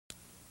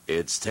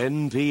It's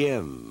 10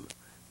 p.m.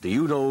 Do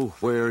you know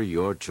where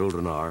your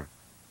children are?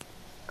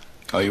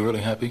 Are you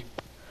really happy?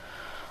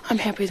 I'm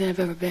happier than I've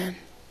ever been.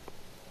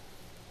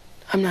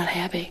 I'm not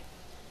happy.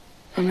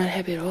 I'm not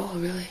happy at all,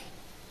 really.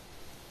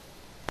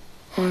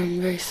 I'm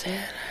very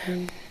sad.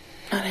 I'm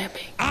not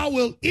happy. I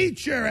will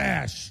eat your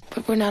ass!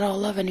 But we're not all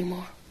love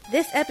anymore.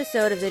 This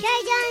episode of the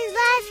Jerry Jones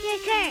Live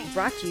Kicker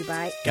brought to you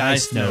by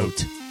Geist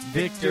Note,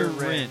 Victor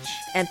Wrench,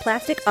 and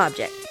Plastic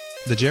Object.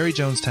 The Jerry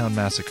Jonestown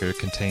Massacre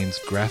contains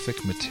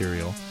graphic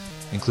material,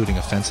 including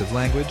offensive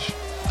language,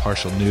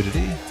 partial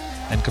nudity,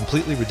 and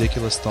completely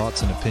ridiculous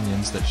thoughts and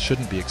opinions that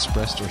shouldn't be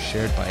expressed or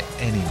shared by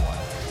anyone.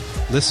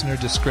 Listener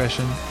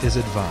discretion is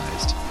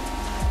advised.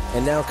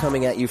 And now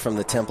coming at you from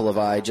the Temple of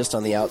I, just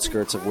on the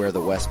outskirts of where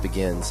the West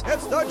begins.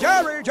 It's the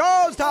Jerry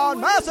Jonestown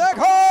Massacre!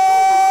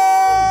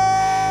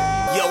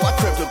 Yo, I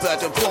crept up out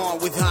the barn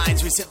with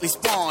Heinz recently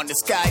spawned. The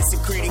sky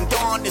secreting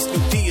dawn, this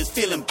new D is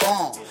feeling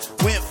bomb.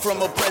 Went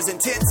from a present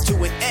tense to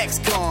an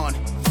ex-con.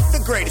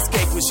 The great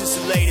escape was just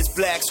the latest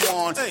black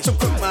swan. Some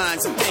quick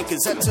minds and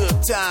thinkers, I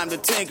took time to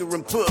tinker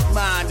and put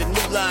mine to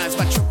new lines.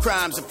 My true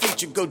crimes are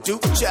featured, go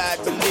duke,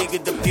 child,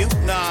 beleaguered the butte.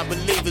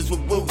 Non-believers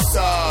with boots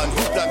on.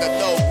 Hoop like I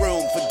no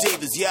room for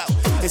divas, yo.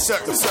 In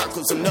certain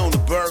circles, I'm known to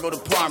burgle the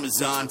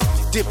Parmesan.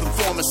 Dip and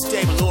form a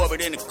stable orbit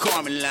in the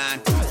Carmen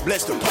line.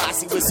 Blessed a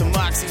posse with some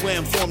moxie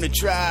when formed the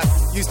tribe.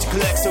 Used to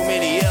collect so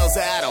many L's,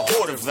 I had a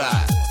hoarder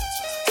vibe.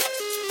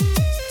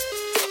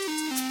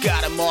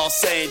 Got them all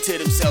saying to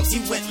themselves, he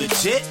went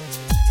legit.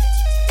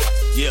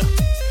 Yeah.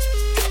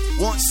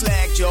 Once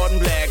slag Jordan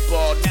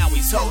blackballed, now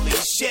he's holy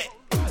shit.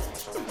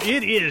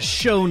 It is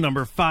show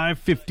number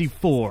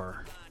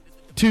 554,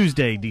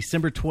 Tuesday,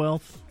 December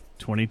 12th,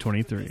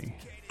 2023.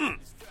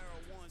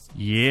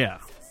 Yeah.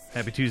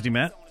 Happy Tuesday,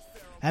 Matt.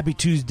 Happy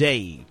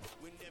Tuesday,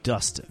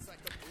 Dustin.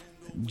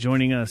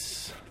 Joining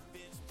us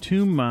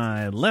to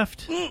my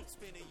left.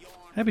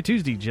 Happy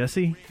Tuesday,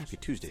 Jesse. Happy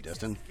Tuesday,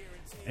 Dustin.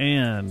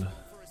 And a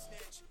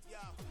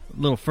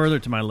little further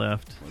to my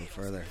left. A little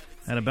further.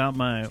 At about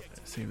my,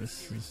 see,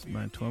 this is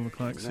my 12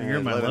 o'clock. So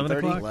you're my 11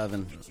 o'clock?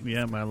 11.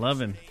 Yeah, my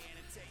 11.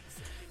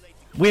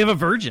 We have a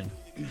virgin.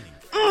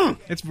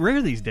 It's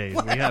rare these days.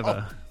 We have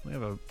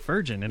a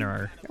virgin in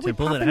our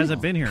temple that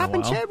hasn't been here in a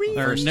while. Or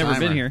First never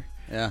timer. been here.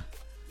 Yeah.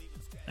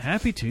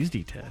 Happy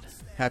Tuesday, Ted.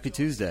 Happy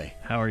Tuesday.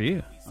 How are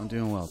you? I'm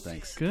doing well,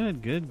 thanks.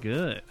 Good.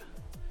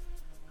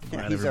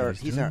 Yeah,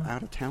 He's our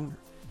out-of-towner.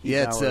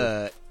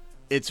 Yeah,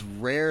 it's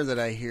rare that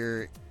I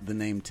hear the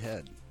name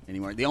Ted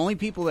anymore. The only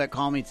people that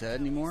call me Ted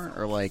anymore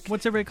are like...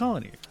 What's everybody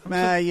calling you?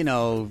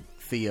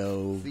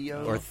 Theo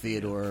or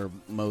Theodore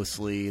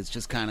mostly. It's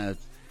just kind of...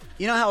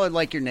 You know how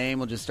like your name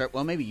will just start...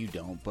 Well, maybe you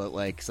don't, but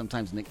like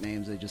sometimes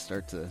nicknames, they just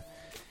start to...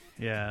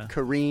 Yeah.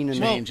 Careen and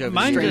change over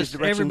mine strange just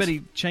directions.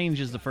 everybody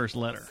changes the first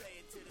letter.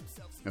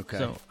 Okay.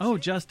 So,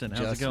 Justin,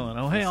 how's it going?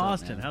 Oh, hey, What's up,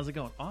 Austin, man? how's it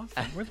going?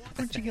 Austin,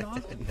 where'd you get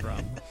Austin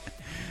from?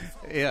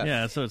 Yeah.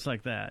 Yeah, so it's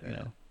like that, you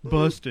know.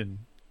 Bustin'.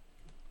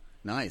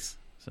 Nice.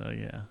 So,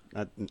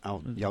 yeah.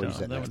 Y'all use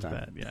that next was time.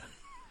 bad, yeah.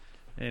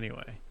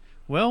 Anyway.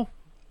 Well,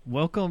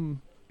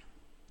 welcome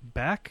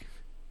back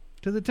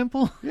to the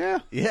temple. Yeah,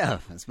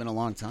 it's been a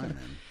long time,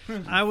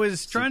 man. I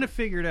was trying to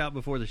figure it out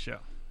before the show.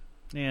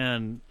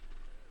 And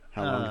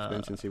How long it's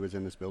been since he was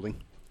in this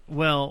building?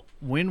 well,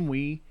 when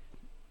me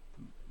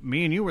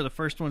and you were the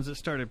first ones that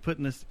started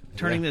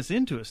turning this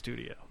into a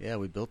studio. Yeah,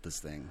 we built this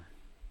thing.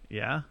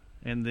 Yeah.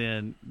 And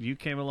then you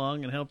came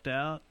along and helped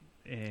out.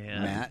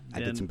 And Matt, I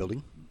did some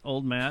building.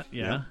 Old Matt,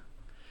 yeah.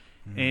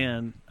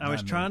 And I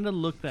was trying to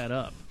look that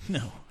up.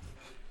 No.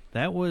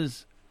 That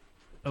was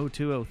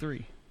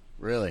 0203.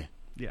 Really?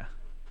 Yeah.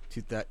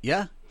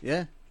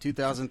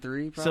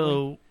 2003 probably.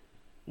 So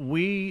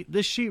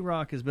this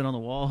sheetrock has been on the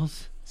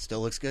walls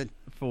Still looks good.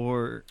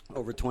 for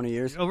Over 20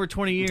 years. over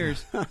 20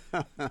 years.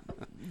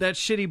 That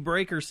shitty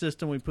breaker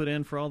system we put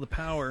in for all the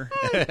power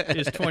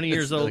is 20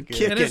 years old.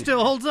 Kicking. And it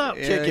still holds up.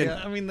 Kicking.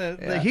 I mean,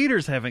 the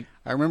heaters haven't.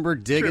 I remember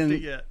Tripped it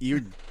digging. yet.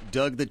 You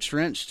dug the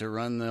trench to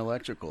run the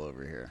electrical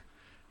over here.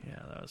 Yeah,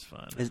 that was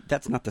fun.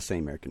 That's not the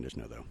same air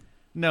conditioner, though.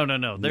 No.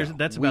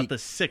 That's We about the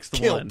sixth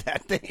killed one.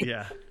 that thing.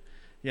 Yeah.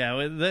 Yeah,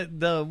 well,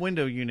 the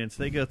window units,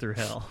 they go through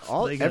hell.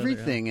 They go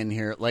Everything in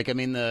here, like I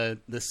mean the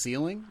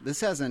ceiling.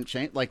 This hasn't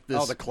changed. Like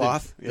this, the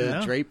cloth,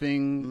 the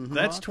draping. through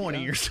hell. That's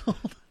 20 years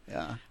old.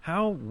 Yeah.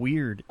 How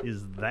weird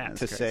is that?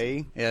 To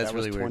say Yeah, it's that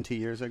was really weird. 20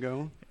 years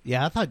ago.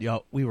 Yeah, I thought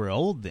we were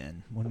old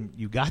then when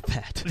you got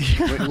that.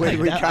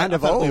 We kind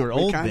of old. We were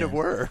old We kind then. of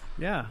were.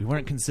 Yeah. We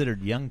weren't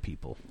considered young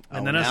people.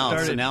 And then I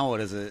started. So now what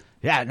is it?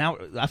 Yeah, now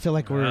I feel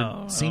like we're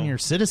Oh, senior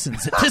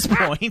citizens at this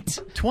point.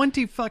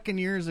 20 fucking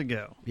years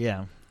ago.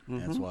 Yeah.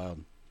 That's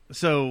wild.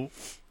 So,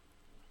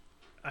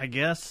 I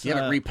guess... You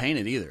haven't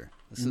repainted either.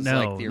 This is no,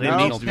 like the they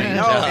original need to be paint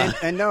No, job.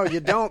 and no, you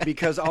don't,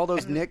 because all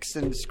those nicks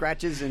and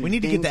scratches and We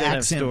need to get things the that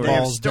accent have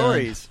balls done.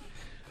 stories.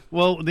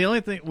 Well, the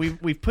only thing...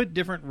 We've put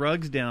different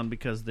rugs down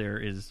because there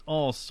is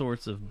all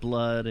sorts of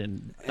blood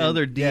and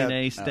other yeah.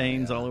 DNA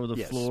stains yeah. all over the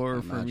Yes, floor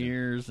I from imagine.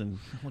 years. And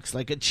Looks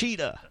like a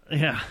cheetah.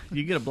 yeah,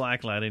 you get a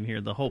black light in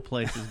here, the whole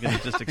place is going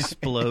to just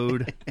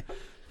explode.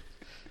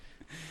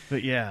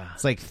 But yeah,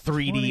 it's like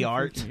 3D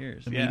art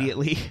years.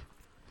 immediately. Yeah.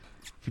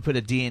 If you put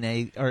a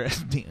DNA or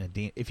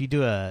if you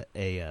do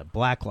a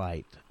black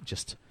light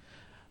just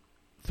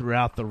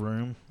throughout the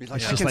room, It's it's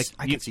like, just like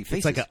I can see faces.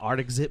 It's like an art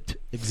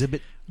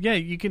exhibit. Yeah,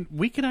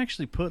 we can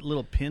actually put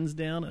little pins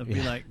down and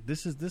be like,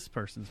 this is this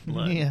person's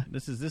blood. Yeah.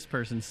 This is this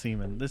person's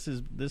semen. This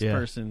is this Yeah.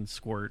 person's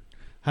squirt.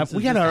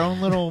 We got our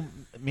own little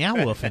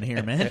Meow Wolf in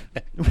here, man.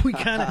 We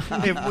kind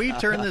of, if we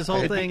turn this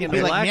whole thing into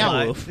Be like black Meow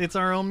light, Wolf. it's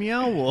our own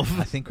Meow Wolf.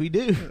 I think we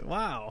do.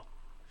 Wow.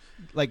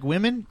 Like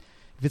women,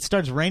 if it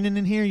starts raining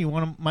in here, you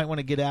might want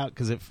to get out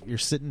because if you're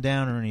sitting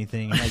down or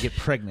anything, you might get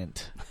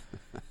pregnant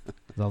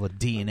with all the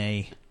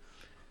DNA.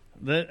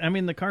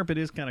 The carpet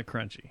is kind of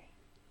crunchy.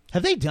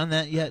 Have they done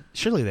that yet?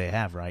 Surely they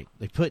have, right?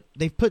 They've put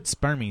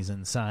spermies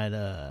inside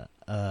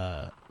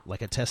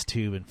like a test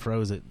tube and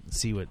froze it and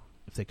see if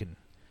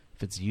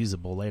it's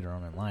usable later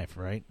on in life,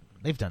 right?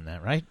 They've done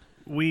that, right?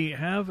 We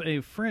have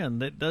a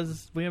friend that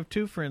does. We have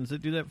two friends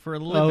that do that for a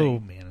living. Oh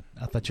man,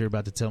 I thought you were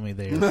about to tell me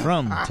they were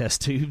from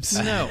test tubes.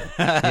 No,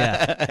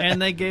 yeah,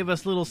 and they gave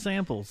us little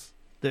samples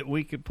that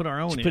we could put our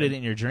own. Just put it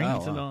in your drink.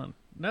 Put it on.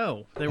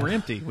 No, they were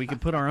empty. We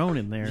could put our own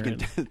in there. Then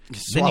you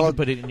could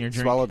put it in your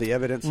drink. Swallow the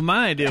evidence. Well,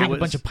 my idea Drink was a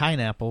bunch of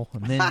pineapple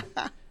and then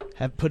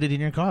put it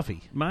in your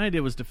coffee. My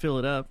idea was to fill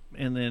it up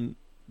and then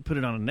put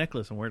it on a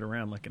necklace and wear it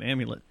around like an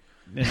amulet,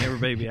 and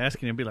everybody be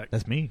asking and be like,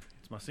 "That's me.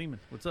 It's my semen.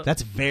 What's up?"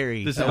 That's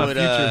very. This is my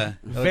future.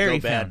 Very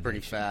go bad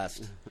pretty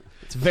fast.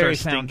 It's very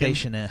Start stinking.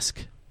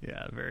 foundation-esque.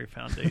 Yeah, very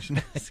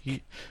foundation-esque.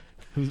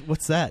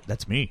 What's that?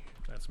 That's me.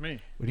 That's me.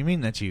 What do you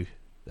mean that's you?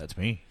 That's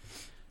me.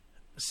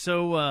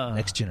 So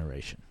next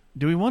generation.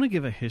 Do we want to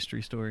give a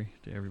history story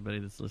to everybody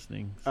that's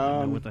listening? So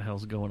they know what the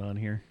hell's going on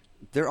here?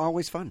 They're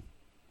always fun.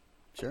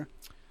 Sure.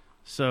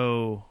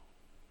 So,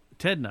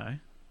 Ted and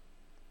I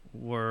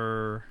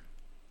were,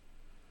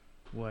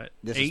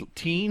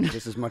 18?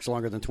 This is much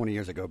longer than 20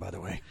 years ago, by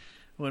the way.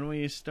 When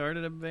we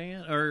started a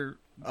band? Or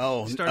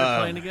started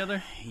playing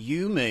together?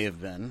 You may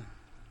have been.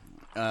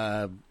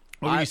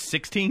 Were you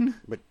 16?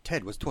 But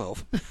Ted was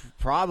 12.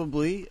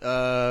 Probably.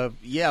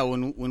 Yeah,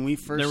 when we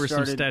first there were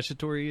started, some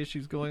statutory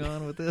issues going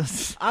on with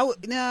this? I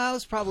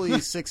was probably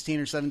 16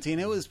 or 17.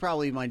 It was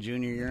probably my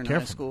junior year in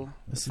high school.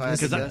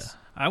 Because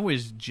I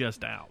was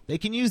just out. They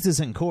can use this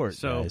in court,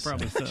 so guys.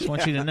 probably so. Just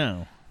want you to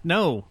know.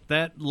 No,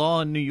 that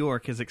law in New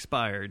York has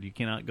expired. You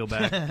cannot go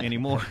back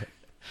anymore.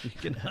 You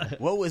cannot.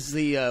 What was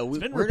the?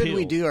 Where did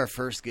we do our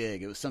first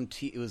gig? It was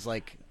it was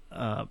like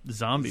Zombies.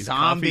 Zombies.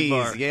 Coffee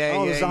bar.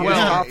 Yeah, the Zombies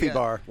coffee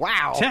bar.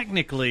 Wow.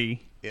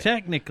 Technically,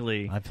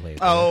 I played.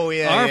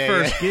 Our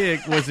first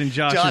gig was in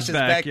Josh's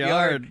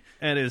backyard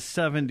at his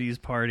 70s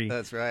party.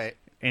 That's right.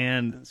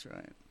 And that's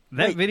right.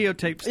 That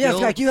videotape still yeah, in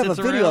fact, you have a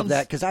sits video around. of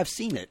that because I've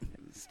seen it.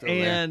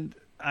 And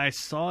I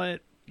saw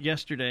it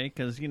yesterday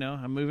because,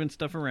 I'm moving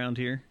stuff around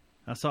here.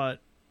 I saw it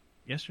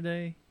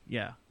yesterday,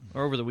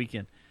 or over the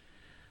weekend.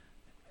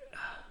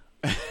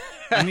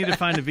 I need to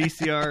find a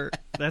VCR.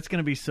 That's going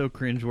to be so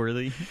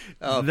cringeworthy.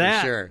 Oh,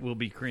 that for sure. will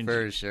be cringy.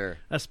 For sure.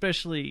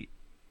 Especially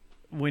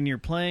when you're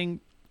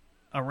playing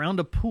around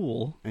a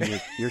pool.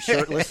 And you're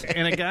shirtless.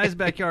 In a guy's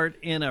backyard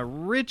in a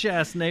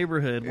rich-ass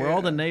neighborhood where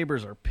all the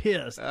neighbors are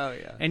pissed. Oh,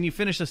 yeah. And you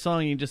finish the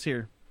song and you just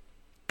hear...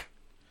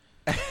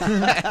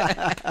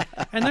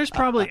 And there's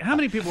probably... How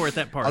many people were at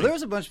that party? Oh, there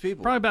was a bunch of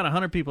people. Probably about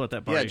 100 people at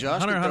that party. Yeah,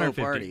 Josh 100, could throw a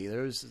 150. party.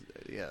 There was,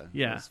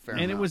 Yeah,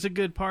 and it was a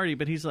good party,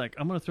 but he's like,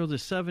 I'm going to throw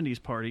this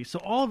 70s party. So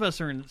all of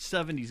us are in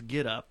 70s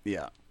get-up.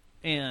 Yeah.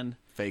 And...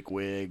 Fake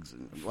wigs.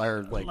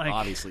 Or like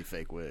obviously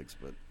fake wigs,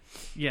 but...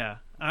 Yeah,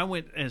 I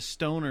went as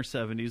stoner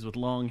 70s with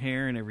long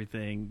hair and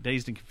everything,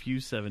 Dazed and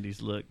Confused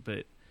 70s look,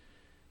 but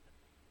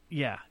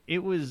yeah, it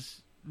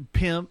was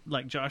pimp,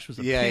 like Josh was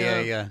a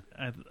pimp. Yeah.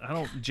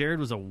 Jared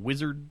was a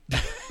wizard.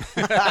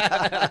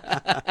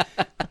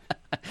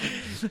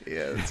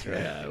 Yeah, that's right.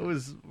 Yeah, it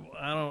was,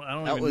 I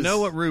don't even know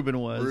what Ruben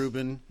was.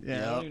 Ruben.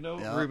 Yeah, I don't even know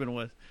what Ruben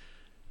was.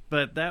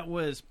 But that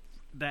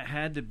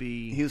had to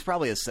be... He was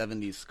probably a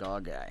 70s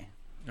ska guy.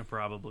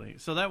 Probably.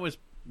 So that was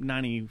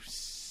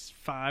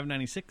 95,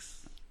 96?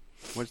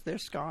 Was there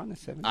ska in the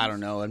 70s? I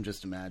don't know. I'm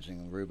just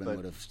imagining Ruben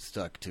would have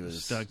stuck to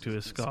his ska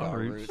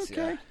roots.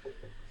 Okay. Yeah.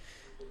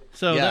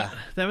 So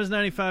that was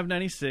 95,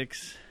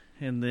 96.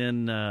 And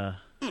then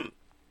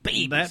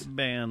that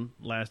band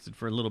lasted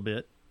for a little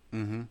bit.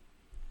 Mm-hmm.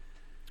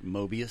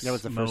 Mobius. That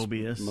was the first.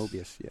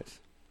 Mobius, yes.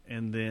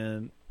 And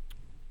then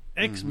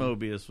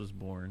Mobius was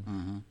born.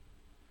 Mm-hmm.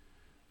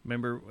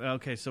 Remember?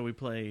 Okay, so we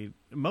played...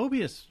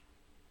 Mobius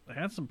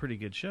had some pretty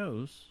good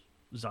shows.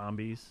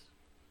 Zombies.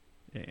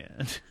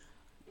 And...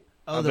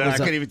 I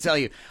couldn't even tell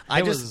you.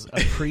 I was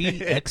a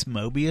pre-Ex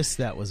Mobius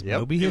that was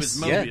Mobius. It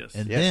was Mobius.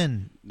 And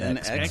then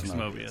Ex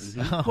Mobius.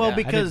 Oh, well, yeah,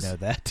 because I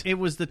didn't know that. It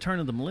was the turn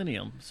of the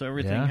millennium, so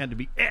everything had to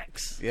be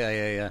X.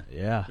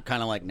 Yeah.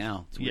 Kind of like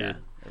now. It's weird.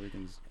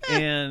 Everything's...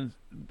 And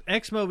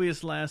Ex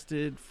Mobius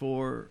lasted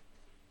for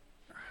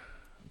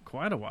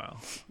quite a while.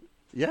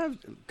 Yeah,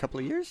 a couple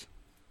of years.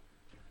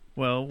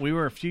 Well, we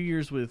were a few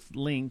years with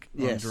Link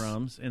on Yes.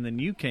 drums, and then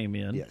you came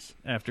in Yes.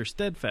 after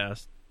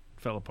Steadfast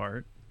fell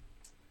apart.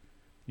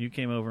 You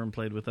came over and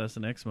played with us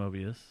in Ex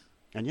Mobius.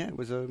 And yeah, it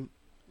was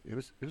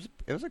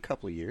a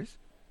couple of years.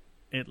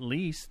 At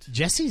least.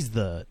 Jesse's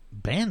the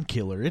band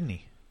killer, isn't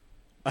he?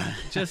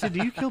 Jesse,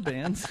 do you kill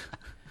bands?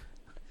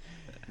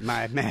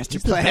 My master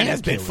He's the plan band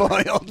has been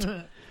killer.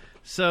 foiled.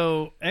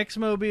 So Ex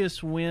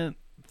Mobius went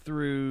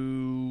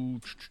through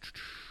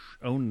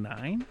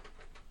 09.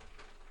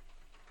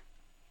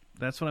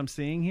 That's what I'm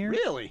seeing here.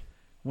 Really?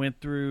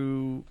 Went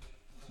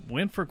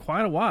for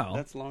quite a while.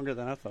 That's longer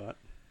than I thought.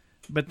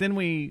 But then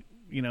we,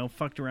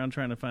 fucked around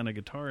trying to find a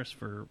guitarist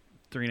for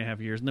 3.5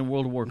 years, and then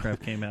World of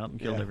Warcraft came out and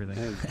killed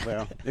everything.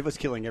 Well, it was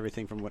killing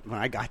everything from when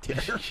I got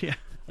there. Yeah.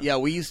 Yeah,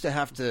 we used to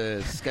have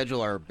to schedule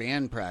our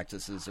band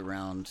practices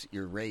around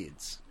your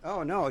raids.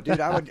 Oh no, dude!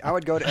 I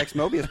would go to Ex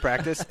Mobius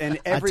practice, and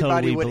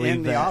everybody totally would believe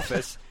in the that.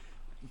 office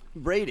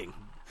raiding,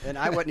 and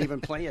I wasn't even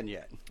playing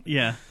yet.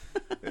 Yeah.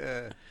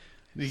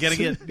 You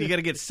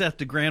gotta get Seth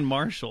to Grand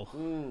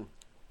Marshal.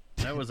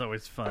 That was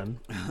always fun.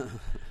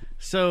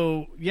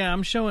 So yeah,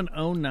 I'm showing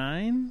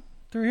 09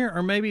 through here,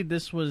 or maybe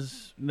that's when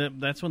the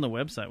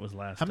website was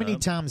last. How many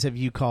up. times have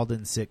you called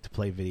in sick to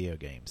play video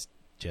games,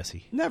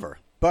 Jesse? Never.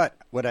 But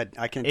what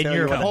I can In tell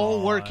your you, what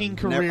whole working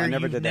career, I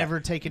never you've did that. never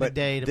taken But a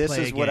day to this play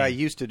a is what I game.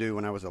 used to do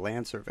when I was a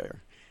land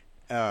surveyor.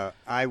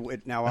 I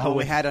Oh,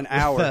 only had an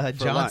hour with,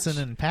 for Johnson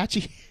lunch. and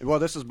Patchy. Well,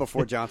 this was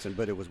before Johnson,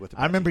 but it was with.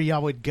 I remember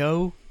y'all would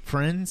go,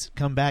 friends,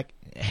 come back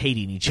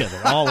hating each other.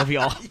 All of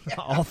y'all,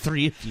 all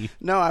three of you.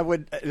 No, I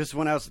would. It was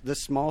when I was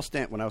this small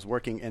stint when I was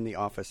working in the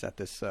office at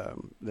this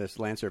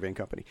land surveying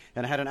company,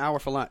 and I had an hour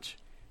for lunch,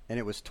 and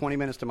it was 20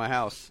 minutes to my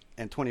house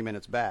and 20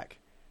 minutes back.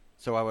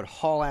 So I would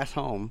haul ass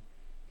home,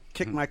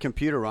 kick my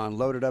computer on,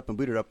 load it up, and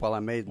boot it up while I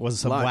made Was it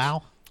some lunch.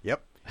 WoW?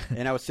 Yep.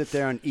 And I would sit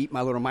there and eat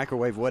my little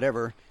microwave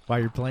whatever while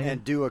you're playing,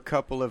 and do a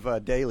couple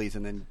of dailies,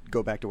 and then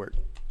go back to work.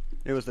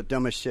 It was the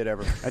dumbest shit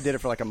ever. I did it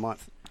for like a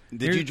month.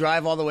 Did you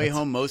drive all the way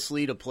home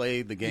mostly to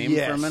play the game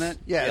for a minute?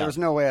 Yeah, there was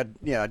no way I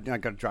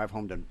got to drive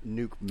home to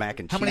nuke mac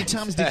and cheese. How many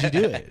times did you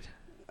do it?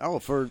 Oh,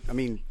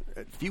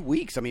 a few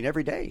weeks.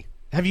 Every day.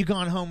 Have you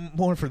gone home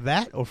more for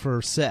that or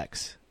for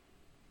sex?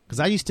 Because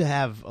I used to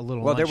have a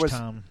little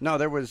lunchtime.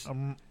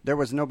 There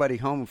was nobody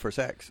home for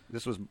sex.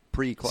 This was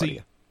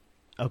pre-Claudia.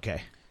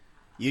 Okay.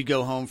 You'd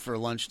go home for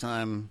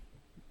lunchtime,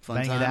 fun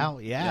Bang time? it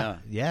out, yeah.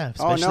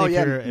 Oh Especially no, if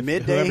yeah. you're, if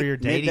Midday, whoever you're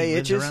dating midday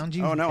lives itches. around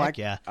you. Oh no, heck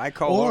yeah. I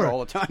call or her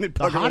all the time. And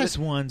the hottest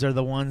ones are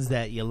the ones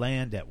that you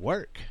land at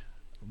work.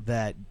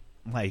 That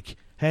like,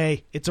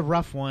 hey, it's a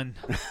rough one.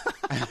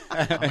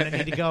 I'm gonna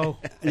need to go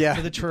to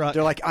the truck.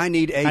 They're like, I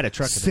need I had a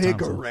truck at the time,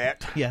 so-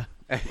 cigarette. Yeah.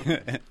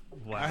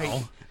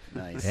 Wow.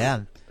 Nice.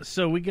 Yeah.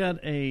 So we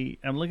got I'm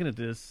looking at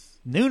this.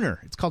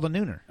 Nooner. It's called a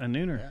nooner. A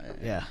nooner.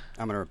 Yeah.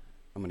 I'm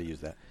gonna use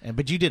that.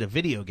 But you did a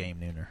video game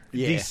nooner.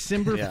 Yeah.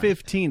 December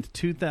 15th,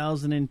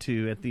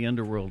 2002 at the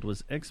Underworld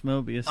was Ex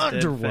Mobius,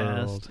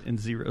 Underworld. Steadfast, and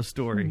Zero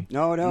Story.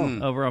 No.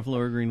 Over off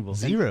Lower Greenville.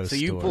 Zero So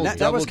you Story. pulled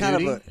That was double kind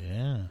duty? of a.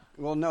 Yeah.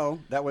 Well, no,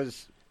 that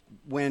was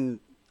when.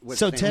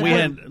 So Ted, We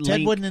had Ted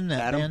Link, wasn't in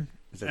that, Adam? man.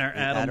 Is it Or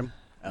Adam.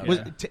 Was,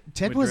 Yeah.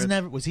 Ted With was Dread.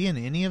 never. Was he in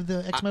any of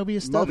the Ex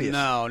Mobius stuff? Mobius.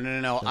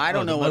 No. I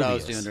don't the know what I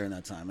was Mobius. doing during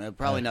that time.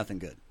 Probably nothing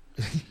good.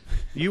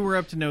 You were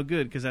up to no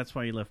good because that's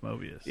why you left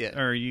Mobius. Yeah.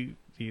 Or you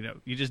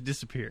just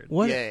disappeared.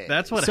 What? Yeah.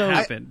 That's what So-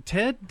 happened.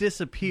 Ted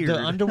disappeared. The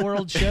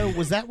Underworld show,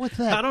 was that with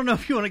that? I don't know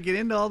if you want to get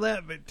into all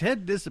that, but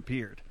Ted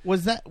disappeared.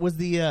 Was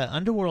the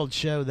Underworld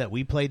show that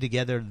we played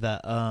together?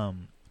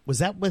 Was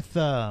that with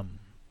that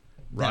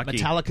Rocky.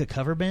 Metallica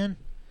cover band?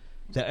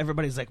 That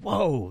everybody's like,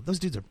 whoa, those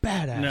dudes are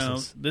badasses.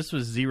 No, this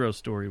was Zero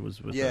Story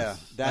was with Yeah,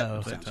 us. that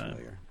Oh, sounds time.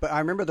 familiar. But I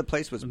remember the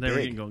place was They were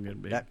big. getting going good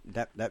big.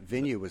 That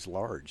venue was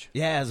large.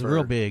 Yeah, it was For-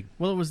 real big.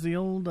 Well, it was the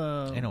old.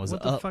 And it was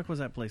what the fuck was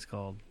that place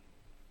called?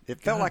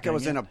 It felt God like I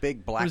was dang in it. a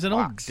big black It was an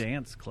box. old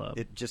dance club.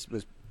 It just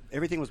was.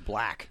 Everything was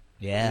black.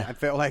 Yeah. And I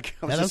felt like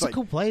I was That just was like, a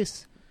cool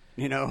place.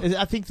 You know,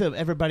 I think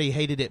everybody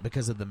hated it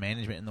because of the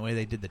management and the way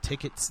they did the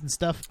tickets and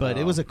stuff, but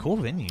it was a cool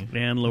venue.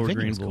 And Lower The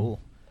venue was Greenville. cool.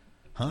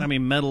 Huh? I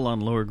mean, metal on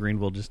Lower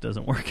Greenville just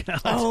doesn't work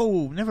out.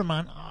 Oh, never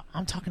mind.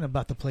 I'm talking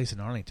about the place in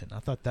Arlington. I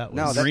thought that was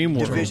no, that Dream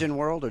World. Division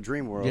World or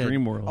Dream World. Yeah.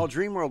 Dream World. Oh,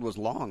 Dream World was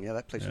long. Yeah,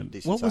 that place was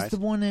decent What was size. the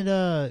one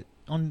at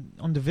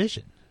on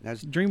Division?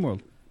 That's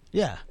Dreamworld.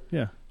 Yeah.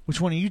 Yeah. Which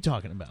one are you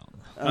talking about?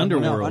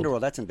 Underworld. No,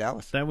 Underworld. That's in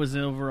Dallas. That was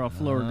over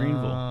off Lower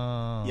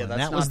Greenville. Yeah, that's that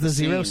not was the the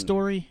Zero scene.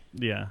 Story.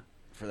 Yeah.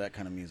 For that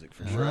kind of music,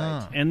 for sure.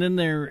 Ah. And then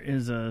there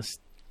is a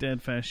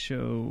Steadfast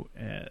show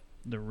at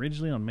the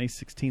Ridgely on May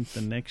 16th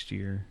the next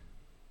year.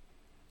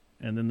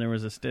 And then there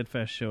was a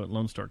Steadfast show at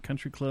Lone Star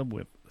Country Club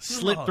with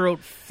Slit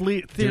Throat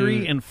Theory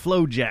Dude. and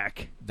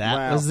Flowjack. That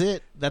Wow. was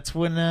it. That's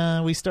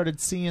when we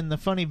started seeing the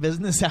funny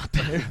business out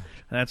there.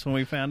 That's when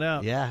we found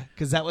out. Yeah,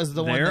 because that was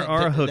the one There that,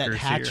 are that hookers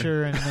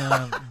Hatcher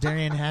and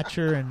Darian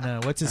Hatcher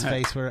and what's his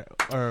face or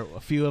a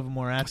few of them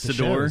were at the Sador.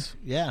 shows.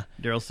 Yeah,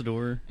 Daryl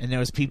Sador. and there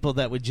was people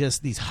that would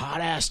just these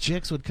hot ass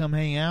chicks would come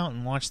hang out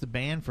and watch the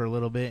band for a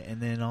little bit, and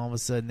then all of a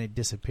sudden they'd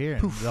disappear.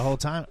 And the whole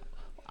time,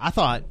 I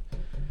thought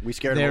We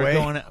scared they them were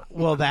away.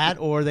 going that,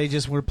 or they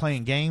just were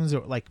playing games,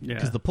 or like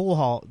because Yeah. the pool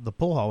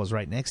hall was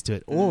right next to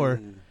it,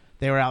 or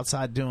they were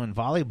outside doing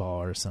volleyball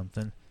or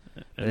something.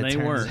 And they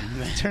were.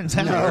 Turns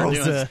out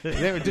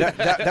they were doing,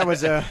 that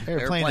was a they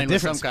were playing a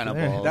different some kind of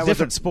ball. That was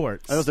different a,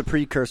 sports. That was the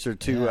precursor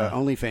to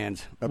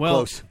OnlyFans. Up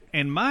close.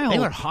 And my They whole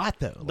were hot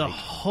though. the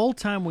whole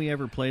time we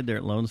ever played there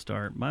at Lone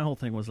Star, my whole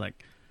thing was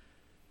like,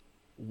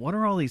 what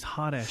are all these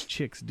hot ass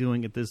chicks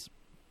doing at this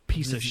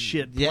piece of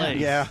shit place?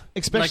 Yeah.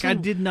 Especially like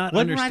I did not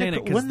wasn't understand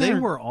it because wasn't they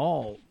there- were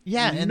all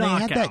and they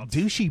had that knockouts.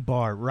 douchey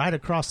bar right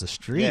across the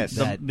street. Yes.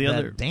 that, The that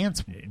other-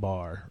 dance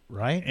bar,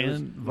 right?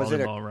 and Was it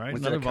a, volleyball, right?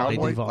 was it Another a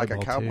cowboy, volleyball. like a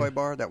Volleyball, cowboy too.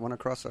 bar that went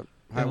across a it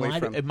highway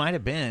might, from? it might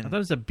have I been. thought it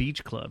was a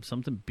beach club,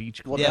 something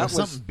beach club. Well, Yeah, that it was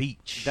was something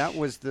beach. That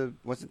was the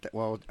wasn't that,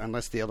 well,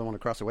 unless the other one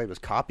across the way was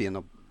copying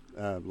the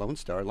Lone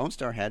Star. Lone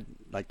Star had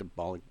like the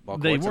ball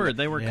courts. They and were. the-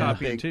 They were Yeah.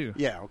 copying big- too.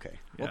 Yeah. Okay.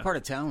 What part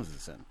of town was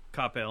this in?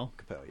 Coppell.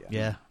 Capel, yeah.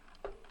 Yeah.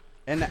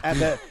 And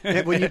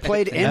when you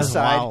played That's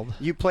inside, wild.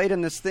 you played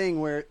in this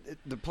thing where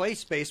the play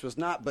space was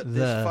not but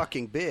this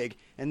fucking big,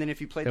 and then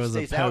if you played There the was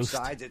a stage post.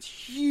 outside, it's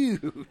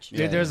huge.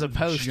 Dude, there's a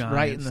post Giant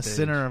right in the stage.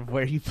 center of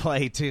where you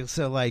play too.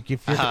 So like,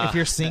 if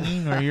you're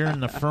singing or you're in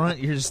the front,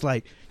 you're just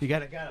like you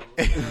gotta.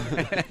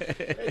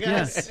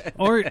 Yes.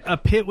 Or a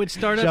pit would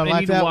start up Y'all and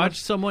like you'd that watch one?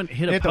 someone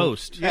hit a Hit the-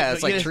 post. Yeah,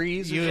 it's like You-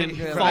 trees. You or would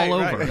something. fall Right,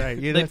 over. right, right.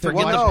 You'd They'd have to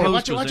forget watch the it. post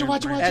Watch it, was watch it, there.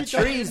 watch it, watch it.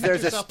 At Trees,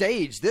 there's a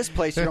stage. This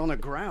place, you're on the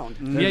ground.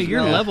 Yeah,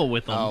 you're level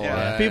with them. Oh,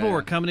 yeah. People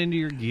were coming into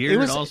your gear It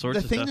was and all sorts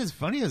the of thing stuff. that's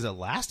funny is it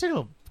lasted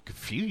a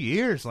few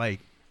years. Like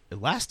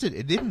it lasted.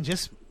 It didn't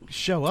just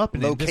show up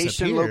and then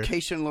disappear.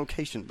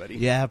 Location, buddy.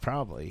 Yeah,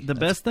 probably. The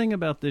best thing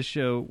about this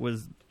show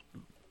was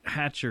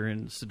Hatcher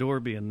and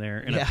Sidor being there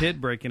and Yeah. a pit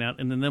breaking out,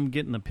 and then them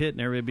getting the pit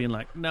and everybody being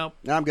like, "Nope,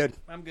 No, I'm good.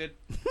 I'm good.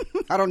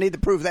 I don't need to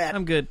prove that.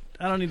 I'm good.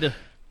 I don't need to."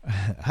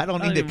 I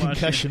don't I need a didn't watch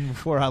concussion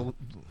before I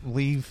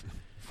leave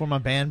for my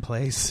band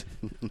plays.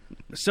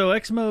 So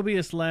Ex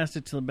Mobius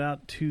lasted till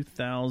about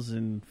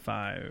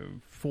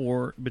 2005,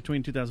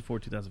 between 2004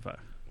 and 2005.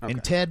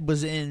 And Ted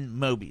was in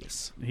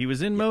Mobius. He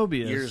was in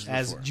Mobius. years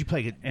As before. did you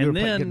play? And You were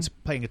then-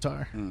 playing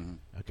guitar.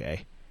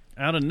 Okay.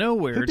 Out of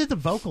nowhere, Who did the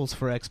vocals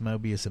for Ex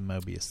Mobius and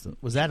Mobius?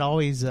 Was that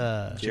always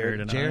Jared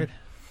and I. Jared?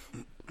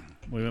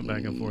 We went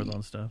back and forth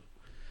on stuff.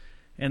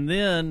 And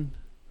then,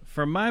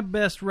 from my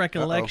best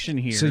recollection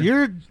here... So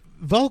your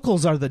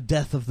vocals are the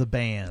death of the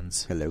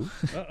bands. Hello.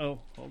 Uh-oh.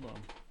 Hold on.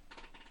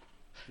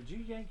 Did you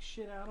yank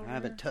shit out over I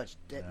haven't there? touched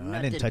that.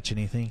 I didn't touch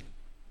anything.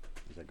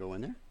 Does that go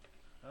in there?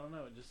 I don't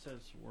know. It just says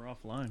we're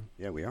offline.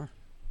 Yeah, we are.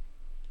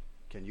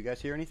 Can you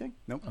guys hear anything?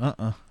 Nope.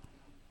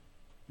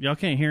 Y'all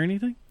can't hear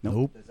anything?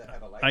 Nope. Does that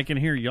have a light? I can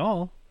hear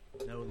y'all.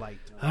 No light.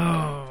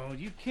 Oh,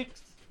 you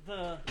kicked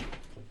the...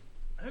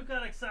 Who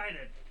got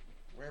excited?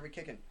 Where are we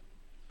kicking?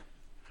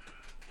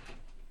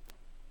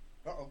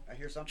 Uh-oh, I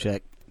hear something.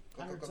 Check.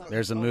 Go, go, go, go.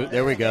 There's a move.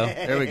 There we go.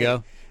 There we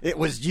go. It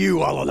was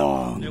you all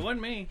along. It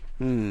wasn't me.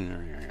 Hmm.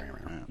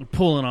 We're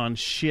pulling on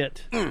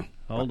shit.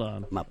 Hold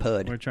on. My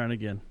pud. We're trying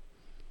again.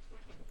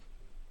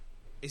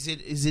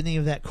 Is any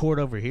of that cord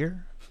over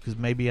here? Because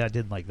maybe I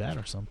did like that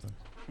or something.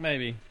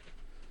 Maybe.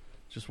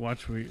 Just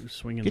watch we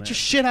swinging Get that. your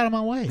shit out of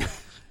my way.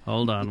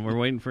 Hold on. We're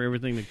waiting for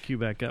everything to queue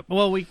back up.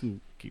 Well, we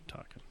can keep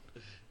talking.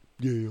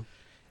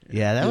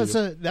 Yeah, that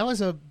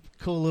was a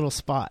cool little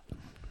spot.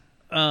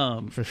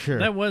 For sure.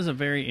 That was a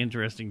very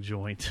interesting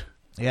joint.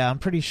 Yeah, I'm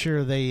pretty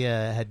sure they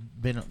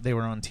they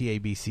were on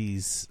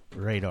TABC's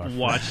radar for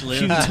Watch a list.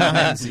 few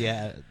times.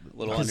 Yeah,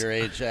 Little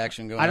underage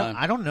action going on.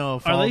 I don't know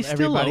if Are they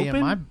still everybody in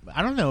open?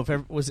 I don't know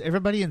if was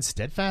everybody in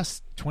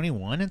Steadfast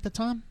 21 at the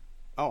time.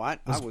 Oh, I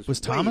was was way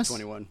Thomas?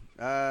 21.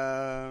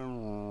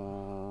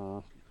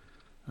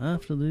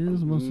 After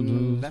this,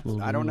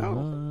 I don't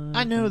know.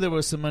 I know there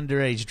was some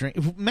underage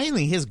drink,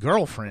 mainly his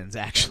girlfriends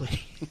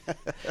actually.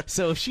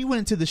 So if she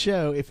went to the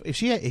show, if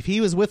he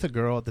was with a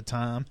girl at the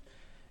time,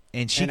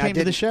 and she And I came to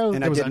the didn't- show, and I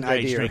there was didn't underage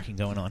ID her. drinking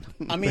going on.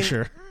 I mean, for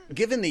sure.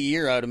 given the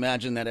year, I would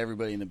imagine that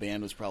everybody in the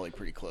band was probably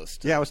pretty close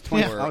to. Yeah, I was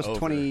 20. or I was over.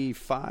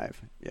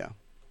 25. Yeah.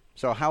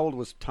 So how old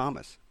was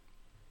Thomas?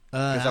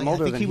 Because I'm I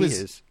older think than he was.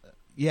 is.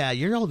 Yeah,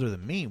 you're older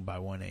than me by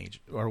one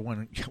age or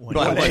one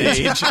By one age.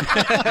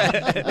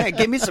 Hey,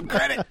 give me some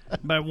credit.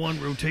 By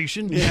one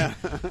rotation. Yeah.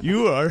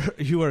 You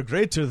are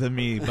greater than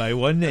me by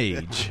one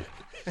age.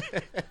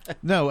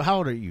 No, how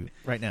old are you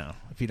right now,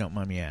 if you don't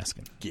mind me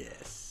asking?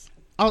 Yes.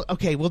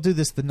 Okay, we'll do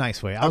this the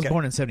nice way. I was Okay.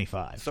 born in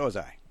 75. So was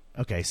I.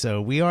 Okay,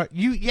 so we are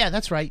you. Yeah,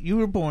 that's right. You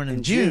were born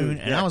in June,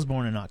 and yeah. I was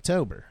born in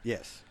October.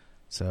 Yes.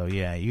 So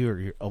yeah,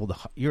 you're old.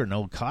 You're an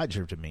old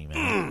codger to me,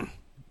 man.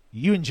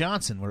 You and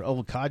Johnson were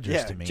old codgers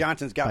Yeah, to me.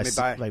 Johnson's got me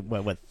by- like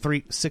what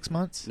 6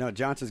 months? No,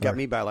 Johnson's got Or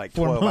me by like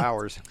 4 12 months.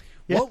 hours.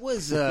 Yeah. What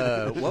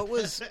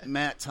was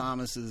Matt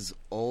Thomas's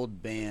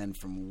old band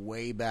from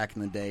way back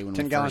in the day when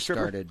 10 we Gallon first Stripper?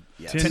 started?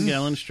 Yes.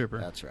 10-gallon stripper.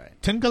 That's right.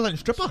 10-gallon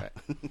stripper.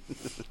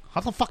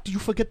 How the fuck do you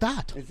forget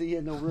that? Is he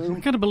in the I room?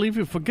 gotta believe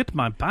you forget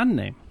my band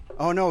name.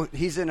 Oh no,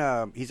 he's in.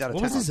 He's out of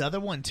What town. was his other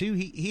one too?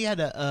 He had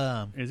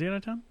a Is he out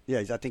of town? Yeah,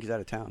 I think he's out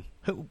of town.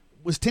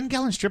 was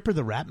 10-gallon stripper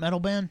the rap metal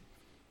band?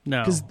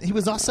 No. Because he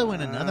was also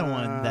in another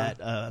one that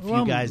a few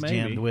well, guys maybe.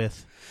 jammed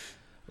with.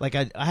 Like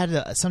I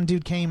had some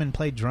dude came and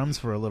played drums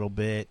for a little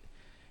bit,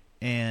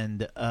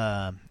 and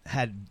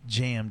had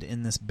jammed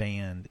in this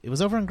band. It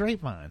was over in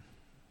Grapevine.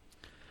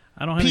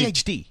 I don't have any-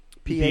 PhD.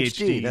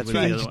 PhD, that's was the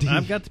right. other one.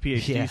 I've got the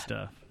PhD Yeah.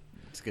 stuff.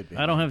 That's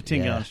I don't have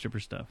Tinga Yeah. on Stripper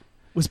stuff.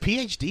 Was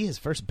PhD his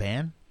first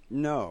band? I don't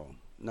have Tinga Yeah. on Stripper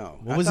stuff. Was PhD his first band? No.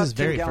 What was his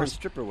very Gallon first?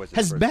 Stripper was his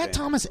Has first Matt band.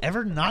 Thomas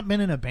ever not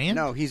been in a band?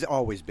 No, he's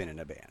always been in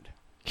a band.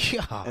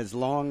 Yeah. As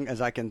long as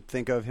I can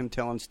think of him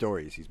telling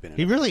stories, he's been in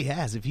He a band. really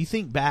has. If you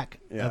think back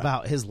Yeah.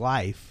 about his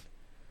life,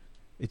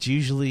 it's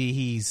usually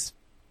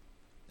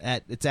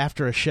it's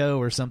after a show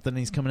or something.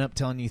 He's coming up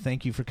telling you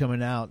thank you for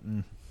coming out,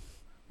 and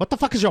what the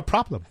fuck is your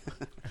problem?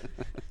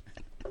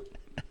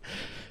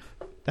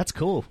 That's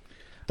cool.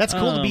 That's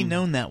cool to be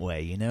known that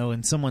way,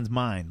 in someone's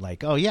mind.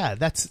 Like, oh yeah,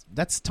 that's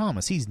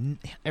Thomas. He's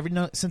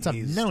since I've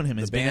known him,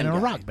 the has been in band a guy.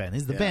 rock band.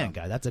 He's the Yeah. band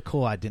guy. That's a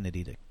cool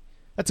identity.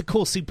 That's a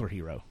cool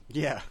superhero.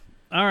 Yeah.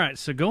 All right,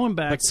 so going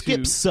back But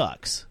Skip to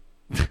sucks.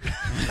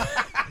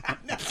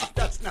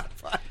 That's not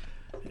fun.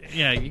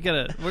 yeah,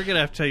 we're gonna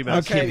have to tell you about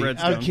I'm Skip kidding.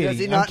 Redstone. I'm kidding. Does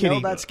he I'm not know kidding.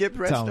 about Skip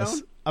Redstone?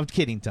 Thomas. I'm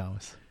kidding,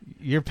 Thomas.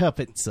 Your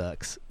puppet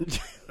sucks.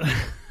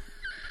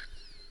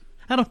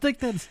 I don't think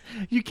that's.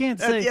 You can't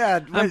say. yeah,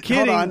 I'm hold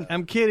kidding. on.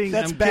 I'm kidding.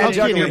 That's I'm bad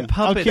kidding. Your juggling.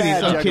 puppet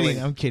Bad sucks. juggling.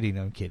 I'm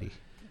kidding.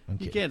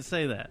 You can't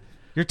say that.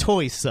 Your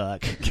toys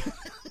suck.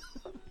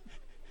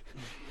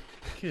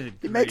 Good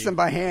He makes grief. them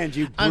by hand,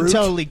 you brute. I'm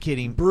totally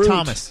kidding. Brute.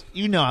 Thomas,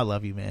 you know I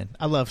love you, man.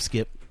 I love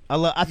Skip.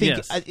 I think,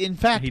 Yes, in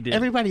fact, he did.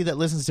 everybody that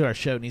listens to our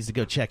show needs to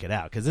go check it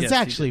out because it's Yes, he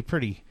actually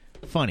pretty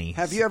funny.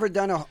 Have you ever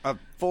done a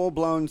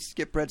full-blown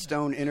Skip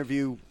Redstone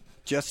interview,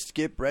 just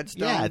Skip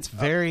Redstone? Yeah, it's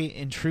very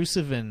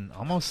intrusive and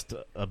almost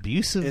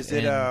abusive. Is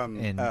it,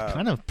 and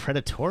kind of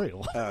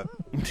predatorial?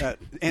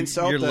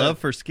 insult Your the, love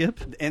for Skip?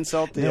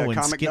 Insult the No, when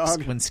comic Skip's-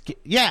 dog? when Skip,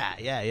 yeah,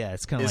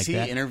 it's kind of Is like he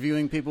that.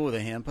 interviewing people with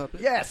a hand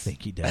puppet? I Yes.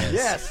 think he does.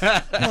 Yes.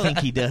 I think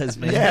he does,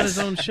 man. He had his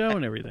own show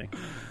and everything.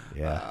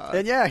 Yeah.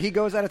 And yeah, he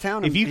goes out of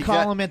town. If and you he's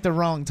call got- him at the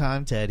wrong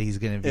time, Ted, he's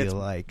going to be it's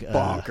like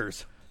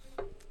bonkers.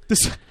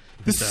 This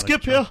is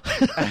Skip here.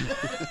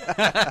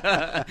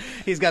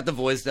 He's got the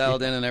voice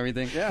dialed in and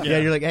everything. Yeah. Yeah,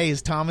 you're like, hey,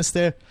 is Thomas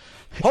there?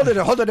 Hold it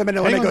a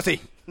minute. Let me Hang go on. see.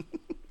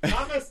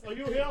 Thomas, are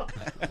you here?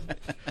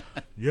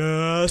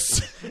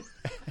 Yes.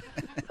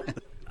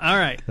 All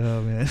right.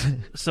 Oh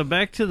man. So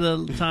back to the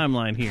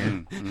timeline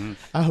here.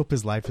 I hope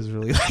his life is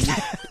really like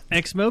that.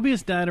 Ex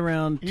Mobius died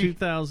around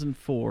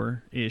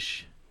 2004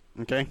 ish,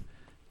 Okay.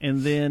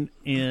 and then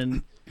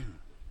in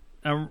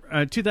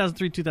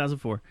 2003,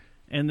 2004,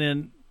 and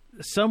then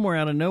somewhere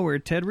out of nowhere,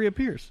 Ted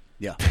reappears.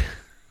 Yeah.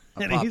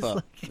 A And he's pop up.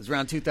 like- It was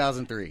around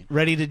 2003.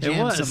 Ready to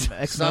jam was.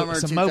 some Summer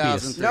some 2003.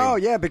 Mobius. No,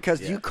 yeah,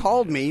 because you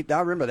called me. I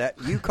remember that.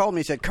 You called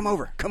me, said, come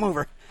over.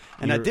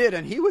 And I did,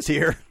 and he was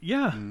here.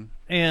 Yeah,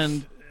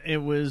 and it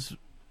was.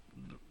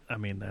 I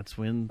mean, that's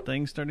when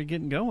things started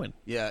getting going.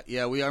 Yeah.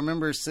 I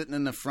remember sitting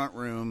in the front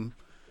room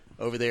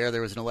over there.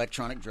 There was an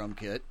electronic drum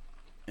kit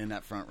in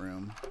that front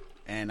room.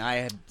 And I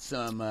had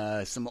some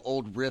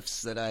old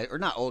riffs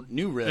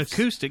new riffs.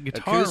 Acoustic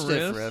guitar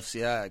riffs.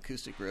 Yeah,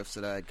 acoustic riffs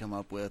that I had come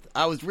up with.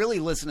 I was really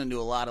listening to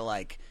a lot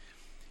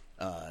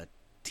of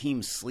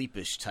Team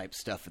Sleepish type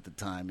stuff at the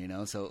time,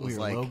 so it was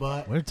like... We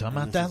were talking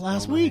about that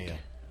last week.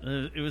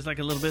 It was like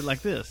a little bit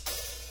like this.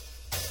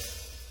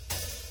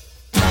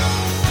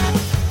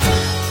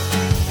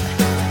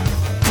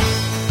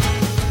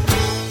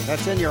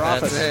 That's in your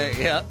That's office. it,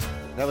 yeah.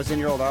 That was in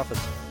your old office.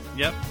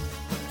 Yep.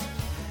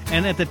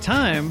 And at the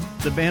time,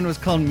 the band was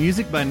called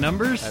Music by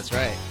Numbers. That's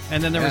right.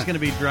 And then there was Yeah. going to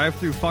be Drive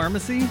Through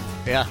Pharmacy,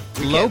 Yeah.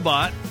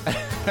 Lobot.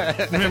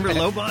 Remember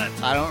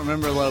Lobot? I don't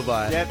remember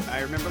Lobot. Yep,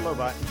 I remember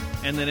Lobot.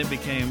 And then it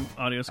became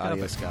Audioscopic.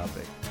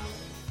 Audioscopic.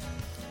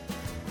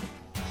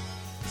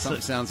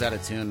 Something sounds out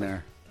of tune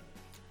there.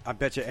 I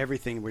bet you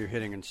everything we're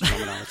hitting and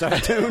strumming on is out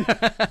of tune.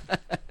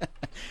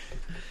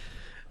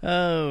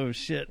 Oh,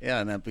 shit. Yeah,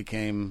 and that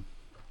became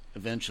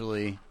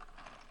eventually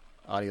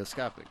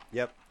Audioscopic.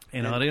 Yep.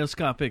 And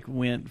Audioscopic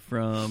went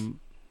from,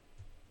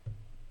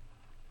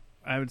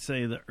 I would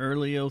say, the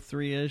early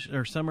 03-ish,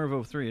 or summer of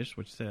 03-ish,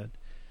 which said,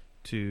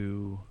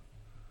 to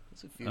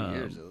It's a few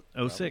years.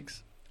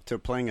 06. To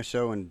playing a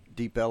show in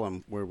Deep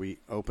Ellum where we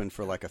opened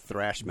for like a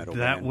thrash metal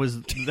That band.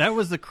 was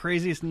the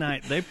craziest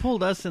night. They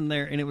pulled us in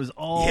there, and it was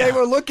all They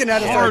were looking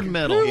at us hard like,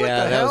 metal. "What the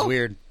Yeah, that hell?" was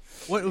weird.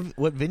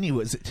 What venue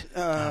was it?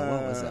 What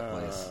was that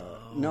place?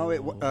 No,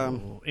 it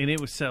And it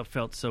was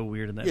felt so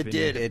weird in that It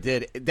video. did. It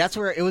did. That's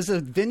where it was a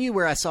venue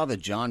where I saw the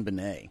John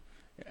Bonet.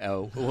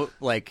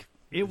 Like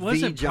It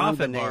wasn't John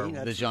Profit Bonet.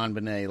 Bar. the John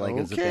Bonet, like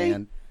as a Okay.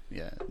 band.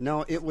 Yeah.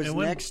 no, it was It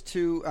went- next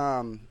to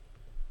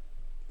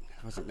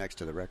it wasn't next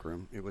to the Rec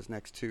Room. It was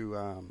next to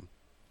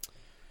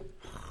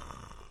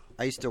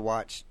I used to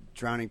watch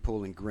Drowning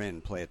Pool and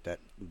Grin play at that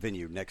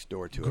venue next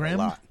door to it Grim? a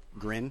lot.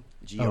 Grin,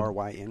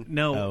 Gryn.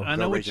 No, I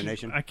know what Rage you,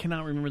 Nation. I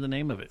cannot remember the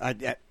name of it.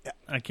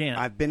 I can't.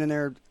 I've been in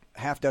there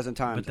half dozen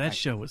times. But that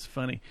show was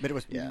funny. But it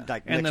was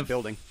like And next the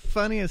building.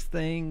 funniest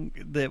thing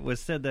that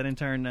was said that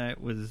entire night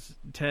was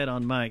Ted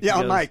on mic. Yeah, He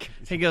on goes- mic.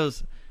 He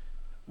goes,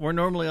 "We're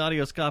normally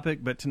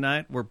audioscopic, but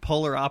tonight we're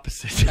polar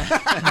opposite."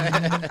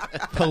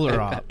 Polar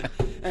op.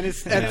 And I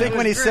think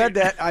when he said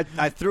that,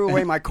 I threw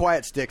away my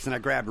quiet sticks and I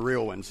grabbed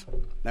real ones.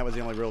 That was the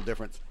only real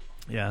difference.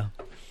 Yeah.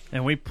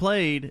 And we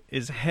played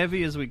as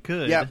heavy as we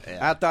could. Yeah,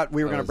 I thought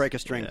we were going to break a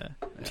string.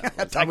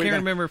 I can't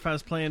remember if I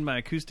was playing my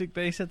acoustic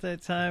bass at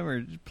that time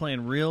or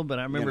playing real, but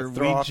I remember we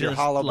throw off just your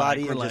hollow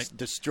body and were just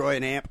destroy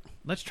an amp.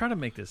 Let's try to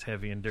make this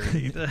heavy and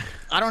dirty.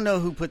 I don't know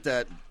who put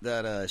that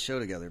show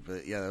together,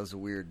 but yeah, that was a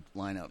weird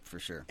lineup for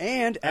sure.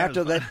 And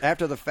after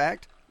the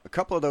fact, a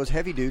couple of those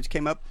heavy dudes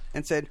came up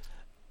and said,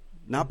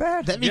 "Not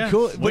bad. That'd be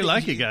cool. We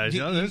like you guys.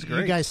 That's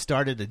great. You guys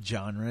started a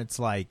genre. It's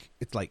like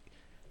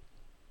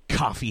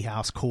coffee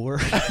house core, or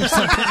something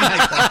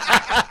like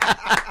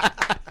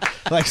that.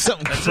 Like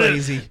something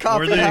crazy.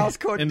 Coffee house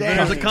core. And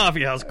there's a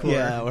coffee house core.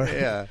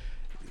 Yeah,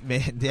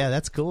 man. Yeah,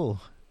 that's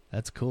cool.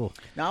 That's cool.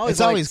 Now,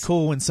 it's always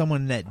cool when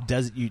someone that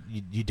does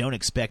you don't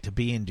expect to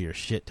be into your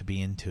shit to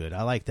be into it.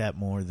 I like that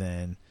more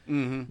than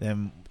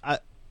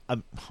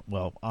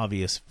well,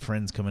 obvious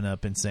friends coming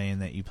up and saying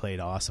that you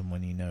played awesome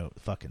when you know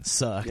it fucking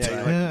sucked.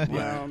 Yeah,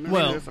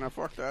 well, I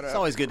fucked that up. It's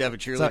always good to have a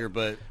cheerleader,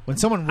 but when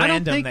someone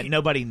random that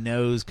nobody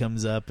knows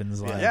comes up and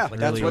is like,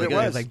 that's what it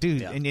was. Like,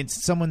 dude, and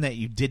it's someone that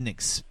you didn't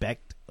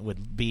expect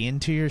would be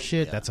into your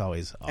shit. That's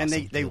always awesome.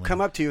 And they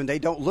come up to you and they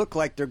don't look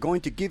like they're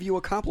going to give you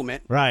a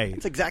compliment. Right.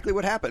 That's exactly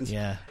what happens.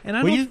 Yeah. And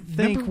I don't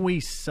think we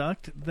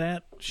sucked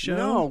that show.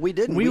 No, we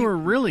didn't. We were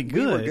really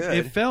good. We were good.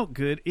 It felt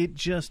good. It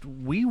just,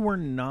 we were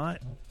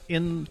not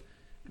in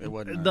the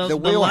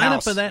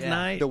lineup of that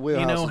night. The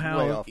wheelhouse, you know is how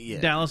way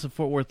off. Dallas and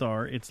Fort Worth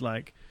are. It's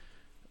like,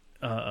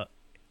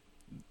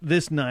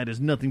 this night is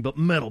nothing but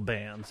metal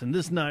bands, and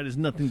this night is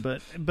nothing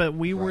but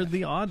we were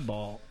the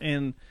oddball,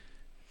 and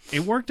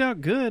it worked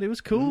out good. It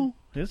was cool.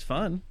 It was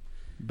fun,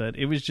 but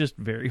it was just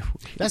very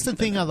weird. That's the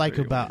thing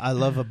I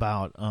love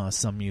about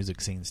some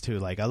music scenes too.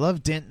 Like I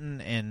love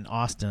Denton and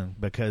Austin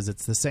because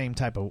it's the same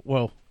type of.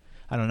 Well,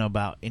 I don't know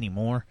about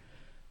anymore,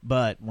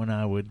 but when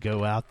I would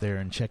go out there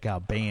and check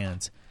out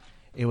bands,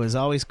 it was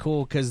always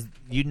cool because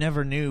you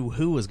never knew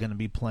who was going to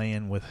be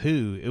playing with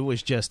who. It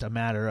was just a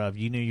matter of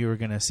you knew you were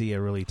going to see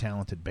a really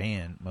talented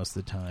band most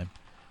of the time.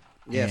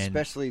 Yeah,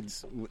 especially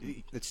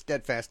the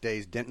Steadfast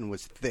days. Denton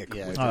was thick.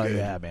 Yeah. Oh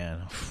yeah,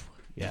 man.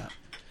 Yeah.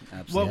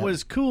 Absolutely. What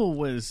was cool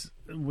was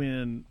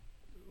when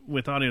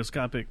with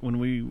Audioscopic, when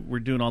we were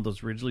doing all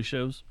those Ridgely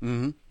shows,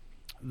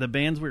 the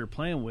bands we were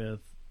playing with,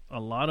 a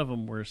lot of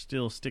them were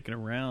still sticking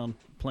around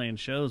playing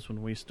shows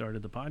when we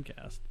started the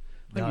podcast.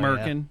 Like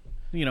Merkin.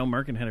 You know,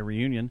 Merkin had a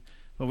reunion,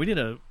 but we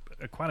did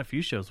quite a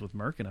few shows with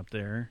Merkin up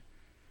there.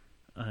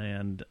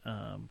 And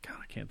God,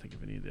 I can't think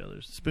of any of the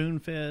others.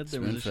 Spoonfed, there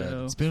was a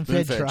show.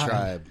 Spoonfed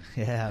Tribe.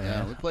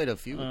 Yeah, we played a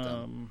few with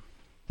them.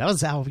 That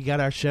was how we got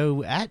our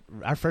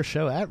first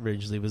show at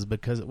Ridgely. Wasn't it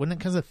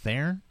because of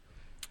Theron?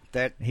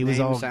 That he was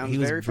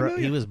very familiar.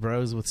 He was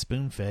bros with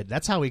Spoonfed.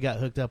 That's how we got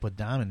hooked up with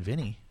Diamond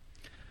Vinny.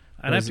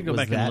 I'd have to go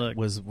back and look.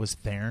 Was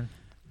Theron?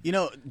 You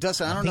know,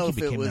 Dustin, I don't know if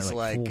it was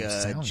like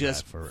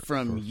just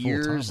from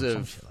years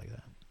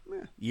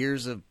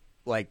of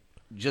like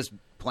just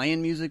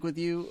playing music with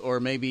you, or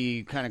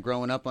maybe kind of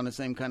growing up on the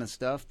same kind of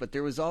stuff. But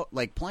there was all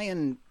like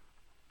playing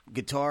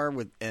guitar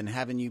with and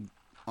having you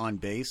on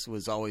bass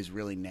was always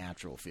really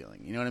natural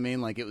feeling. You know what I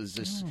mean? Like it was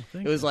just,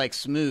 it was like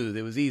smooth.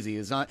 It was easy.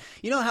 It's not,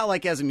 you know how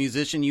like as a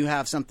musician you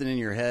have something in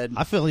your head.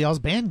 I feel y'all's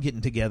band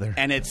getting together,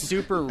 and it's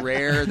super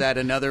rare that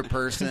another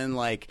person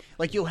like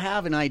you'll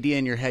have an idea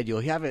in your head.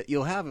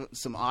 You'll have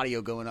some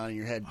audio going on in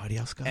your head,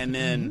 and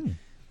then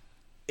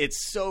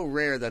it's so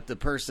rare that the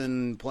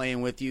person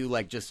playing with you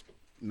like just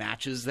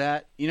matches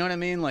that. You know what I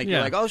mean? Like you're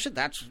like, oh shit,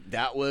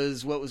 that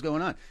was what was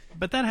going on.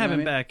 But that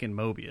happened back in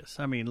Mobius.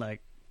 I mean,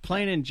 like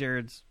playing in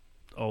Jared's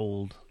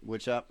old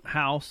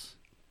house.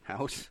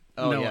 Oh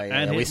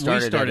yeah. We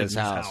started at his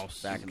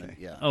house back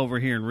in over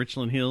here in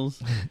Richland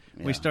Hills.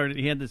 We started.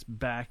 He had this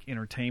back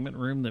entertainment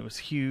room that was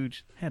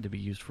huge. Had to be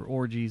used for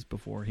orgies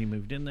before he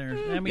moved in there.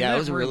 I mean, it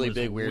was a really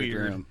big weird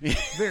room.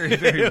 Very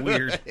very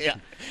weird.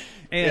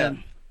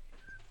 And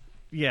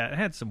it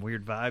had some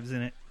weird vibes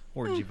in it.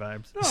 Orgy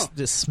vibes.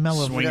 The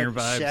smell of swinger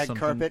vibes. Shag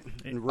carpet.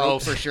 And oh,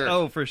 for sure.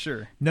 Oh, for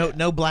sure.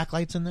 No black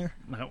lights in there?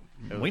 No.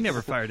 We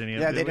never fired any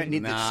of it. Yeah, they didn't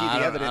need to see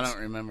the evidence. I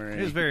don't remember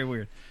any. It was very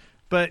weird.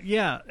 But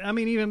yeah, I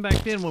mean, even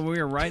back then when we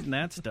were writing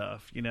that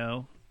stuff, you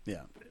know.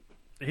 Yeah.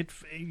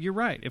 You're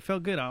right. It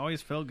felt good. I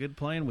always felt good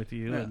playing with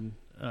you. And,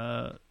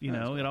 you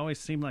know, it always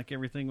seemed like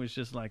everything was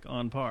just like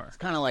on par. It's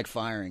kind of like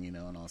firing, you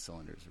know, on all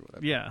cylinders or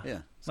whatever. Yeah. Yeah.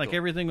 Like cool.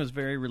 Everything was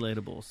very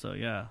relatable. So,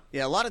 yeah.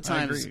 Yeah, a lot of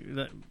times.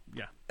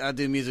 Yeah. I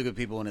do music with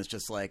people, and it's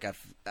just like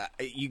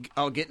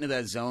I'll get into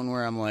that zone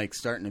where I'm like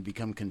starting to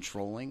become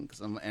controlling,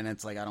 and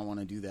it's like I don't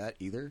want to do that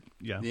either.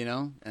 Yeah, you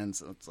know, and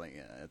so it's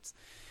like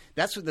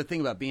that's what the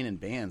thing about being in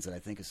bands that I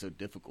think is so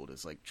difficult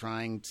is like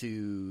trying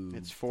to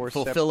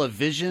fulfill a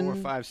vision, 4 or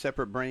 5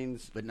 separate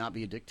brains, but not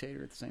be a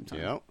dictator at the same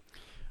time. Yep.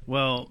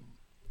 Well,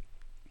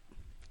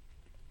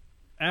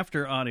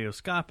 after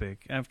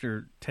Audioscopic,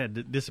 after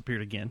Ted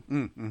disappeared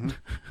again,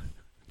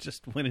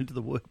 just went into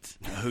the woods.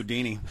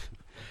 Houdini.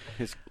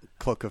 His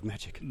cloak of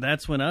magic.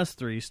 That's when us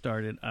three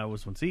started I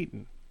Was Once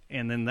Eaten.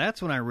 And then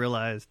that's when I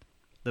realized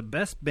the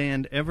best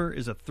band ever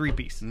is a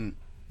 3-piece.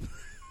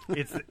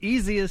 It's the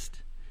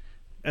easiest,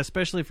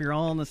 especially if you're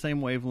all on the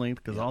same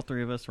wavelength, because all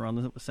three of us are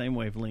on the same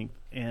wavelength,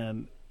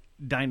 and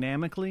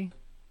dynamically,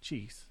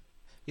 jeez.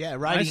 Yeah,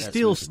 writing. I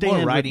still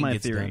stand with my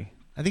theory. Done.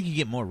 I think you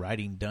get more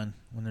writing done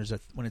when it's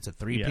a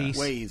three-piece.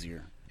 Way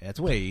easier. Yeah, it's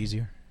way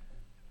easier.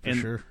 For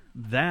sure.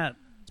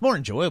 It's more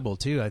enjoyable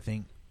too, I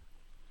think.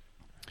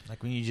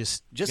 Like when you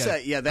just got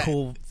that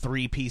cool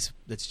three-piece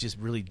that's just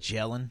really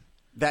gelling.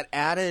 That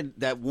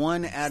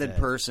one added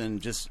person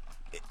just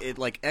it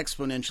like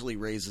exponentially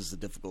raises the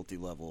difficulty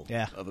level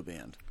of a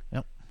band.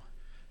 Yep.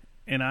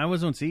 And I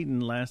Was on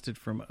Seaton lasted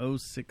from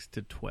 06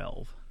 to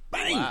 12.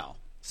 Bang! Wow.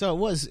 So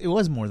it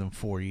was more than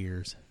 4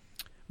 years.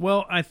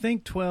 Well, I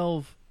think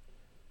 12.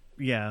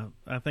 Yeah,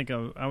 I think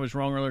I was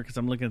wrong earlier because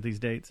I'm looking at these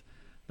dates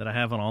that I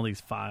have on all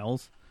these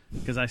files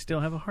because I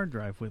still have a hard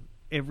drive with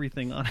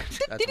everything on it.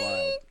 That's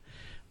wild.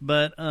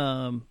 But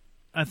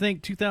I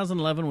think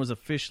 2011 was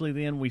officially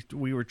the end.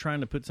 We were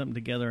trying to put something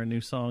together, a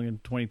new song in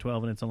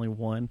 2012, and it's only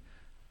one.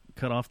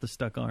 Cut Off the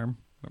Stuck Arm.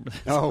 Remember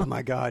that song?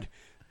 My God.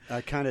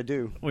 I kind of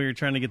do. We were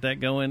trying to get that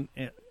going.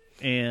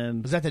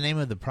 And was that the name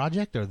of the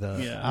project or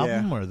the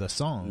album or the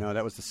song? No,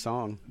 that was the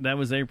song. That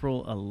was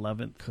April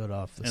 11th. Cut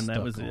Off the and Stuck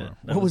that was Arm. it.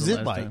 What was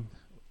it like?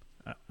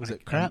 Was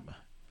it crap?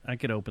 I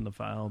could open the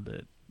file,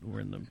 but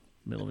we're in the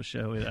middle of a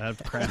show. I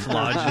have Crash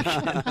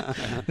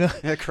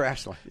Logic.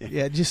 Crash Logic.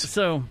 Yeah, just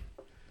so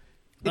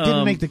it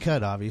didn't make the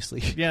cut,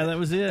 obviously. Yeah, that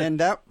was it.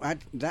 And I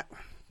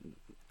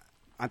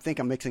think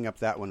I'm mixing up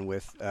that one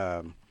with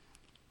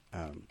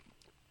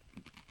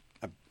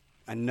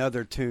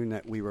another tune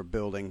that we were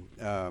building.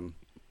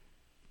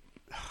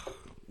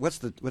 What's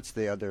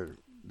the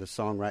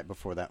song right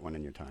before that one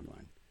in your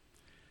timeline?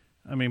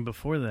 I mean,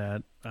 before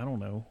that, I don't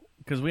know.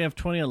 Because we have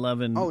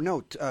 2011. Oh,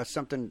 no,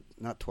 something,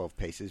 not 12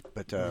 Paces,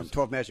 but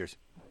 12 Measures.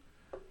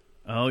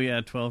 Oh,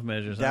 yeah, 12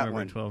 Measures. That I remember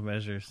one. 12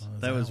 Measures.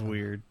 That was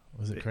weird.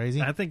 Was it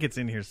crazy? I think it's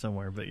in here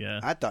somewhere, but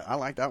yeah. I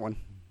like that one.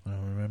 I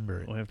don't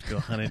remember it. We'll have to go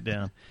hunt it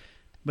down.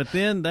 But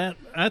then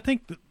I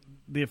think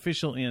the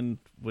official end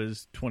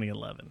was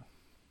 2011.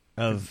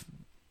 Of?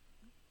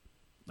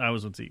 I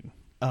Was on Seaton.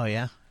 Oh,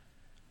 yeah?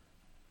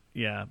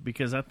 Yeah,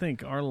 because I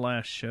think our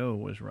last show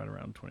was right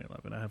around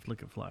 2011. I have to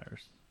look at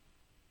flyers.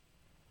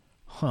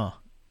 Huh.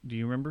 Do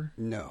you remember?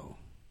 No.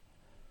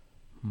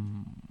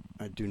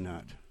 I do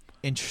not.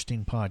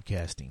 Interesting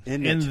podcasting.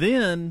 And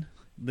then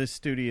the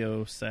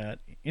studio sat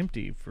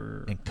empty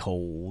for... And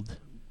cold.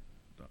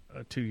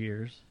 2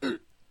 years.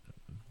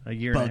 A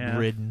year and a half.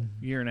 Bug-ridden.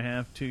 Year and a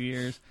half, 2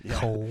 years. Yeah.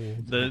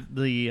 Cold.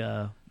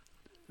 The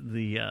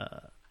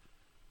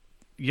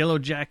Yellow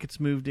Jackets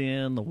moved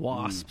in, the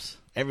Wasps.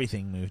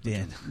 Everything moved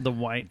in. The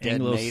white Dead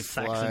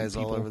Anglo-Saxon mayflies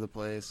people. all over the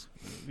place.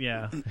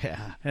 Yeah.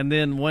 Yeah. And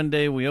then one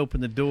day we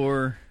opened the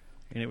door,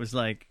 and it was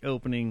like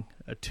opening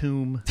a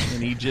tomb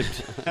in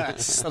Egypt.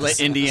 The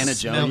Indiana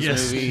Jones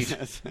movie.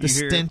 The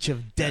stench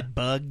of dead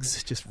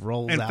bugs just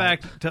rolls out. In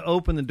fact, to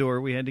open the door,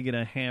 we had to get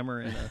a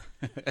hammer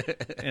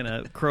and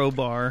a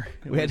crowbar.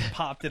 And we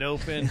popped it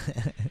open.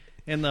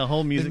 And the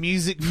whole music. The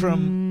music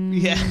from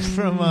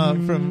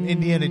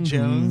Indiana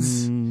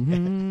Jones.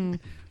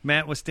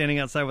 Matt was standing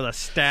outside with a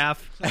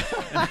staff,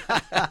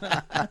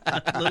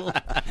 a little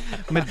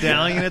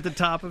medallion at the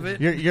top of it.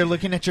 You're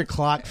looking at your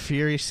clock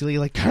furiously,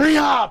 like, hurry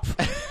up,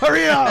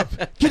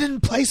 get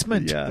in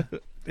placement. Yeah,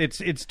 it's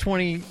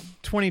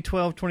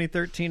 2012,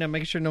 2013. I'm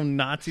making sure no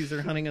Nazis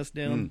are hunting us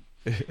down.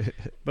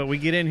 But we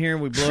get in here,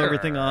 we blow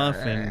everything off,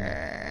 and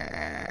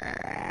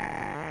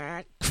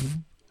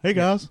hey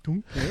guys,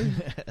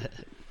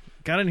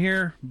 got in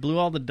here, blew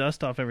all the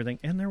dust off everything,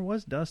 and there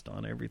was dust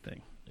on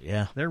everything.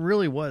 Yeah. There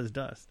really was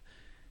dust.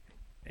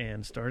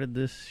 And started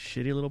this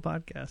shitty little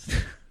podcast.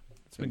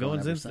 It's been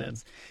going since then.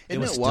 It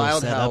was still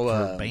wild set how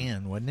up for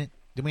band, wasn't it?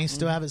 Did we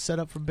still have it set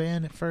up for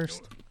band at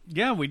first?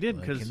 Yeah, we did.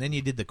 And then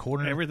you did the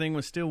corner. Everything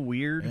was still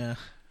weird. Yeah.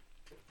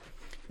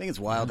 I think it's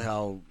wild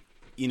how,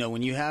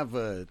 when you have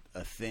a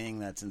thing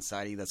that's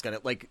inside of you that's got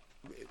it, like,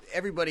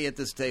 everybody at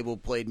this table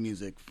played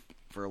music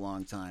for a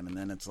long time, and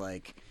then it's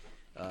like,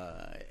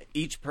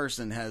 each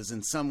person has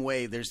in some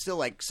way, there's still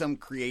like some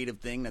creative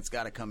thing that's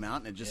got to come out,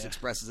 and it just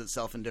expresses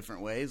itself in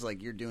different ways.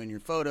 Like you're doing your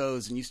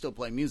photos and you still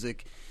play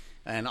music,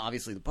 and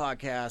obviously the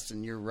podcast,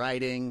 and you're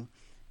writing,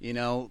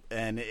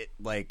 and it,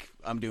 like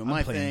I'm doing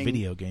my thing.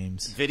 Video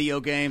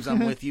games.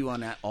 I'm with you on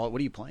that. What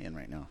are you playing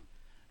right now?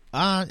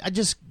 I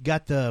just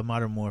got the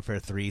Modern Warfare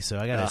 3, so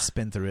I got to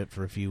spin through it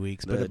for a few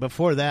weeks. But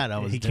before that, I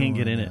was can't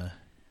get in it.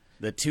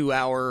 The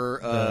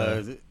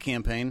 2-hour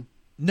campaign.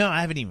 No,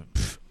 I haven't even.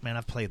 Man,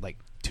 I've played like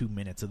 2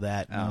 minutes of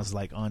that, and I was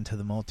like on to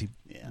the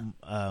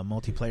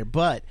multiplayer.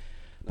 But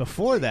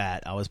before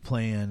that, I was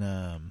playing.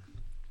 I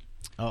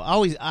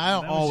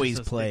always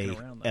play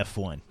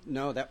F1.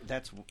 No,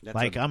 that's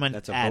like I'm an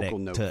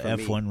addict to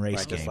F1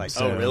 race games. Like,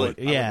 so, really?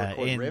 Yeah,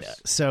 and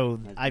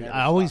so I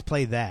always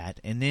play that,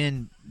 and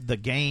then the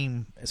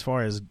game as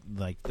far as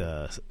like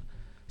the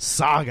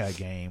Saga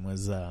game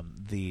was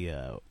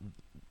the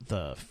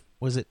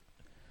was it?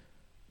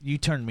 You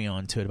turned me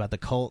on to it about the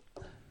cult.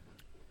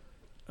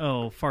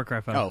 Oh, Far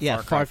Cry 5. Oh,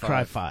 yeah, Far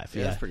Cry 5.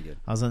 Yeah, that's pretty good.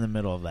 I was in the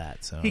middle of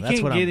that, so he that's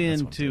can't what get I'm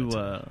into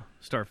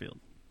Starfield.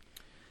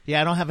 Yeah,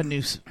 I don't have a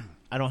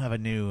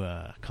new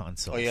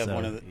console. Oh, you have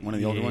one of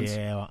the older ones.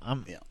 Yeah,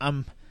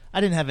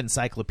 I didn't have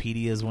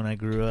encyclopedias when I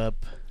grew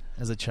up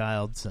as a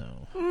child,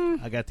 so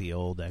I got the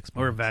old Xbox.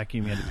 Or a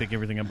vacuum, you had to pick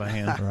everything up by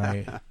hand.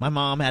 Right. My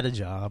mom had a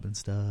job and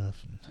stuff.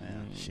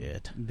 And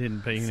shit.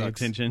 Didn't pay any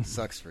attention.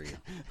 Sucks for you.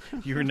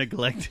 You were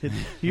neglected.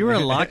 You were a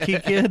locky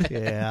kid?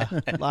 Yeah.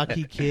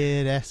 Locky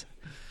kid.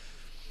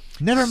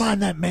 Never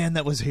mind that man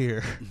that was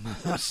here.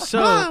 So,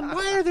 Mom,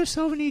 why are there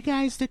so many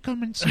guys that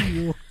come and see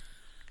you?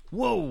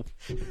 Whoa.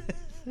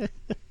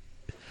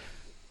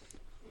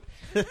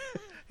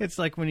 It's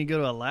like when you go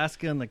to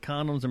Alaska and the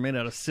condoms are made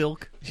out of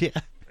silk. Yeah.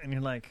 And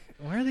you're like,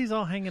 why are these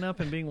all hanging up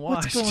and being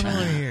washed? What's going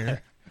on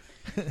here?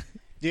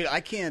 Dude, I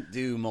can't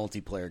do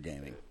multiplayer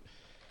gaming.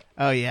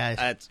 Oh,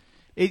 yeah.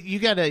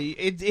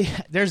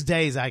 There's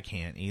days I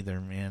can't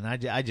either, man.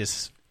 I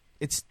just...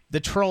 the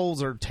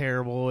trolls are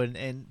terrible,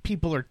 and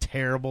people are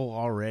terrible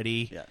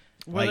already. Yeah.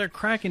 Well, they're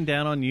cracking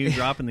down on you,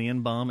 dropping the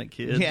N-bomb at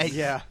kids.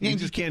 Yeah. You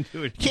just can't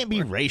do it. You can't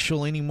be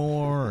racial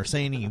anymore or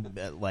say any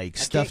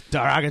stuff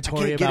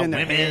derogatory about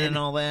women and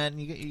all that.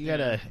 And you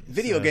gotta.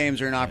 Video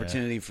games are an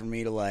opportunity for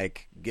me to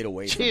get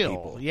away from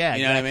people. Yeah,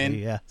 you know what I mean.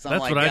 Yeah, so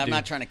that's what I do. I'm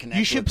not trying to connect.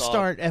 You should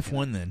start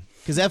F1 then,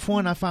 because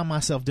F1 I find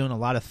myself doing a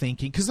lot of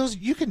thinking. Because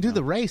you can do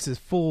the races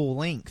full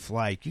length,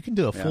 like you can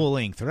do a full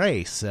length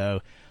race.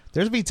 So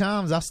there's be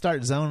times I'll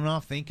start zoning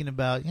off, thinking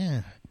about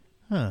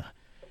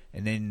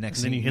And then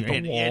next thing you hit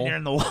the wall. You're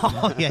in the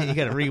wall. Yeah, you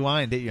got to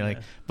rewind it. You're like,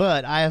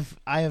 but I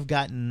have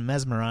gotten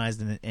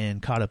mesmerized and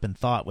caught up in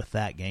thought with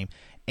that game,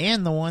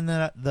 and the one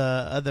that the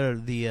other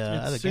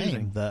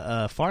game,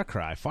 the Far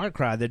Cry. Far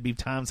Cry. There'd be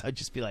times I'd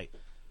just be like,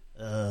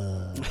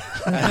 I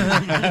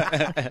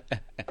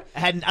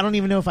don't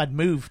even know if I'd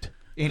moved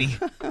any.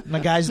 My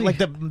guys like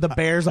the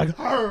bears like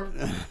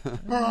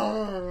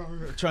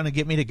trying to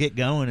get me to get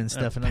going and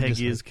stuff. And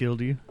Peggy has killed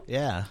you.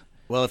 Yeah.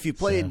 Well, if you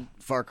played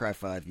Far Cry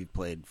 5, you've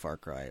played Far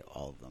Cry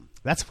all of them.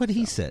 That's what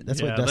he said.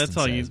 That's what Dustin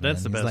says.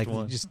 That's the best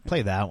one. Just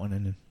play that one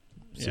and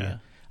see it.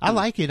 I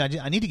like it.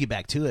 I need to get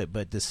back to it,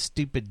 but the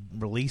stupid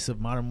release of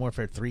Modern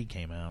Warfare 3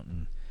 came out,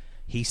 and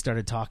he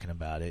started talking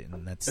about it,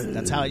 and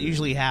that's how it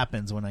usually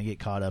happens when I get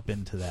caught up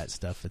into that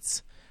stuff.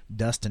 It's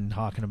Dustin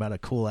talking about a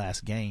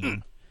cool-ass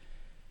game,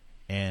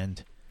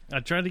 and I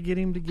tried to get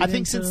him to get I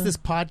think since this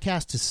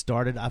podcast has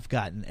started, I've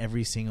gotten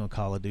every single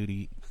Call of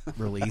Duty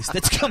release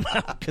that's come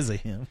out because of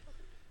him.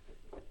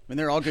 I mean,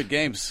 they're all good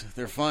games.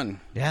 They're fun.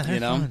 Yeah, they're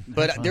fun.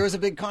 But there was a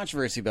big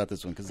controversy about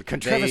this one because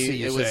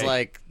controversy. It was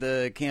like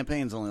the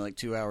campaign's only like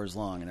 2 hours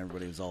long, and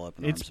everybody was all up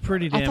in arms. It's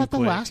pretty damn quick. I thought the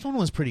quick. last one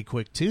was pretty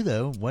quick too,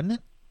 though, wasn't it?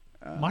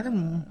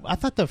 I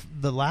thought the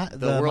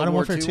Modern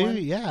Warfare 2,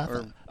 yeah.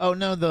 I'm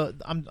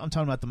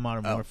talking about the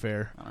Modern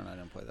Warfare. I don't know. I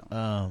didn't play that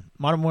one.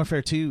 Modern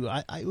Warfare 2.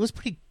 It was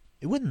pretty.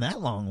 It wasn't that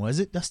long, was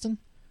it, Dustin?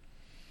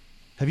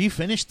 Have you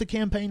finished the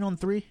campaign on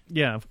 3?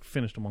 Yeah, I've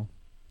finished them all.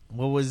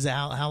 What was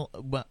how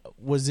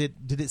was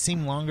it? Did it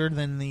seem longer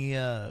than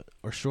the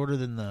or shorter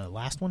than the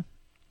last one?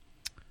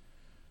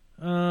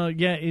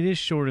 Yeah, it is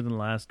shorter than the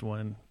last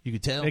one. You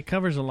could tell it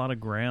covers a lot of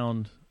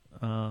ground,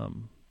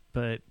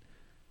 but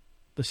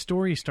the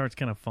story starts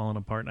kind of falling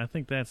apart. And I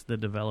think that's the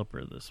developer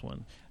of this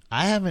one.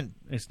 I haven't.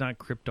 It's not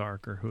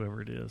Cryptark or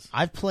whoever it is.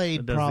 I've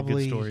played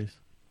probably the good stories.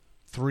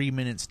 3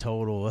 minutes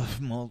total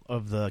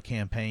of the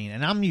campaign,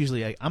 and I'm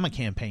a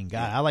campaign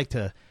guy. I like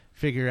to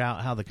figure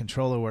out how the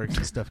controller works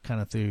and stuff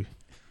kind of through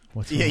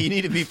you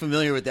need to be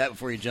familiar with that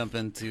before you jump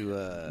into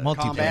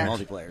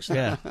multiplayer.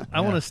 Yeah.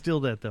 I want to steal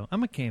that, though.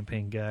 I'm a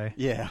campaign guy.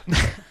 Yeah.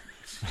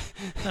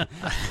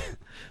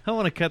 I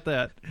want to cut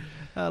that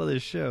out of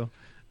this show.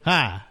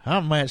 Hi,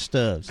 I'm Matt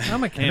Stubbs.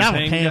 I'm a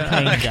campaign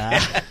guy.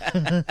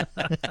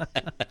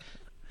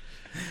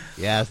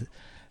 Yeah.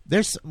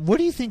 What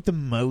do you think the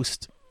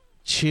most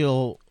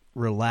chill,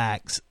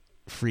 relax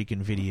freaking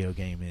video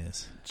game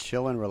is?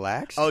 Chill and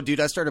relax? Oh, dude,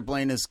 I started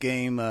playing this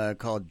game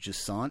called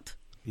Jusant.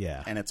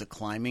 Yeah. And it's a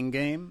climbing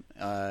game.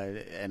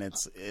 And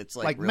it's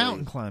like really,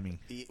 mountain climbing.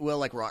 Well,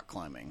 like rock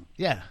climbing.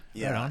 Yeah.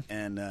 Yeah. Right on.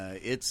 And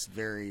it's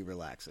very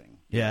relaxing.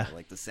 Yeah.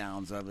 Like the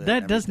sounds of it.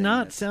 That does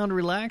not sound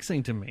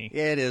relaxing to me.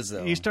 Yeah, it is,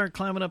 though. You start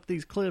climbing up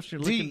these cliffs,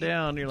 you're looking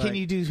down, you're can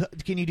you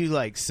do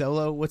like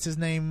solo, what's his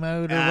name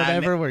mode or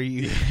whatever, where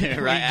you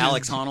right,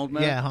 Alex Honnold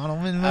mode? Yeah,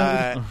 Honnoldman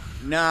mode.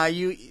 Nah,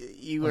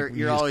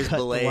 you're always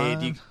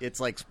belayed. It's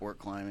like sport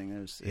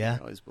climbing. You're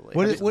always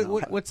belayed.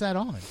 What's that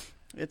on?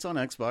 It's on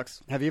Xbox.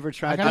 Have you ever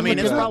tried? I mean,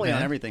 it's probably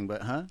on everything,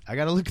 but I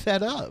got to look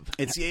that up.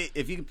 It's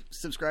if you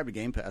subscribe to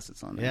Game Pass,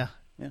 it's on there.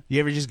 Yeah.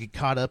 You ever just get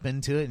caught up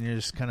into it and you're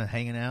just kind of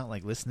hanging out,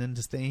 like listening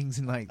to things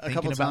and like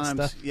thinking about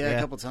stuff? Yeah, a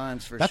couple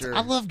times for sure.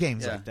 I love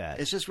games like that.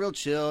 It's just real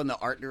chill, and the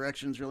art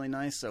direction's really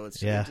nice. So it's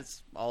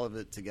just all of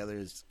it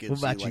together gives. What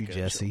about you, you,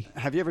 Jesse?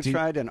 Have you ever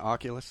tried an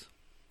Oculus?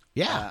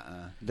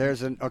 Yeah.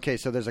 There's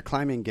a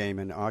climbing game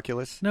in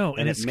Oculus. No,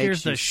 and it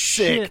scares the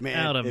sick, shit man.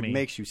 out of me. It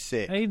makes you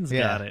sick. Aiden's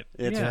got it.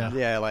 It's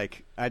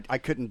like I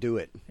couldn't do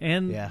it.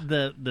 And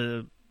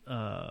the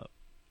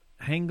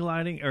hang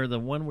gliding, or the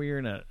one where you're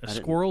in a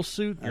squirrel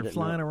suit, you're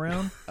flying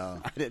around? I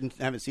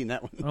haven't seen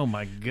that one. Oh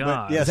my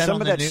god! But, yeah, is that some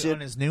on of the that new, shit on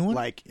his new one,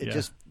 like it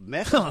just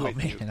messes with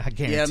man, you. I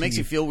guarantee Yeah, it makes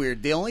you feel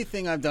weird. The only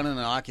thing I've done in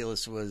an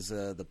Oculus was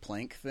the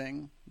plank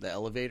thing, the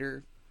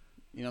elevator.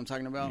 You know what I'm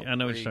talking about? Yeah, I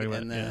know what you're talking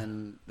about.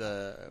 And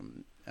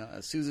then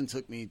Susan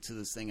took me to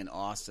this thing in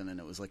Austin, and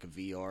it was like a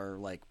VR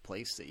like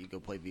place that you go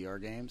play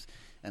VR games,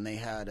 and they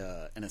had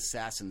an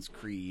Assassin's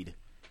Creed.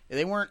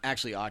 They weren't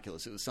actually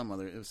Oculus; it was something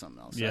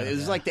else. Yeah, it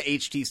was like the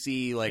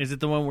HTC. Like, is it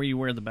the one where you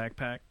wear the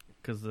backpack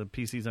because the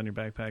PC's on your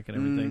backpack and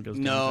everything goes?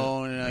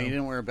 No, you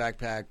didn't wear a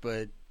backpack,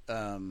 but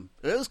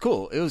it was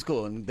cool. It was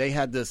cool, and they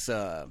had this.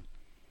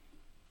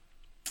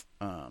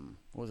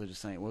 What was I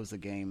just saying? What was the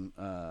game?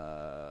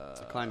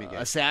 It's a climbing game.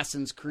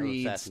 Assassin's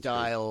Creed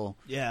style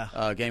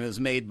game. It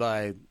was made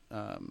by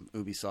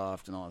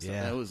Ubisoft and all that stuff.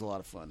 And it was a lot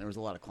of fun. There was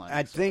a lot of climbing.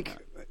 I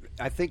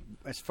think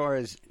as far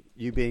as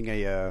you being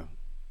a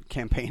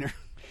campaigner,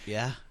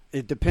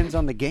 it depends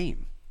on the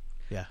game.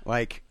 Yeah.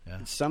 Like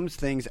some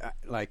things,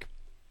 like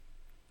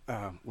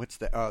what's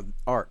the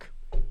Ark?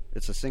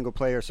 It's a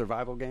single-player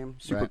survival game.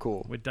 Super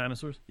cool. With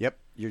dinosaurs? Yep.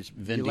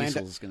 Vin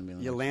Diesel's going to be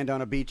in You land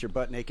on a beach, you're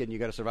butt naked, and you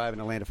got to survive in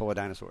a land full of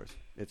dinosaurs.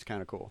 It's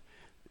kind of cool.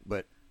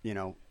 But,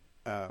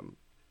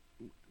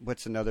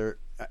 what's another...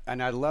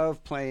 And I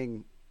love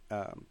playing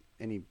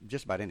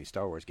just about any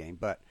Star Wars game,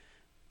 but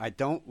I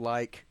don't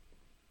like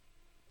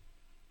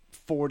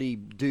 40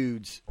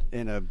 dudes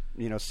in a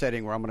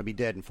setting where I'm going to be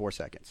dead in 4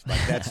 seconds. Like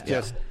that's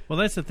just well,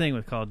 that's the thing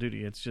with Call of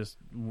Duty. It's just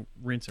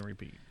rinse and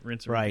repeat,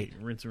 rinse and repeat,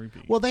 rinse and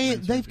repeat. Well,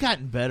 they've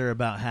gotten better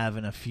about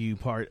having a few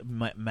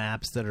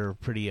maps that are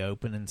pretty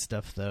open and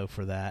stuff though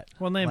for that.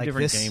 Well, they have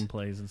different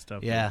gameplays and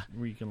stuff. Yeah,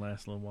 where you can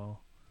last a little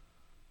while.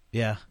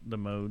 Yeah, the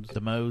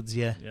modes,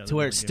 yeah, to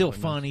where it's still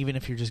fun even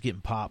if you're just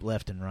getting popped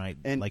left and right.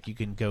 And like you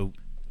can go.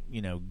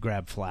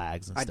 Grab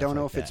flags and stuff. I don't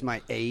know like if it's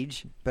my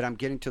age, but I'm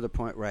getting to the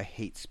point where I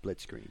hate split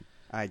screen.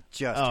 I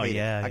just hate it.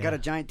 I yeah. got a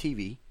giant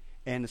TV,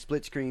 and the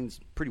split screen's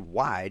pretty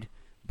wide,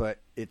 but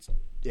it's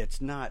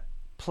not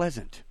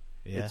pleasant.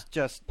 Yeah. It's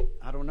just,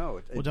 I don't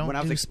know. Well,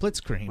 don't do split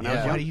screen.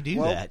 Why do you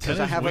do that? Because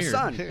I have a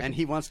son, and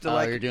he wants to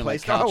play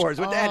Star Wars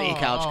with Daddy.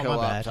 Couch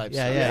co-op type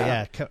stuff.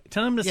 Yeah.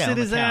 Tell him to sit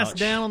his ass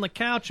down on the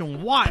couch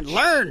and watch and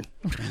learn.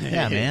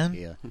 Yeah, man.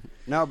 Yeah.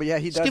 No, but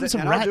he does give him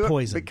some rat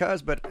poison.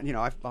 Because,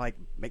 I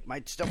make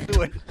my stuff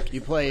do it.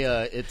 You play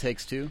It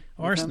Takes Two?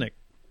 Arsenic.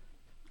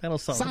 That'll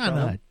solve the Cyanide.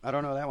 problem. I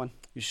don't know that one.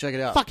 You should check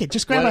it out. Fuck it,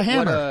 just grab a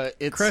hammer.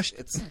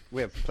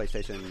 We have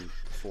PlayStation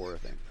 4, I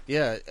think.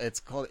 Yeah, it's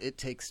called It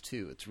Takes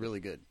Two. It's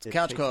really good. It's a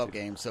couch co-op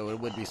game, so it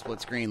would be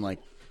split screen like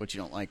what you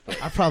don't like.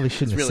 But I probably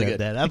shouldn't have said good.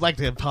 that. I'd like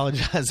to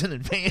apologize in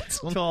advance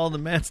to all the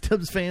Matt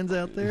Stubbs fans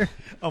out there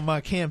on my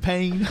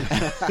campaign.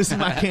 This is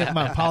my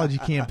apology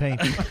campaign.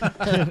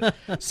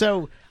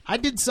 So I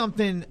did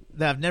something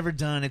that I've never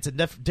done. It's a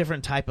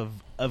different type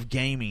of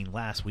gaming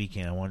last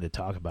weekend. I wanted to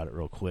talk about it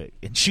real quick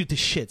and shoot the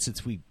shit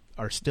since we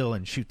are still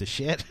in shoot the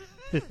shit.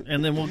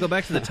 And then we'll go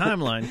back to the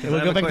timeline.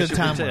 We'll go back to the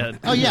timeline.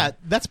 Oh yeah,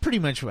 that's pretty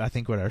much I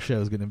think what our show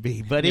is going to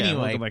be. But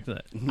anyway, we'll go back to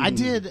that. I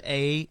did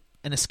an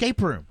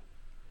escape room.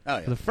 Oh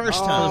yeah, for the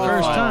first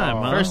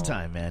time. First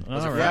time, man.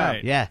 All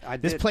right. Yeah.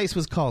 This place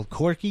was called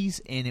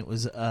Corky's, and it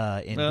was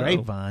in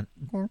Grapevine.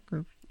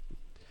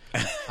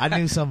 I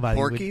knew somebody.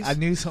 would do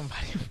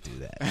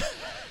that.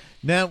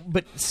 No,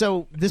 but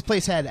so this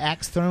place had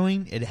axe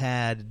throwing. It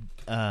had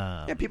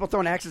people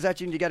throwing axes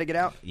at you, and you got to get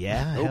out.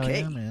 Yeah,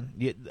 okay, yeah, man.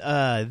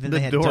 Then the they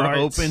had door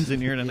darts. opens,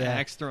 and you're in an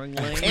axe throwing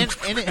lane.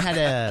 And it had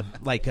a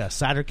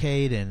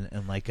cidercade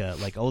and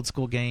like old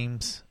school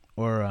games.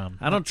 Or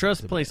I don't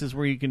trust places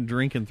where you can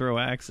drink and throw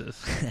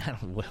axes.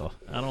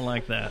 I don't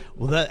like that.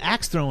 Well, the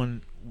axe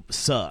throwing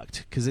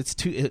sucked because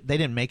they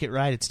didn't make it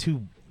right. It's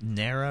too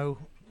narrow.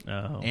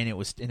 Oh. And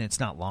it's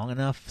not long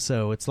enough,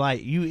 so it's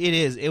like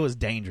it was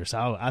dangerous.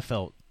 I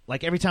felt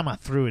like every time I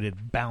threw it,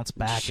 it'd bounce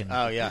back and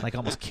like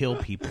almost kill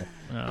people.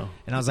 Oh.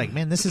 And I was like,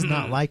 man, this is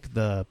not like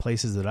the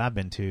places that I've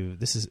been to.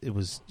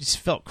 It just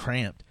felt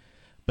cramped.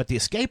 But the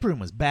escape room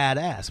was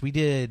badass. We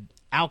did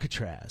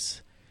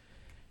Alcatraz,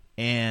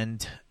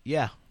 and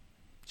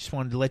just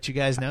wanted to let you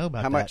guys know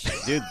about how much,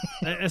 dude.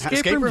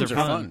 Escape rooms are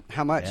fun.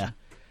 How much? Yeah.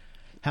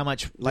 How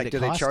much? Like, do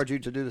they charge you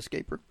to do the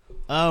escape room?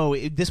 Oh,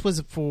 this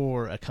was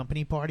for a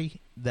company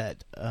party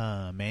that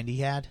Mandy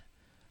had,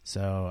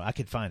 so I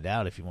could find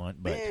out if you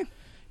want. But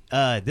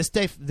this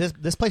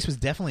place was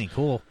definitely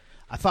cool.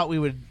 I thought we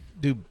would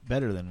do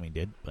better than we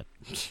did, but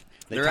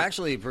they're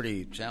actually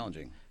pretty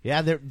challenging.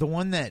 Yeah, the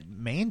one that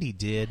Mandy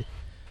did.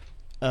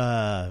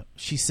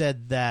 She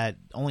said that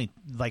only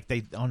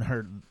they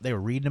were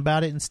reading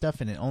about it and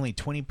stuff, and only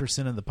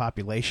 20% of the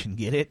population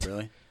get it.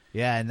 Really?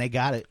 Yeah, and they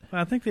got it.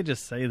 I think they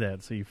just say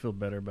that so you feel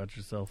better about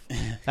yourself.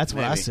 That's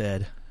what I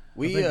said.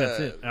 I think that's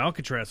it.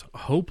 Alcatraz,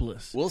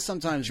 hopeless. We'll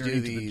sometimes do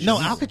these. No,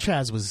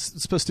 Alcatraz was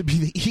supposed to be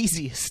the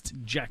easiest.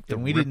 Jack the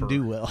and we Ripper. didn't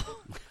do well.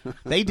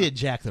 They did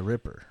Jack the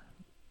Ripper.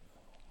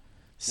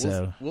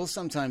 So we'll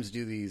sometimes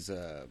do these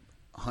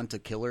Hunt a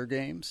Killer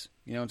games.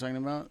 You know what I'm talking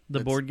about? The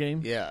board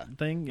game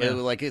thing? Yeah.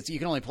 Like you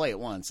can only play it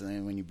once, and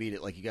then when you beat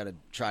it, like you got to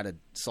try to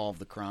solve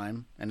the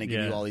crime, and they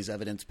give you all these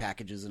evidence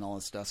packages and all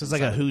this stuff. So it's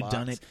like a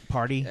whodunit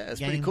party. Yeah, it's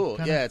game, pretty cool.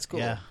 kinda? Yeah, it's cool.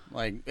 Yeah.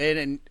 Like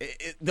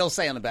they'll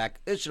say on the back,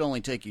 it should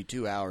only take you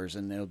 2 hours,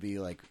 and it'll be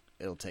like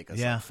it'll take us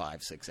like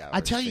 5-6 hours.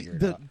 I tell you,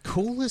 the out.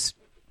 coolest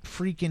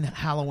freaking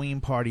Halloween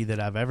party that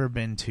I've ever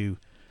been to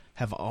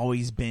have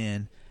always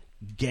been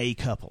gay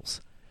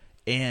couples.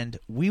 And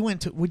we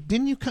went to.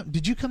 Didn't you come?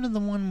 Did you come to the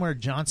one where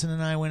Johnson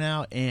and I went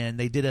out and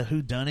they did a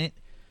whodunit?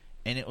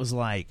 And it was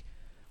like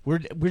we're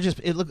just.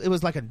 It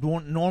was like a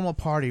normal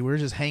party. We were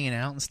just hanging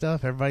out and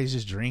stuff. Everybody's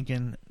just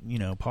drinking,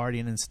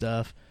 partying and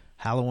stuff.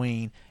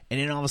 Halloween, and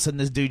then all of a sudden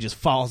this dude just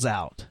falls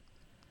out.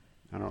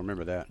 I don't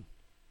remember that.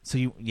 So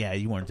you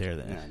weren't there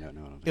then. Yeah,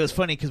 no. It was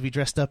funny because we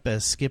dressed up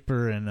as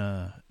Skipper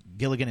and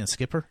Gilligan and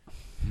Skipper.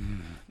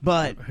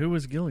 But who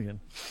was Gilligan?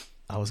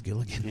 I was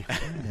Gilligan.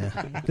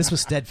 Yeah. This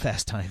was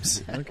Steadfast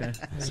Times. Okay.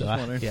 So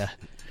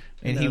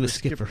and he was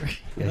Skipper.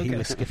 Yeah, okay. He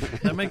was Skipper.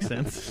 That makes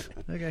sense.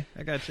 Okay,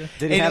 I got you.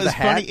 Did he have the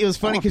hat? It was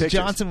funny because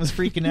Johnson was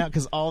freaking out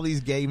because all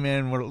these gay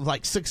men were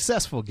like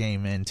successful gay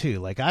men too.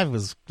 Like I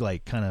was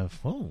like kind of,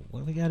 whoa, what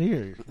do we got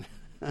here?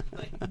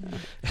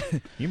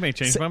 You may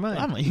change my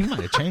mind. You might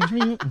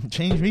have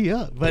changed me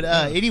up. But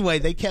anyway,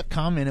 they kept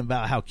commenting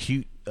about how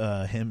cute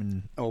him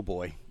and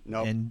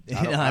no, and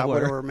I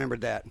would have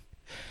remembered that.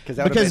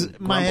 Because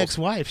my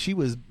ex-wife, she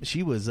was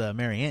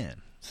Mary Ann,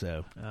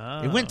 so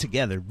it went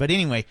together. But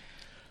anyway,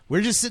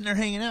 we're just sitting there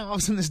hanging out. All of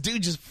a sudden, this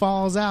dude just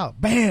falls out,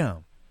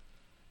 bam,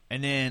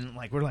 and then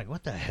we're like,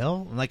 "What the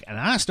hell?" And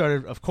I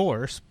started, of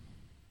course,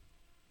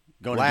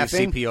 going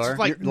laughing. To do CPR.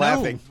 Like,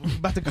 laughing,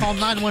 about to call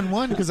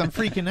 911 because I'm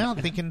freaking out,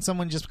 thinking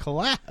someone just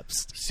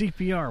collapsed.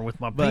 CPR with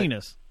my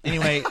penis.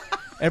 Anyway.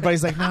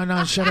 Everybody's like,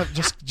 no, shut up.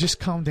 Just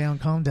calm down,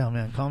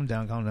 man. Calm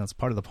down. It's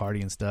part of the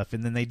party and stuff.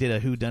 And then they did a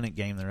whodunit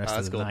game the rest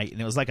of the night.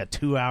 And it was like a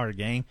 2-hour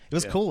game. It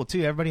was cool,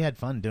 too. Everybody had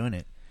fun doing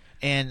it.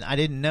 And I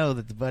didn't know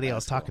that the buddy I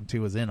was talking to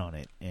was in on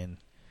it. And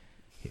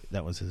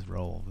that was his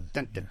role.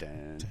 Dun, dun,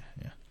 dun.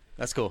 Yeah.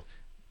 That's cool.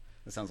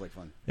 That sounds like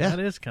fun. Yeah. That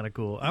is kind of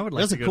cool. I would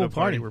like to go to a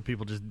party where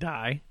people just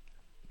die.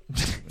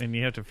 And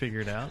you have to figure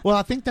it out. Well,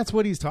 I think that's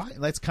what he's talking.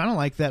 That's kind of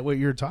like that what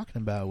you're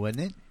talking about,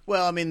 wasn't it?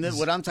 Well, I mean,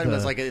 what I'm talking about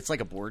is it's like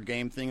a board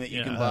game thing that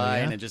you can buy,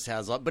 and it just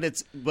has.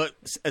 But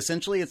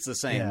essentially, it's the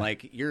same.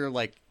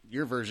 Yeah.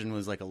 Your version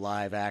was like a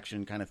live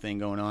action kind of thing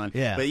going on.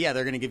 Yeah. But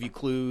they're going to give you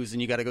clues,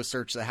 and you got to go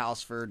search the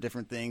house for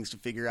different things to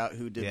figure out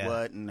who did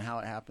what and how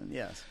it happened.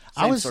 Yes,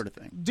 same sort of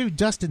thing. Dude,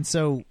 Dustin.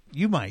 So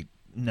you might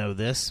know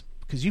this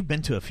because you've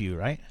been to a few,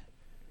 right?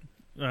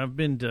 I've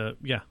been to,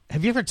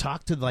 Have you ever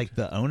talked to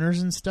the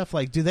owners and stuff?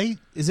 Like,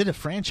 is it a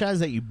franchise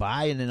that you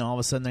buy and then all of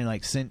a sudden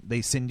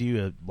they send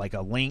you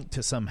a link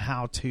to some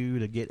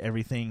how-to get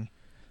everything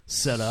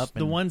set up?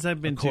 The ones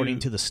I've been according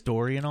to the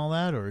story and all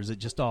that, or is it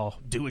just all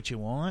do what you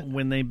want?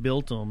 When they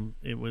built them,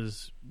 it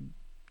was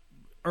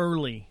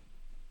early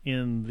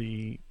in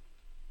the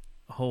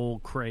whole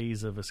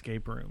craze of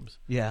escape rooms.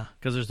 Yeah,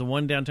 because there's the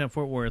one downtown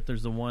Fort Worth,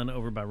 there's the one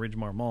over by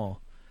Ridgemar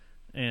Mall,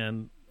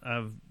 and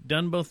I've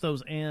done both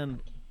those and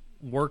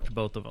worked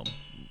both of them,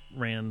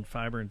 ran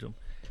fiber into them,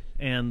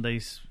 and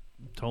they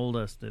told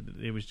us that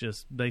it was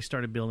just they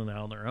started building it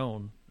on their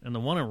own, and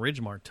the one in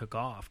Ridgemar took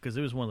off because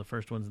it was one of the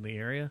first ones in the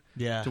area.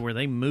 Yeah, to where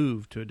they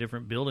moved to a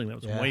different building that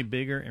was way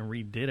bigger and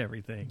redid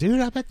everything. Dude,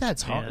 I bet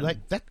that's hard. Like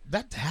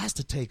that has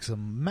to take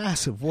some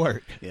massive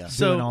work. Yeah,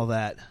 doing all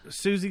that.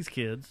 Susie's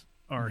kids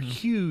are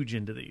huge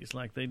into these.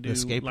 Like they do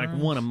escape like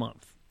rooms? one a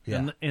month.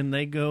 Yeah, and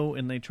they go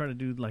and they try to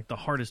do like the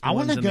hardest. I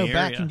want to go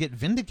back and get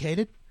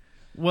Vindicated.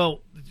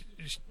 Well,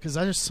 because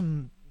there's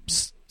some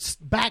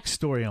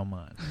backstory on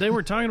mine. They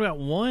were talking about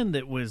one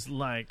that was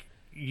like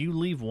you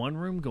leave one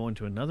room, go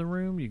into another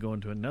room, you go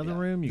into another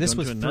room, you this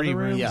go into was another 3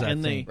 room, rooms,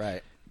 and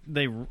right.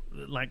 they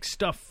like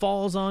stuff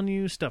falls on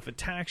you, stuff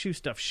attacks you,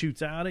 stuff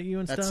shoots out at you,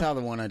 and That's stuff. how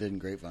the one I did in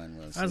Grapevine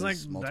was. I was like,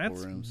 multiple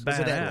that's rooms.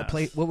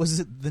 badass. What was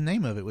it? The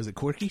name of it was it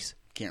Corky's?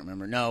 Can't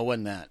remember. No, it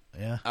wasn't that.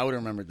 Yeah, I would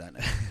have remembered that.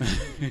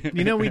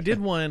 We did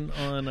one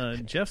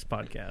on Jeff's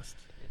podcast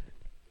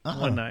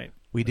one night.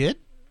 We did.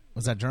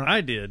 Was I drunk?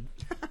 I did.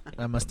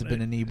 I must have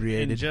been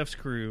inebriated. In Jeff's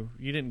crew,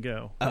 you didn't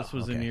go. This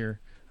was in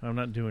your. I'm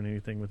not doing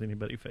anything with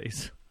anybody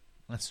face.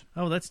 That's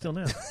still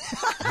now.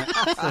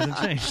 Hasn't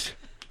changed.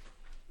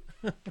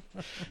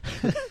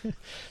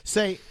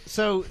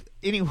 So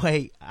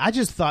anyway, I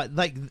just thought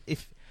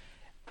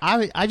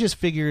I just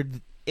figured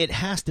it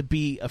has to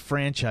be a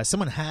franchise.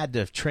 Someone had to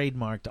have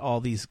trademarked all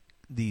these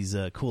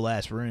cool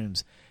ass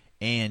rooms,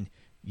 and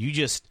you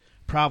just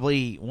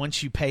probably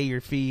once you pay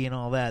your fee and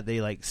all that,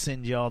 they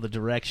send you all the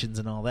directions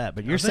and all that.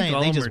 But you're saying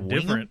they just wing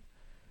different.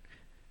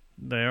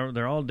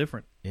 They're all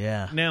different.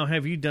 Yeah. Now,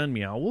 have you done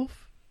Meow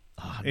Wolf?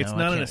 It's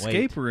not an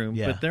escape room,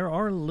 but there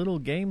are little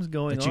games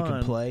going that you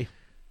can play.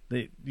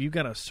 You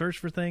got to search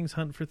for things,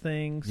 hunt for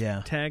things,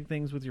 tag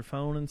things with your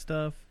phone and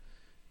stuff.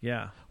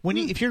 Yeah.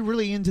 If you're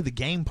really into the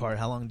game part,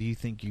 how long do you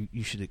think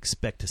you should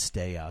expect to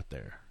stay out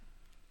there?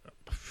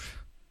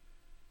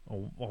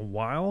 a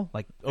while.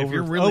 Like if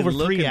you're over really over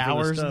looking 3 for the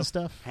hours and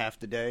stuff. stuff. Half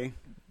the day.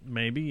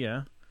 Maybe,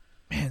 yeah.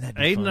 Man, that'd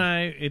be fun.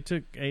 It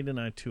took Aiden and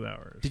I 2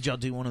 hours. Did y'all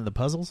do one of the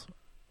puzzles?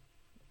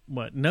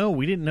 What? No,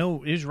 we didn't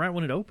know. It was right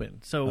when it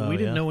opened, so we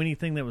didn't know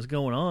anything that was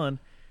going on.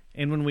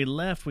 And when we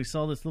left, we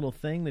saw this little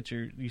thing that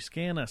you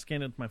scan. I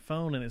scanned it with my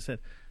phone, and it said,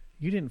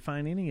 "You didn't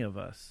find any of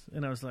us."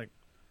 And I was like,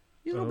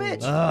 "You little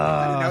bitch!"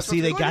 Oh,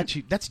 see, they got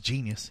you. That's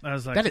genius. I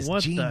was like, "That is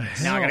what genius." The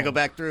hell? Now I got to go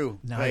back through.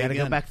 Now I got to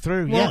go back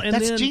through. Well, yeah,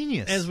 that's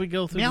genius. As we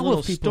go through the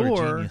little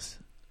store,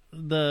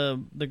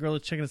 the girl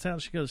that's checking us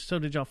out, she goes, "So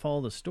did y'all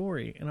follow the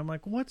story?" And I'm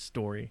like, "What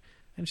story?"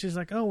 And she's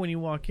like, "Oh, when you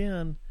walk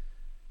in,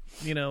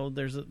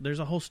 there's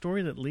a whole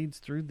story that leads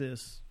through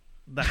this.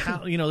 The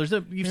house, you've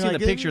seen the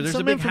picture. There's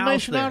a big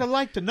house there. I'd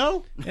like to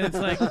know." And it's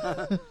like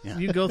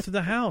you go through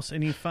the house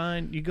and you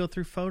go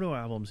through photo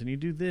albums and you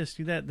do this,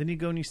 do that. Then you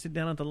go and you sit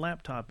down at the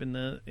laptop in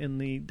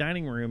the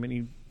dining room and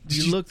you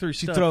look through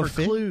stuff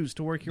for clues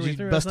to work your way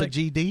through. Bust a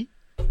GD.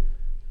 I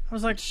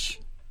was like,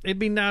 it'd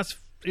be nice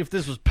if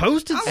this was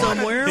posted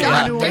somewhere.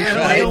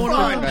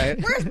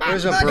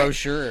 Where's a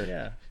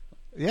brochure?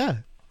 Yeah.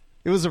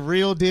 It was a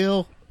real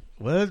deal.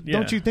 Well,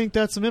 don't you think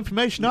that's some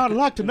information I'd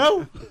like to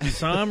know?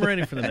 So I'm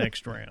ready for the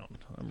next round.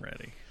 I'm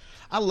ready.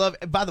 I love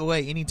it. By the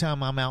way,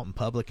 anytime I'm out in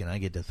public and I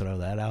get to throw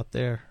that out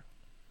there,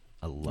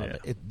 I love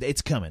it.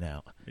 It's coming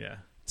out. Yeah.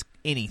 It's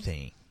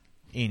anything.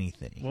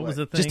 What was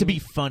the thing? Just to be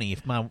funny,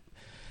 if my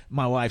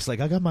wife's like,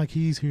 "I got my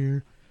keys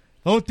here.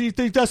 Oh, do you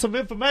think that's some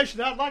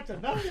information I'd like to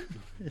know?"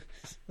 And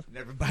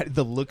everybody,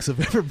 the looks of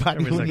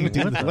everybody when you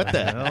do that. What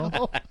the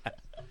hell?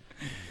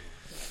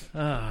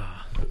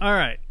 All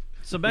right.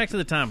 So back to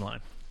the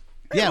timeline.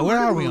 Yeah, where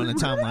are we on the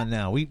timeline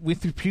now? We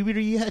through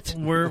puberty yet?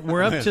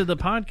 We're up to the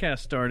podcast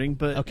starting,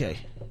 but okay.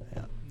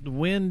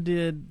 When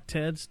did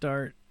Ted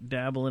start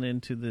dabbling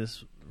into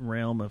this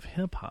realm of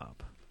hip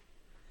hop?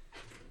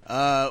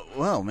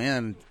 Well,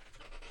 man,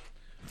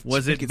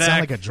 was it?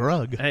 Sound like a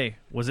drug. Hey,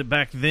 was it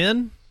back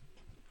then?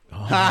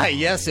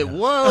 Yes, it.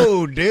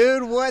 Whoa,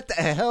 dude! What the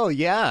hell?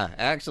 Yeah,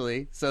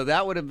 actually. So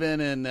that would have been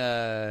in.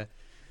 That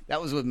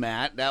was with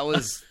Matt. That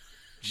was.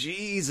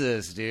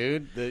 Jesus,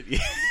 dude.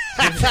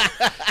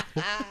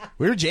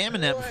 We were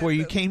jamming that before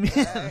you came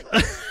in.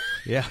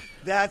 Yeah.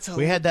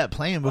 We had that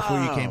playing before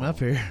you came up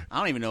here. I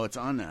don't even know what's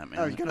on that,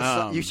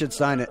 man. You should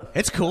sign it.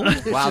 It's cool.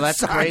 Wow,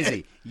 that's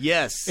crazy.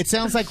 Yes. It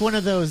sounds like one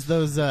of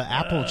those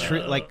Apple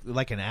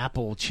like an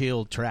Apple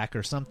Chill track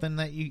or something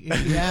that you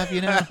have,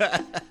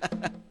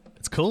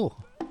 It's cool.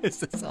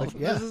 This is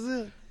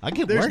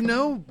it. There's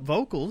no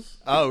vocals.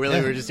 Oh, really?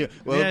 We're just doing.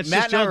 Well,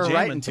 Matt and I were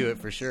writing to it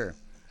for sure.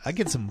 I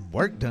get some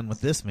work done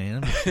with this,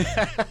 man.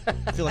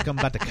 I feel like I'm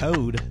about to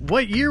code.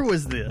 What year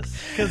was this?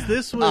 Because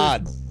this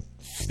was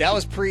that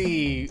was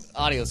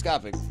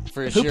pre-audioscopic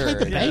for Who sure. Who played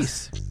the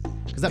bass?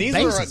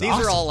 These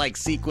are all like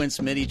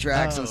sequence MIDI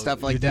tracks and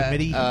stuff like that.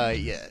 MIDI?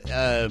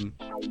 Yeah.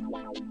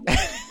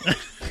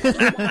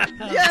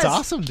 It's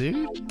awesome, dude.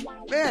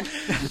 Man,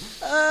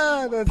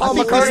 Paul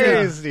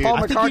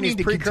McCartney's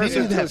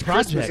precursor to that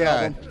project.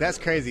 Yeah, that's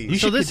crazy. You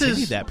should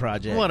continue that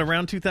project. What,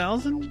 around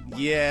 2000?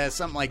 Yeah,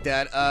 something like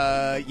that.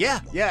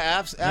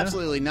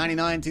 Absolutely.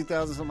 99,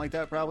 2000, something like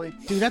that, probably.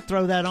 Dude, I'd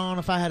throw that on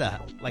if I had I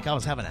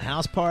was having a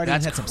house party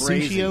and had some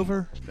sushi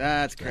over.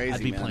 That's crazy.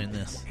 I'd be playing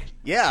this.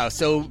 Yeah,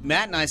 so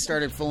Matt and I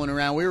started fooling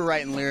around. We were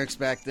writing lyrics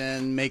back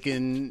then,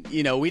 making,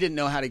 we didn't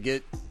know how to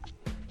get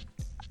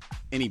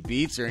any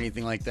beats or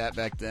anything like that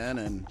back then,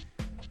 and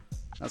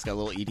that's got a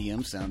little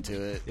EDM sound to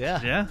it.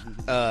 Yeah.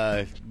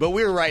 But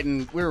we were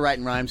writing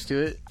rhymes to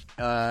it,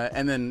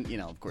 and then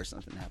of course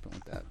nothing happened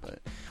with that. But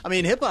I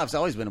mean, hip hop's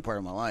always been a part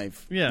of my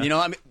life. Yeah.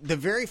 The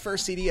very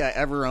first CD I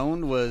ever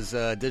owned was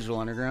Digital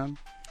Underground.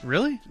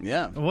 Really?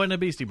 Yeah. It wasn't a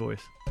Beastie Boys.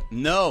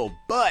 No,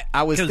 but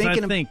I was thinking.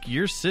 Because I think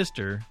your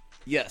sister,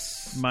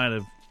 yes, might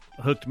have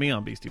hooked me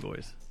on Beastie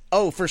Boys.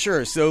 Oh, for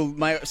sure. So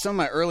some of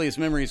my earliest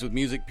memories with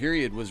music,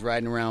 period, was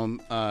riding around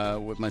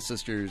with my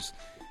sisters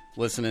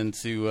listening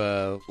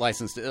to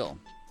License to Ill.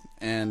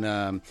 And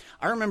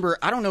I remember,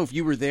 I don't know if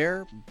you were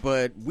there,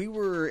 but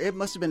it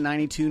must have been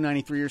 92,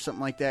 93 or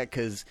something like that,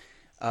 because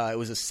it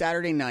was a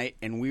Saturday night,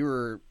 and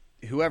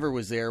whoever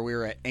was there, we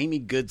were at Amy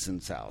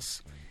Goodson's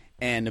house.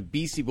 And the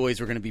Beastie Boys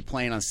were going to be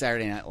playing on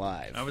Saturday Night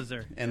Live. I was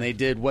there. And they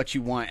did What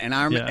You Want.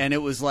 And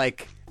it was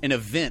like an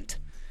event.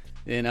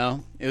 It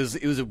was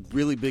a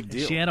really big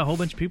deal. She had a whole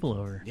bunch of people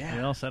over. Yeah.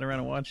 We all sat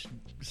around and watched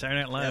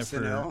Saturday Night Live for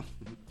the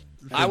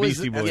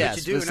Beastie Boys. Yeah,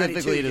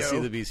 specifically to see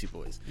the Beastie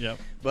Boys. Yep.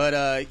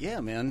 But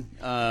yeah, man.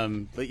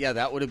 But yeah,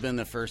 that would have been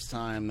the first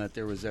time that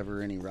there was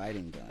ever any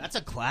writing done. That's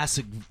a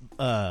classic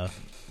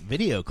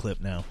video clip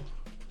now.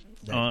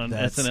 On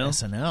SNL?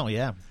 SNL,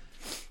 yeah.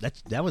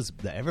 That was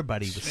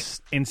everybody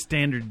was in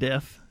standard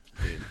def.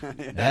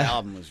 Dude, that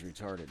album was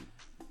retarded.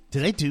 Do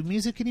they do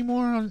music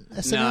anymore on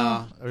SNL?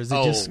 No. Or is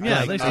it just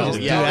they still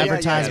do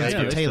advertisements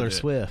for Taylor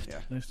Swift? Yeah,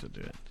 they still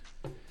do it.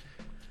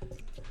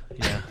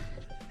 Yeah.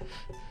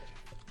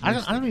 I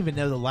don't even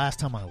know the last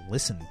time I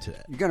listened to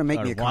it. You're going to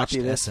make me a copy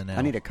of this? SNL.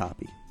 I need a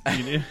copy.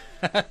 You do?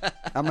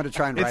 I'm going to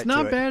try and write to it. It's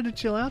not bad to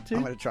chill out to.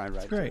 I'm going to try and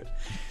write great. to it.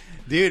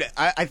 Dude,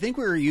 I think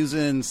we were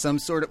using some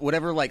sort of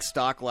whatever like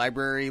stock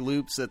library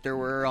loops that there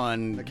were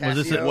on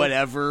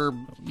whatever.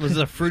 Was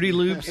it a Fruity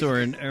Loops or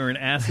an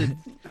acid?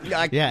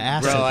 Acid.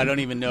 Bro, I don't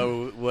even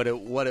know what it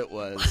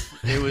was.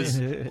 It was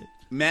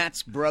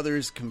Matt's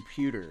brother's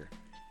computer,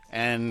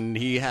 and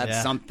he had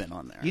something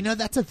on there. You know,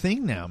 that's a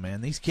thing now, man.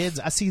 These kids,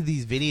 I see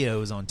these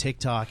videos on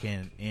TikTok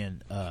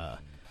and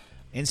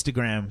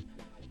Instagram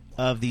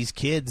of these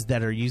kids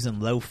that are using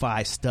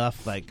lo-fi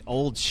stuff, like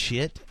old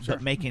shit,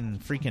 but making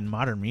freaking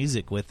modern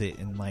music with it,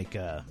 and like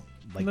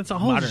that's a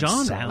whole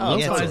genre. Sound.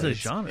 Lo-fi is a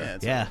genre.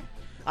 Yeah.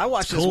 I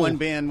watched this one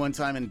band one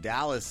time in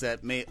Dallas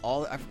that made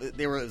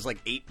it was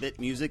like 8-bit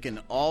music,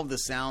 and all of the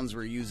sounds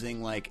were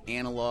using like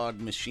analog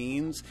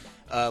machines.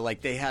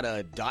 Like they had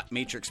a dot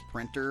matrix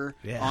printer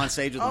on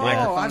stage with a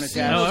microphone attached.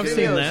 I've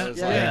seen that.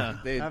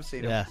 Yeah. I've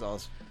seen it.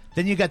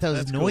 Then you got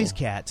those noise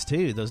cats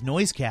too. Those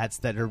noise cats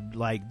that are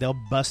like they'll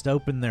bust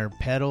open their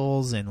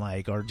pedals and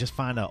like, or just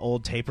find an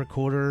old tape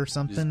recorder or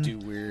something. Just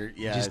do weird,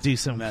 just do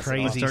some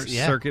crazy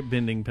circuit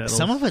bending pedals.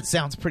 Some of it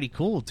sounds pretty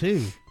cool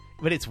too,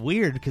 but it's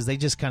weird because they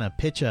just kind of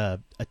pitch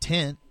a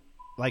tent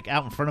like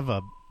out in front of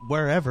a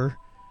wherever.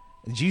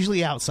 It's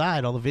usually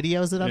outside. All the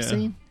videos that I've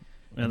seen,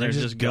 and they're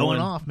just going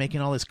off,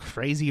 making all this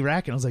crazy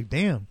racket. And I was like,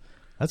 damn.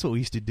 That's what we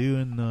used to do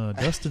in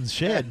Dustin's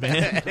shed,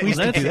 man. We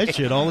used to do that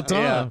shit all the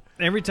time.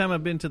 Yeah. Every time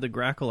I've been to the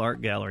Grackle Art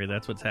Gallery,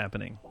 that's what's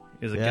happening.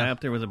 Is a guy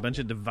up there with a bunch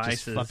of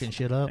devices, just fucking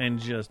shit up, and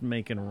just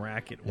making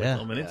racket with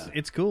them, and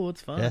it's cool,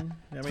 it's fun. Yeah. I mean,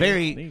 it's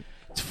very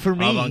for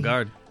me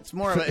avant-garde. It's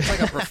more of it's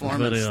like a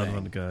performance thing.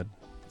 Avant-garde.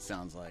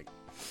 Sounds like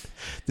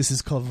this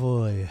is called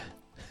Voy.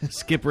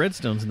 Skip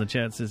Redstone's in the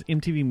chat says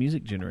MTV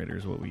Music Generator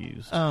is what we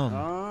use.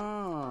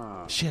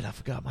 Shit, I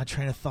forgot my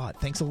train of thought.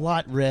 Thanks a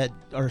lot,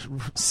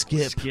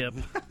 Skip.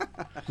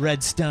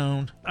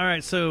 Redstone. All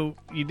right, so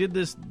you did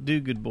this Do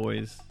Good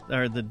Boys,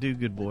 or the Do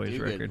Good Boys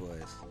record.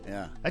 Boys.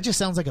 Yeah. That just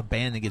sounds like a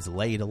band that gets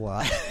laid a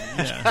lot.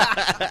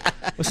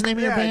 What's the name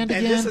of your band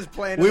again? This is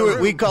playing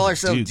we call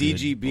ourselves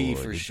DGB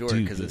for short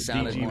because it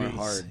sounded more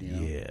hard. You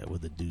know? Yeah,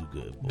 with the Do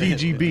Good Boys.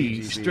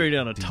 DGB, straight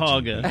out of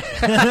Tonga.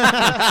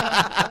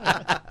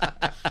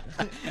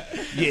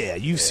 Yeah,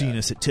 you've seen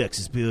us at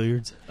Texas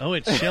Billiards. Oh,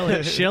 it's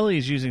Shelly.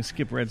 Shelly's using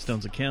Skip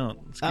Redstone's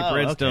account. Skip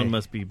Redstone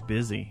must be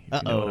busy. You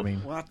know what I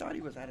mean? Well, I thought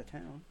he was out of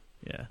town.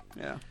 Yeah.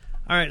 Yeah.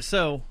 All right,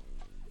 so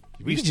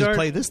we can just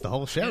play this the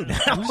whole show now.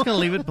 I'm just going to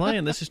leave it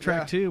playing. This is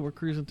track 2. We're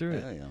cruising through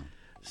it. Yeah.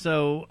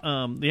 So,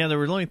 there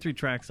were only 3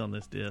 tracks on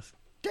this disc.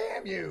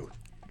 Damn you!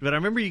 But I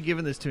remember you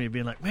giving this to me,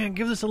 being like, "Man,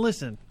 give this a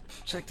listen.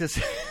 Check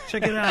this.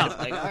 Check it out."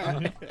 Like, all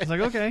right. I was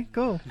like, "Okay,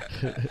 cool."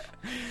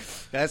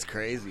 That's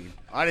crazy.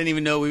 I didn't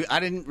even know I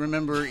didn't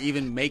remember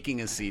even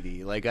making a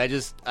CD. Like I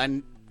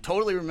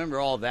totally remember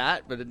all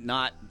that, but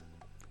not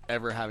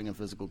ever having a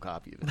physical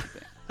copy of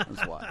anything.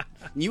 That's why.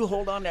 You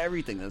hold on to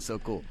everything. That's so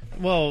cool.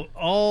 Well,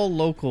 all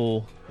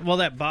local. Well,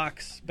 that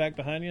box back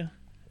behind you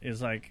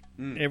is like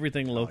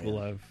everything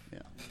local.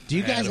 Do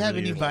you guys have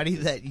anybody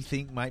that you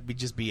think might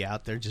be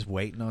out there just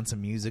waiting on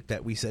some music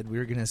that we said we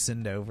were going to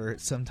send over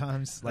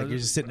sometimes? Like you're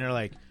just sitting there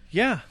like...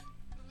 Yeah.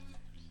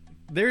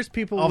 There's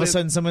people all of a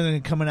sudden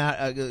someone coming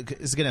out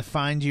is going to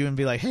find you and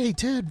be like, "Hey,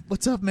 Ted,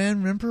 what's up, man?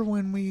 Remember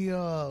when we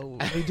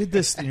did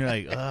this?" And you're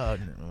like, "Oh,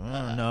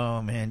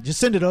 no, man. Just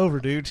send it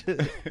over, dude."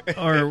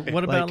 Or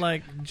what about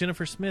like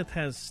Jennifer Smith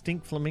has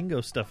Stink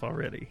Flamingo stuff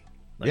already?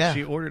 Like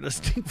she ordered a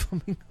Stink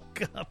Flamingo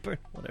cup or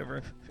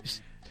whatever.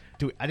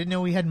 I didn't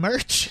know we had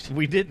merch.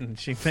 We didn't.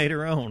 She made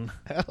her own.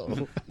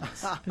 Oh.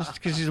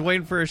 Because she's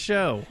waiting for a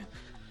show.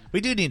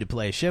 We do need to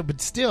play a show,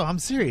 but still, I'm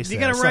serious. You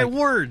got to write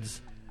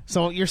words.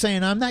 So you're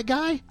saying I'm that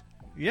guy?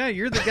 Yeah,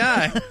 you're the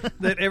guy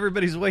that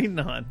everybody's waiting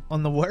on.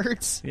 On the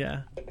words?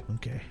 Yeah.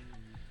 Okay.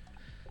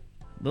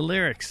 The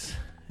lyrics.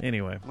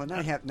 Anyway. Well, now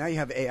you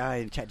have AI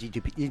and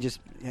ChatGPT. You just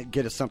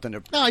get us something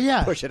to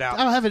push it out.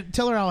 I'll have it.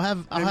 Tell her I'll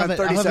have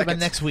it by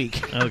next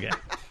week. Okay.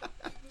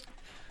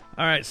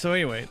 All right. So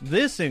anyway,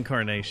 this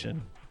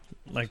incarnation,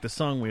 like the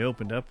song we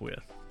opened up with.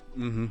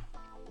 Mm-hmm.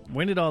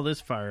 When did all this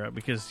fire up?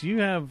 Because you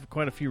have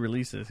quite a few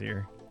releases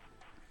here.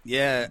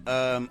 Yeah.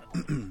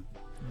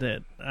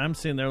 That I'm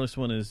seeing the earliest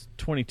one is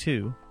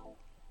 22.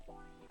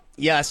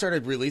 Yeah, I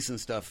started releasing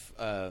stuff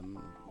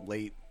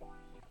late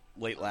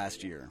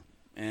last year,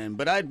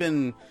 but I'd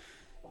been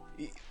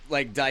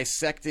like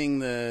dissecting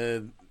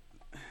the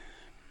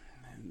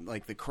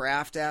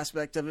craft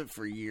aspect of it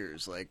for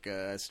years. Like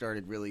I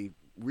started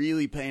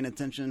really paying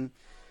attention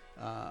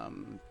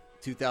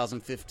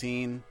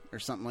 2015 or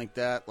something like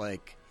that.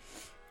 Like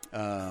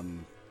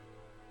and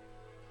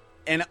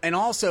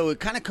also it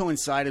kind of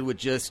coincided with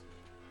just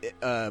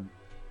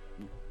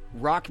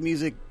rock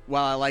music.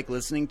 While I like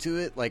listening to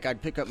it, like I'd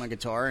pick up my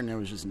guitar and there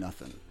was just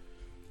nothing.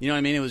 You know what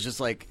I mean? It was just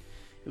like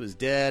it was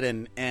dead.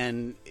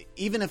 And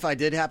even if I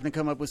did happen to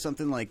come up with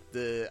something, like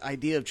the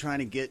idea of trying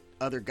to get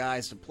other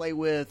guys to play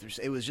with,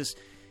 it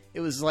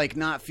was like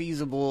not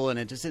feasible, and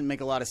it just didn't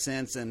make a lot of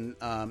sense. And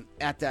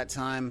at that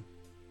time,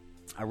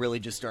 I really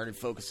just started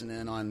focusing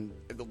in on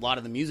a lot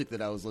of the music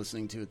that I was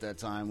listening to at that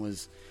time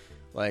was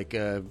like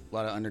a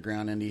lot of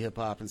underground indie hip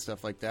hop and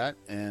stuff like that.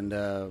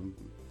 And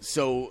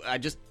so I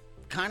just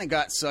kind of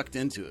got sucked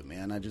into it,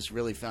 man. I just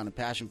really found a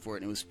passion for it,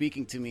 and it was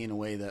speaking to me in a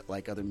way that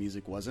like other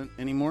music wasn't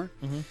anymore.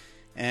 Mm-hmm.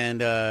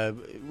 And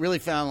really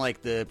found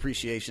like the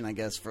appreciation, I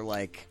guess, for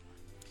I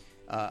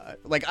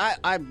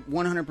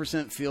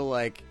 100% feel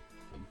like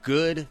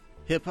good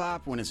hip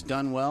hop, when it's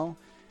done well,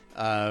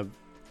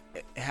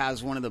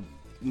 has one of the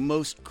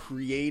most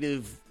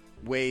creative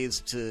ways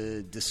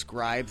to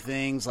describe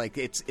things. Like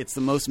it's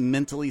the most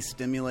mentally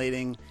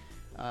stimulating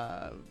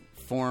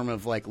form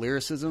of like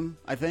lyricism,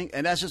 I think,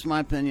 and that's just my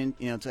opinion.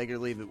 Take it or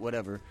leave it,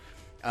 whatever.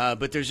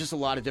 But there's just a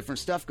lot of different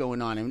stuff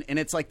going on, and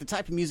it's like the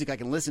type of music I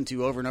can listen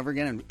to over and over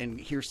again and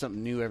hear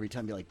something new every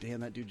time. Be like,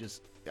 damn, that dude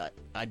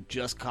I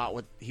just caught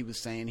what he was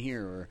saying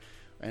here,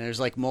 and there's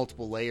like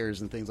multiple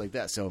layers and things like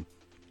that. So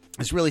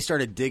I just really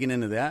started digging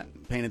into that,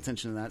 paying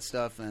attention to that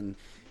stuff, and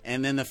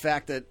then the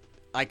fact that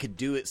I could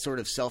do it sort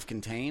of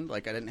self-contained,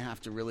 like I didn't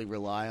have to really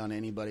rely on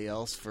anybody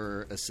else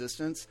for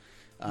assistance.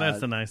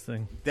 That's the nice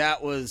thing.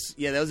 That was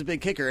a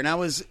big kicker. And I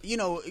was,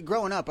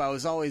 growing up, I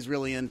was always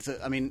really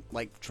into,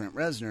 like Trent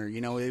Reznor,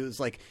 it was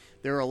like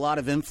there were a lot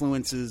of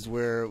influences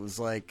where it was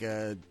like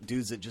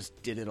dudes that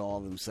just did it all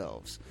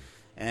themselves.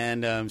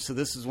 And so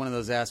this is one of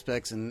those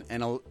aspects, and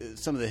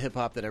some of the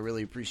hip-hop that I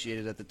really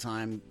appreciated at the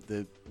time,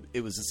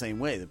 it was the same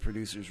way. The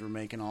producers were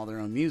making all their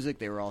own music.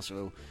 They were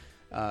also,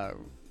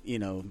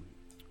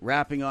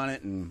 rapping on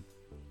it, and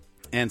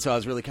so I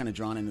was really kind of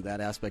drawn into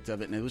that aspect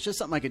of it, and it was just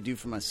something I could do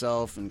for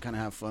myself and kind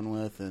of have fun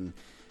with, and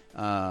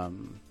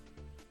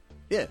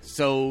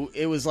so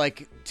it was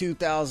like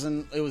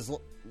 2000, it was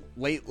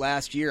late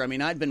last year. I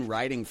mean, I'd been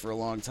writing for a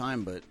long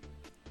time, but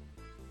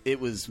it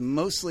was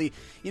mostly,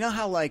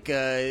 how like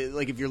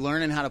if you're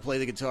learning how to play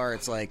the guitar,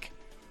 it's like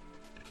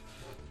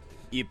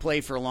you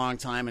play for a long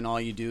time and all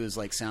you do is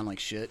like sound like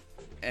shit,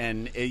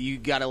 and you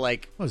gotta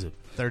like, what was it,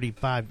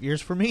 35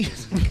 years for me?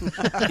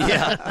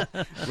 Yeah,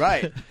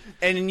 right.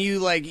 And you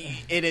like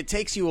it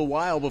takes you a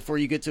while before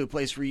you get to a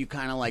place where you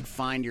kind of like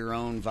find your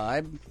own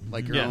vibe,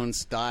 like your own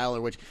style,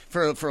 or which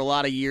for a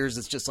lot of years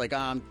it's just like,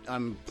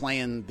 I'm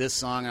playing this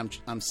song,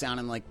 I'm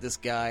sounding like this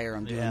guy, or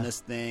I'm doing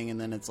this thing, and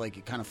then it's like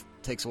it kind of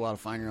takes a while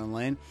to find your own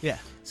lane. Yeah.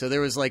 So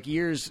there was like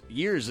years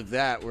of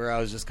that where I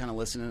was just kind of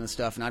listening to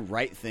stuff, and I'd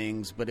write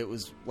things, but it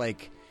was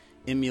like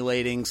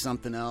emulating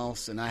something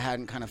else, and I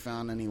hadn't kind of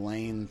found any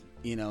lane,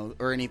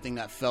 or anything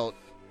that felt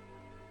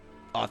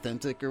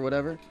authentic or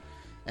whatever.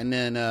 And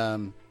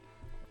then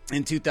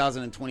in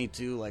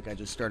 2022, like I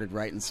just started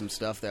writing some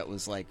stuff that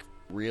was like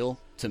real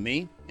to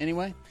me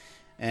anyway,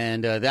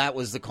 and that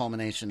was the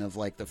culmination of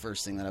like the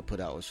first thing that I put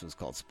out, which was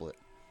called Split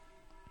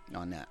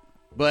on that.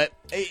 But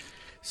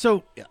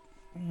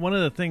one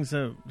of the things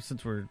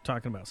since we're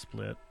talking about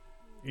Split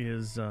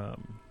is you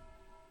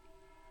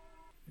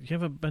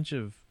have a bunch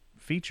of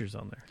features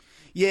on there.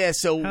 Yeah,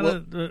 so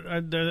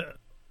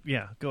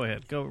yeah, go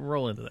ahead. Go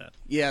roll into that.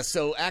 Yeah,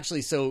 so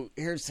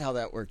here's how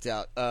that worked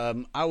out.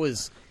 When I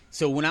was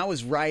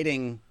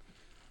writing,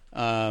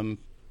 I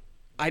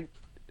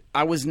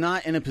was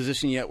not in a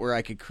position yet where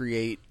I could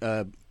create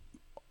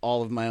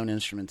all of my own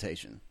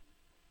instrumentation.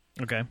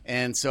 Okay.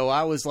 And so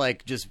I was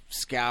like just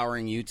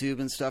scouring YouTube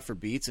and stuff for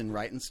beats and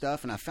writing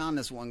stuff, and I found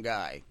this one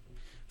guy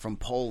from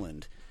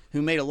Poland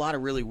who made a lot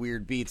of really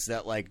weird beats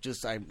that like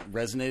just I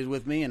resonated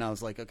with me, and I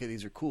was like, okay,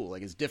 these are cool.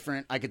 Like it's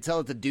different. I could tell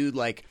that the dude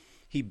like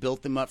he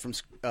built them up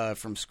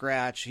from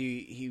scratch.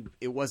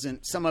 It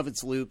wasn't, some of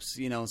it's loops,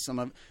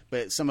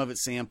 but some of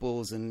it's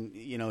samples, and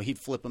he'd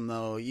flip them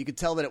though. You could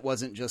tell that it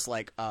wasn't just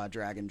like a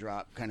drag and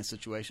drop kind of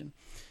situation.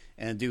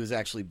 And dude was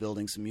actually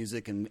building some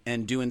music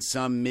and doing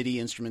some MIDI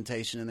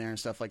instrumentation in there and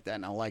stuff like that,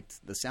 and I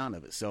liked the sound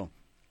of it. So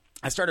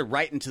I started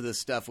writing to this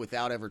stuff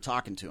without ever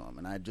talking to him,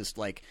 and I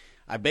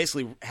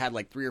basically had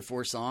like 3 or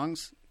 4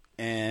 songs,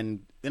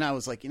 and then I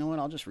was like, you know what,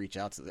 I'll just reach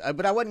out to them.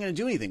 But I wasn't going to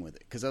do anything with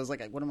it, because I was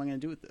like, what am I going to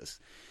do with this?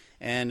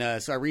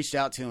 And so I reached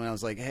out to him, and I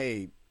was like,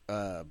 hey,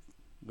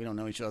 we don't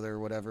know each other or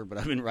whatever, but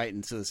I've been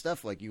writing to the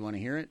stuff, like, you want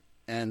to hear it?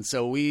 And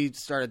so we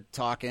started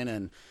talking,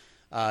 and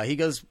he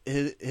goes,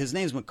 his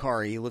name's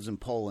Makari. He lives in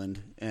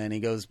Poland, and he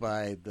goes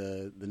by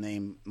the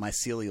name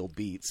Mycelial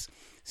Beats.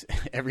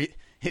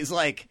 He's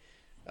like,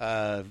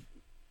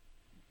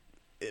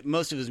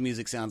 most of his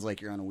music sounds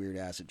like you're on a weird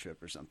acid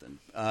trip or something.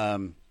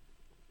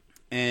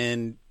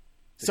 And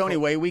so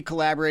anyway, we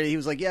collaborated. He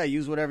was like, yeah,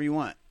 use whatever you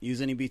want,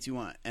 use any beats you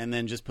want, and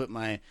then just put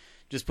me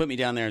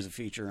down there as a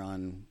feature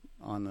on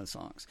the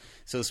songs.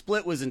 So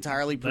Split was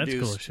entirely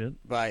produced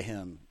by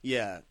him.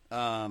 Yeah.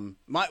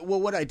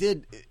 What I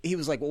did, he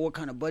was like, well, what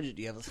kind of budget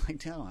do you have? I was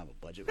like, I don't have a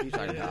budget. What are you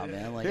talking about,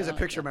 man? Like, here's a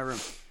picture of my room.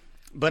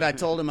 But I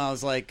told him, I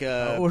was like,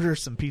 I'll order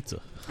some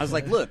pizza. I was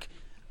like, look,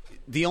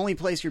 the only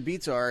place your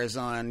beats are is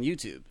on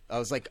YouTube. I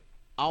was like,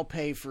 I'll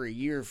pay for a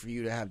year for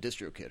you to have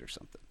DistroKid or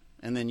something,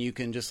 and then you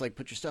can just like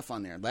put your stuff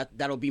on there.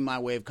 That'll be my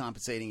way of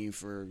compensating you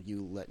for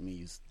you letting me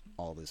use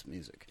all this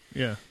music.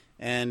 Yeah.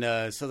 And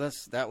so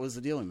that was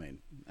the deal we made.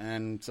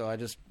 And so I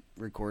just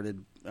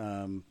recorded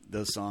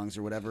those songs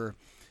or whatever,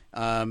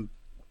 and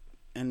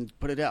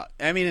put it out.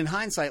 I mean, in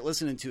hindsight,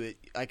 listening to it,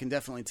 I can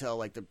definitely tell.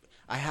 Like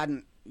I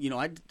hadn't,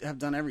 I have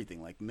done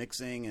everything like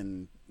mixing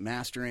and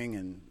mastering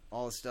and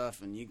all this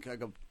stuff, and you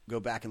can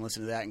go back and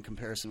listen to that in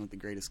comparison with The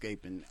Great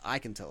Escape, and I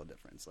can tell a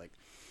difference. Like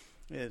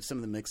some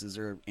of the mixes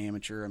are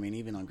amateur. I mean,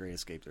 even on Great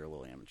Escape, they're a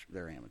little amateur.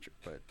 They're amateur,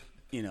 but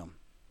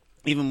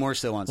even more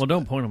so on. Well,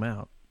 don't point them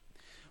out.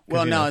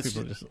 Well, no, it's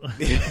just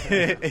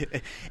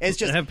it's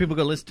just have people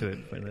go listen to it.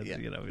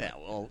 Yeah,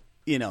 well,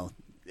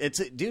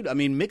 it's dude. I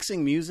mean,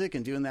 mixing music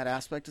and doing that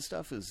aspect of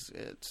stuff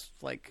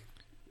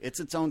it's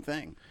its own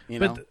thing.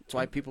 That's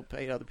why people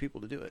pay other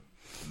people to do it.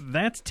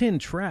 That's 10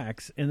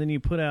 tracks, and then you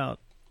put out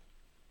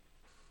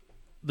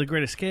The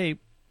Great Escape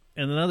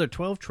and another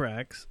 12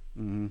 tracks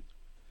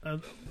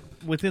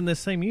within this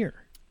same year.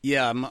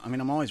 Yeah,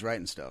 I'm always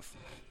writing stuff.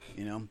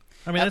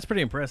 That's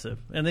pretty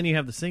impressive. And then you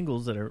have the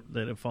singles that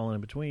have fallen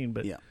in between,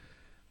 but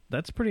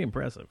that's pretty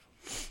impressive.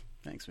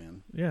 Thanks,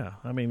 man. Yeah,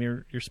 I mean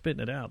you're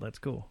spitting it out. That's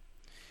cool.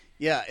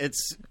 Yeah,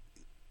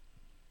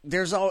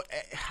 there's all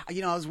I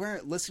was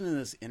listening to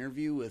this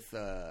interview with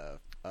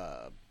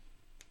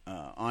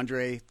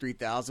Andre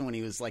 3000 when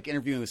he was like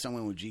interviewing with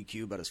someone with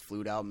GQ about his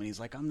flute album, and he's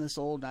like, I'm this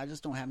old and I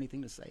just don't have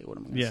anything to say. What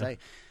am I going to say?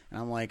 And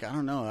I'm like, I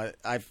don't know.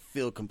 I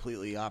feel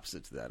completely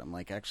opposite to that. I'm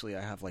like, actually,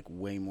 I have like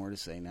way more to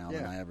say now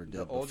than I ever did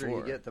before. The older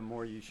you get, the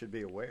more you should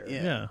be aware.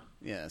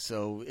 Yeah.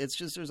 So it's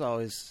just there's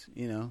always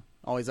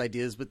always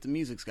ideas, but the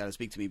music's got to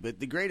speak to me. But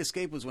The Great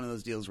Escape was one of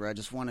those deals where I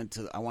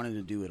wanted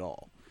to do it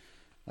all.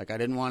 Like I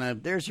didn't want to.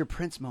 There's your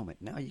Prince moment.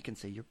 Now you can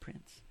say your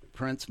Prince.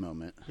 Prince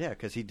moment. Yeah,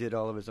 because he did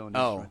all of his own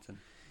instruments.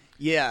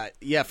 Yeah.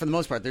 For the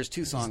most part, there's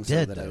 2 songs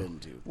that I didn't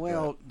do.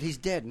 Well, he's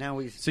dead now.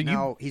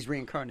 He's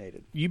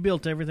reincarnated. You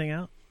built everything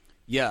out.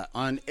 Yeah,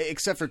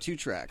 except for 2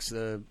 tracks,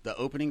 the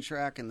opening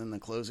track and then the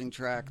closing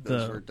track.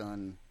 Those were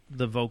done.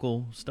 The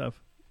vocal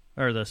stuff,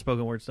 or the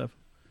spoken word stuff.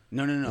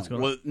 No.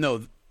 Well,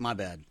 no, my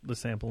bad. The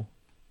sample.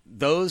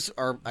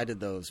 I did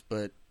those,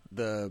 but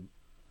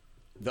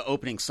the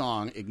opening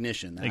song,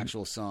 Ignition, the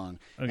actual song,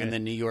 and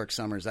then New York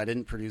Summers, I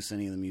didn't produce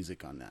any of the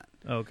music on that.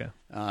 Oh, okay.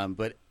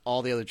 But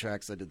all the other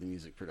tracks I did the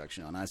music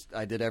production on.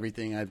 I did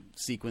everything. I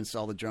sequenced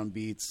all the drum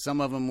beats.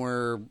 Some of them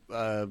were,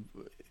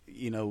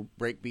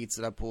 break beats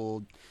that I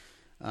pulled.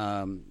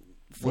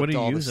 Flipped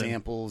all the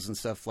samples and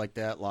stuff like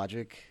that,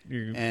 Logic.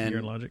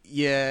 Your Logic?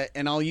 Yeah,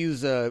 and I'll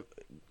use, a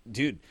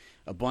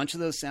bunch of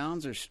those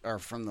sounds are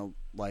from the,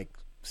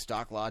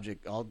 stock Logic.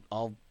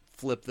 I'll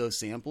flip those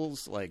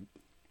samples,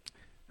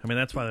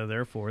 that's why they're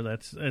there for.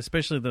 That's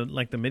especially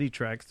the MIDI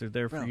tracks. They're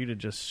there for you to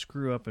just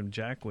screw up and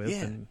jack with.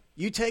 Yeah. And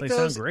you take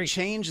those,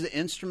 change the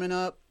instrument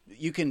up.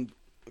 You can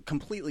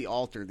completely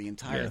alter the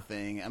entire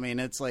thing. I mean,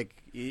 it's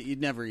like you'd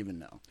never even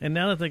know. And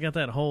now that they got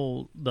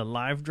the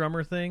live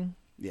drummer thing,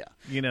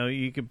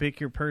 you can pick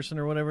your person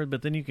or whatever,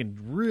 but then you can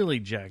really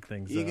jack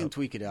things up. You can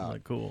tweak it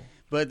out. Cool.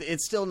 But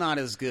it's still not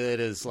as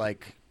good as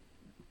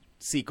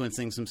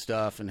sequencing some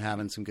stuff and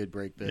having some good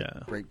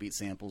breakbeat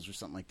samples or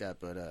something like that.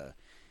 But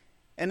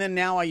and then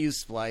now I use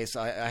Splice.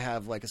 I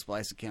have a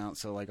Splice account,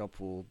 so I'll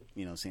pull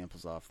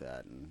samples off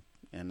that,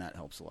 and that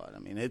helps a lot. I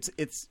mean, it's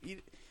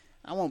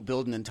I won't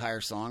build an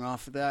entire song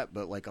off of that,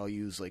 but I'll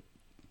use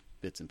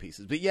bits and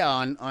pieces. But yeah,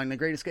 on The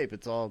Great Escape,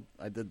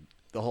 I did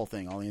the whole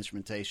thing, all the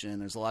instrumentation.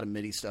 There's a lot of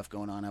MIDI stuff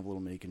going on. I have a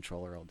little MIDI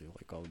controller. I'll do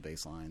all the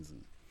bass lines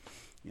and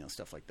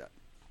stuff like that.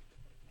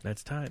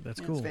 That's tight.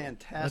 That's cool. It's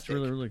fantastic. That's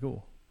really, really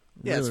cool.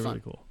 Yeah, really, it's fun.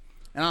 Really cool.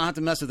 And I don't have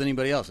to mess with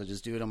anybody else. I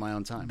just do it on my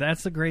own time.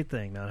 That's the great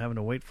thing, not having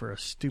to wait for a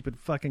stupid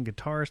fucking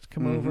guitarist to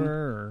come over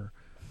or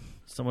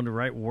someone to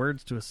write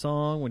words to a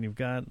song when you've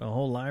got a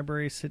whole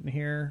library sitting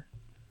here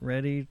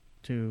ready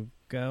to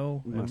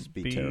go. Must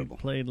be terrible.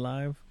 Played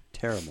live.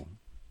 Terrible.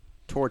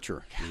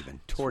 Torture, even.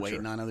 Torture.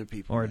 Waiting on other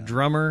people. Or a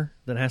drummer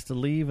that has to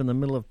leave in the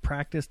middle of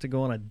practice to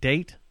go on a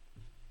date.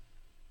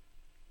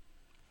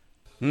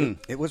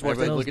 It was worth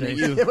it. Looking at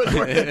you. It was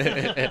worth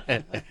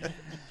it.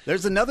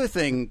 There's another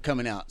thing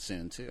coming out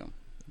soon, too.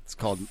 It's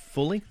called...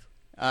 Full length?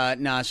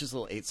 No, it's just a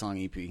little 8-song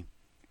EP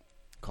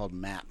called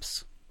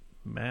Maps.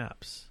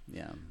 Maps?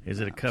 Yeah. Is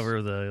it a cover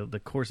of the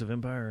Course of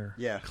Empire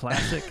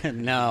classic?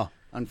 No,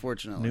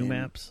 unfortunately. New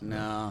Maps?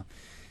 No.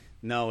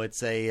 No,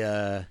 it's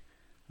a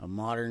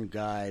modern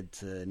guide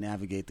to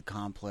navigate the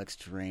complex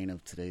terrain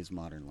of today's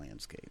modern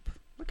landscape.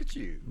 Look at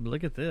you.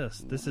 Look at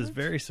this. This is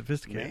very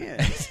sophisticated.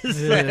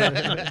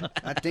 Man.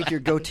 I think your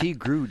goatee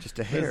grew just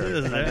a hair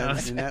in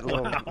that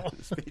little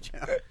speech.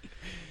 I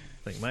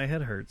think my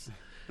head hurts.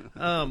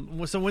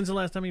 So when's the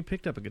last time you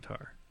picked up a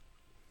guitar?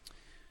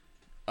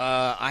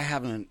 I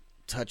haven't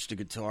touched a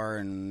guitar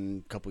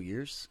in a couple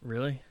years.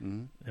 Really?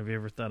 Mm-hmm. Have you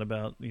ever thought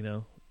about,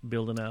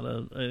 building out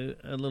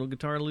a little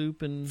guitar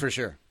loop? And For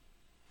sure.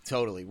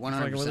 Totally.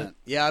 100%.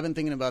 Yeah, I've been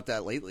thinking about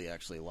that lately,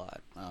 actually, a lot.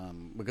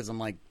 Because I'm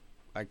like,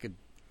 I could...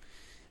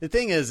 The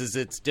thing is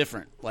it's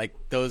different.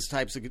 Those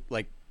types of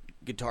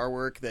guitar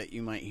work that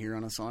you might hear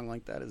on a song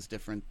like that is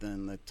different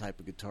than the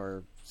type of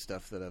guitar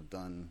stuff that I've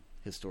done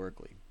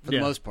historically, for the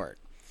most part.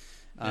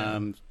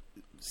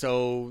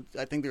 So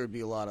I think there would be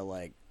a lot of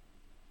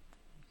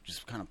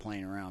just kind of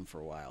playing around for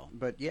a while.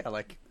 But yeah,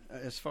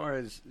 as far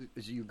as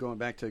you going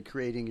back to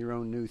creating your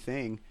own new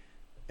thing,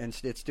 and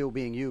it's still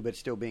being you, but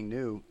still being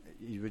new.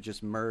 you would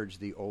just merge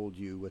the old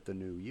you with the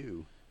new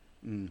you.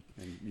 And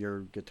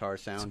your guitar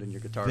sound and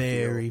your guitar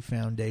very feel.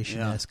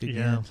 Foundation-esque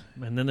again.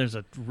 Yeah. And then there's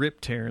a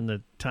rip tear in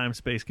the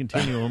time-space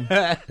continuum.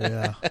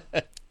 Yeah.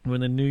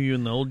 When the new you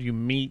and the old you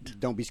meet.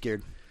 Don't be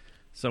scared.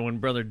 So when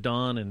Brother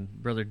Dawn and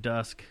Brother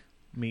Dusk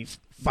meet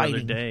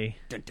Fighting. Brother Day.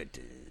 Dun, dun,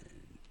 dun.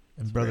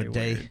 And Brother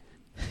Day.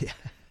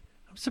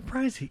 I'm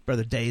surprised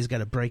Brother Day's got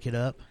to break it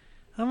up.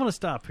 I'm going to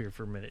stop here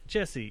for a minute.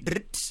 Jesse,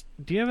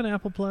 do you have an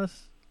Apple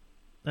Plus?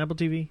 Apple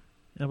TV?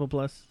 Apple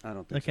Plus? I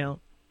don't think account?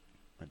 So.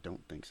 I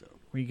don't think so.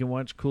 Where you can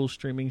watch cool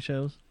streaming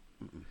shows?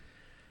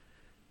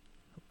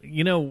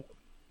 You know,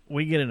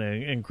 we get an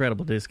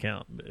incredible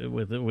discount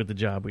with the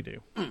job we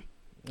do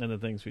and the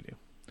things we do.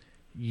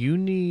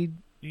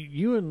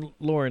 You and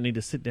Laura need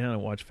to sit down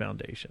and watch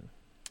Foundation.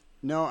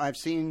 No, I've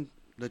seen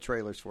the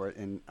trailers for it,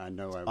 and I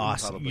know I will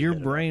awesome. probably Your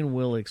get it brain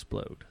will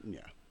explode.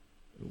 Yeah.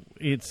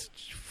 It's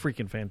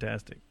freaking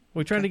fantastic.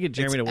 We tried to get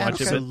Jeremy to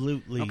watch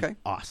absolutely it. Absolutely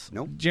awesome.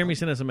 Nope. Jeremy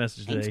sent us a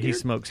message today. He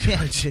smokes too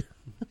much.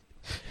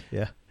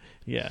 Yeah.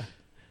 Yeah.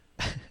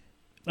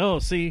 Oh,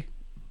 see,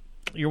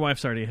 your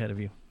wife's already ahead of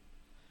you.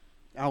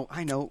 Oh,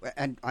 I know.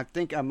 And I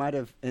think I might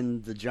have,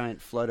 in the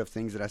giant flood of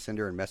things that I send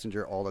her in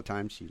Messenger all the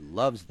time, she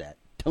loves that.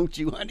 Don't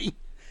you, honey?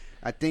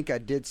 I think I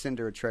did send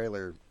her a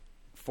trailer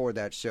for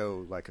that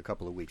show like a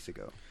couple of weeks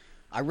ago.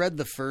 I read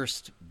the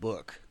first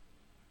book,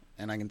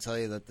 and I can tell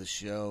you that the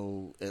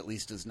show at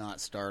least does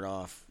not start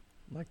off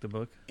like the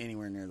book,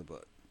 anywhere near the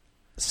book.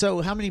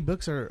 So how many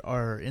books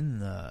are in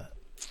the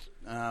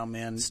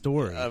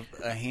story?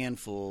 A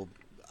handful.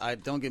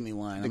 Don't get me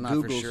lying. I'm not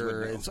Googles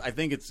for sure. I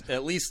think it's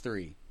at least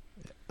 3.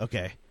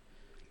 Okay.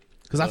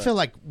 Because I feel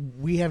like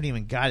we haven't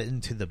even got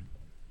into the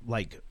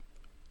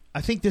I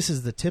think this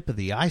is the tip of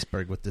the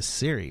iceberg with this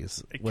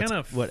series. What's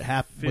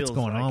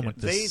going on with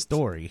this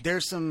story?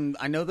 There's some.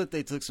 I know that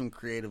they took some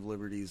creative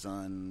liberties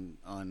on.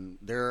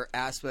 There are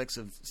aspects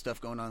of stuff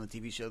going on in the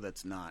TV show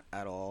that's not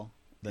at all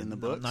in the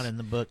book. Not in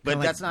the book, but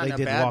that's not a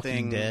bad Walking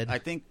thing. Dead. I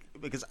think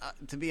because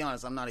to be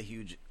honest, I'm not a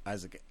huge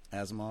Isaac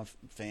Asimov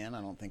fan.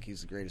 I don't think he's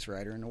the greatest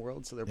writer in the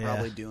world. So they're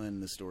probably doing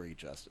the story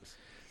justice.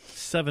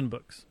 7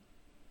 books.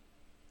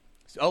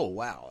 Oh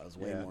wow, that was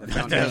way more.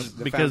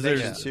 Because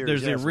there's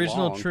the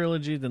original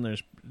trilogy, then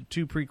there's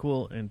 2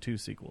 prequel and 2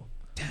 sequel.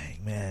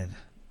 Dang man.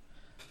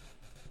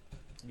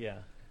 Yeah.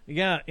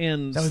 Yeah,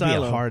 and that would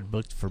Silo. be a hard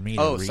book for me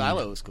to read.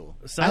 Silo was cool.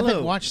 I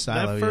haven't watched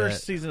Silo That first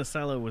yet. season of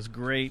Silo was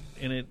great,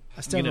 and it.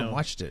 I still haven't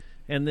watched it.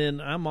 And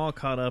then I'm all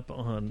caught up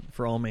on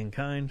For All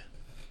Mankind.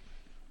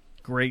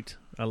 Great,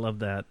 I love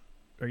that.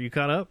 Are you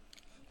caught up?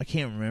 I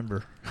can't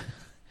remember.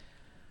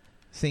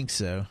 Think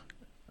so.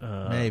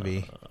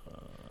 Maybe.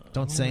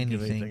 Don't say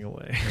anything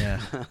away.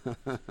 Yeah.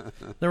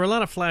 There were a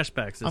lot of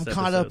flashbacks. I'm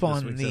caught up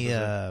on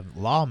the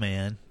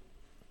Lawman.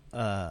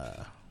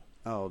 The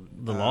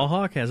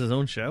Lawhawk has his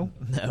own show?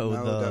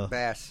 No, the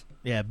Bass.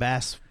 Yeah,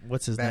 Bass.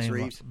 What's his Bass name?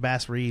 Reeves.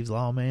 Bass Reeves,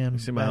 Lawman. You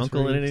see my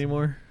uncle in it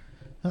anymore?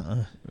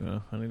 Oh,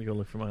 I need to go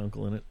look for my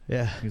uncle in it.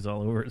 Yeah, he's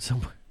all over it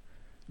somewhere.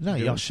 No,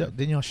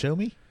 didn't y'all show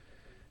me?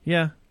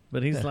 Yeah,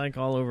 but he's like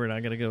all over it. I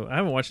gotta go. I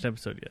haven't watched an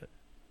episode yet.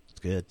 It's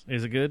good.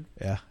 Is it good?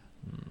 Yeah.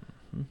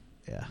 Mm-hmm.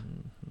 Yeah.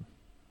 Mm-hmm.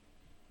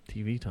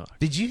 TV talk.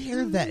 Did you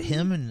hear that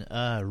him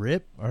and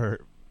Rip are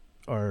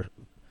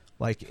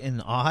like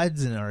in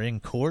odds and are in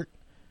court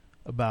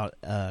about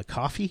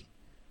coffee?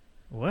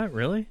 What,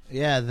 really?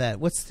 Yeah,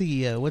 what's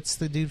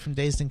the dude from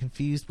Dazed and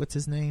Confused? What's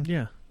his name?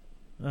 Yeah.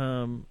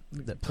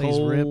 That plays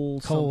Rip.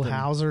 Cole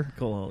Hauser.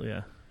 Cole,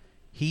 yeah.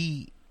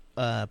 He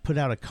put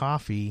out a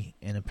coffee,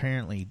 and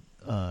apparently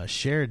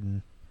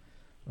Sheridan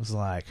was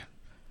like,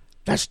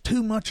 "That's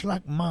too much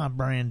like my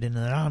branding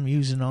that I'm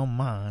using on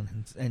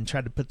mine," and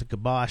tried to put the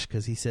kibosh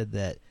because he said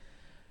that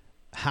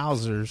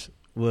Hauser's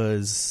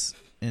was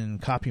in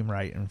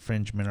copyright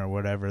infringement or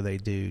whatever they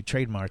do,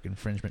 trademark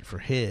infringement for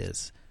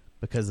his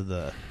because of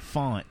the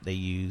font they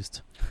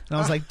used. And I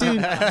was like, dude,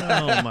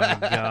 oh my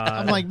god!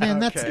 I'm like, man,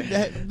 that's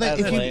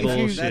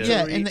bullshit.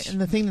 Yeah, and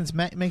the thing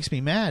that makes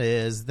me mad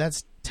is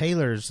that's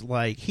Taylor's.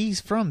 Like, he's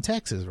from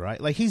Texas,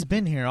 right? Like, he's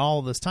been here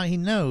all this time. He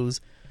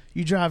knows.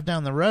 You drive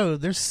down the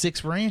road, there's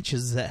 6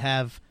 ranches that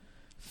have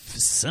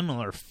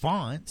similar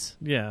fonts.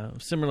 Yeah,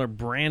 similar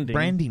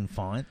branding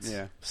fonts.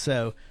 Yeah.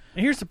 So,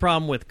 and here's the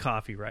problem with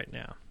coffee right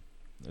now.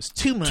 There's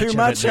too much of it.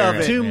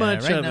 Right too now.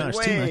 much Right of now, it.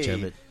 there's too much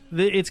of it.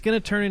 It's going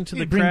to turn into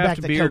the bring back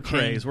craft the beer cocaine.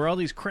 craze, where all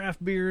these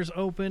craft beers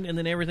opened, and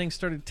then everything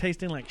started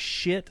tasting like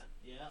shit.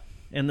 Yeah.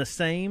 And the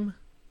same.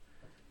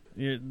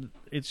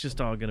 It's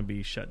just all going to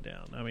be shut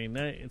down. I mean,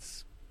 you're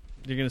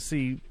going to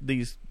see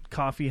these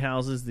coffee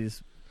houses,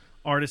 these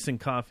artisan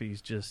coffees,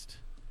 just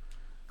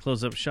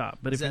close up shop.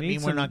 But Does if that you mean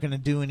need we're not going to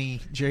do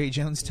any Jerry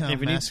Jonestown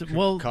Massacre?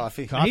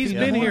 Coffee? He's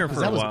been here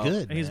for that a while. Was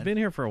good, He's man. been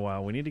here for a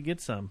while. We need to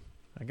get some.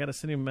 I got to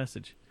send him a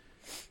message.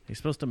 He's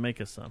supposed to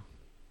make us some.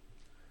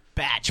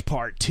 Batch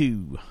Part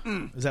 2.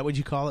 Is that what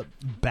you call it?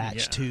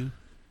 Batch 2?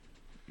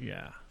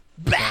 Yeah.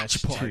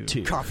 Batch Part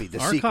 2. Coffee, the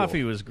Our sequel.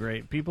 coffee was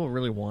great. People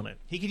really want it.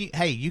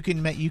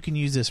 You can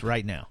use this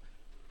right now.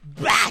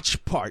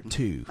 Batch Part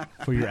 2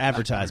 for your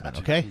advertisement,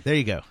 okay? There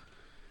you go.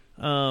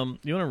 You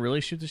want to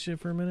really shoot the shit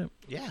for a minute?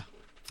 Yeah.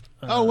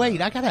 Oh,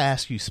 wait, I got to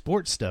ask you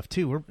sports stuff,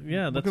 too. We're what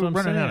running I'm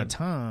saying. out of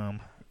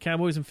time.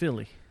 Cowboys and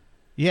Philly.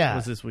 Yeah.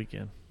 Was this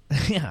weekend.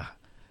 Yeah.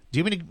 Do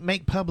you want me to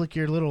make public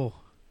your little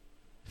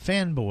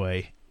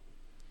fanboy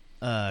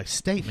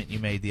statement you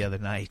made the other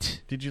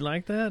night? Did you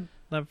like that?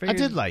 I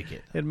did like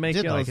it. It'd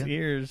make y'all's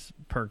ears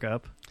perk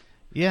up.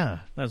 Yeah.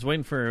 I was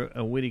waiting for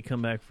a witty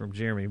comeback from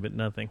Jeremy, but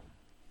nothing.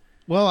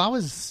 Well,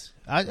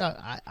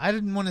 I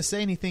didn't want to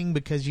say anything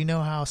because you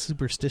know how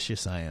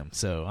superstitious I am.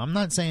 So I'm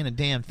not saying a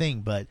damn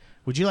thing, but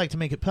would you like to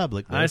make it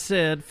public? I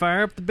said,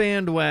 fire up the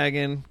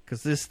bandwagon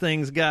because this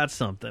thing's got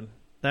something.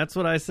 That's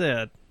what I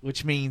said.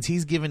 Which means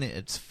he's giving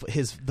it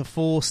the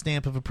full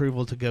stamp of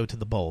approval to go to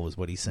the bowl is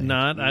what he's saying.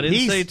 I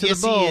didn't say to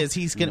the bowl. He is.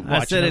 He's going to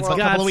watch. I said it. It's got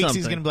a couple of weeks, something.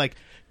 He's going to be like,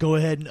 go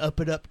ahead and up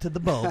it up to the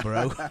bowl,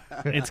 bro.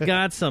 It's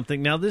got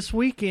something. Now, this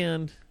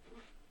weekend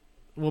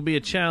will be a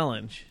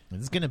challenge.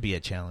 It's going to be a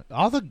challenge.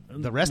 All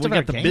the rest of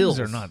our games Bills.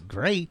 Are not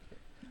great.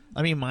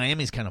 I mean,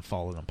 Miami's kind of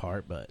falling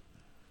apart, but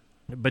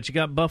you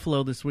got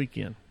Buffalo this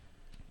weekend.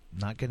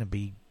 Not going to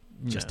be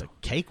just a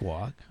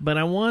cakewalk. But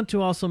I want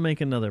to also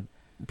make another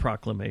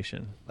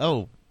proclamation.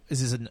 Oh,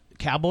 is this a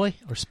Cowboy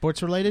or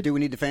sports related? Do we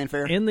need the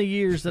fanfare? In the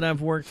years that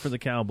I've worked for the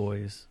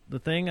Cowboys, the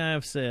thing I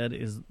have said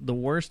is the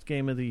worst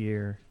game of the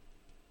year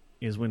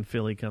is when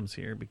Philly comes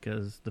here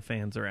because the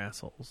fans are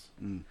assholes.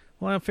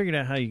 Well, I figured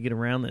out how you get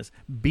around this.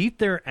 Beat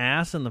their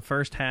ass in the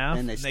first half.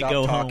 And they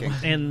go talking.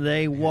 home. And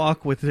they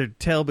walk with their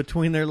tail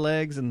between their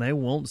legs, and they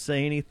won't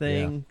say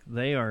anything. Yeah.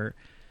 They are...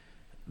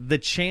 The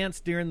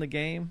chants during the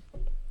game,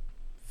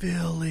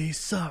 Philly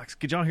sucks.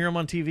 Could y'all hear them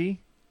on TV?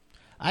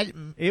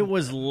 It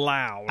was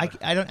loud.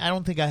 I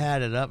don't think I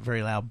had it up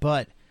very loud,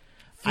 but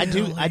I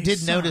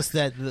did notice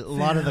that a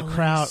lot of the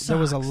crowd there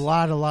was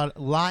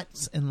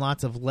lots and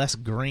lots of less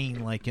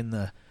green, like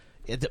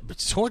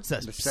towards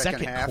the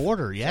second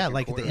quarter. Yeah,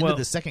 like at the end of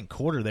the second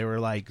quarter, they were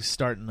like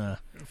starting to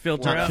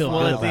filter out.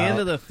 Well, at the end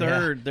of the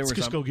third, there was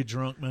just go get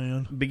drunk,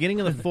 man. Beginning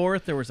of the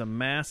fourth, there was a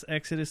mass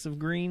exodus of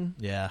green.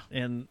 Yeah,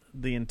 and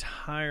the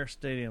entire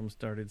stadium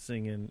started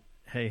singing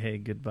 "Hey, hey,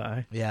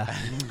 goodbye." Yeah,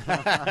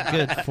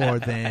 good for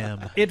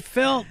them. It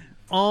felt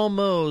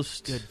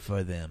almost good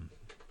for them.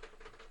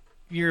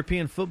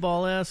 European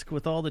football-esque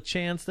with all the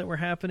chants that were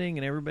happening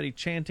and everybody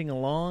chanting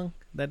along.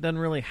 That doesn't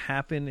really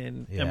happen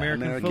in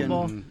American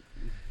football.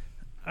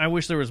 I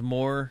wish there was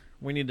more.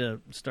 We need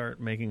to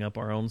start making up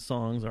our own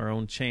songs, our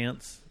own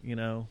chants,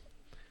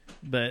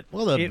 But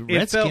the it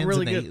Redskins felt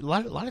really good. A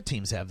lot of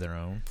teams have their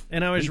own.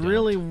 And I was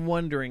really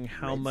wondering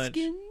how much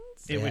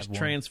it was one.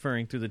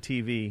 Transferring through the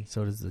TV.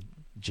 So does the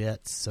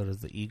Jets. So does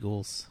the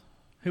Eagles.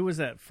 Who was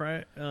that?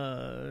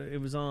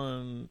 It was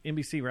on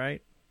NBC,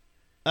 right?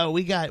 Oh,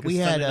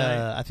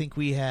 I think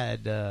we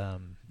had,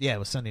 it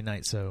was Sunday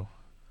night, so.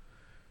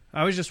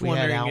 I was just we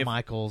wondering had Al if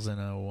Michaels and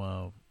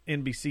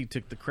NBC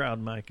took the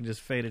crowd mic and just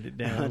faded it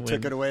down.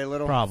 Took it away a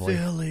little? Probably.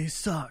 Philly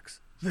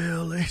sucks.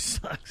 Philly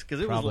sucks. Because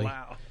it was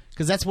loud.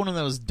 Because that's one of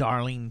those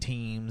darling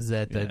teams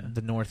that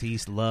the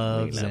Northeast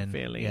loves. We love and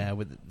Philly. Yeah,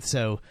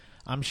 so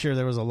I'm sure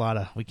there was a lot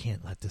of, we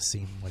can't let this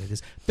seem what it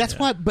is. That's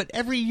why, but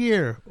every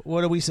year,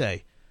 what do we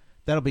say?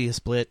 That'll be a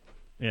split.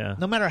 Yeah.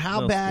 No matter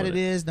how bad it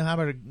is, no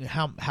matter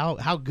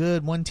how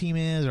good one team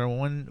is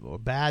or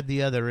bad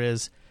the other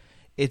is,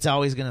 it's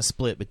always going to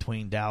split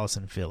between Dallas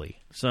and Philly.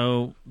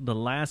 So the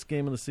last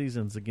game of the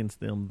season is against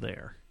them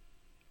there.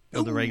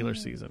 Of the regular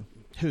season.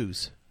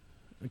 Whose?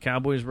 The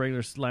Cowboys'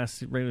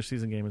 last regular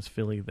season game is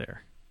Philly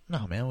there.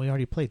 No, man, we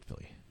already played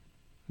Philly.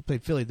 We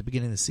played Philly at the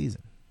beginning of the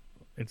season.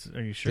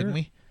 Are you sure? Didn't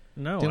we?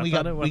 No.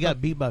 We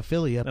got beat by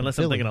Philly up unless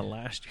in I'm Philly. thinking of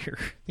last year.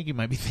 I think you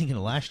might be thinking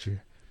of last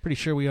year. Pretty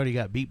sure we already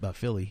got beat by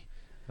Philly.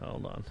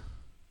 Hold on.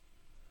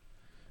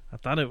 I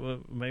thought it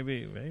was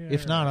maybe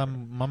if not,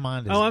 my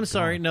mind is... Oh, I'm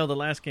sorry. No, the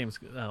last game's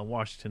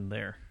Washington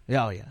there.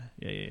 Oh, yeah.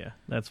 Yeah.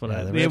 That's what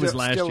it was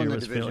last year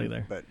was Philly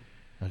there. But...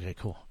 Okay,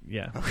 cool.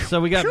 Yeah.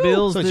 So we got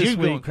Bills so this you're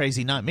week. going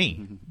crazy, not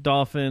me.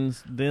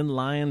 Dolphins. Then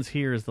Lions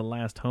here is the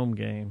last home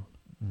game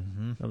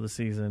of the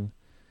season.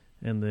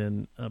 And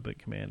then up at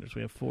Commanders.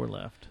 We have 4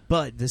 left.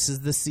 But this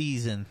is the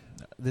season.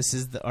 This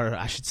is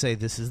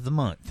this is the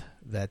month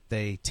that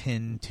they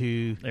tend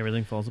to...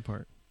 Everything falls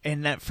apart.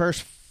 In that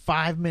first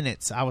 5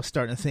 minutes, I was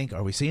starting to think,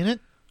 are we seeing it?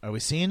 Are we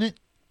seeing it?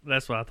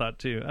 That's what I thought,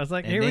 too. I was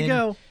like, here we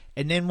go.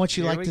 And then what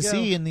you like to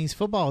see in these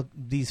football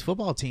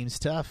teams,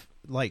 stuff,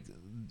 like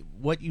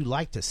what you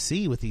like to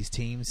see with these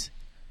teams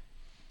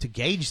to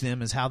gauge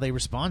them is how they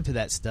respond to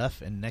that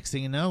stuff. And next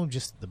thing you know,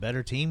 just the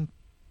better team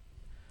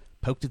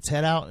poked its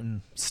head out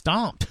and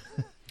stomped.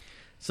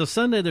 So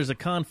Sunday, there's a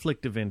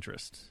conflict of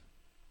interest.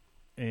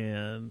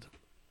 And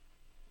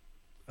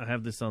I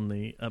have this on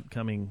the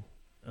upcoming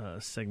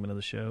segment of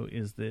the show,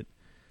 is that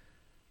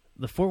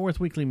the Fort Worth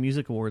Weekly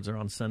Music Awards are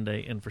on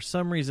Sunday, and for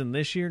some reason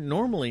this year,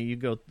 normally you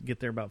get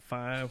there about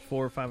 4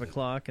 or 5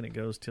 o'clock, and it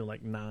goes till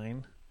like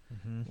 9.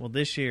 Well,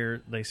 this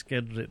year they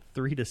scheduled it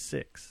 3 to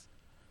 6,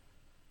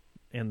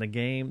 and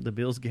the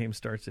Bills game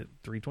starts at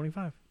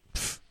 3:25.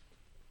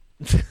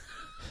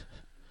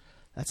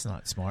 That's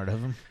not smart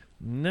of them.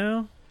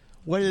 No.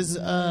 What is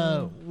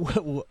are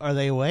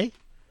they away?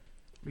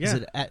 Yeah. Is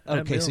it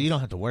okay, so you don't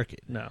have to work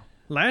it. No.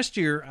 Last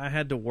year I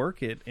had to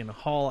work it and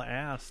haul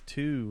ass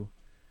to.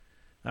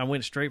 I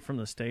went straight from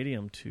the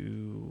stadium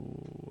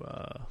to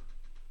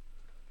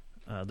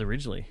the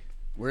Ridgely.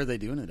 Where are they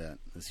doing it at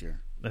this year?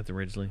 At the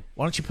Ridgely.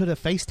 Why don't you put a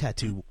face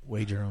tattoo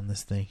wager on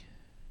this thing?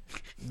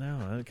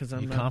 No, because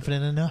I'm not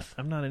confident enough.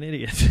 I'm not an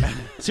idiot.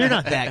 So you're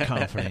not that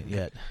confident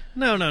yet.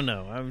 No.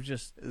 I'm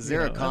just. Is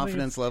there a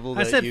confidence level?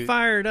 I said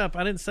fired up.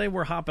 I didn't say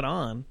we're hopping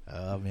on.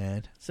 Oh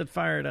man. I said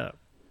fired up.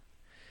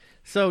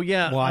 So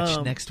yeah,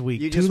 watch next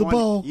week to the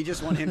bowl. You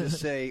just want him to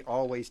say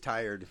always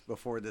tired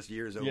before this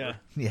year's over.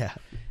 Yeah.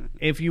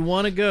 If you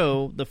want to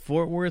go, the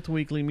Fort Worth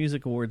Weekly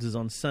Music Awards is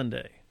on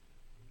Sunday,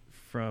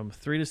 from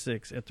 3 to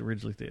 6 at the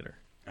Ridgely Theater.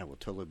 I will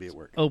totally be at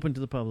work. Open to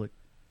the public.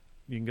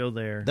 You can go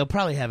there. They'll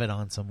probably have it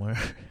on somewhere.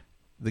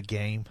 The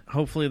game.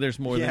 Hopefully, there's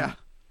more than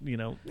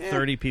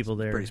 30 people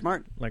there. Pretty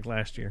smart, like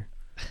last year.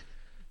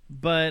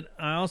 But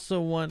I also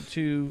want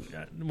to.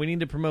 We need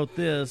to promote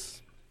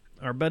this.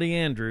 Our buddy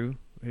Andrew,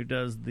 who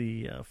does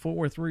the Fort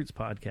Worth Roots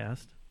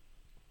podcast,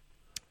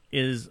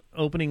 is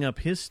opening up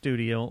his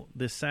studio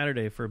this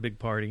Saturday for a big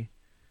party.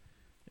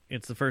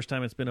 It's the first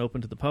time it's been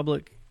open to the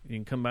public. You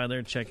can come by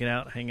there, check it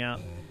out, hang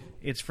out.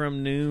 It's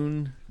from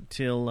noon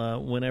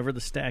till whenever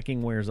the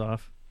stacking wears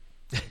off.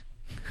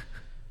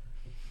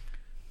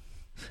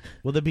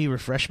 Will there be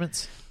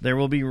refreshments? There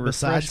will be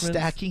besides refreshments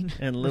stacking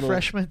and little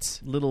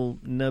refreshments, little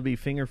nubby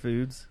finger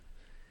foods.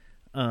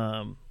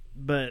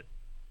 But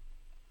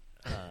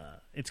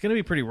it's going to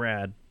be pretty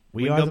rad.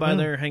 We can go by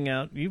there, hang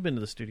out. You've been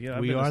to the studio.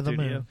 I've been to the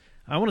studio. Moon.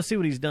 I want to see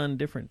what he's done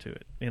different to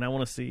it, and I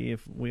want to see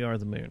if we are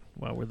the moon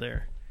while we're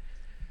there.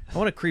 I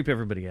want to creep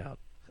everybody out.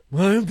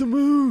 I am the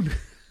moon.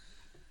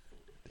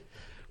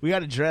 We got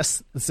to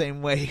dress the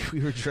same way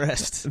we were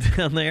dressed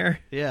down there.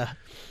 Yeah.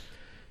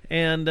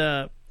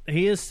 And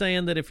he is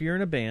saying that if you're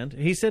in a band,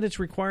 he said it's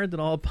required that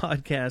all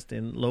podcast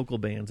and local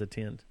bands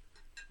attend.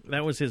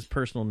 That was his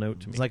personal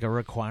note to me. It's like a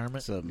requirement.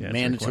 It's a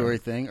mandatory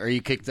thing. Are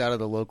you kicked out of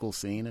the local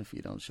scene if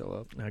you don't show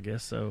up? I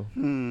guess so.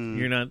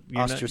 You're not.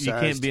 You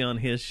can't be on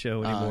his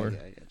show anymore.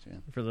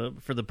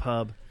 For the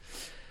pub.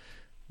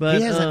 But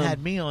he hasn't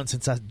had me on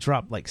since I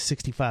dropped like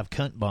 65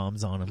 cunt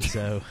bombs on him.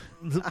 So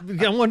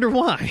I wonder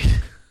why.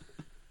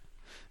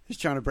 He's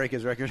trying to break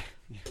his record.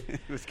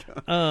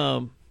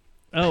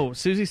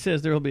 Susie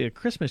says there will be a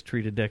Christmas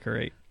tree to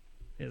decorate.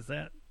 Is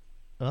that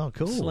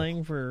cool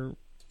slang for?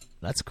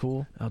 That's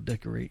cool. I'll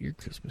decorate your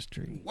Christmas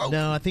tree. Whoa.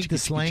 No, I think the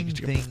slang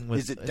thing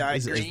was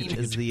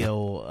is the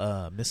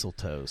old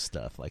mistletoe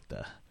stuff, like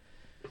the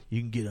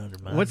you can get under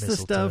my. What's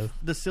mistletoe. The stuff?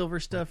 The silver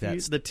stuff?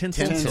 The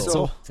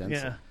tinsel. Tinsel.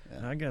 Yeah,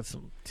 I got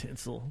some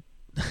tinsel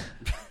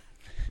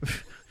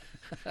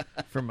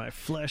for my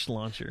flesh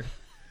launcher.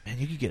 Man,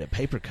 you could get a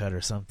paper cut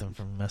or something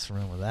from messing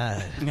around with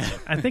that.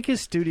 I think his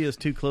studio's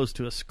too close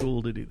to a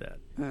school to do that.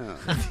 Oh.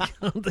 I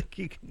don't think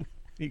you can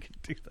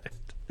do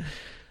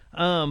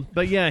that.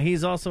 But yeah,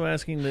 he's also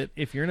asking that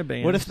if you're in a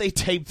band... What if they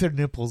tape their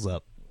nipples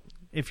up?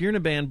 If you're in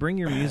a band, bring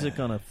your music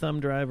on a thumb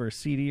drive or a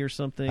CD or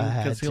something,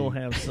 because he'll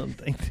have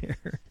something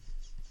there.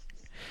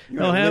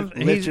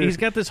 He's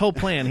got this whole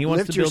plan. He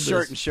wants to build your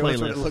shirt this and show us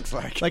what it looks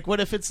like. Like,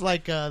 what if it's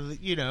like,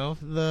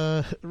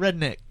 the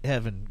redneck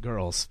heaven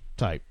girls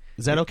type?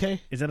 Is that okay?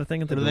 Is that a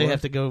thing at the door? Or do they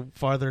have to go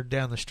farther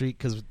down the street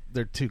because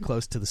they're too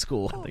close to the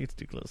school? I think it's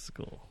too close to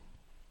school.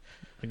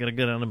 I got to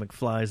go down to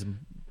McFly's and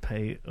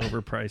pay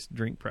overpriced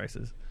drink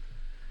prices.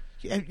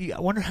 Yeah,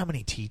 I wonder how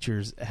many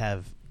teachers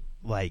have,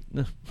 like,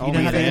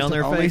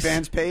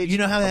 OnlyFans page. You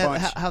know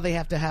how they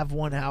have to have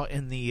one out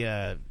in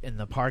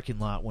the parking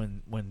lot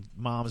when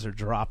moms are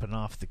dropping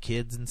off the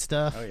kids and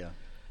stuff. Oh yeah.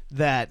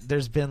 That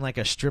there's been like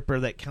a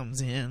stripper that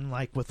comes in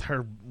like with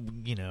her,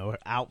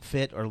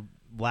 outfit or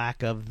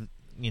lack of,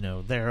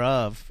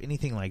 thereof,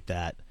 anything like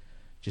that,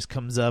 just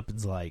comes up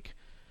and's like,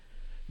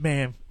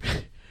 man,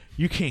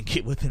 you can't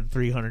get within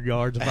 300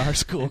 yards of our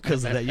school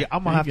because of that.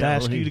 I'm gonna have to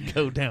ask you to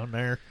go down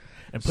there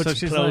and put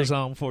some clothes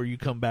on before you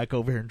come back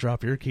over here and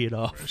drop your kid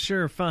off.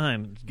 Sure,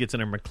 fine. Gets in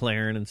her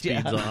McLaren and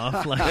speeds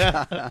off.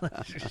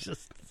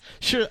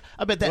 Sure,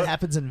 I bet that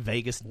happens in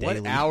Vegas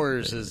daily. What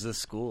hours is the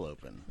school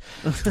open?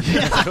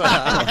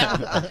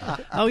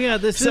 Oh yeah,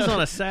 this is on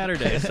a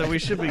Saturday, so we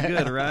should be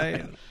good,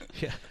 right?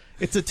 Yeah.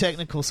 It's a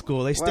technical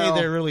school. They stay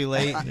there really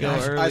late and go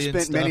early. I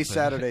spent many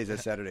Saturdays at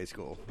Saturday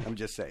school. I'm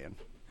just saying.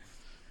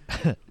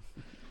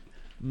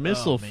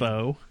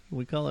 Mistletoe.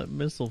 We call it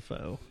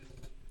mistletoe.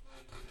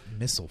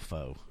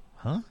 Mistletoe.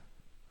 Huh?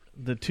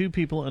 The two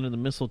people under the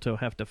mistletoe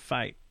have to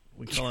fight.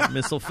 We call it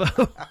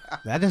mistletoe.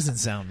 That doesn't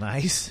sound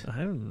nice.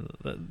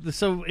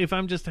 So if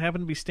I'm just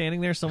happen to be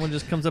standing there, someone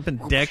just comes up and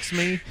decks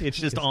me. It's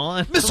just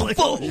on.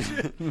 Mistletoe.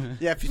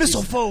 Yeah, if you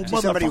mistletoe, see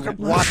somebody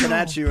walking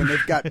at you and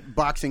they've got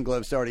boxing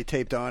gloves already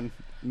taped on,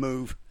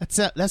 move.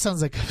 That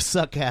sounds like a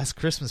suck-ass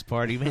Christmas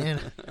party, man.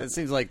 It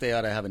seems like they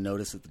ought to have a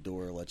notice at the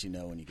door to let you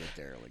know when you get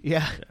there.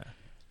 Yeah.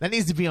 That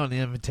needs to be on the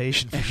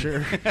invitation for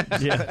sure.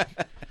 Yeah.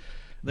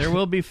 There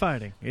will be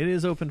fighting. It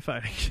is open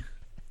fighting.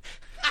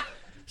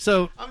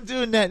 So I'm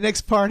doing that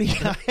next party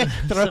I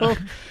throw.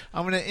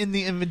 I'm going to end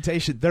the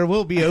invitation. There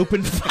will be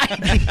open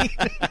fighting.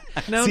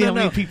 See how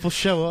many people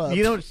show up.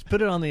 You don't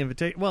put it on the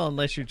invitation. Well,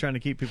 unless you're trying to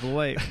keep people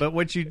away. But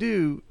what you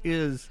do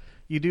is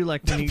you do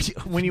like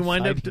when you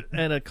wind up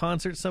at a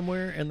concert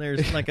somewhere and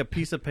there's like a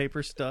piece of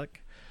paper stuck,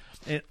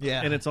 and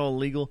it's all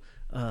legal.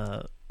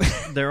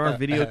 There are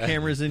video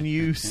cameras in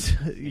use.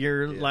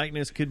 Your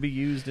likeness could be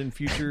used in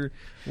future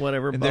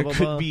whatever. And blah, there blah,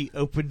 could blah. be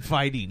open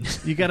fighting.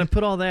 You got to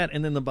put all that,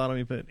 and then the bottom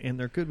you put, and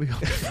there could be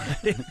open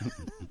fighting.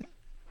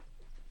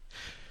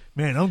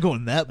 Man, I'm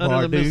going that bar,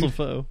 Under the dude.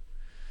 mistletoe.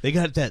 They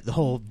got the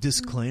whole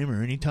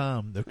disclaimer.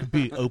 Anytime there could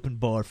be open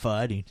bar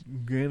fighting.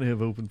 You're gonna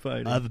have open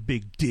fighting. I have a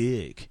big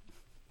dick.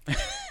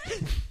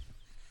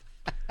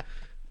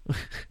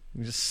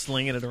 You're just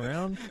slinging it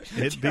around,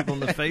 hit people in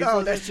the face. No,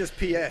 with that's it? just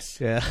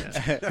PS. Yeah.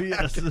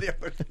 P.S.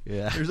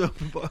 Yeah. There's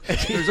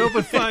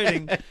open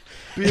fighting.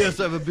 P.S.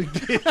 I have a big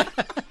dick.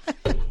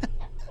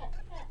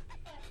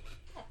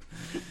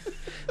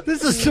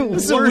 This is the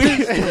worst.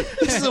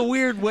 This is a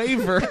weird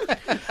waiver.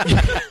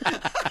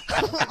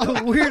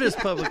 The weirdest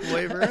public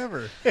waiver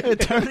ever.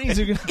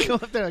 Attorneys are going to go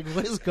up there like,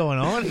 what is going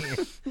on here?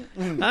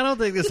 I don't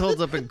think this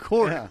holds up in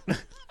court. Yeah.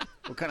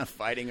 What kind of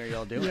fighting are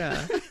y'all doing?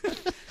 Yeah.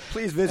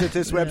 Please visit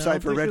this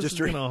website for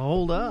registry. This is gonna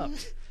hold up.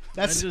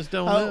 I just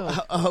don't know.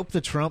 I hope the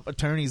Trump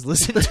attorneys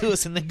listen to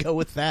us and then go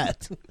with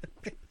that.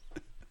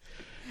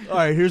 All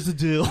right, here's the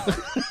deal.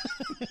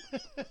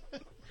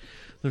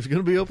 There's going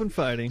to be open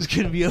fighting. There's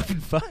going to be open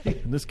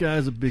fighting. And this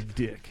guy's a big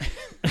dick.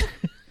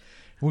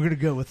 We're going to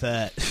go with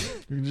that.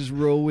 You can just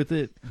roll with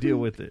it, deal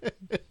with it.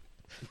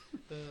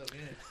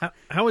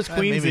 How was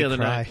Queens the other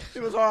night?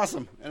 It was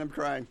awesome, and I'm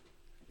crying.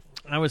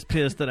 I was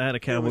pissed that I had a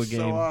Cowboy it was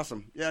game. So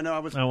awesome. Yeah, no,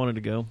 I wanted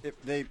to go.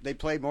 They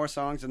played more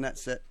songs in that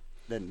set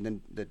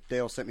than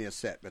Dale sent me a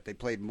set, but they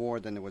played more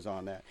than it was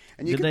on that.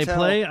 And you Did could they tell,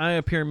 play I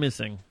Appear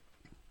Missing?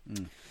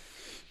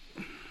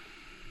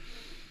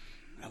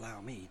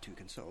 Allow me to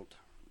consult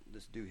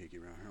this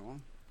doohickey around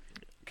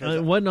here.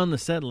 It wasn't on the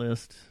set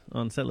list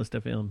on Setlist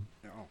FM.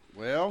 Oh,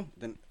 well,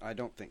 then I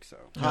don't think so.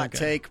 Hot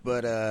take,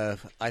 but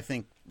I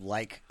think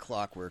Like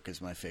Clockwork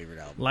is my favorite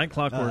album. Like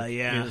Clockwork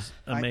is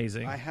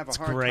amazing. I have a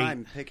hard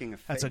time picking a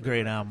favorite. That's a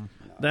great album.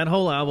 That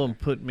whole album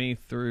put me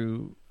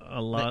through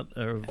a lot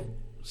of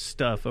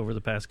stuff over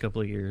the past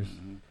couple of years.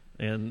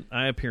 And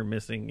I Appear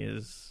Missing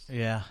is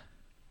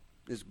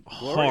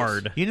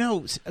hard. You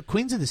know,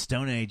 Queens of the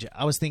Stone Age,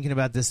 I was thinking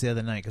about this the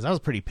other night because I was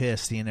pretty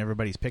pissed seeing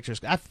everybody's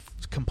pictures. I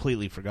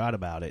completely forgot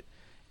about it.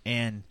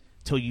 And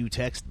till you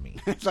text me.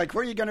 It's like,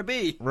 where are you going to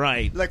be?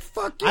 Right. Like,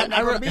 fuck you, I'm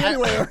not going to be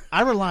anywhere.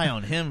 I rely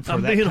on him for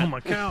I'm being on my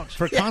couch.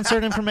 For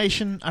concert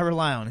information, I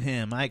rely on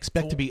him. I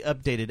expect to be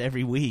updated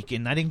every week,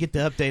 and I didn't get the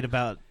update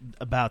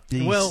about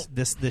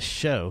this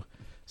show.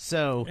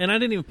 So, and I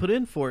didn't even put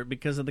in for it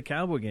because of the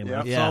Cowboy game.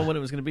 I saw when it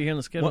was going to be here on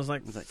the schedule. I was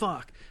like,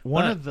 fuck.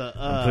 I'm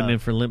putting in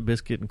for Limp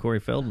Bizkit and Corey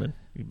Feldman.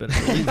 You better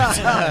believe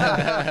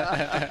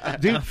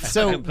it. Dude,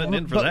 so I'm putting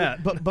in for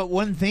that. But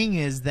one thing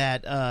is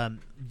that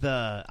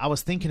I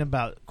was thinking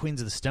about Queens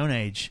of the Stone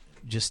Age,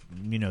 just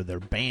their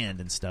band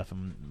and stuff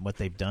and what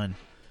they've done,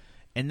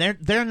 and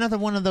they're another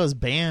one of those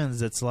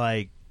bands that's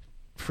like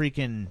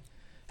freaking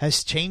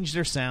has changed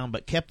their sound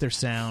but kept their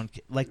sound.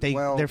 Like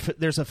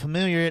there's a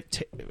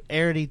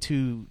familiarity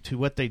to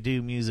what they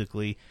do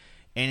musically,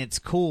 and it's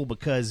cool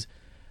because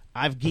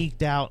I've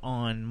geeked out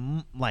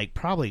on like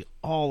probably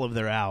all of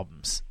their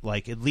albums,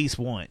 like at least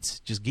once.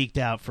 Just geeked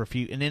out for a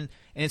few, and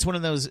it's one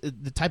of those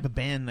the type of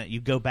band that you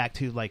go back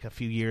to like a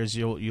few years.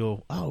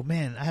 You'll oh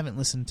man, I haven't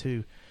listened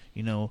to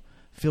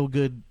Feel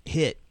Good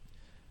Hit.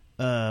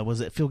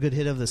 Was it Feel Good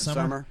Hit of the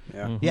Summer?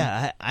 Yeah. Mm-hmm.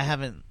 Yeah, I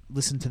haven't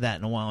listened to that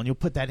in a while, and you'll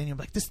put that in. You're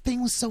like, this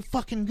thing was so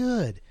fucking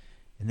good,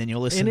 and then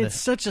you'll listen. And to it's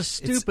such a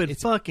stupid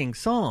fucking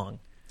song.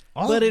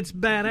 Oh, but it's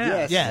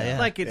badass. Yes. Yeah.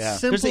 Like it's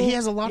simple. He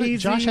has a lot of.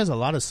 easy. Josh has a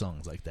lot of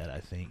songs like that.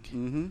 I think.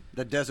 Mm-hmm.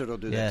 The desert will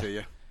do that to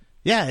you.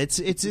 Yeah,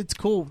 it's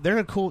cool. They're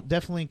a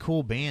definitely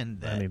cool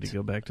band. I need to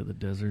go back to the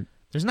desert.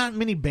 There's not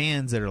many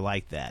bands that are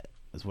like that.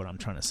 Is what I'm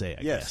trying to say.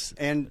 I guess.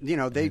 And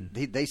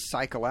they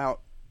cycle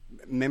out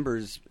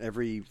members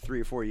every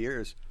 3 or 4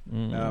 years,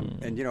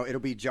 and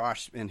it'll be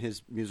Josh and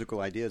his musical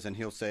ideas, and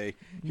he'll say,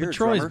 "Here,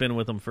 Troy's drummer." been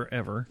with them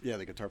forever. Yeah,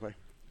 the guitar player.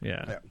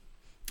 Yeah.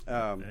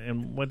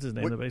 And what's his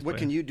name? The bass what player?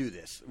 can you do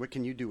this? What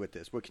can you do with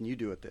this? What can you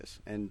do with this?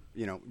 And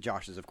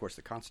Josh is of course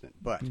the constant,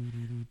 but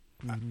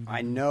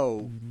I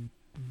know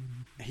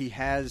he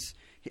has.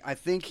 I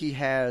think he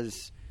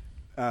has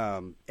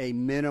a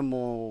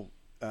minimal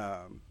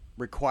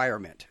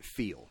requirement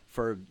feel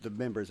for the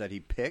members that he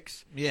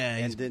picks. Yeah,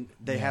 and then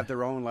they have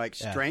their own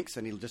strengths,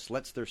 and he just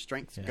lets their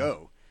strengths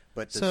go.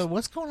 But so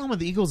what's going on with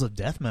the Eagles of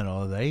Death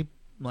Metal? Are they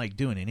like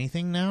doing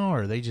anything now,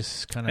 or are they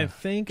just kind of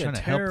trying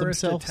to help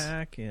themselves?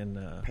 Attack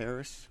in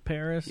Paris.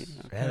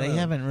 Yeah, they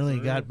haven't really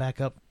got back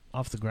up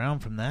off the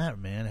ground from that,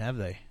 man, have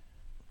they? I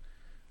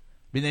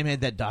mean, they made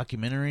that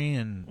documentary,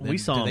 and we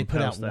saw did they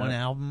put out that. one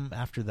album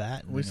after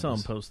that. We saw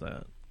him post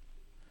that.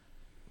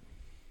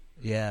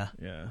 Yeah.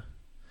 Yeah.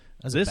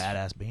 That's a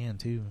badass band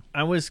too.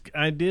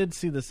 I did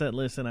see the set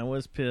list, and I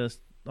was pissed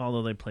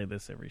although they play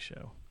this every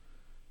show.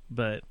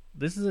 But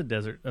this is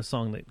a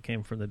song that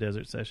came from the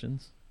Desert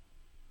Sessions.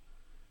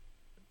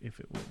 If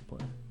it would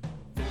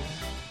play.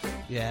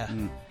 Yeah.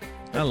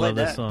 I love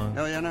this song.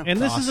 Oh, yeah, no. And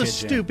this is a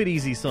stupid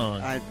easy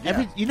song.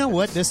 You know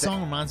what this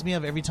song reminds me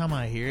of every time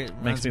I hear it?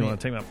 Makes me want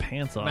to take my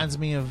pants off. Reminds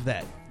me of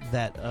that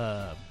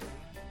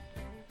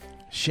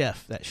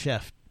chef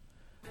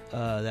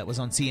that was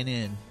on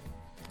CNN.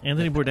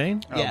 Anthony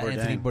Bourdain? Yeah, Bourdain.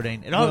 Anthony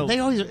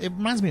Bourdain. It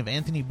reminds me of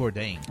Anthony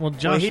Bourdain. Well,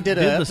 Josh he did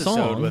the episode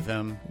song with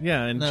him.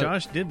 Yeah, and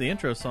Josh did the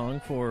intro song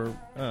for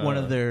one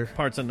of their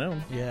Parts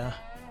Unknown. Yeah.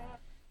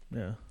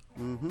 Yeah.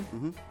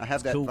 I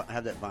have that. cool. I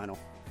have that vinyl.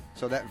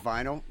 So that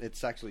vinyl,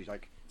 it's actually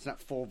like it's not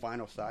full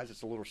vinyl size.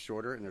 It's a little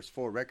shorter, and there's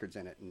 4 records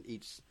in it, and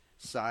each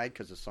side,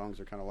 because the songs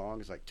are kind of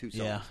long, is like 2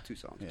 songs, Yeah. 2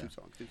 songs, 2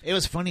 songs. It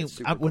was funny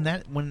when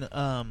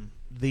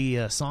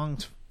the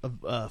songs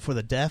for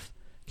the Deaf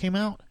came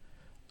out.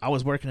 I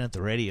was working at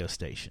the radio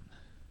station,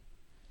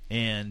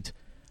 and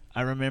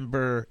I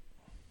remember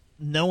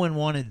no one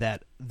wanted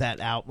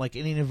that out, like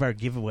any of our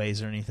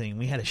giveaways or anything.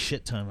 We had a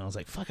shit ton. And I was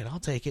like, "Fuck it, I'll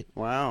take it."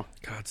 Wow,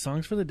 God,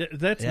 Songs for the Deaf.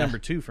 That's number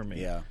 2 for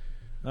me. Yeah,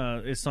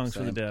 is Songs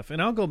for the Deaf,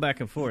 and I'll go back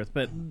and forth,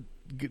 but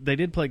they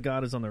did play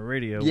 "God Is on the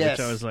Radio," Yes.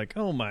 which I was like,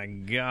 "Oh my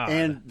god!"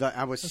 And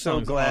I was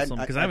so glad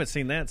because I haven't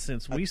seen that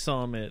since we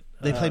saw them at.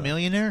 They play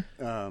Millionaire?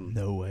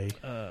 No way.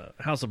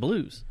 House of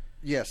Blues.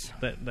 Yes,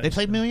 they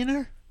played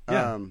Millionaire.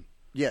 Yeah.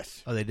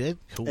 Yes. Oh, they did?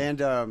 Cool.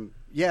 And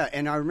yeah,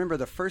 and I remember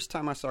the first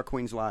time I saw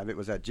Queens live, it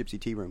was at Gypsy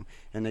Tea Room,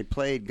 and they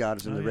played "God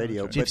Is on the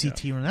Radio." Right. Gypsy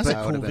Tea Room, that's a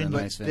cool venue.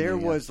 But there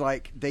was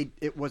like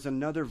it was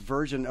another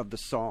version of the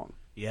song.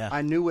 Yeah,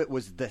 I knew it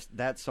was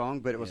that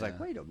song, but it was like,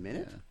 wait a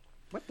minute,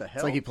 what the hell?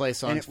 It's like you play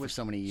songs for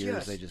so many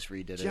years, they just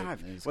redid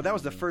it. Well, that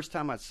was the first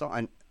time I saw.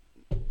 And,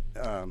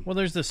 well,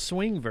 there's the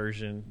swing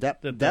version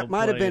that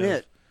might have been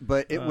it,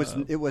 but it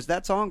was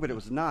that song, but it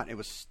was not. It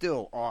was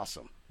still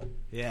awesome.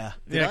 Yeah,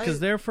 yeah, because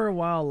there for a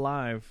while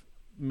live,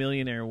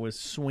 Millionaire was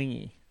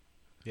swingy,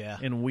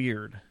 and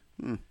weird.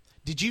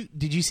 Did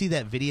you see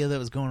that video that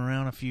was going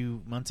around a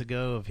few months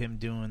ago of him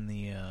doing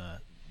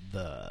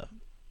the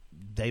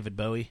David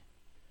Bowie?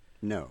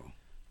 No,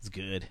 it's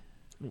good.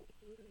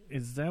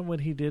 Is that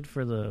what he did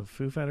for the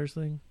Foo Fighters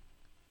thing?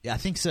 Yeah, I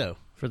think so.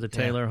 For the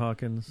Taylor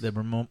Hawkins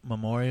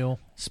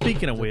memorial.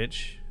 Speaking of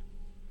which,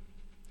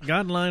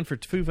 got in line for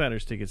Foo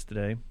Fighters tickets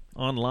today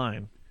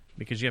online.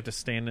 Because you have to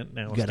stand it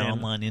now. You got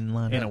online, in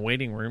line, in a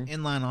waiting room,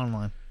 in line,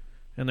 online,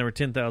 and there were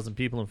 10,000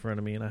 people in front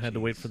of me, and I had to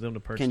wait for them to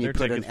purchase. Can you their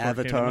put tickets an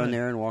avatar in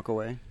there and walk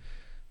away?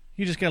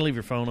 You just got to leave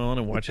your phone on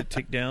and watch it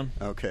tick down.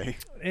 Okay.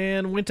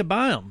 And went to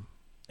buy them,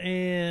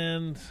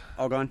 and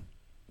all gone.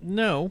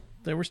 No,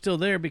 they were still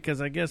there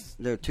because I guess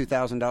they're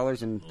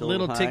 $2,000 and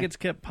little tickets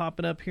kept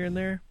popping up here and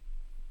there.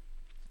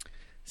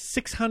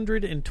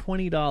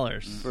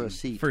 $620 for a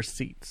seat for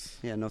seats.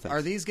 Yeah, no thanks.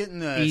 Are these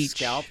getting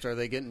scalped? Are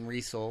they getting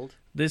resold?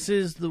 This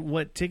is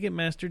what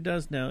Ticketmaster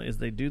does now. Is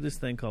they do this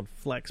thing called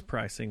flex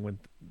pricing when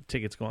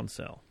tickets go on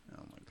sale.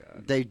 Oh my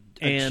god! They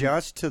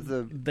adjust to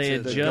the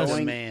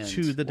demand.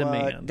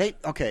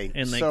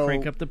 And they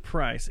crank up the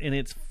price, and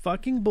it's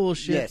fucking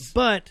bullshit. Yes.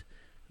 But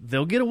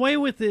they'll get away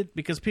with it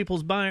because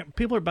people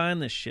are buying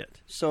this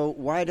shit. So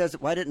why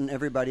didn't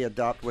everybody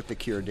adopt what The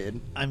Cure did?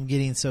 I'm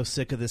getting so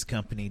sick of this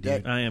company,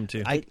 dude. I am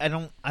too. I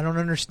don't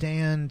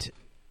understand.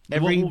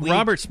 Every week,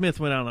 Robert Smith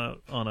went on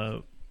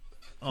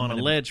a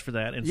ledge for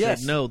that and said,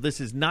 "No, this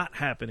is not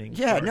happening."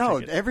 Yeah, no,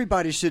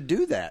 everybody should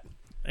do that.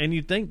 And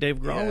you'd think Dave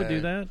Grohl would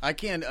do that. I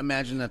can't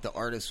imagine that the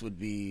artist would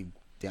be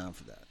down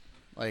for that.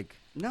 Like,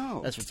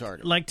 no, that's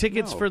retarded. Like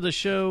tickets for the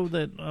show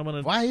that I'm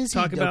going to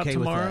talk about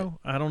tomorrow.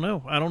 I don't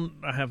know.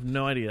 I have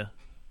no idea.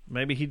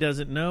 Maybe he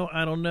doesn't know.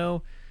 I don't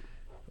know.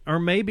 Or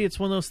maybe it's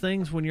one of those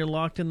things when you're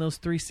locked in those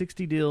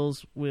 360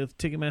 deals with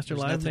Ticketmaster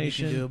Live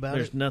Nation. You can do about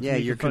there's it.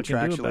 nothing you can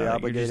fucking do about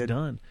obligated. it. You're just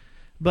done.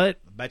 But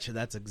I bet you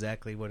that's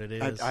exactly what it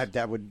is. I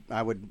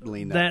would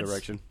lean that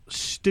direction.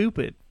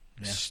 Stupid.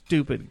 Yeah.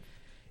 Stupid.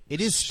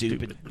 It is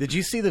stupid. Did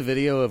you see the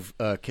video of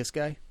Kiss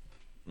Guy?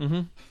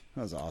 Mm-hmm.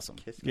 That was awesome.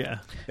 Yeah,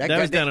 that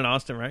was down in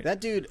Austin, right? That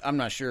dude, I'm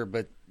not sure,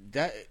 but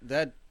that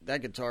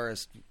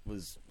guitarist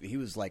was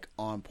like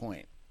on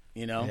point.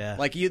 You know,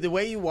 like the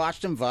way you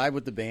watched him vibe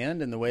with the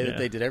band and the way that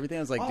they did everything.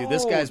 I was like, dude,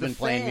 this guy's been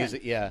playing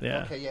music.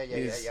 Yeah. Okay.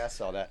 Yeah. I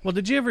saw that. Well,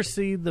 did you ever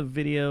see the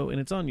video? And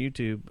it's on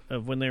YouTube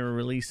of when they were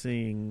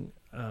releasing.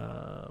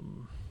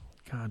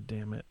 God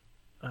damn it,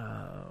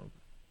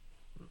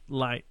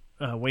 Light,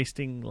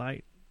 Wasting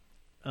Light.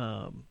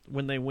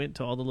 When they went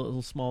to all the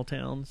little small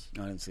towns.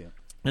 I didn't see it.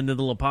 And then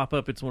the little pop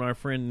up. It's when our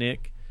friend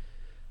Nick.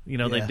 You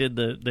know, they did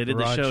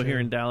the show here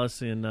in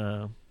Dallas in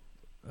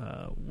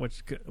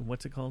what's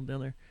it called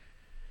down there?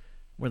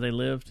 Where they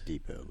lived,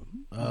 Deep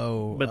Ellum.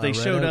 Oh, but they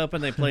showed up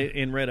and they played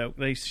in Red Oak.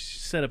 They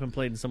set up and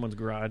played in someone's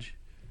garage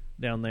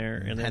down there,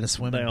 and had then a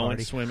swimming they all went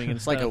party. swimming. And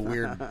it's stuff. like a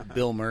weird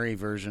Bill Murray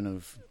version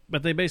of.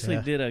 But they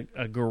basically did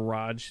a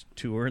garage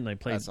tour, and they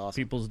played awesome.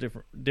 people's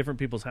different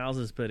people's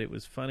houses. But it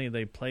was funny.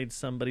 They played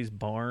somebody's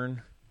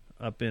barn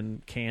up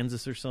in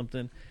Kansas or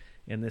something,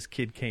 and this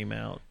kid came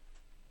out.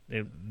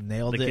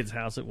 nailed the it. kid's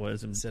house it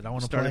was, and said, "I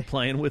want to started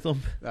playing with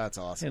them." That's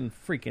awesome, and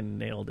freaking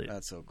nailed it.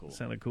 That's so cool.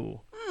 Sounded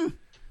cool.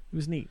 It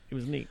was neat. It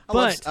was neat.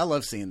 I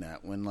love seeing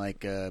that when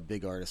like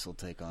big artists will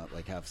take on,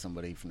 like have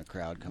somebody from the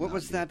crowd come. What out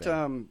was and that? do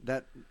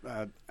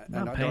I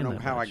don't know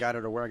how I got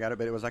it or where I got it,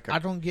 but it was like I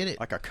don't get it.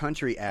 Like a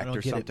country act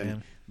or something.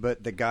 Man.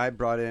 But the guy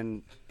brought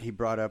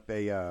up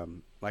a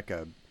like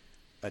a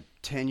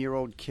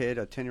 10-year-old kid,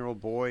 a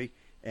 10-year-old boy,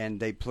 and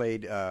they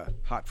played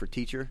 "Hot for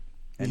Teacher,"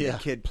 and the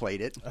kid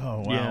played it. Oh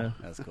wow, Yeah.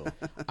 That's cool.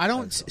 I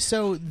don't.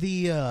 So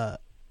the.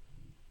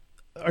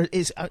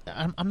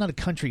 I'm not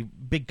a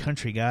big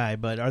country guy,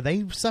 but are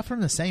they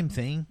suffering the same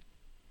thing?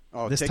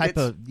 Oh, this tickets?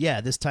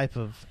 this type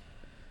of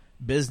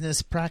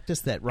business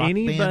practice that rock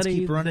bands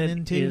keep running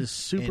into is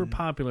super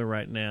popular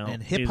right now,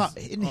 and hip hop.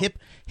 Hip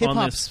on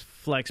hop's this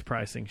flex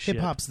pricing shit.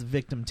 Hip hop's the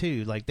victim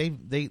too. Like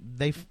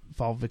they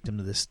fall victim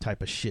to this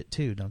type of shit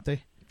too, don't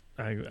they?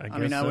 I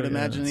mean, I would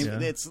imagine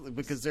it's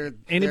because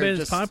anybody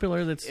that's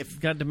popular that's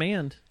got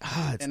demand.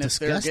 It's and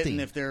disgusting.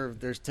 If their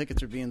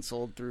tickets are being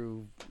sold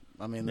through.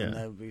 I mean, then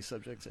that would be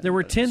subject to... There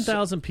were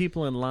 10,000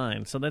 people in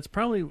line, so that's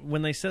probably...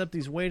 When they set up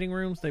these waiting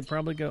rooms, they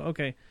probably go,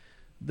 okay,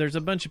 there's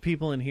a bunch of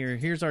people in here.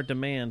 Here's our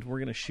demand. We're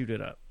going to shoot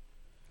it up.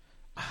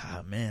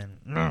 Ah,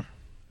 man.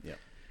 Yeah.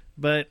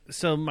 But,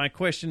 so my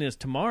question is,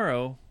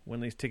 tomorrow,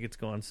 when these tickets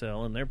go on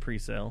sale, and they're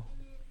pre-sale,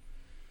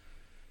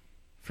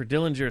 for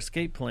Dillinger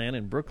Escape Plan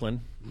in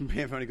Brooklyn... If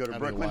I want to go to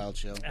Brooklyn. Be a wild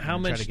show. How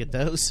much, try to get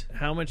those?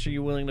 How much are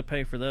you willing to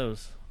pay for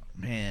those?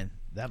 Man...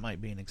 That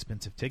might be an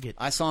expensive ticket.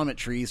 I saw him at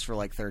Trees for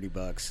like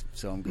 $30,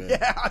 so I'm good.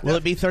 Yeah, will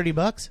it be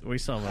 $30? We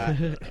saw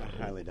him.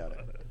 I highly doubt it.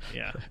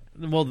 Yeah.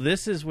 Well,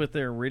 this is with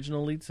their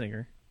original lead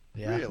singer.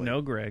 Yeah. Really?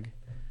 No Greg.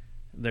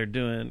 They're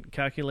doing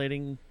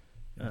Calculating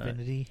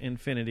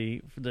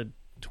Infinity for the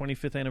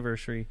 25th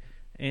anniversary,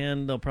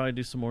 and they'll probably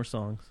do some more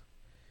songs.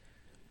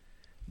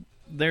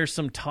 There's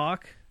some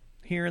talk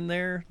here and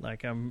there.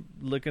 Like, I'm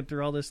looking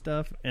through all this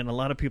stuff, and a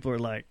lot of people are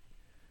like,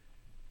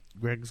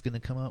 Greg's going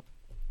to come up?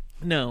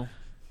 No.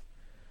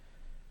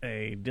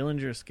 A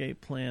Dillinger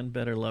Escape Plan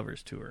Better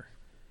Lovers Tour.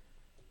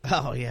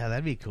 Oh, yeah,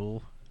 that'd be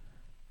cool.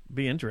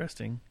 Be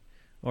interesting.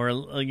 Or,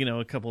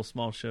 a couple of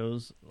small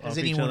shows. Has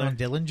anyone on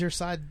Dillinger's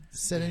side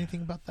said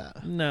anything about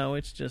that? No,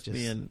 it's just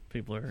being,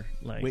 people are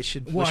like,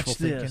 watch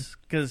this.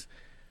 Because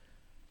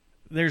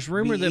there's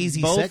rumor that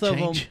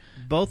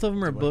both of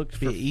them are booked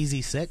for an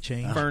easy set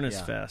change.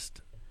 Furnace Fest.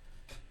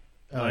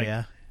 Oh,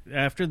 yeah.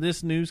 After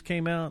this news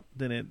came out,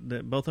 then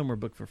both of them were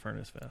booked for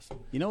Furnace Fest.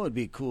 You know what would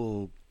be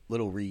cool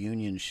little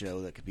reunion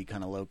show that could be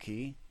kind of low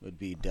key would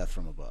be Death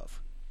from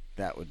Above.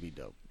 That would be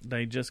dope.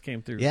 They just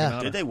came through. Yeah,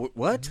 Granada. Did they?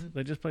 What?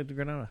 They just played the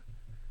Granada.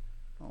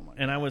 Oh my!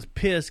 And I was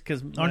pissed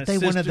because aren't they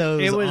one of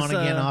those on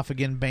again, off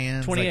again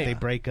bands? 28th. Like they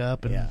break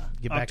up and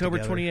get back October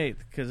together. 28th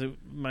because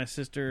my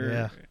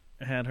sister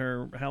had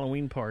her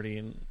Halloween party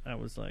and I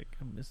was like,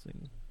 I'm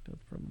missing Death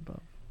from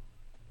Above.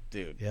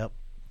 Dude. Yep.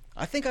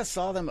 I think I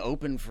saw them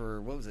open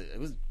for, what was it? It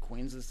was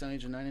Queens of the Stone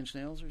Age and Nine Inch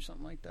Nails or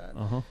something like that.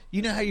 Uh-huh.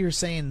 You know how you're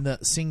saying the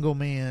single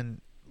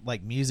man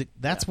like music?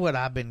 That's what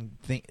I've been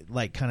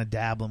kind of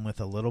dabbling with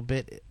a little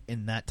bit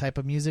in that type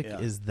of music.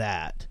 Is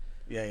that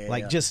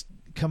just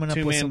coming up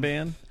with some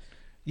band?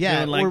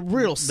 Yeah, like or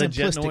real the simplistic.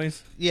 Jet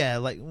Noise? Yeah,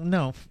 like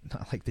no,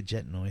 not like the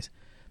Jet Noise,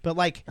 but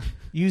like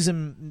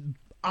using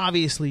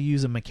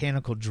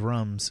mechanical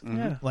drums,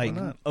 like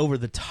over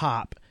the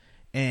top,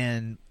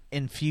 and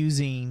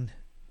infusing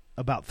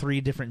about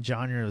 3 different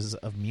genres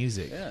of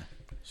music. Yeah,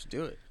 let's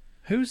do it.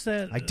 Who's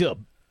that? Like do a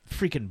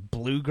freaking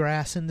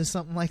bluegrass into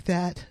something like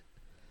that,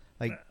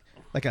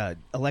 like a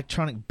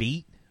electronic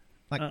beat.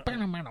 Like, did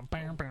you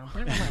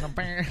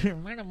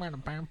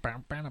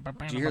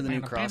hear the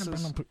new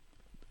Crosses?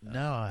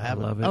 No, I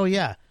haven't. love it. Oh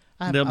yeah,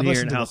 they'll be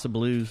here in House of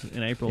Blues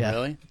in April. Yeah,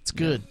 really? It's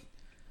good.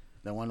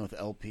 That one with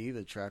LP,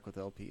 the track with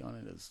LP on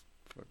it is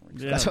fucking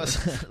Yeah. That's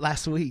what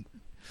last week.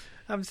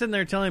 I'm sitting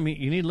there telling me,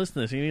 you need to listen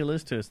to this, you need to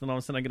listen to this. Then all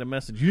of a sudden I get a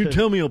message, you didn't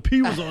tell me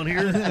LP was on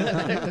here.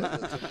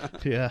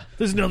 Yeah.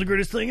 This is now the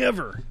greatest thing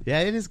ever.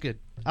 Yeah, it is good.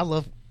 I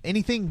love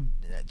anything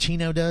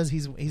Chino does.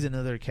 He's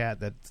another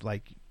cat that's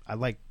like, I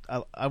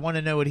want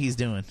to know what he's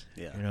doing.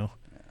 Yeah. You know?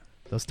 Yeah.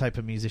 Those type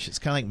of musicians.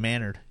 Kind of like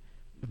Maynard.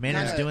 If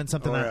Maynard's doing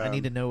something, I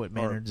need to know what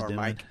Maynard's doing.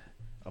 Mike.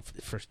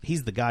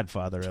 He's the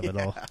godfather of it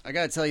all. I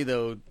gotta tell you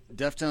though,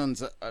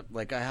 Deftones,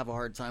 I have a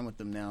hard time with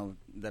them now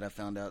that I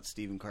found out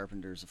Stephen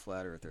Carpenter's a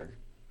flat earther.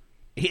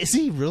 Is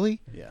he really?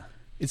 Yeah.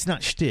 It's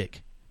not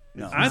shtick.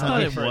 No, I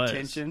thought it was.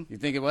 Attention. You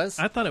think it was?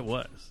 I thought it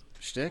was.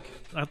 Shtick?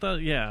 I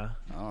thought, yeah.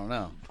 I don't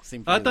know.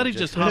 I thought he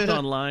just hopped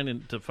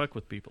online to fuck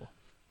with people.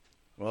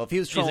 Well, if he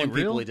was trolling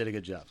people, he did a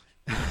good job.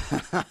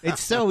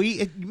 It's so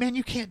man,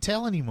 you can't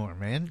tell anymore,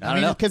 man. I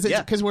don't know.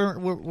 Because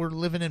we're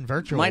living in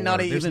virtual. Might not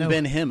have even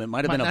been him. It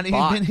might have been a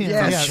bot. Been him.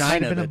 Yes, yeah,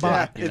 China. It might have been a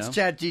bot. It's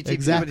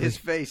ChatGPT with his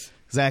face.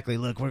 Exactly.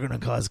 Look, we're going to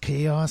cause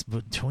chaos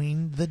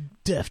between the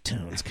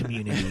Deftones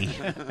community.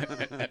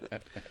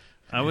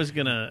 I was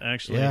gonna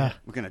actually,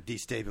 we're gonna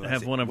destabilize.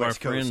 Have one of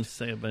West our Coast. friends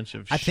say a bunch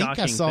of. I think I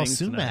shocking saw things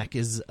Sumac tonight.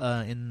 is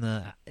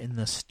in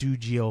the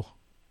studio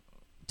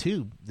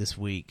too this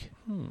week.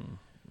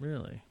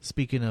 Really?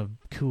 Speaking of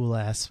cool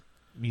ass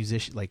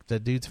musician, like the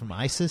dudes from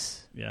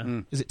ISIS.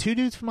 Yeah. Is it 2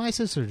 dudes from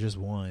ISIS or just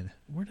one?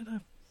 Where did I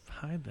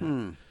hide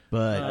that?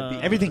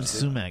 But everything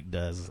Sumac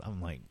does,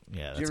 I'm like,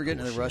 yeah. That's Did you ever get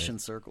into the shit. Russian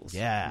Circles?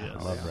 Yeah,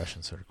 I love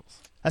Russian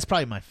Circles. That's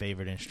probably my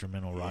favorite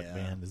instrumental rock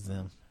band is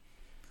them.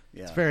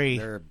 Yeah, it's very.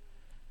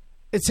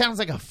 It sounds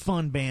like a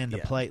fun band to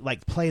play.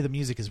 Like play the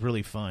music is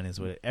really fun. Is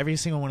what every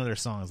single one of their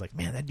songs. Like,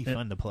 man, that'd be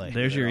fun to play.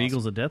 There's your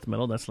Eagles of Death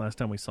Metal. That's the last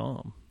time we saw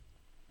them.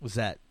 Was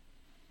that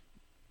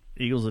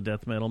Eagles of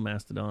Death Metal,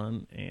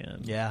 Mastodon,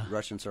 and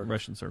Russian Circles.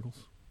 Russian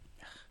Circles.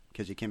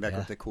 Because you came back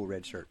with the cool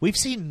red shirt. We've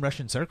seen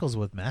Russian Circles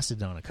with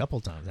Mastodon a couple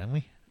times, haven't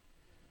we?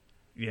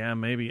 Yeah,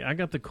 maybe. I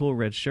got the cool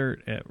red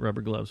shirt at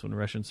Rubber Gloves when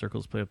Russian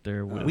Circles played up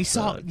there with we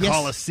saw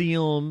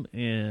Coliseum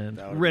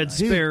and Red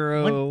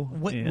Sparrow.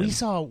 We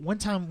saw one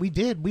time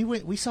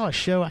we saw a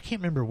show. I can't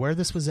remember where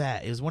this was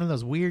at. It was one of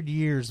those weird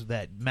years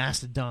that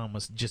Mastodon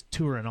was just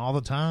touring all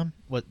the time.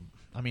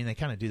 They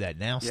kind of do that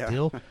now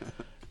still.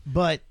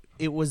 But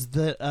it was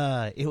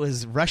it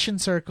was Russian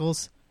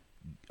Circles,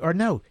 or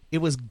no, it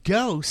was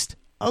Ghost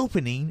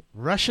opening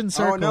Russian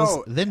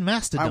Circles, then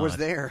Mastodon. I was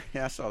there.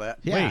 Yeah, I saw that.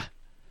 Yeah. Wait,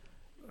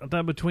 I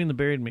thought Between the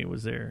Buried Me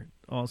was there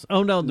also.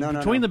 Oh no,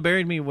 Between the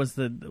Buried Me was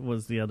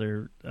the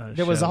other.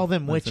 There was All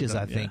Them Witches,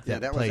 I think,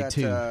 that played was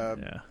too.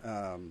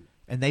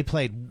 And they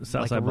played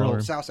Southside like a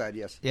real Southside,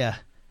 yes. Yeah.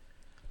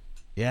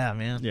 Yeah,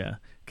 man. Yeah,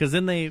 because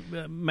then they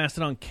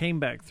Mastodon came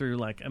back through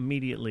like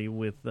immediately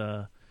with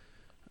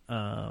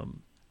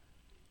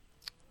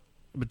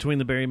Between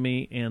the Buried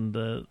Me and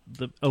the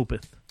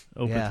Opeth.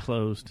 Opeth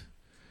closed.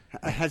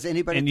 Has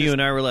anybody? And you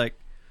and I were like,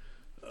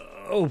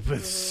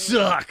 Opeth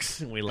sucks.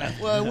 And we laughed.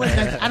 Well,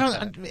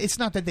 it's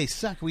not that they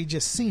suck. We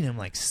just seen them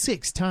like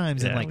 6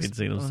 times in we'd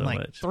seen them so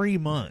much. 3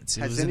 months.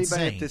 Has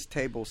anybody at this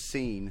table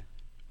seen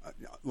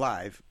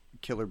live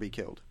Killer Be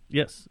Killed?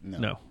 Yes.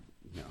 No.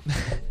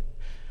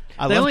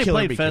 They only Killer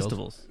played Be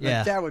festivals. Killed.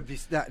 Yeah, that would be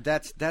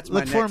that's Look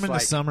my for next, them in the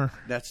summer.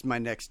 That's my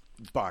next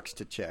box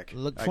to check.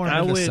 Look for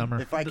them in the summer.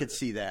 If I could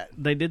see that.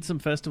 They did some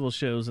festival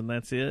shows and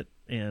that's it.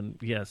 And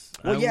yes,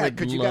 well, I would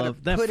because you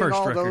love got that first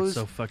all record's those,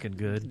 so fucking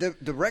good.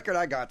 The record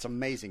I got's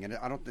amazing, and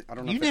I don't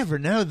know. You never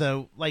know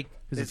though. Like,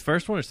 is it the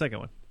first one or second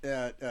one?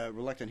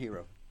 Reluctant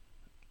Hero.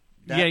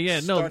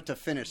 Start to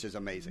finish is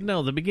amazing.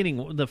 No, the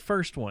beginning, the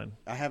first one.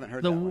 I haven't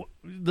heard that one.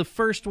 The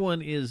first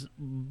one is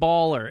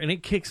baller, and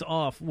it kicks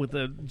off with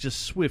a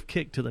just swift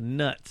kick to the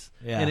nuts,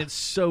 and it's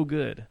so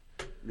good.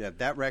 Yeah,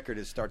 that record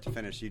is start to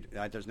finish.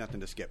 There's nothing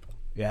to skip.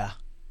 Yeah.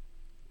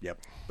 Yep.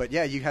 But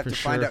yeah, you have to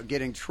find out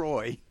getting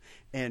Troy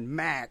and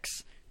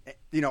Max,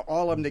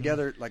 all of them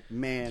together. Like,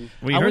 man.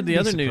 We heard the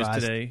other news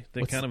today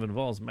that kind of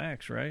involves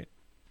Max, right?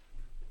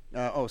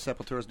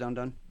 Sepultura's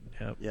done.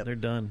 Yep, they're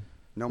done.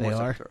 No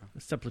more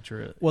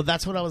Sepultura. Well,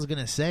 that's what I was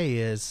gonna say.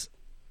 Is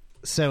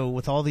so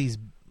with all these,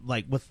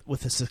 like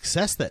with the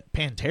success that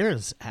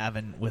Pantera's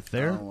having with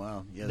their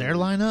their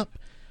lineup,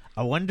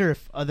 I wonder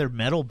if other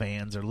metal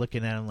bands are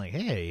looking at them like,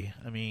 hey,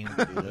 I mean,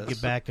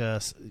 get back a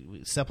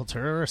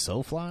Sepultura or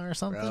Soulfly or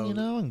something,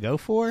 and go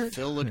for it.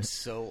 Phil looks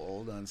so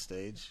old on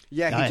stage.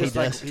 Yeah, he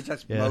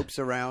just mopes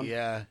around.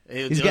 Yeah,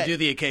 he'll do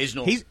the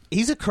occasional.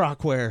 He's a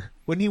croc wearer.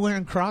 Wasn't he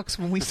wearing Crocs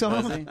when we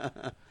saw him?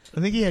 I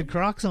think he had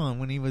Crocs on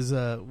when he was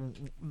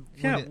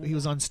he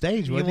was on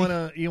stage. You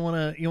want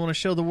to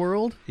show the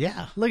world?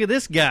 Yeah. Look at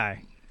this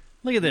guy.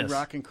 Look at this.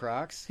 Rocking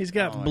Crocs. He's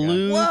got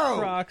blue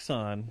Crocs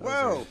on.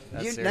 Whoa!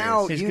 He's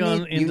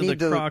gone into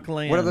the Croc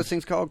land. What are those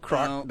things called?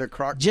 The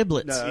Croc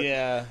giblets.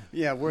 Yeah.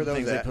 Where are those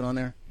things they put on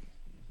there?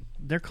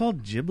 They're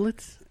called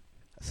giblets.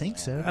 I think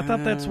so. I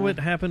thought that's what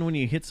happened when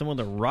you hit someone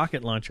with a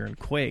rocket launcher in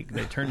Quake.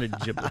 They turn to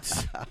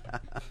giblets.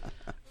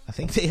 I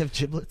think they have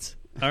giblets.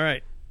 All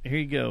right, here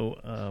you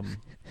go,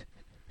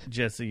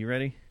 Jesse. You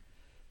ready?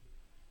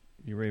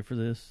 You ready for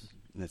this?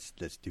 Let's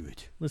do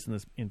it. Listen to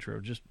this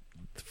intro. Just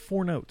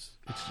 4 notes.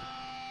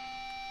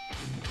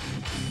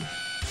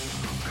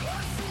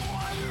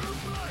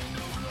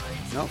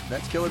 Nope,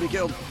 that's Killer Be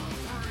Killed.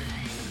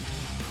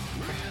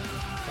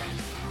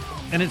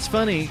 And it's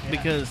funny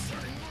because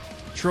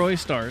Troy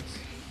starts,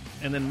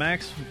 and then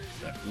Max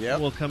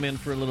will come in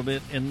for a little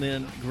bit, and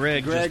then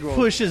Greg just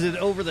pushes it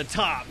over the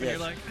top. Yes. And you're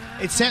like,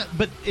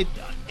 but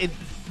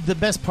the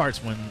best part's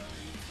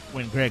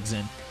when Greg's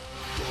in.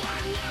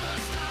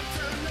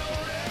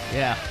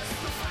 Yeah.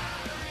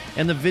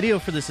 And the video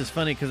for this is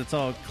funny because it's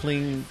all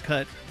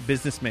clean-cut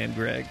businessman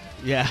Greg.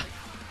 Yeah.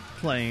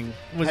 Playing.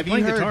 Was he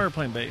playing guitar or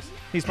playing bass?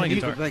 He's playing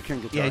guitar.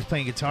 Yeah, he's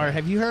playing guitar.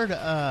 Have you heard,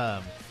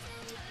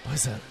 what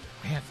is that?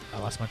 Man, I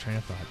lost my train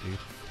of thought, dude.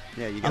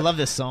 Yeah, I love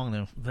this song,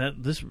 though.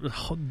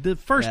 The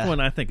first one,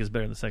 I think, is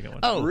better than the second one.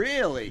 Oh,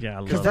 really? Yeah, I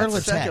love it. Because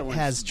the second one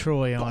has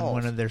Troy on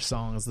one of their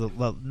songs.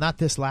 Not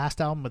this last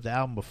album, but the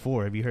album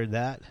before. Have you heard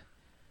that?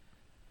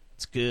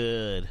 It's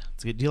good.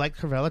 It's good. Do you like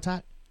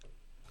Curvelatak?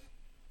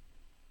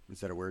 Is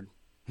that a word?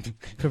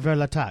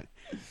 Curvelatak.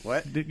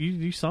 What?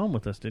 You saw him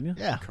with us, didn't you?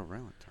 Yeah.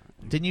 Curvelatak.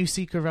 Didn't you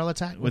see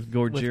Curvelatak with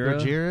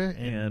Gojira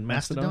and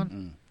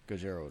Mastodon?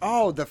 Gojira.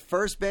 Oh, the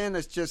first band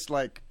that's just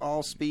like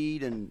all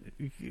speed and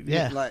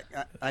like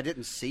I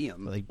didn't see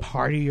them. Like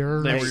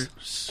partier. They were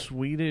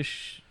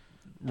Swedish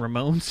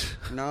Ramones.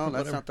 No,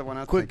 that's not the one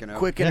I'm thinking of.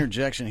 Quick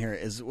interjection here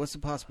is what's the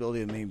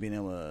possibility of me being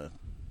able to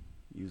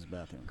use the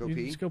bathroom?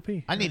 You just go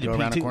pee. I need to go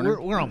pee around too. the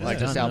corner. We're almost like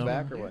done. just out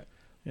back or what?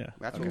 Yeah,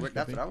 that's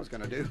what I was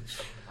going to do.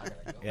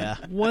 Yeah.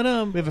 What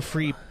we have a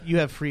free. You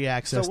have free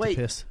access to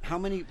piss. How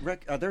many?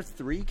 Are there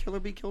 3 Killer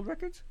Be Killed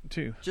records?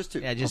 2. Just 2.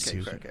 Yeah, just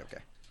 2. Okay.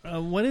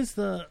 What is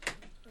the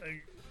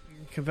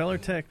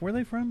Kvelertak? Where are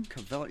they from?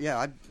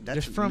 Yeah,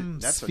 they're from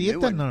that's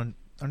Sweden, aren't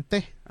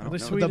they? Are they The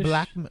Swedish?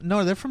 black.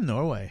 No, they're from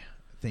Norway.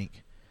 I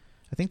think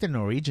they're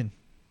Norwegian.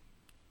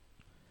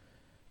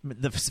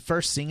 The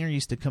first singer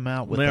used to come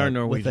out with They are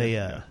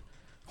Norwegian,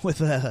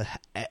 with a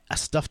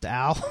stuffed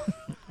owl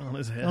on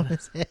his head. On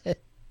his head.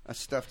 A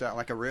stuffed out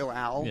like a real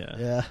owl.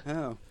 Yeah.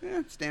 Oh,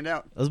 yeah. Stand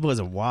out. Those boys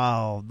are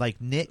wild.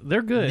 Like Nick,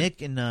 they're good.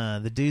 Nick and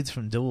the dudes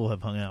from Duel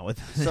have hung out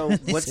with. So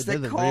what's they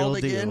called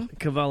again?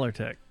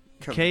 Kvelertak.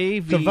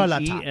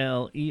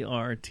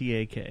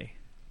 Kvelertak.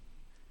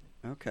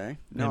 Okay.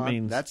 No,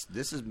 means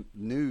this is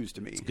news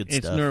to me. It's good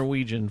It's stuff.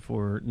 Norwegian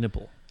for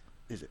nipple.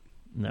 Is it?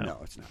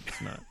 No, it's not.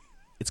 It's not.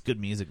 It's good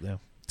music though.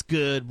 It's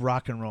good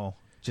rock and roll.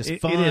 Just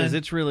fun. It is.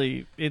 It's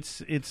really.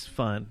 It's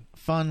fun.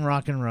 Fun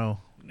rock and roll.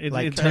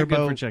 Like it's very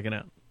good for checking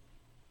out.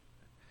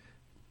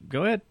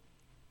 Go ahead.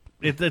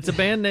 It's a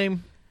band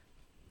name,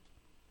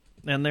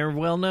 and they're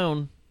well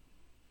known.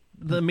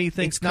 The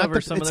Methinks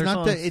cover some of their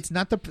songs. It's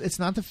not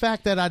the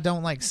fact that I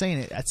don't like saying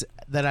it. It's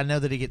that I know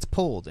that it gets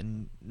pulled,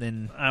 and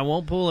then I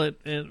won't pull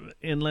it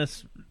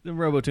unless the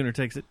RoboTuner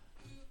takes it.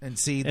 And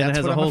see, And that's it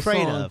has what a I'm whole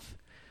afraid song. of.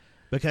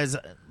 Because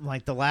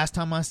like the last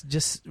time I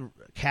just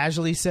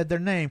casually said their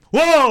name,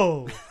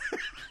 whoa,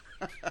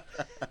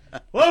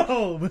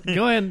 whoa!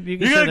 Go ahead. You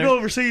gotta go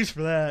overseas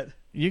for that.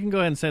 You can go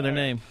ahead and say their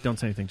name. Don't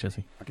say anything,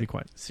 Jesse. Be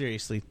quiet.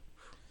 Seriously,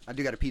 I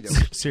do got to pee though.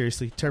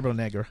 seriously, Turbo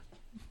Negra.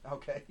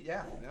 Okay.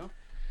 Yeah. No.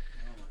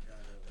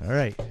 All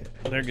right,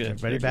 They're good.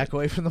 Everybody back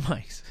away from the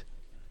mics.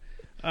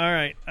 All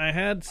right. I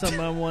had some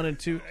I wanted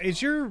to.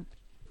 Is your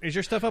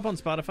stuff up on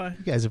Spotify?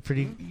 You guys are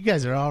pretty. You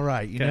guys are all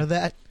right. You Okay. know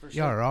that?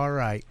 Y'all are all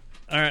right.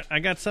 All right. I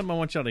got something I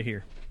want y'all to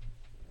hear.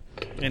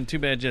 And too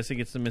bad Jesse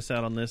gets to miss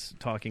out on this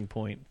talking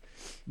point.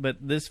 But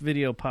this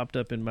video popped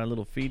up in my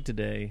little feed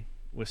today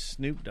with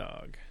Snoop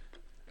Dogg.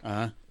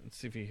 Let's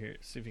see if you hear.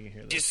 See if you can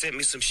hear this. Just sent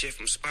me some shit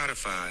from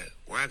Spotify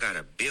where I got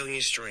 1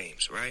 billion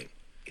streams. Right?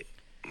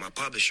 My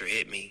publisher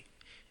hit me.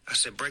 I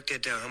said, break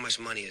that down. How much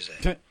money is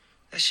that?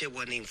 That shit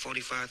wasn't even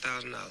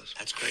 $45,000.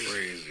 That's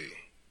crazy.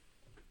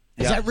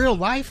 Is that real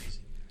life?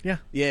 Yeah.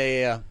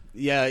 Yeah.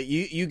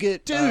 You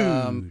get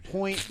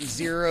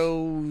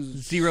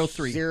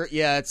 0.003.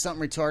 Yeah, it's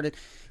something retarded.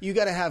 You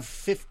got to have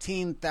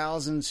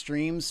 15,000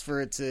 streams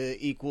for it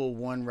to equal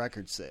 1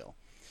 record sale,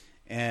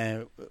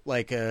 and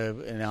like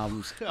an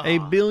album's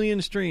 1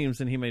 billion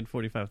streams, and he made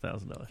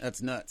 $45,000.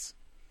 That's nuts.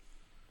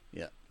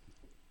 Yeah.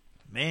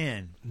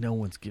 Man, no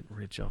one's getting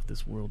rich off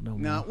this world.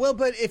 No. Well,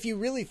 but if you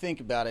really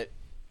think about it,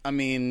 I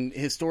mean,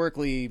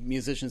 historically,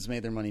 musicians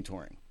made their money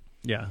touring.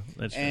 Yeah,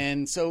 that's true.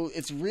 And so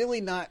it's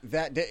really not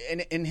that.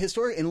 And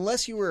historic,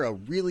 unless you were a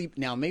really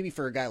now maybe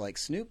for a guy like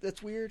Snoop,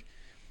 that's weird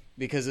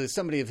because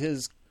somebody of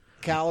his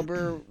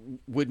caliber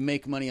would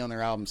make money on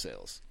their album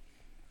sales.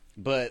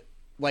 But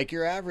like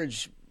your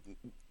average,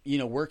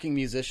 working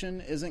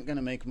musician isn't going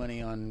to make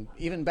money on.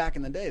 Even back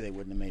in the day, they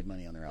wouldn't have made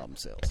money on their album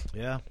sales.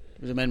 Yeah, it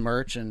would have been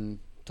merch and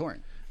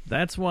touring.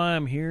 That's why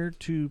I'm here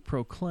to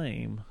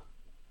proclaim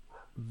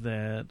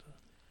that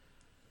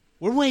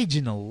we're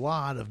waging a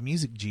lot of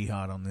music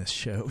jihad on this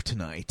show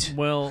tonight.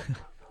 Well,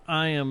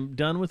 I am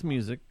done with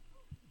music,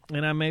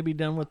 and I may be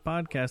done with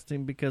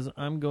podcasting because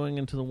I'm going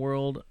into the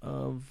world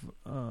of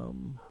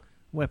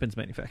weapons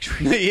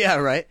manufacturing. Yeah,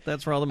 right.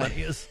 That's where all the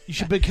money is. You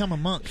should become a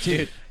monk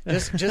too.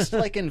 Dude, just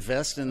like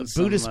invest in a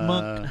Buddhist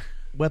monk,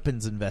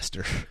 weapons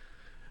investor.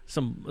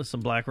 Some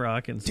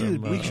BlackRock and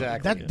dude, some.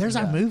 Exactly. There's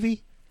our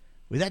movie.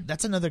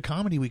 That's another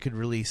comedy we could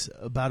release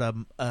about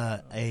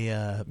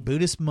a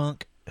Buddhist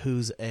monk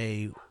who's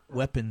a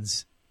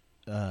weapons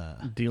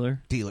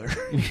dealer.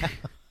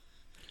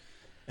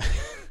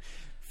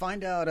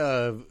 Find out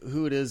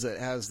who it is that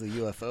has the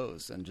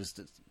UFOs and just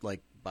like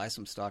buy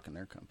some stock in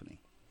their company.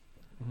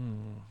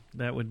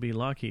 That would be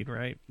Lockheed,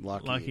 right?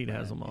 Lockheed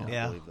has them all.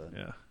 Yeah.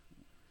 There's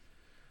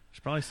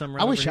probably some.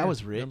 I wish I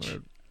was rich.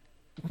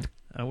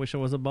 I wish I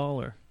was a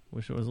baller.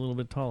 Wish I was a little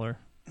bit taller.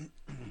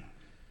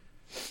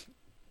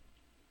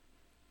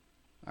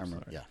 I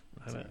remember. Yeah.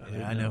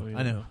 I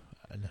know.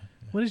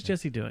 What is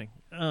Jesse doing?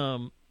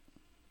 I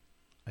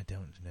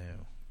don't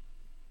know.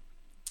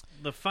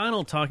 The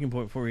final talking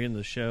point before we end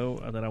the show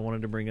that I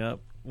wanted to bring up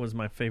was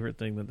my favorite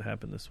thing that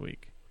happened this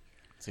week.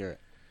 Let's hear it.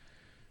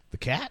 The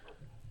cat?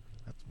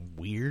 That's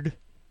weird.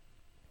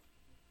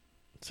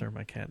 Sir,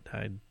 my cat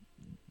died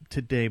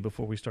today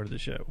before we started the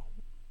show.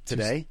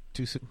 Today?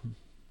 Too soon?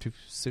 Too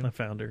soon? I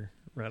found her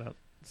right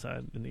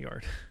outside in the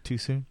yard. Too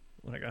soon?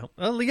 Like, yeah,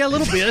 a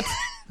little bit.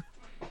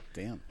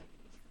 Damn.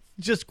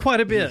 Just quite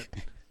a bit.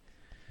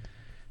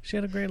 She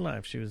had a great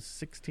life. She was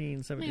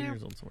 16, 17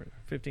 years old, somewhere.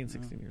 15,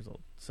 16 years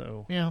old.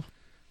 So, yeah,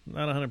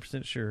 not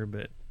 100% sure,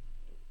 but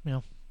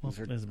yeah, well,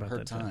 it's about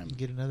that time.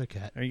 Get another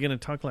cat. Are you going to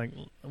talk like,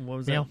 what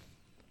was that?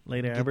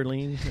 Lady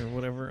Aberline or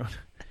whatever?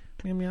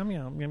 Meow, meow,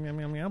 meow, meow, meow,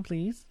 meow, meow,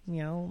 please.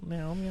 Meow,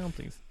 meow, meow,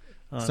 please.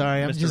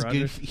 Sorry, I'm Mr. just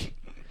Rogers. goofy.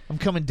 I'm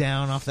coming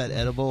down off that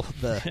edible,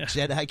 the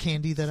Jedi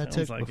candy that I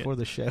took before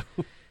the show.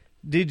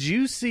 Did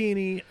you see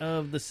any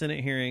of the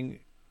Senate hearing?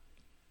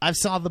 I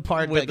saw the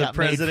part that got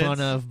made fun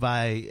of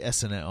by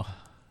SNL.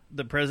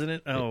 The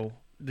president? Oh,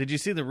 did you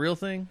see the real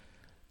thing?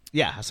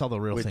 Yeah, I saw the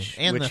real thing,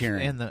 and which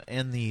hearing?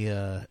 and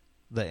the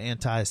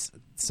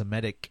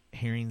anti-Semitic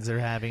hearings they're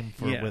having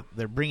for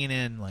they're bringing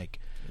in like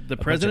the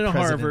president of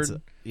Harvard,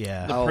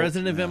 the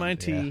president of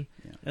MIT,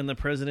 and the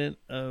president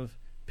of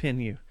Penn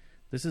U.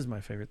 This is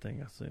my favorite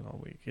thing I've seen all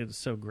week. It's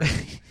so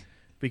great.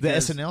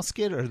 Because the SNL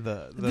skit or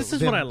this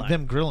is what I like.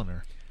 Them grilling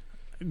her.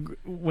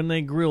 When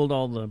they grilled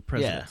all the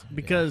presidents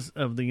because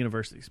of the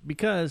universities.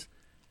 Because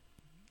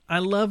I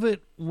love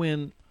it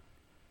when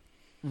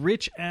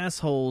rich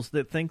assholes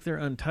that think they're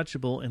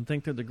untouchable and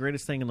think they're the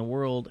greatest thing in the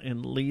world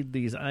and lead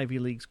these Ivy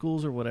League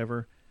schools or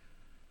whatever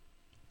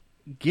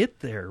get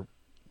their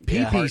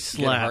pee-pee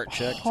slap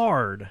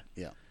hard.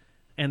 Yeah.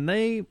 And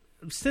they,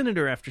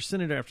 senator after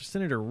senator after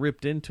senator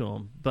ripped into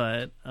them.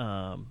 But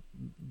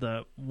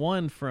the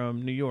one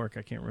from New York,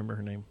 I can't remember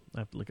her name. I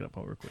have to look it up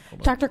real quick.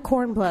 Hold on. Dr.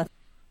 Kornbluth.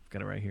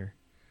 Got it right here.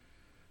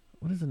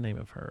 What is the name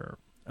of her?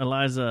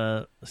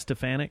 Eliza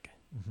Stefanik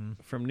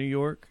from New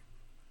York.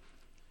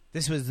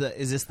 This was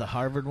is this the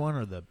Harvard one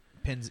or the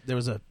Penn? There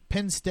was a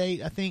Penn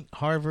State, I think,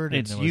 Harvard.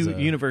 It's and there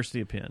was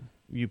University of Penn,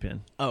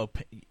 UPenn. Oh,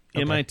 okay.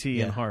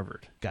 MIT and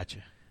Harvard.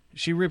 Gotcha.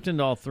 She ripped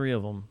into all three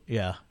of them.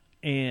 Yeah,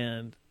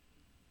 and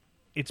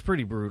it's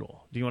pretty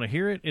brutal. Do you want to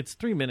hear it? It's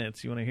 3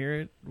 minutes. You want to hear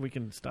it? We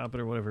can stop it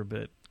or whatever.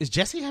 But is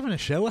Jesse having a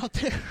show out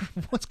there?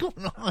 What's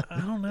going on?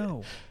 I don't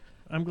know.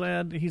 I'm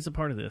glad he's a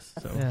part of this.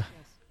 So. Yeah.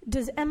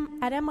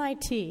 At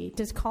MIT,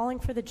 does calling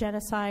for the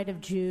genocide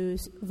of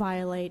Jews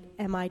violate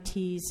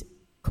MIT's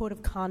code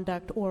of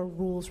conduct or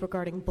rules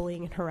regarding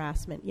bullying and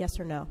harassment? Yes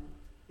or no?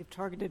 They've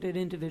targeted at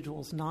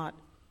individuals, not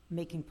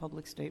making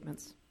public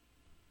statements.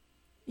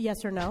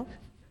 Yes or no?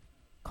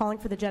 Calling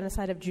for the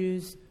genocide of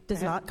Jews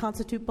does not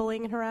constitute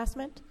bullying and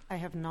harassment? I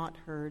have not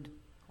heard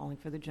calling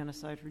for the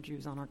genocide for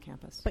Jews on our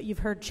campus. But you've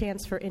heard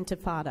chants for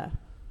intifada.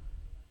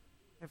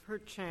 I've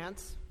heard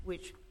chants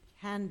which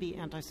can be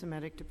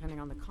anti-Semitic depending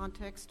on the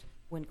context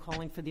when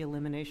calling for the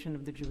elimination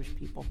of the Jewish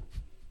people.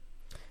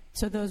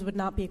 So those would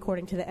not be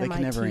according to the they MIT's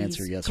can never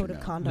answer yes code or no.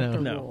 of conduct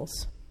or No.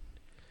 rules.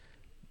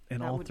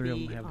 And that all would three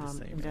be, of them have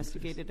the same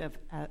investigated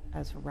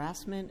as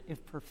harassment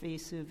if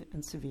pervasive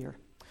and severe.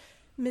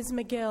 Ms.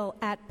 McGill,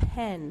 at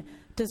Penn,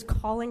 does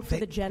calling for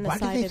the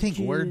genocide why do they of think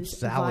Jews word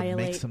salad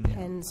violate makes them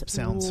Penn's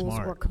sound rules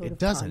smart? or code It of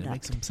doesn't. conduct? It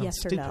makes them sound yes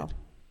stupid. Or no?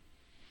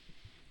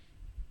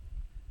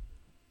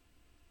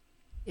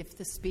 If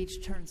the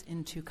speech turns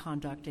into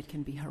conduct, it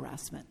can be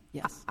harassment.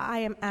 Yes. I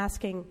am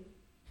asking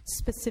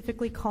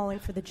specifically calling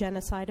for the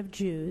genocide of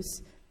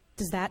Jews.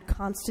 Does that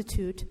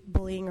constitute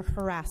bullying or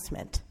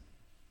harassment?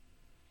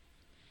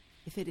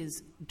 If it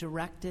is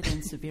directed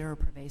and severe or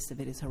pervasive,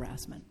 it is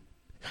harassment.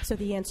 So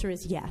the answer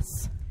is yes.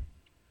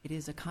 It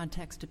is a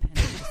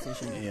context-dependent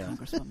decision,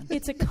 Congresswoman.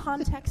 It's a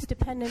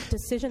context-dependent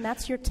decision.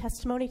 That's your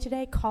testimony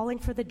today. Calling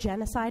for the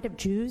genocide of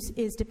Jews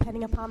is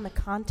depending upon the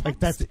context. Like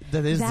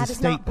that is the not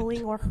statement.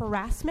 bullying or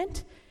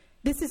harassment.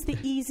 This is the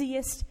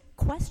easiest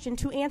question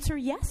to answer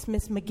yes,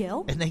 Ms.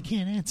 McGill. And they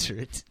can't answer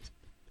it.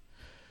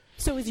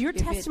 So is your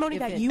testimony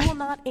that you will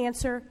not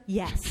answer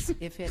yes?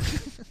 If it,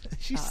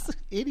 she's an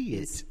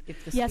idiot.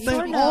 If the yes speech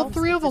or no? All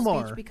three of them the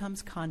are. speech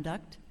becomes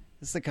conduct.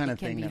 It's the kind of It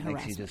can thing be that makes you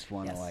harassment. just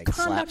want to Yes. like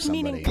Conduct slap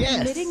meaning somebody.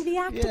 committing the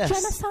act of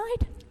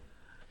genocide?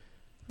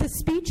 The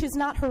speech is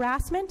not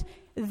harassment?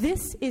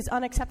 This is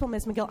unacceptable,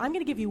 Ms. McGill. I'm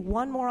going to give you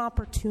one more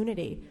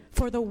opportunity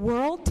for the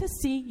world to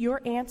see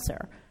your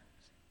answer.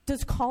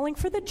 Does calling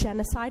for the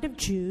genocide of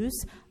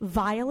Jews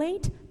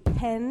violate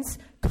Penn's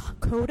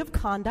code of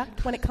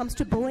conduct when it comes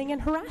to bullying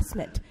and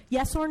harassment?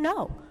 Yes or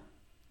no?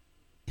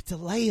 It's a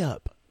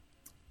layup.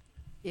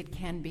 It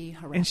can be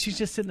harassment. And she's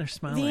just sitting there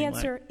smiling. The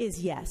answer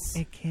is yes.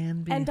 It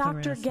can be And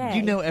Dr. harassment. Gay.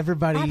 You know,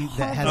 everybody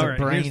that has a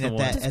brain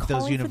at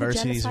those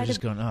universities are of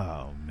just going,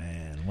 "Oh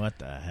man, what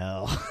the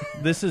hell?"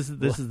 This is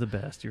the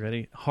best. You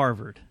ready?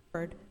 Harvard.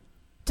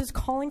 Does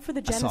calling for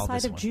the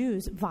genocide of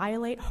Jews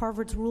violate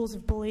Harvard's rules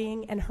of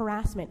bullying and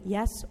harassment?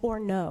 Yes or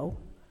no?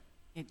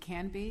 It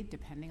can be,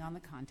 depending on the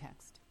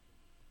context.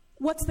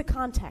 What's the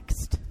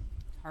context?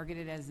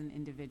 Targeted as an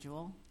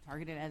individual.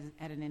 Targeted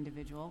at an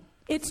individual.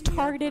 It's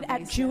targeted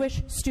at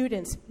Jewish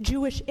students,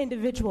 Jewish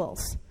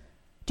individuals.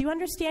 Do you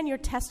understand your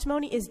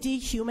testimony is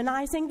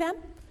dehumanizing them?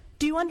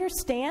 Do you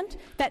understand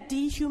that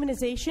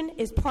dehumanization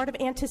is part of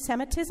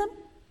anti-Semitism?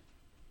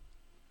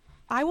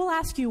 I will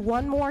ask you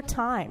one more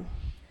time.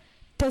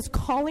 Does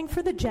calling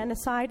for the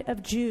genocide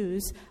of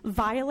Jews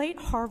violate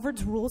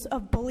Harvard's rules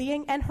of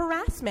bullying and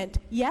harassment?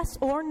 Yes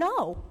or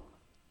no?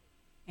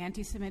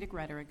 Anti-Semitic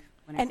rhetoric.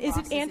 And is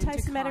it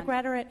anti-Semitic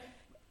rhetoric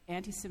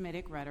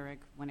anti-Semitic rhetoric,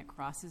 when it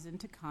crosses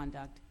into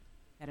conduct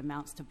that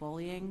amounts to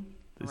bullying,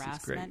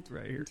 harassment,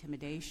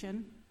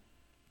 intimidation,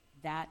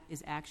 that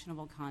is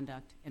actionable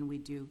conduct, and we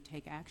do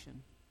take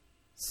action.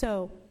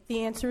 So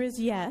the answer is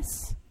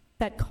yes,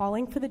 that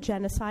calling for the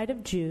genocide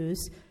of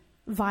Jews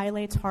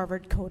violates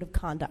Harvard Code of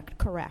Conduct,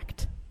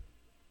 correct?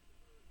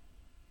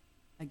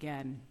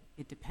 Again,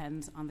 it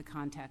depends on the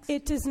context.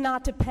 It does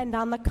not depend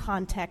on the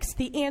context.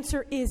 The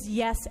answer is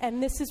yes,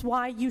 and this is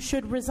why you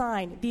should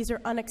resign. These are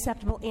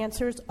unacceptable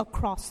answers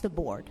across the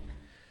board.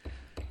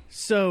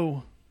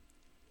 So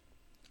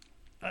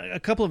a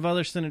couple of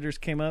other senators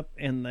came up,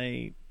 and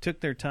they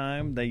took their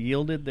time. They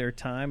yielded their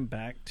time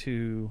back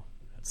to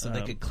so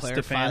they could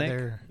clarify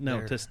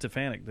Stefanik. To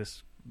Stefanik,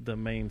 the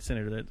main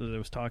senator that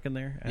was talking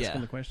there,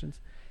 asking the questions.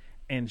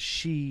 And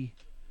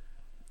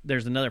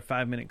there's another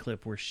 5-minute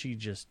clip where she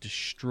just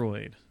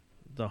destroyed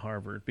the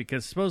Harvard,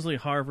 because supposedly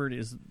Harvard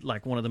is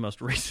like one of the most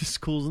racist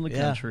schools in the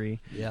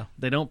country. Yeah.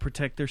 They don't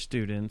protect their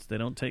students. They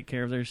don't take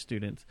care of their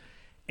students.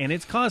 And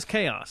it's caused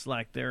chaos.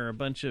 Like, there are a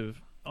bunch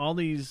of all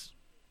these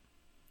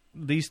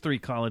 3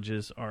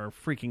 colleges are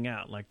freaking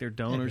out. Like, their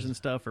donors and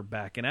stuff are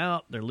backing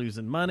out. They're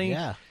losing money.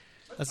 Yeah.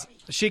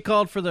 She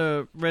called for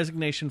the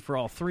resignation for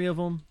all 3 of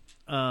them.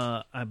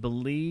 I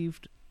believe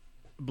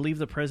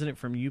the president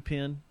from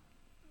UPenn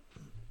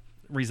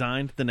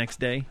resigned the next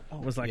day.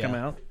 Was like, I'm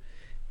out.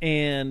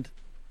 And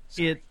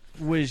it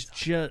was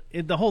just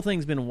the whole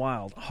thing's been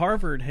wild.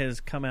 Harvard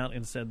has come out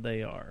and said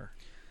they are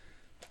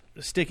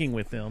sticking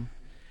with them.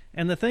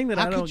 And the thing that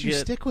I don't get, how could you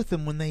stick with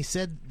them when they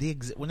said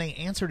when they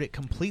answered it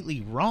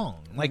completely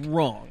wrong? Like,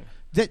 wrong.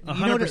 That,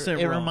 100%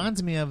 it wrong.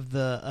 reminds me of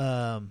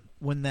the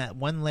when that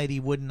one lady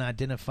wouldn't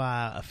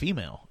identify a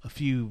female a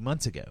few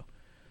months ago.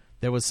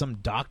 There was some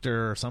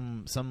doctor or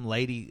some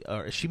lady,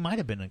 or she might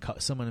have been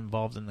someone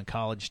involved in the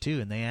college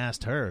too, and they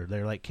asked her.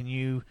 They're like, "Can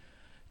you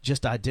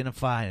just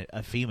identify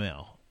a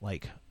female,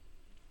 like,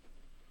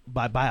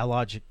 by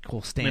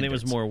biological standards?" And it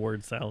was more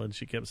word salad.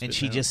 She kept spitting and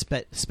she out. just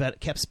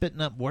kept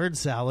spitting up word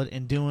salad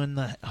and doing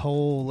the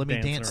whole "let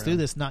me dance through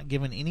this," not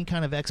giving any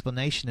kind of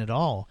explanation at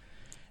all.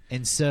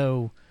 And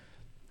so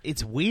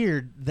it's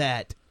weird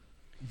that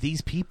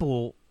these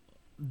people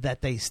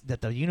that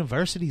the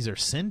universities are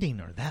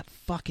sending are that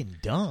fucking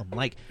dumb.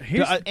 Like,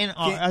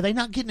 are they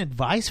not getting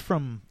advice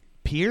from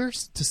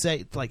peers to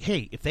say, like,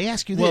 hey, if they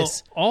ask you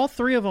this, all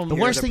 3 of them, the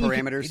worst thing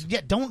parameters.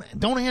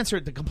 Don't answer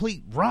it the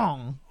complete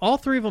wrong. All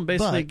 3 of them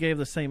basically gave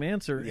the same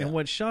answer. And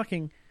what's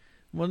shocking,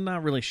 well,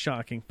 not really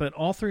shocking, but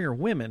all 3 are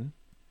women,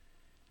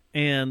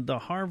 and the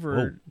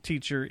Harvard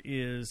teacher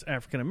is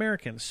African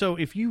American. So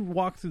if you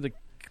walk through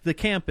the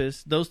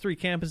campus, those 3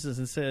 campuses,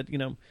 and said,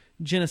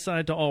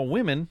 genocide to all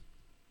women,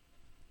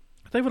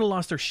 they would have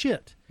lost their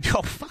shit.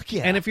 Oh, fuck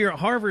yeah. And if you're at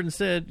Harvard and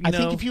said, I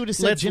think if you would have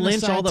said let's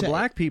lynch all the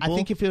black people. I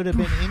think if it would have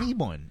been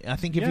anyone. I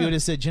think if you would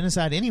have said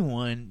genocide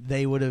anyone,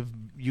 you would have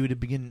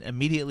been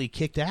immediately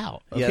kicked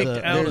out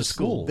of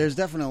school. There's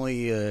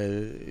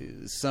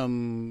definitely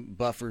some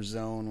buffer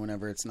zone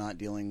whenever it's not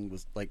dealing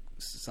with like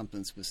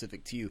something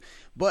specific to you.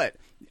 But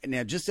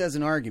now, just as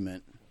an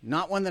argument,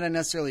 not one that I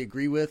necessarily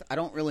agree with. I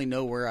don't really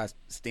know where I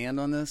stand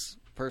on this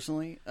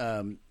personally,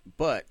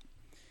 but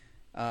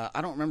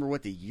I don't remember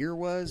what the year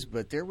was,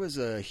 but there was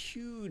a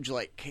huge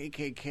like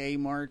KKK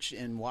march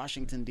in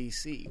Washington,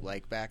 D.C.,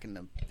 like back in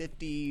the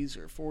 50s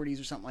or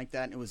 40s or something like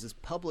that, and it was this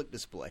public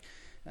display.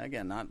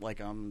 Again, not like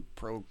I'm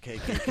pro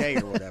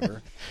KKK or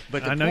whatever,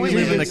 but I know you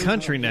live in the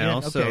country now,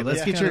 so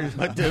let's get your.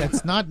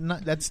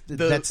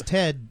 That's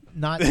Ted,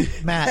 not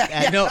Matt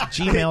at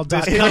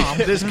gmail.com.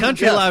 This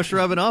country life's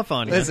rubbing off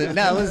on you.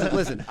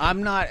 Listen.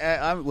 I'm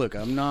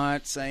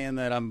not saying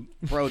that I'm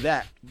pro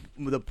that.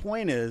 The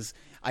point is,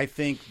 I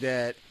think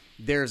that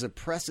there's a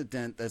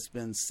precedent that's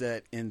been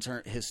set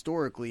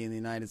historically in the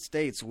United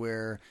States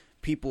where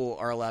people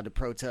are allowed to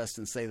protest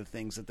and say the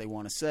things that they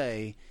want to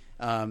say,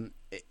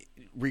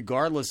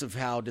 regardless of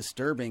how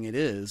disturbing it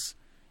is,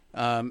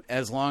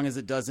 as long as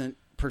it doesn't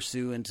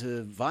pursue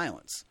into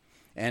violence.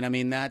 And I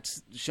mean,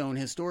 that's shown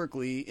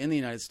historically in the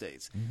United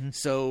States. Mm-hmm.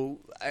 So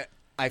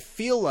I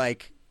feel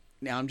like,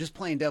 now I'm just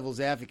playing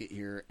devil's advocate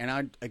here, and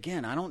I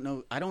don't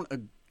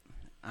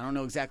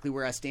know exactly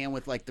where I stand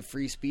with like the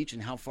free speech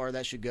and how far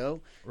that should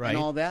go and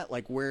all that.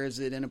 Like, where is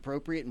it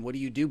inappropriate and what do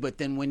you do? But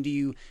then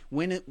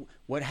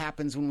what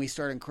happens when we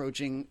start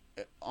encroaching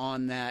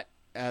on that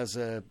as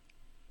a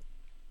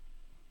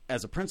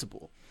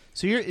principle?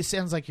 So it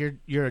sounds like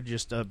you're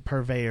just a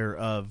purveyor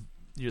of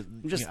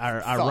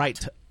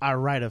our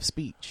right of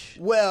speech.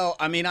 Well,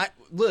 I mean,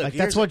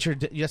 that's what you're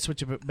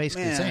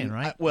basically saying,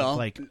 right?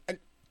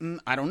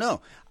 I don't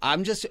know.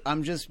 I'm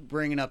just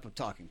bringing up a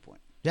talking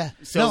point. Yeah.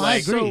 So I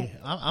agree.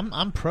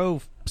 I'm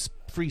pro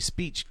free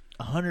speech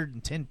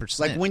 110%.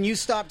 Like, when you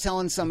stop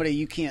telling somebody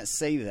you can't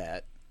say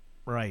that,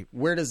 right?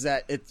 Where does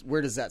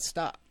that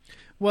stop?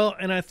 Well,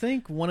 and I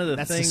think one of the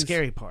things the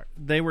scary part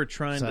they were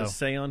trying to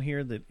say on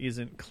here that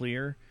isn't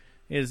clear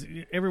is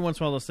every once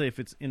in a while they'll say if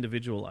it's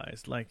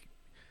individualized. Like,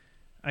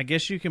 I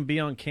guess you can be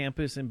on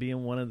campus and be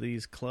in one of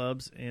these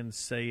clubs and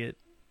say it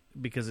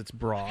because it's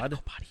broad.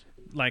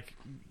 Like,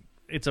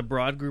 it's a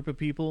broad group of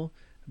people.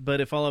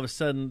 But if all of a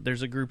sudden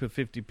there's a group of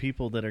 50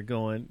 people that are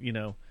going,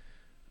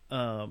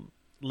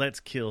 let's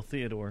kill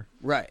Theodore.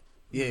 Right.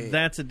 Yeah.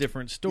 That's a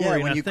different story. Yeah,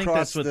 and when I you think cross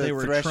that's what the they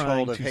were threshold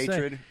trying of to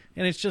hatred, say.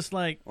 And it's just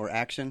like, or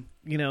action.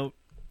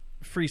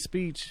 Free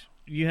speech.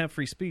 You have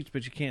free speech,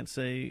 but you can't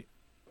say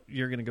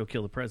you're going to go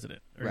kill the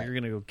president, or you're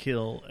going to go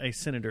kill a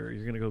senator, or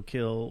you're going to go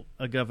kill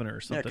a governor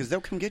or something. Yeah, because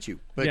they'll come get you.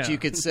 But you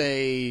could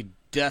say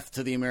death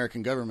to the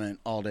American government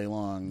all day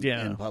long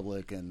in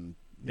public and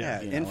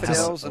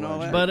infidels and all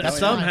that. But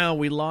somehow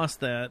we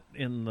lost that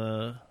in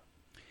the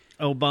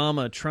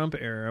Obama-Trump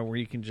era, where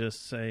you can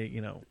just say,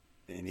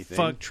 anything.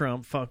 Fuck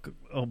Trump, fuck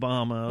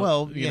Obama.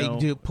 Well, you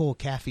can pull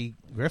Kathy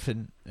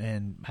Griffin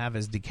and have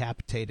his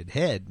decapitated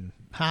head. And,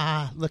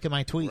 look at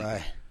my tweet.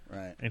 Right.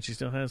 And she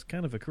still has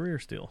kind of a career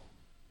still.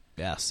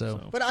 Yeah,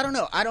 so. But I don't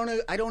know. I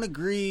don't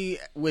agree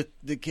with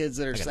the kids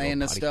that are saying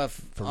this stuff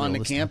on the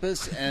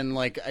campus. And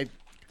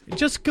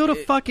just go to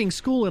fucking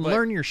school and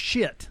learn your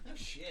shit. No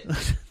shit.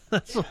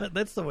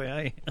 That's the way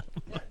I am.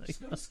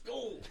 Just go to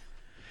school.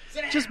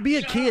 Just be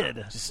a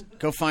kid. Just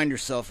go find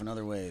yourself in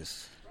other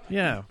ways.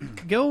 Yeah,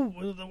 go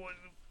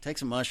take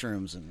some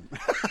mushrooms and.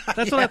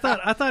 That's what I thought.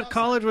 I thought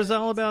college was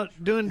all about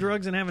doing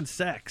drugs and having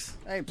sex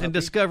and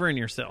discovering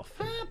yourself.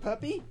 Hi,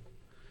 puppy.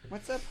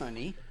 What's up,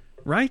 honey?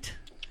 Right?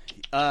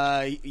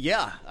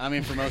 Yeah. I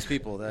mean, for most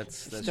people,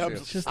 that's true.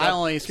 I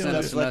only spent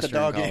a semester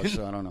in college,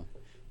 so I don't know.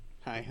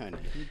 Hi, honey.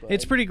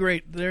 It's pretty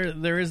great.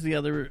 There is the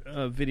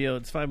other video.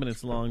 It's 5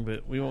 minutes long,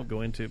 but we won't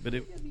go into it. But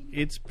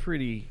it's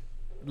pretty.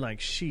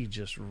 She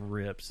just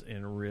rips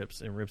and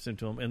rips and rips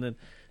into him, and then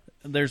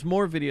there's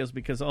more videos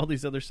because all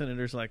these other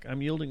senators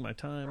I'm yielding my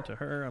time to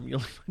her. I'm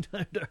yielding my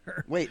time to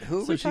her. Wait,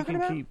 who? So we she talking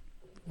can about? keep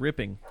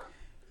ripping.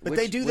 But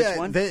they do that.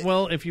 One?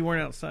 Well, if you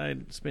weren't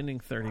outside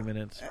spending 30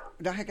 minutes,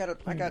 I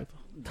got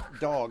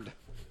dogged.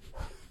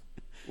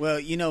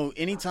 Well,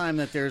 anytime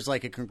that there's a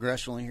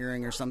congressional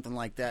hearing or something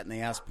like that, and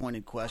they ask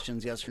pointed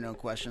questions, yes or no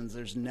questions,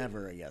 there's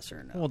never a yes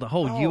or no. Well, the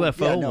whole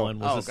UFO one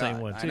was the same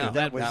one too.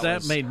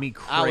 That made me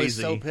crazy. I was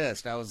so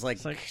pissed. I was like,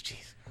 jeez.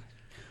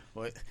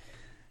 What?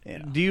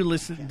 Do you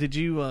listen? Did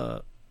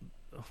you?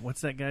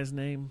 What's that guy's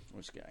name?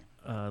 Which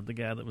guy? The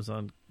guy that was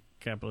on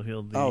Capitol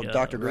Hill.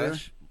 Dr. Greer.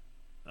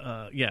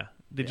 Yeah.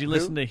 Did you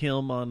listen to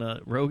him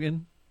on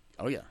Rogan?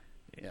 Oh yeah,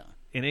 yeah.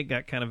 And it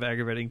got kind of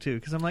aggravating too,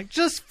 because I'm like,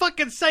 just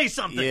fucking say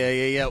something.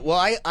 Yeah. Well,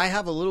 I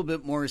have a little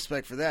bit more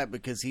respect for that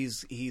because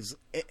he's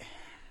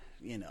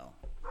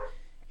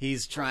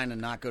trying to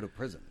not go to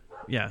prison.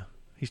 Yeah,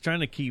 he's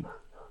trying to keep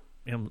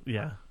him.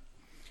 Yeah.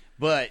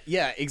 But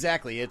yeah,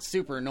 exactly. It's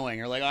super annoying.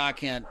 You're like, I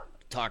can't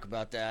talk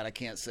about that. I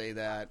can't say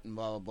that, and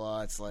blah blah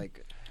blah. It's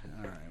like,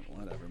 all right,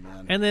 whatever,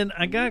 man. And then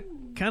I got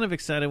kind of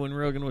excited when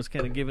Rogan was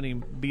kind of giving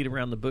him beat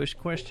around the bush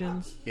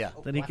questions. Yeah.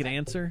 That he could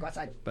answer. Go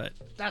outside. But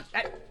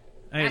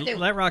hey,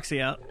 let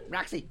Roxy out.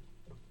 Roxy,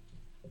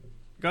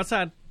 go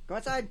outside. Go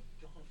outside.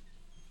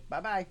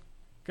 Bye.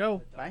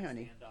 Go. Bye,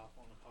 honey.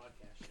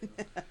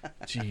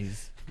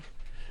 Jeez.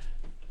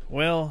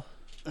 Well,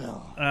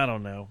 I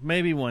don't know.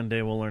 Maybe one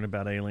day we'll learn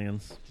about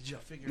aliens. Did you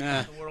figure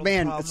out the world's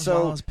man, problems so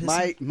while I was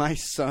pissing? my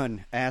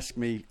son asked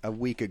me a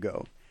week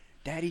ago,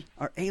 Daddy,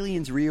 are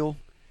aliens real?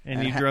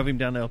 And you drove him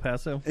down to El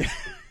Paso? So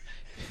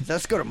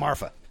let's go to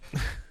Marfa.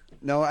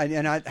 No,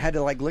 I had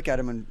to look at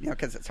him and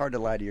because it's hard to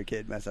lie to your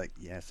kid. And I was like,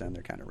 yeah, son,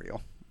 they're kind of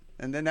real.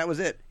 And then that was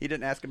it. He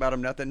didn't ask about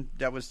them, nothing.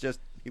 That was just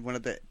he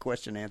wanted the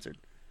question answered.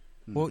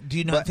 Well, do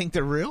you not think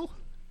they're real?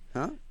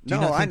 Huh?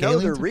 No, I know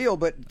they're real,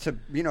 but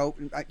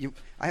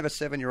I have a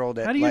 7-year-old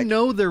that. How do you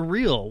know they're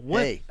real?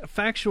 What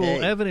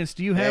factual evidence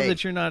do you have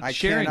that you're not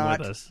sharing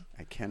with us?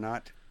 I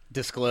cannot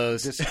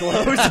disclose.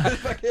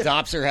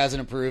 Dopser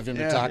hasn't approved him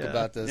to talk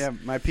about this. Yeah,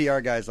 my PR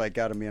guy's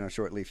got him on a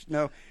short leash.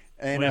 No.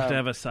 And, we have to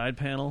have a side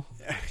panel.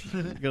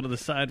 Go to the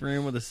side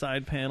room with a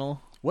side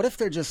panel. What if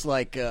they're just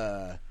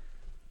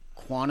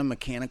quantum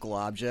mechanical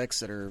objects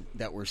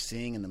that we're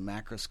seeing in the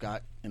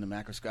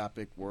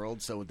macroscopic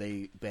world? So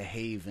they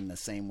behave in the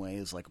same way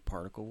as a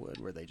particle would,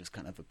 where they just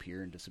kind of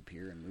appear and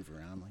disappear and move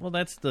around. Well,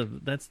 that's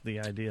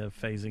the idea of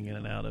phasing in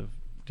and out of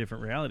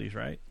different realities,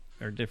 right?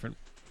 Or different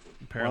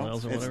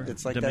parallels or whatever.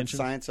 It's like dimensions. that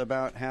science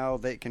about how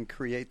they can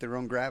create their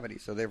own gravity,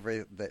 so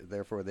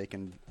therefore they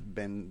can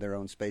bend their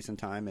own space and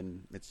time,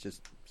 and it's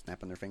just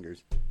snapping their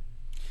fingers.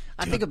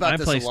 I think about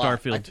this a lot. I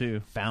play Starfield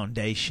too.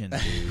 Foundation,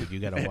 dude. You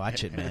got to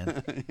watch it,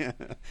 man.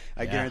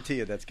 I guarantee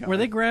you that's coming. Were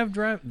they grav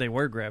drive? They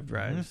were grav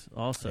drives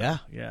also.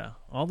 Yeah.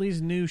 All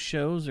these new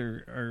shows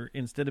are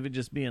instead of it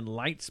just being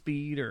light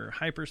speed or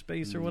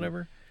hyperspace or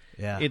whatever,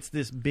 it's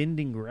this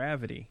bending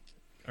gravity.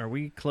 Are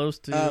we close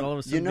to all of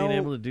a sudden being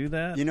able to do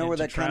that? You know where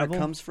that kind of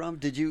comes from?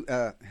 Did you?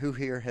 Who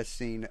here has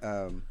seen?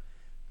 Oh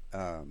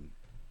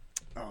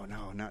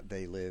no, not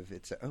They Live.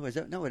 It's is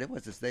that no? It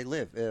was this They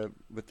Live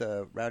with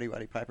Rowdy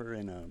Roddy Piper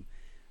and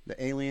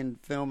the Alien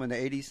film in the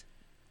 80s.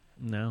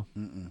 No.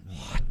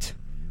 What?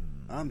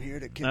 I'm here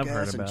to kick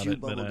ass and chew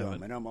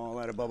bubblegum, and I'm all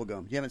out of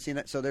bubblegum. You haven't seen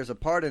that? So there's a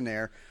part in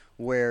there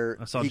where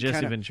I saw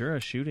Jesse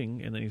Ventura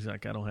shooting, and then he's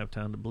like, "I don't have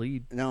time to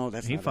bleed." No,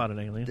 he fought an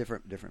alien.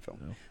 Different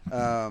film.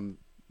 No.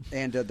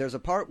 And there's a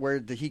part where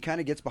he kind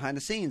of gets behind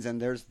the scenes,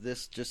 and there's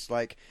this just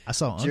like I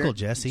saw Uncle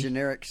Jesse,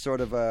 generic sort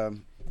of.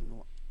 I'm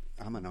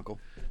an uncle.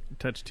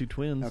 Touch two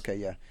twins. Okay,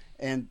 yeah,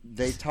 and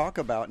they talk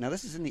about now.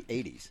 This is in the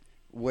 '80s,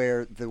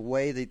 where the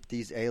way that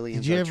these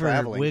aliens Did you are ever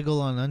traveling.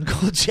 wiggle on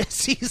Uncle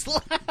Jesse's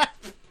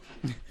laugh?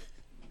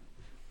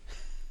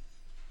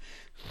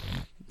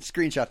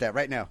 Screenshot that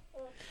right now.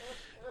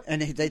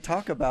 And they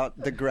talk about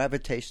the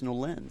gravitational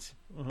lens,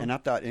 and I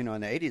thought, in the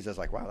 '80s, I was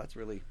like, wow, that's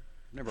really.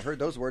 Never heard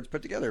those words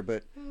put together,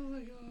 but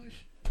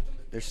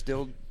they're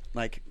still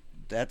like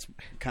that's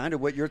kind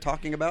of what you're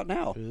talking about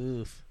now.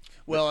 Oof.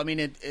 Well, I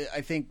mean,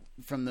 I think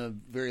from the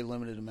very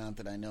limited amount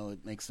that I know,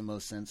 it makes the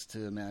most sense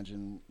to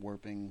imagine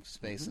warping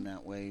space in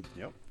that way,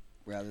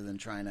 rather than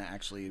trying to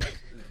actually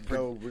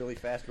go really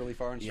fast, really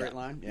far in a straight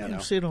line. Yeah,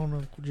 sit on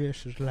Uncle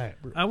Jesse's lap.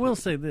 I will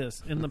say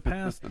this: in the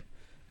past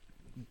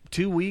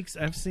 2 weeks,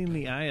 I've seen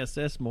the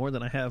ISS more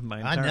than I have my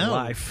entire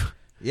life.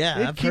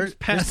 Yeah, I've heard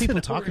people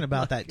talking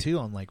about that too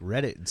on like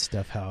Reddit and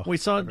stuff. How we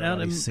saw it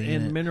down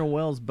in Mineral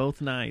Wells both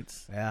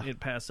nights. Yeah, it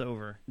pass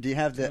over. Do you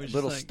have that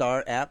little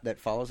star app that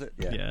follows it?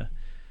 Yeah.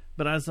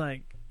 But I was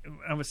like,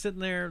 I was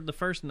sitting there the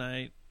first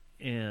night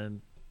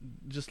and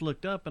just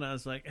looked up and I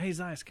was like, "Hey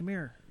Zeiss, come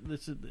here.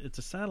 It's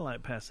a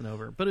satellite passing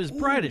over." But it was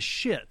bright as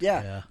shit.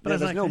 Yeah. But I was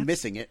there's like, no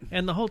missing it.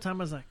 And the whole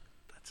time I was like,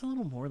 "That's a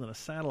little more than a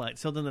satellite."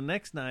 So then the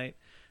next night,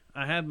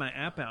 I had my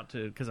app out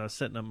because I was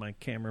setting up my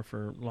camera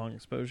for long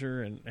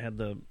exposure and had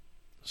the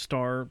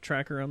star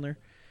tracker on there.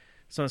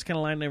 So I was kind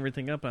of lining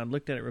everything up, and I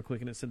looked at it real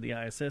quick, and it said the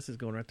ISS is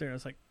going right there. I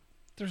was like,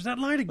 "There's that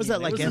light again." Was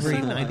that like every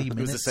 90 minutes?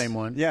 It was the same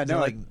one. Yeah, no,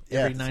 like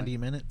every 90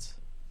 minutes.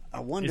 I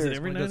wonder is it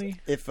every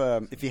 90?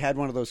 If you had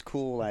one of those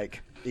cool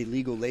like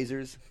illegal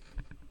lasers,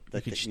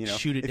 that you could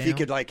shoot it. If down? You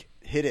could like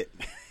hit it,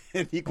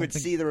 and you could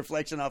see the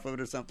reflection off of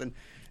it or something.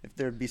 If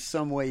there'd be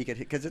some way you could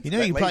hit, because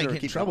you probably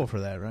get in trouble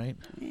for that, right?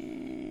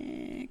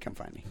 Come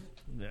find me.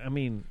 I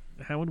mean,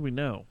 how would we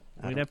know?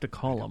 We'd have to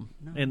call them.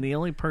 And the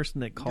only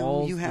person that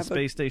calls the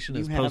space station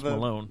is Post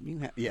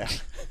Malone.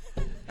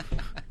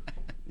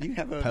 You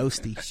have a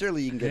Posty.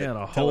 Surely you can get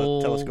a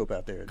whole telescope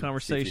out there.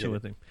 Conversation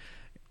with him.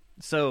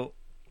 So,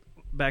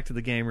 back to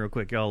the game real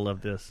quick. Y'all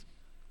love this.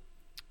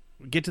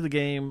 We get to the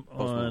game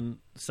on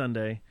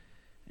Sunday,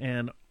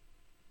 and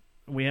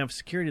we have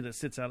security that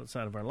sits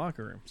outside of our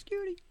locker room.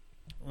 Security.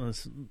 Well,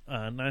 this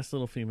nice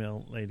little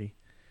female lady.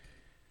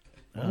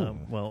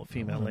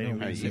 Female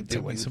lady.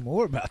 Tell me some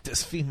more about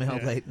this female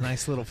lady.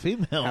 Nice little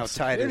female. How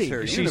tight is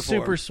her She's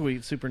uniform? super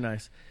sweet, super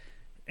nice.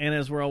 And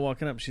as we're all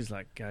walking up, she's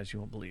like, "Guys, you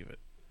won't believe it,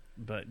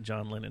 but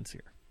John Lennon's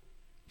here."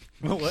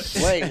 What?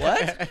 Wait,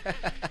 what?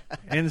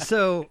 And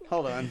so,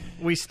 hold on.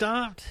 We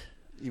stopped.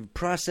 You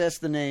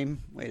processed the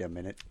name. Wait a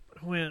minute.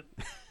 Went,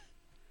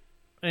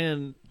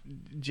 and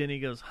Jenny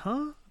goes,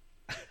 "Huh?"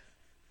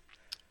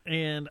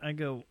 And I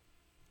go,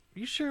 "Are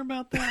you sure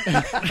about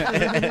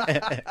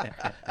that?"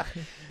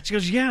 She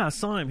goes, "Yeah, I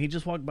saw him. He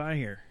just walked by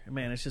here.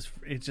 Man, it's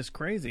just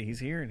crazy. He's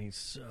here, and he's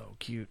so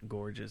cute and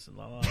gorgeous and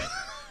la la."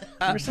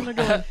 We're sitting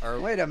there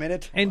going, "Wait a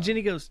minute." And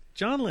Jenny goes,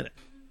 "John Lennon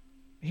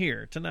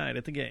here tonight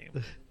at the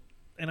game."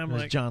 And I'm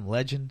like, John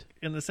Legend.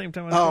 And the same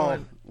time, I was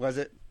going, was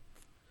it?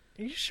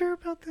 "Are you sure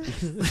about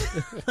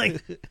this?"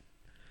 Like,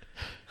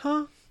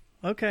 huh?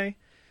 Okay.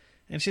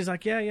 And she's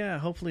like, yeah,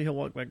 hopefully he'll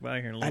walk back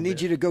by here in a little bit. I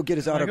need you to go get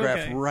his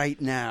autograph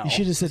right now. You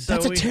should have said,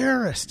 "That's a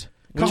terrorist.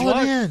 Call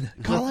it in.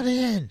 Call it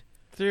in."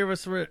 Three of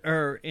us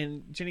were,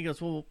 and Jenny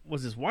goes, "Well,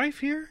 was his wife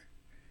here?"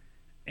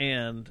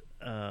 And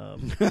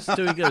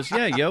Stewie goes,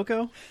 "Yeah,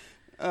 Yoko."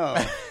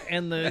 Oh.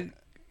 And the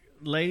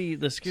lady,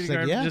 the security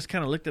guard, just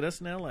kind of looked at us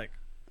now like,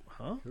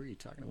 "Huh? Who are you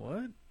talking about?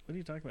 What are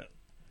you talking about?"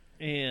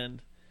 And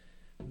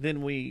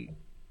then we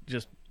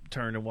just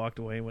turned and walked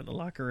away and went in the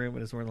locker room.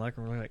 And as we're in the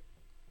locker room, we're like,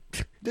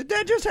 "Did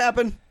that just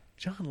happen?"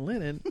 John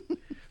Lennon.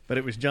 But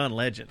it was John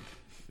Legend.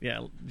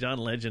 Yeah, John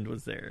Legend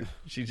was there.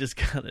 She just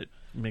got it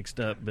mixed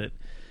up, but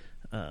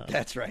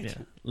that's right. Yeah.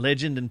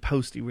 Legend and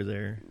Posty were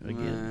there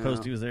again.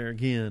 Posty was there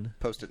again.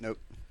 Post-it note.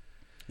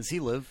 Does he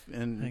live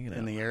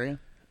in the area?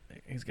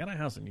 He's got a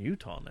house in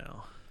Utah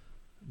now,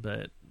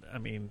 but I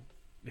mean,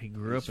 he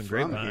grew up in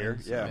Grapevine here.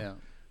 So yeah,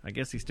 I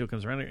guess he still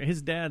comes around here.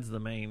 His dad's the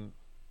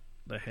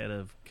head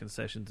of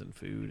concessions and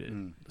food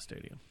at the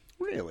stadium.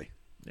 Really?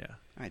 Yeah,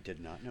 I did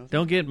not know that.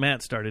 Don't get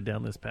Matt started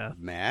down this path.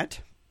 Matt?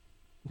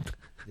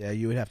 Yeah,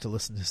 you would have to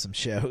listen to some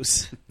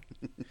shows.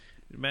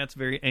 Matt's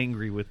very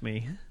angry with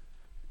me.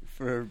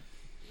 For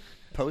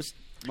Post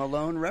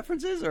Malone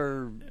references,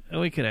 or?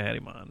 We could have had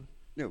him on.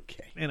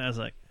 Okay. And I was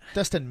like,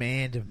 Dustin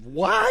manned.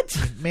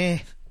 What?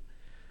 Man.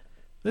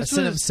 I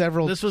sent him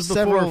several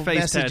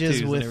face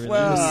messages with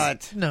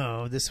what?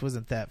 No, this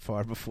wasn't that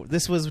far before.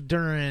 This was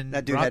during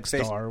that dude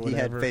Rockstar. He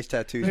had face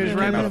tattoos. It was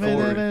right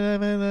before.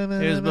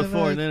 It was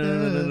before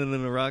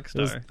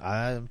Rockstar.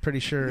 I'm pretty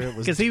sure it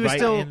was he was right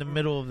still in the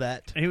middle of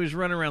that. He was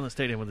running around the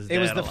stadium with his dad. It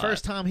was the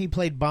first time he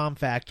played Bomb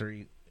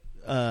Factory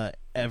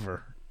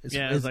ever.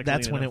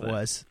 That's when it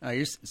was. Oh,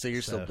 you're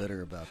still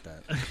bitter about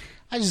that.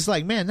 I was just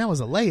like, man, that was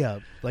a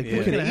layup. Like,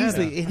 we could have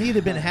easily. He'd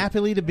have been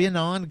happily to been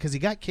on because he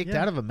got kicked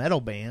out of a metal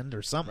band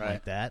or something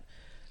like that.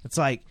 It's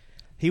like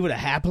he would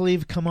have happily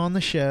come on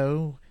the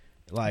show.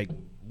 Like,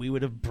 we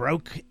would have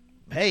broke.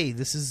 Hey,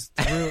 this is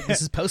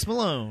Post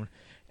Malone.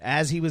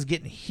 As he was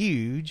getting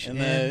huge, in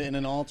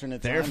an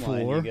alternate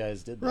timeline, you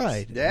guys did this.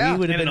 Right? Yeah, we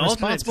would have been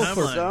responsible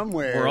for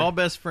somewhere. We're all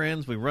best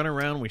friends. We run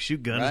around. We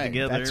shoot guns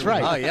together. That's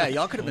right. Oh yeah,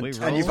 y'all could have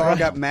been. And you've all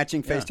got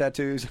matching face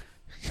tattoos.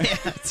 Yeah,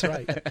 that's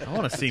right. I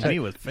want to see me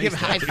with face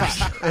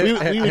tattoos.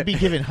 we would be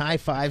giving high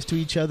fives to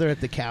each other at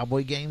the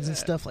Cowboy games and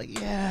stuff. Like,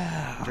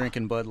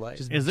 drinking Bud Light.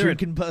 Just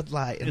drinking Bud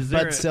Light and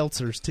Bud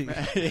seltzers too.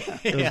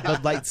 Those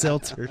Bud Light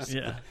seltzers.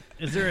 Yeah.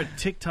 Is there a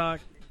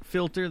TikTok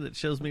filter that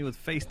shows me with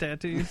face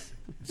tattoos?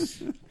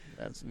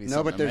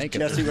 No, but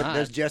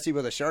there's Jesse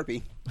with a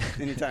Sharpie.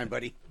 Anytime,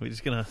 buddy. We're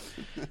just gonna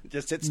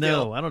just sit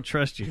still. No, I don't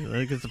trust you.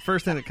 Because the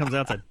first thing that comes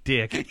out's a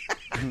dick.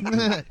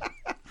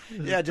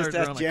 Yeah, just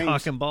ask James.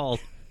 Cock and ball.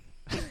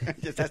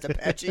 Just ask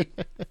Apache.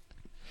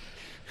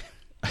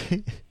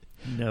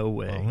 No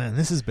way. Oh man,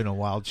 this has been a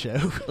wild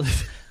show.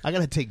 I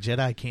gotta take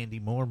Jedi candy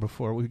more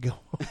before we go.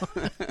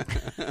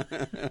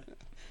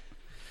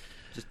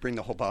 Just bring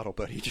the whole bottle,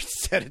 buddy. Just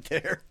set it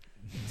there.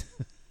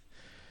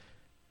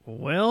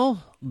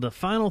 Well, the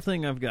final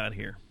thing I've got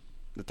here.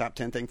 The top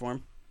 10 thing for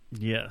him?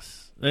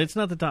 Yes. It's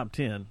not the top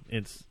 10.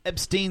 It's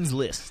Epstein's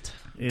List.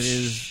 It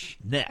is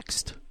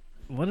next.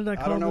 What did I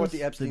call I don't know this? what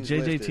the Epstein's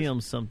List is.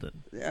 JJTM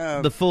something.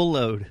 Yeah. The full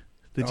load.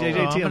 The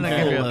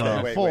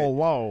JJTM full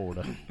load.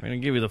 We're going to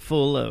give you the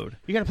full load.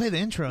 You got to play the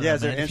intro. Yeah,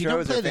 though, man. If you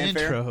don't play the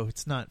intro,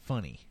 it's not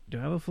funny. Do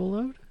I have a full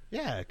load?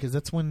 Yeah, because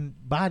that's when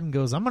Biden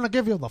goes, I'm going to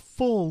give you the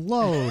full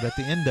load at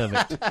the end of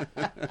it.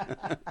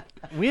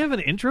 We have an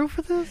intro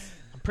for this?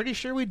 I'm pretty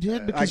sure we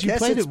did because you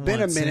played it once. It's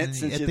been a minute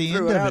since you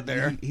threw it out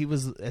there. He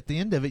was at the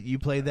end of it. You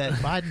played that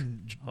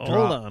Biden drop.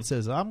 Hold on. It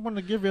says, I'm going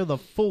to give you the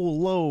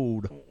full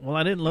load. Well,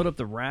 I didn't load up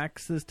the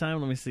racks this time.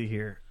 Let me see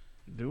here.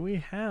 Do we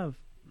have...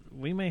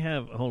 We may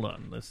have... Hold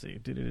on. Let's see.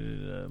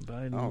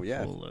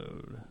 Biden full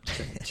load.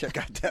 Check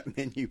out that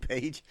menu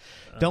page.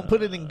 Don't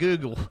put it in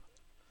Google.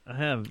 I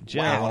have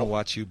Jeff. I want to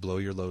watch you blow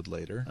your load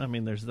later. I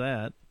mean, there's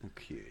that.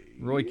 Okay.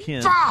 Roy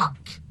Kent.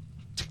 Fuck!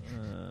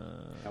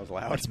 That was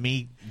loud. That's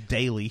me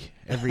daily,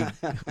 every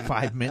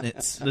 5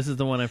 minutes. This is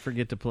the one I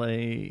forget to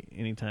play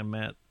anytime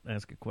Matt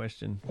asks a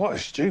question. What a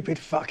stupid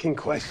fucking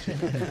question.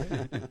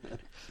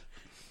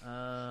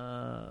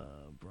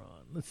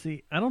 Let's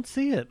see. I don't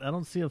see it. I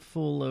don't see a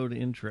full load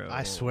intro.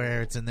 I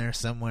swear it's in there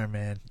somewhere,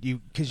 man.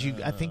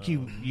 I think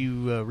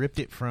you ripped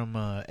it from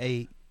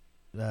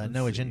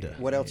No Agenda.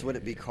 What else would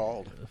it be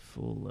called? A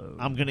full load.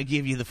 I'm going to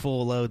give you the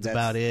full load's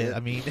about it. I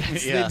mean,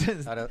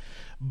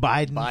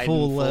 Biden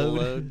full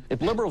load.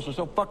 If liberals are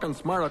so fucking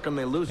smart, how come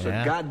they lose so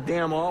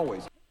goddamn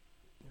always? I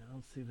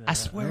don't see that. I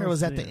swear it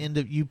was at the end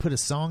of, you put a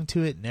song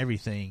to it and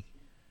everything.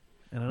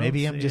 And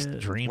Maybe I'm just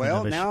dreaming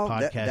of a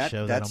podcast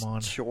show that I'm on.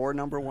 That's chore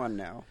number one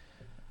now.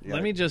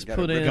 Let me just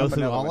put in... Go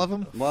through all of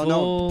them? Well,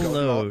 no,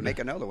 load. Make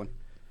another one.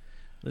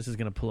 This is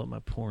going to pull up my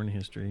porn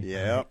history.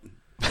 Yep.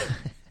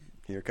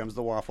 Here comes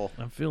the waffle.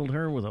 I filled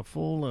her with a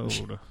full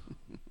load.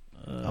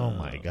 Oh,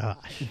 my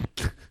gosh.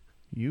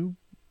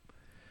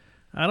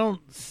 I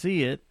don't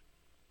see it.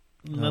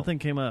 Nothing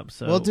came up,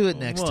 so we'll do it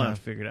next time.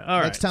 Figure it out. All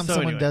right. Next time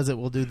someone does it,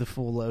 we'll do the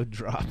full load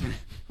drop.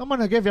 I'm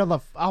going to give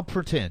you I'll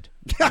pretend.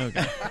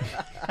 Okay.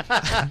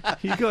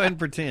 You go ahead and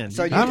pretend.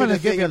 So I'm going to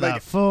give you the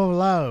full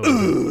load.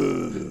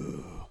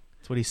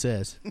 That's what he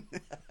says.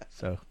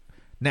 So,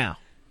 now,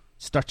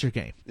 start your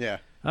game. Yeah.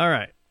 All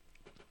right.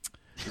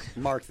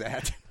 Mark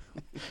that.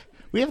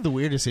 We have the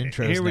weirdest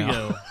intros Here we now.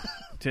 go.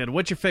 Ted,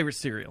 what's your favorite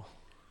cereal?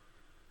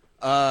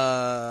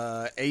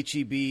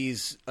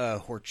 H-E-B's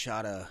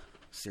horchata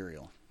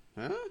cereal.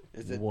 Huh?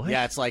 Is it? What?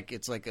 Yeah, it's like a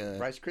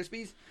Rice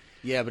Krispies.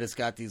 Yeah, but it's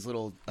got these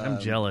little. I'm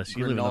jealous.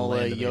 You live in the granola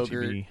land of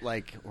yogurt, H-E-B.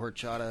 like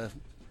horchata,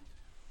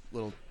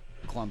 little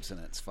clumps in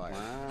it. It's fire.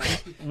 Wow.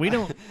 We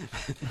don't.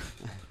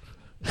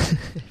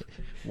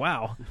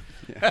 Wow.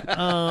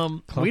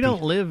 We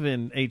don't live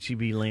in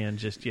H-E-B land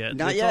just yet.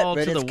 Not it's yet, all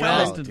but to it's the coming.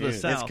 west and to the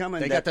south. It's coming.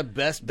 They got the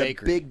best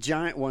bakery. The big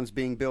giant one's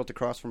being built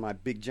across from my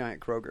big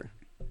giant Kroger.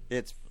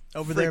 It's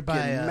over there by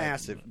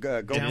massive.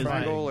 Gold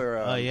Triangle or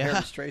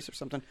Heritage Trace or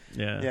something.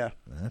 Yeah.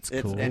 That's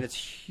cool. And it's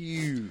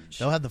huge.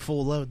 They'll have the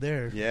full load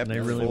there. Yeah, they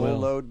really full will.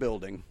 load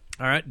building.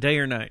 All right, day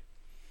or night?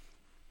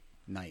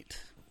 Night.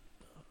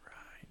 All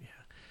right, yeah.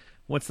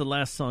 What's the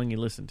last song you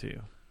listened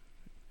to?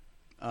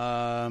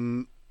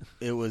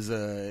 It was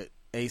a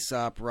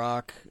Aesop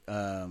Rock,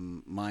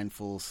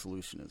 Mindful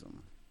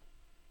Solutionism.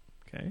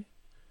 Okay.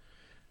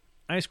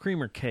 Ice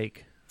cream or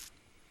cake?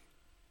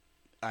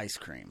 Ice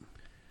cream.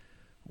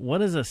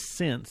 What is a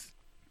sense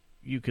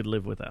you could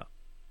live without?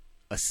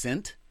 A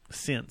scent?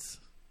 Sense.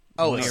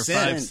 Oh, One a of your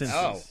scent. 5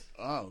 senses.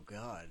 Oh,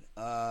 God.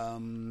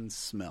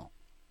 Smell.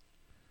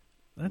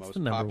 That's Most the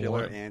number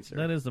popular one answer.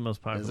 That is the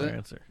most popular it?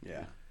 answer.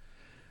 Yeah.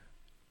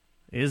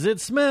 Is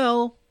it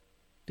smell?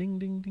 Ding,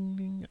 ding, ding,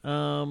 ding.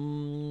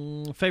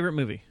 Favorite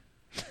movie?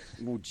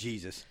 Oh,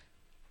 Jesus.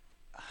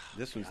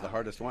 This one's the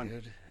hardest one.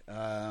 Dude.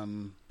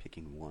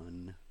 Picking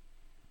one.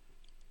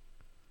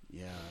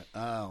 Yeah.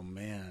 Oh,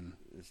 man.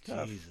 It's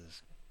tough. Jesus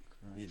Christ.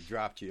 He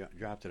dropped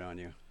it on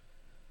you.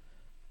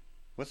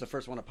 What's the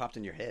first one that popped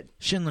in your head?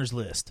 Schindler's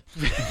List.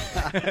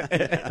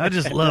 I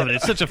just love it.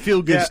 It's such a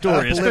feel-good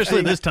story,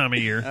 especially this time of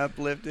year.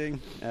 Uplifting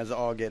as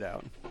all get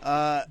out.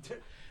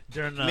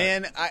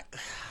 Man,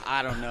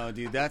 I don't know,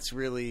 dude. That's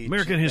really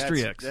American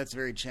History X. That's a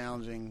very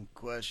challenging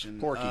question.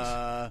 Porky's.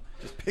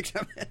 Just pick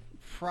something.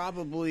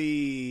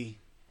 Probably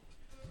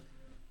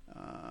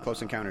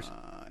Close Encounters.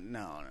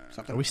 No.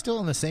 Are we still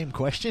on the same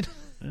question?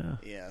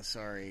 Yeah,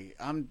 sorry.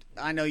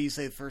 I know you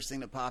say the first thing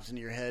that pops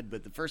into your head,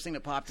 but the first thing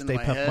that popped into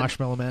my Stay Puft head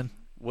Marshmallow Man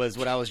was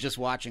what I was just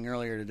watching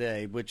earlier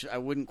today, which I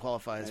wouldn't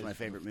qualify as my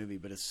favorite movie,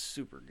 but it's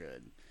super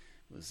good.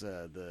 It was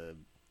the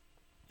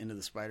Into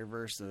the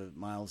Spider-Verse, the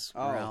Miles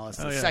Morales,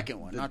 the second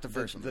one, not the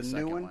first one, the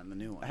second one, the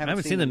new one. I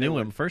haven't seen the new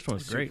one. The first one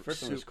was great.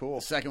 First one was cool.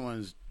 The second one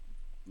is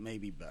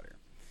maybe better.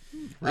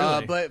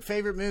 Really? But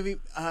favorite movie?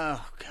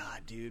 Oh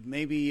God, dude,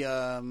 maybe.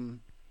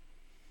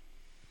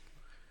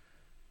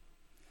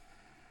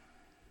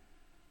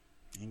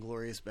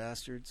 Inglourious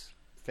Bastards.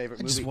 Favorite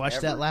I movie just watched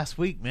ever? that last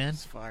week, man.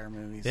 It's fire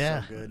movie.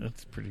 Yeah. So good.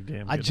 That's pretty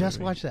damn good. I just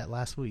movie. watched that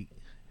last week.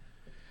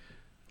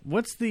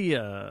 What's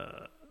that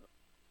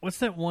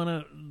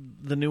one,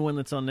 the new one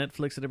that's on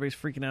Netflix that everybody's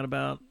freaking out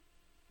about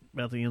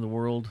the end of the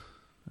world?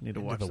 I need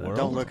to watch that.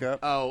 Don't Look Up.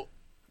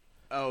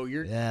 Oh,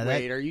 you're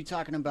wait. Are you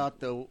talking about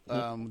the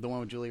one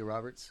with Julia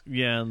Roberts?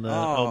 Yeah, and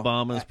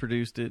Obama's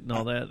produced it and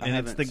all that, and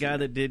it's the guy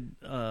that did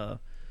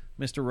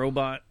Mr.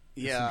 Robot.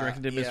 Yeah,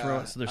 directed to Mr.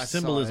 Robot. So there's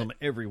symbolism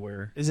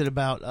everywhere. Is it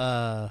about?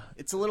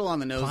 It's a little on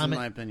the nose, climate? in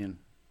my opinion.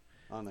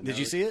 On the Did nose?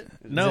 you see it?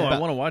 No, I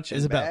want to watch it.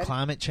 Is it about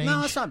climate change?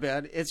 No, it's not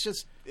bad.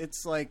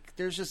 It's like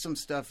there's just some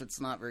stuff. It's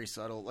not very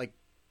subtle. Like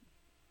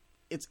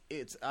it's.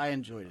 I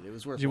enjoyed it. It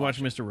was worth. Did you watch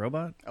watching. Mr.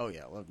 Robot? Oh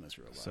yeah, I love Mr.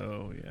 Robot.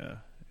 So yeah,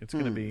 it's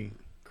going to be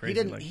crazy.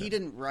 He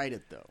didn't write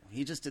it though.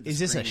 He just did. The Is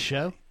this a screenplay.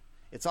 show?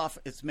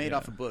 It's made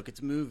off a book.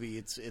 It's a movie.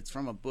 It's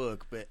from a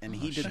book. But he did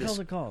What the this. hell's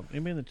it called?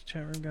 Anybody in the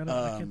chat room got it?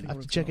 I can't think I of have what to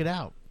it's check called. it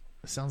out.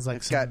 It sounds like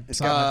It's got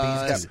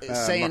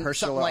saying Mahershala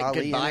something like Ali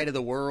in goodbye it. to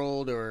the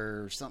world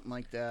or something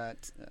like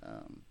that.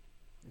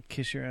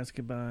 Kiss Your Ass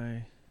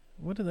Goodbye.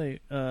 What do they?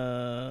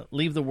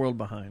 Leave the World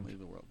Behind. Leave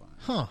the world behind.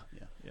 Huh.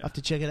 Yeah. I have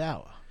to check it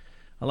out.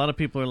 A lot of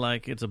people are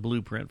like, it's a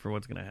blueprint for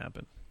what's going to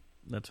happen.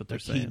 That's what they're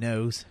Like saying. he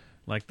knows.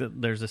 Like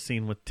there's a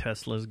scene with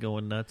Teslas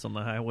going nuts on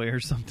the highway or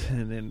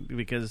something, and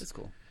because That's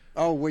cool.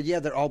 Oh, well, yeah,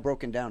 they're all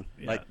broken down.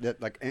 Yeah.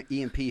 Like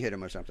EMP hit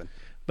them or something.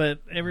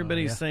 But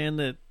everybody's saying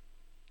that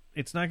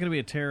it's not going to be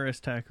a terrorist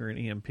attack or an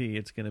EMP.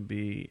 It's going to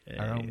be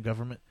Our own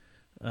government.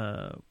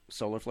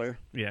 Solar flare?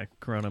 Yeah,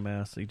 corona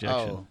mass ejection.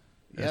 Oh,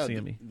 yeah.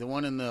 CME. The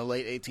one in the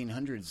late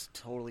 1800s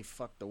totally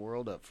fucked the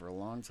world up for a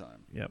long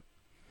time. Yep.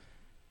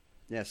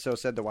 Yeah, so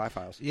said the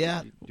Y-Files.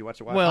 Yeah. Did you watch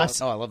the Well,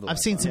 Y-Files? I love the I've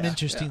seen some Yeah.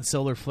 interesting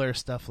solar flare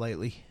stuff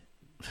lately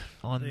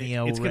on the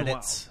old It's getting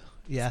Reddits.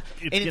 Yeah,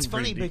 It's and it's getting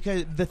funny pretty deep.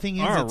 because the thing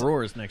is, Our it's-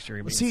 Auroras next year.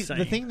 Are gonna be see,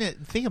 insane. the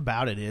thing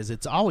about it is,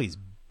 it's always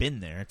been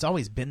there. It's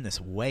always been this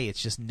way.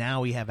 It's just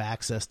now we have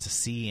access to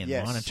see and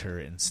Yes. monitor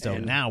it, and so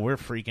And- now we're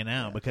freaking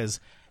out because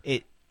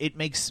it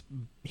makes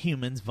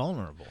humans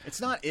vulnerable. It's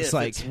not if, It's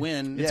like- it's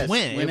when. it's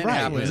when, it right,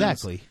 happens.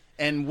 exactly.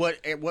 And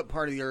what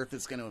part of the Earth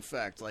it's going to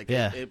affect. Like,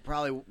 Yeah. it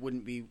probably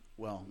wouldn't be,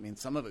 well, I mean,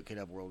 some of it could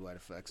have worldwide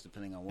effects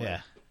depending on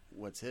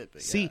what's hit.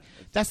 But See, yeah,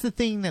 that's the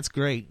thing that's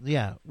great.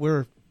 Yeah,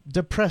 we're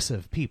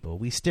depressive people.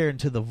 We stare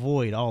into the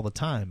void all the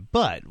time.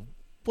 But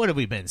what have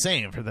we been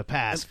saying for the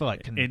past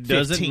fucking It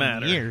doesn't 15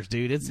 matter. years,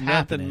 dude? It's Nothing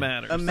happening.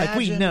 matters. Like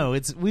we Imagine- know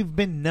we've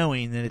been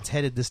knowing that it's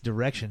headed this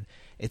direction.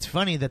 It's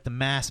funny that the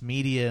mass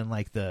media and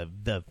like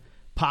the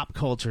pop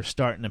culture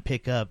starting to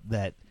pick up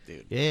that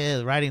Dude.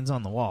 the writing's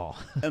on the wall.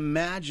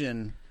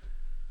 imagine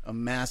a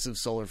massive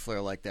solar flare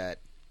like that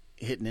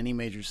hitting any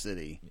major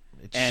city.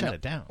 It and shut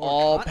it down.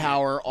 all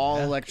power, all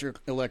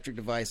electric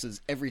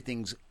devices,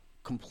 everything's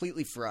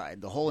completely fried.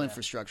 The whole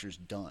infrastructure's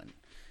done.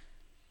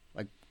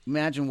 Like,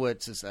 imagine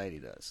what society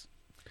does.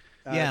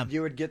 Yeah.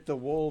 You would get the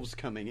wolves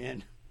coming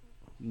in.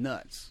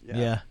 Nuts.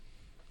 Yeah.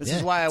 This Yeah,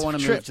 is why I it's a want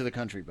to trip. move to the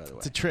country, by the way.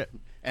 It's a trip.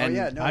 And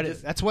yeah, no,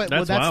 just- that's what.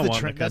 That's Well, why I that's the want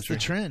trend. the That's the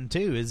country. trend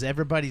too. Is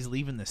everybody's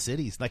leaving the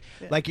cities?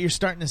 Like you're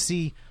starting to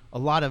see a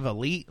lot of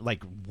elite,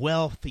 like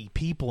wealthy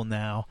people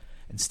now.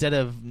 Instead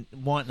of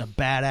wanting a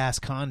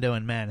badass condo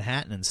in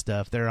Manhattan and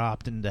stuff, they're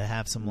opting to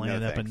have some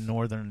land up thanks. in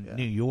northern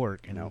New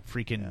York and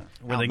freaking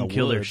Where out they in can the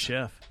kill their woods.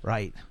 chef.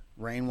 Right.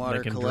 Rainwater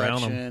They can drown 'em.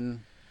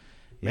 collection.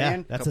 Yeah,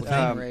 Man, that's the couple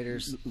thing.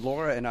 generators.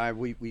 Laura and I,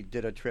 we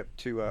did a trip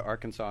to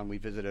Arkansas, and we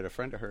visited a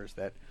friend of hers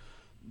that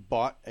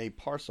bought a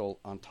parcel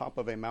on top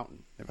of a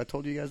mountain. Have I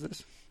told you guys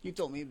this? You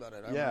told me about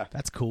it. I Yeah,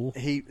 That's cool.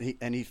 He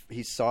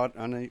saw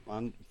it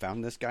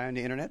found this guy on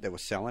the internet that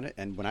was selling it.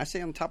 And when I say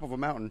on top of a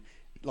mountain,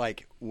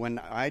 like when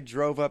I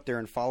drove up there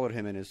and followed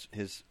him in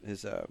his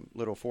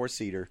little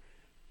 4-seater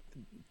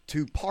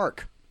to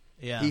park,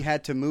 Yeah. he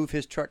had to move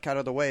his truck out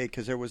of the way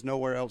because there was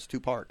nowhere else to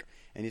park.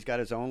 And he's got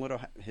his own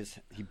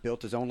he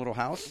built his own little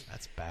house.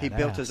 That's He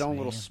built his badass, own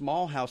little man.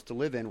 small house to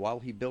live in while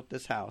he built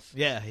this house.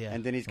 Yeah, yeah.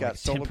 And then he's Like got a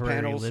solar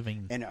temporary panels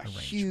living and a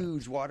arrangement.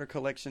 huge water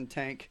collection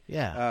tank.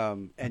 Yeah,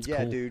 and that's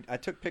yeah, cool. dude, I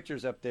took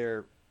pictures up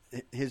there.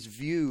 His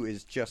view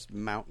is just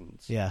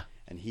mountains. Yeah.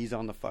 and he's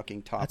on the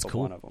fucking top That's of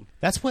cool. one of them.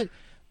 That's what.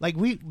 Like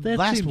That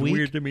last seems week,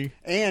 weird to me.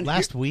 And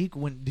last week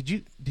when did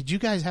you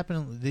guys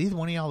happen? Did either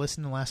one of y'all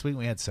listen to last week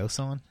when we had Sos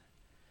on?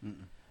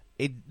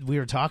 We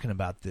were talking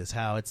about this,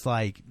 how it's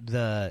like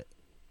that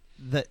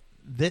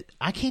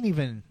I can't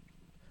even.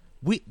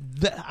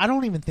 I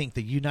don't even think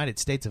the United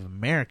States of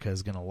America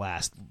is going to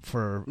last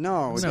for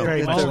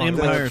very much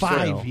longer.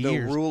 5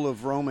 years. The rule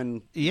of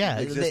Roman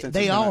existence.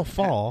 They all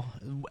fall.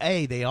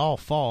 A, they all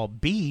fall.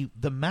 B,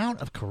 the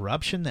amount of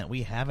corruption that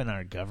we have in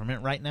our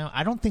government right now,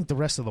 I don't think the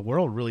rest of the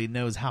world really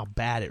knows how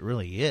bad it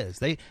really is.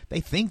 They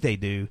think they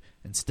do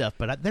and stuff,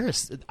 but I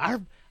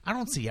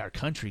don't see our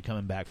country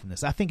coming back from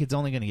this. I think it's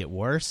only going to get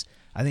worse.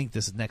 I think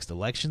this next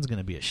election is going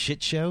to be a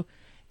shit show.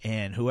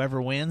 And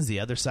whoever wins, the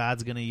other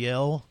side's going to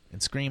yell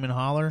and scream and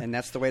holler. And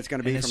that's the way it's going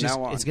to be from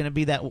now on. It's going to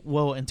be that,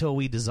 well, until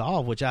we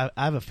dissolve, which I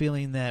have a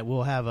feeling that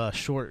we'll have a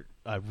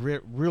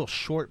real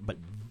short but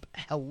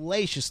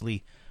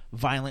hellaciously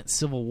violent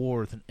civil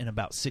war in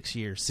about 6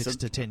 years, 6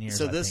 to 10 years.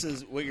 So this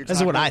is what you're. This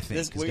is what I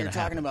think. What you're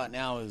talking about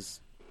now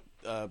is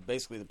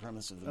basically the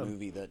premise of the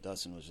movie that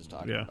Dustin was just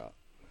talking about.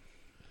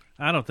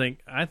 I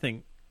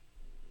think.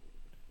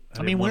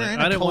 I mean, we're in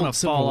a I didn't want to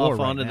Civil fall War off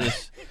right onto now.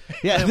 this.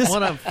 Yeah, I didn't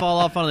want to fall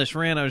off on this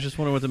rant. I was just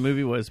wondering what the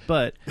movie was.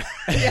 But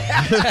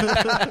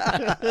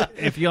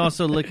if you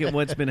also look at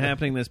what's been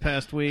happening this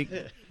past week,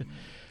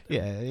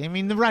 yeah, I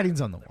mean the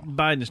writing's on the wall.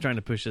 Biden's trying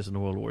to push us into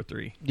World War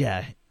III.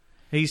 Yeah,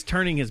 he's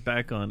turning his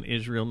back on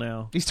Israel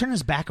now. He's turning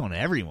his back on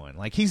everyone.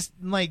 He's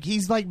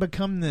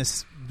become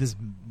this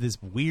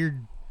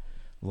weird.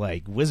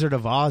 Like Wizard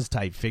of Oz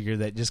type figure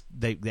that just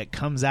that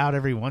comes out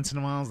every once in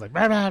a while. It's like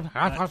I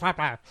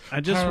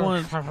just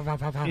want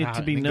it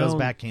to be known goes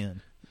back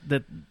in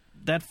that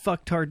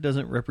fucktard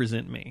doesn't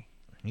represent me.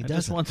 He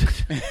doesn't.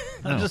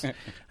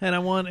 And I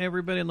want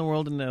everybody in the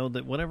world to know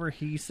that whatever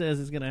he says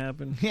is going to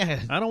happen. Yeah,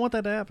 I don't want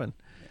that to happen.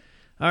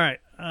 All right,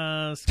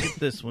 skip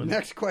this one.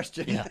 Next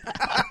question. Yeah.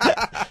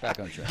 Back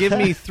on track. Give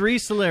me 3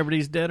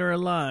 celebrities, dead or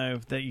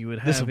alive, that you would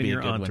have in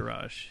your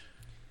entourage.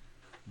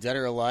 Dead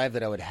or alive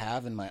that I would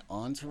have in my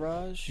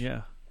entourage?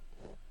 Yeah.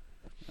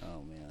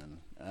 Oh, man.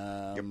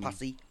 Your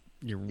posse.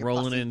 You're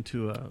rolling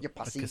into a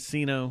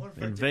casino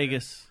in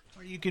Vegas.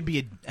 Or you could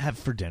have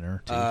for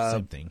dinner, too.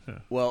 Same thing.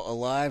 Well,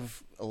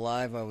 alive, I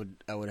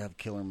would have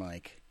Killer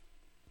Mike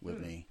with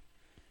me.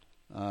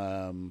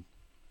 I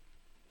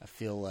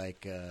feel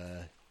like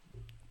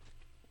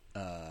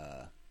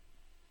that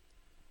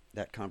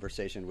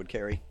conversation would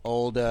carry.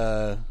 Old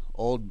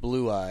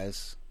Blue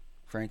Eyes,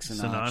 Frank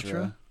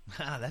Sinatra.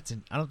 I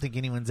don't think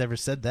anyone's ever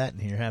said that in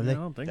here, have they? I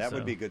don't think that so.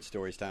 would be good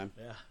stories time.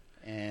 Yeah.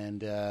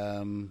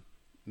 And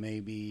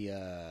maybe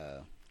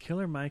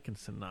Killer Mike and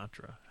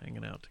Sinatra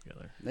hanging out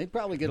together. They'd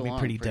probably get along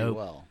pretty dope.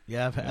 well.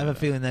 Yeah, I have a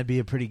feeling that'd be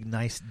a pretty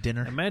nice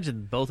dinner.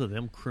 Imagine both of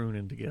them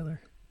crooning together.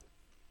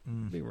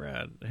 It'd be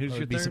rad. Who's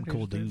your be third? some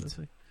cool dudes.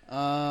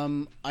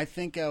 I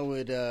think I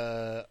would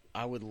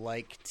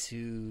like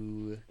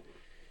to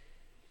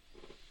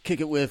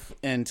kick it with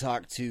and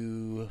talk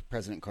to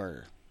President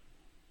Carter.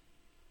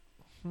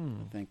 I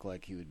think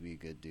he would be a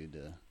good dude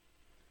to.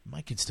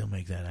 Mike could still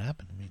make that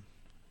happen.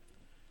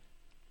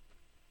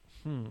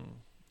 I mean,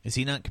 is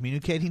he not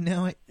communicating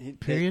now?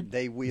 Period.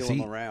 They wheel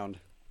him around.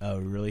 Oh,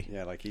 really?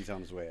 Yeah, like he's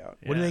on his way out.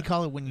 What do they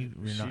call it when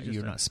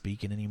you're not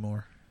speaking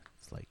anymore?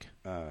 It's like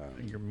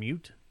you're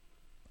mute.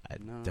 I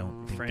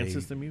don't think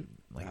Francis the mute.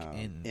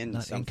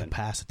 Not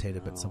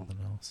incapacitated, but something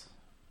else.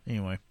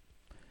 Anyway,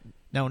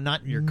 no,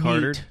 not you're mute,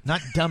 Cartered, not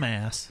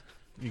dumbass.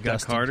 You got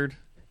Dustin. Cartered.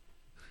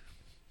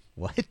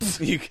 What?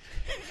 You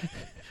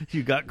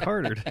got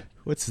Cartered.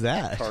 What's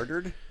that?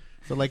 Cartered?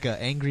 So like an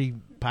angry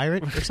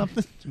pirate or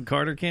something?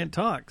 Carter can't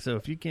talk, so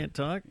if you can't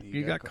talk,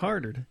 you got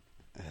Cartered.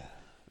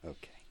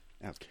 Okay.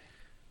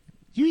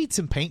 You eat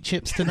some paint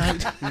chips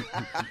tonight?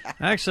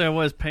 Actually, I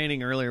was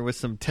painting earlier with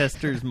some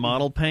Testors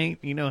model paint.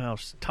 You know how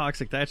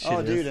toxic that shit is.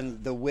 Oh, dude,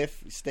 and the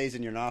whiff stays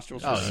in your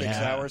nostrils for 6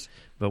 hours.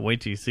 But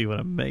wait till you see what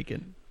I'm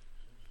making.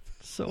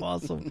 So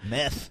awesome.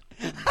 Meth.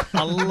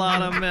 A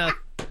lot of meth.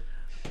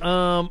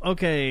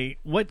 Okay,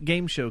 what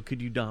game show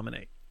could you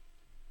dominate?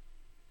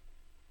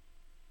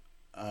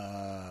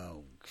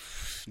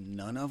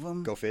 None of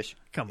them. Go Fish.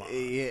 Come on.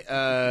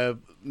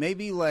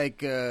 Maybe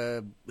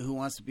Who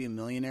Wants to Be a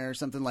Millionaire or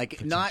something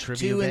not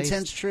too based.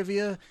 intense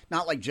trivia,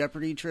 not like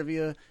Jeopardy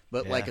trivia,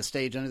 but like a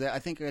stage under that. I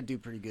think I'd do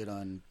pretty good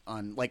on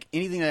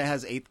anything that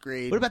has 8th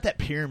grade. What about that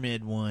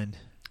pyramid one?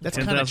 That's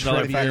kind of $10,000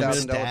 trivia pyramid.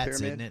 stats,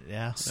 pyramid? isn't it?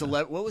 Yeah.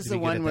 What was the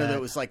one where there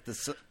was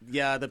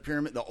the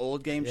pyramid, the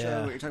old game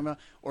show? What you're talking about,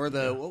 or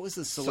what was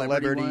the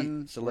celebrity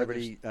one?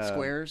 Celebrity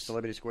Squares.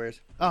 Celebrity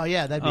Squares. Oh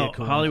yeah, that'd be a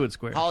cool Hollywood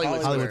Squares.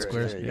 Hollywood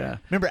Squares. Yeah.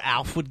 Remember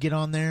Alf would get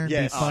on there and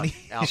be funny.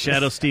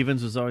 Shadow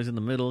Stevens was always in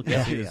the middle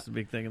because he was the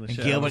big thing in the And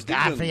show. Gilbert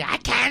Godfrey, I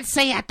can't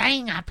see a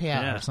thing up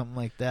here, or something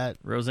like that.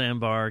 Roseanne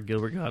Barr,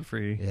 Gilbert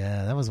Godfrey.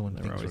 Yeah, that was when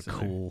They were things were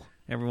always in cool.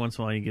 Every once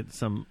in a while, you get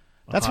some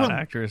That's hot when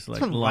actress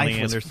like when Lonnie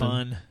life was Anderson.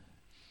 fun.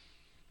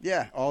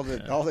 Yeah, all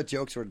the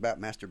jokes were about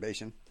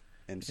masturbation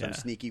in some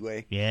sneaky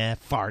way. Yeah,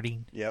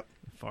 farting. Yep.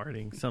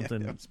 Farting,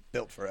 something. It's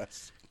built for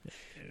us.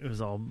 It was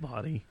all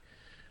body.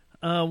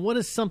 What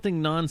is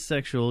something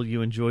non-sexual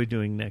you enjoy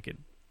doing naked?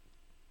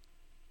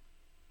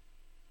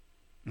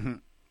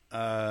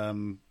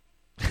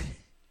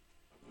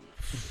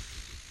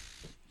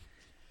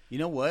 You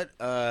know what?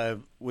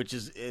 Which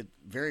is it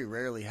very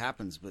rarely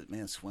happens, but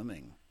man,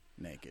 swimming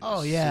naked.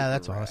 Oh yeah,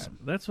 that's awesome.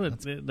 That's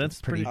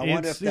pretty. I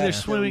wonder It's if either that's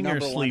swimming or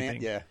number one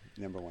sleeping.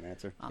 number one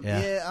answer.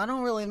 Yeah, I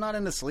don't really. I'm not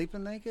into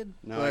sleeping naked.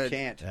 No, but, I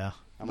can't. Yeah,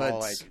 I'm all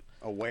like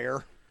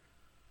aware.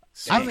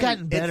 I've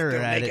gotten better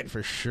at it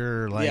for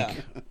sure. Like,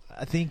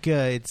 I think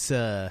it's.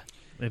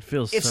 It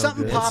feels. If so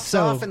something good. pops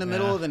so- off in the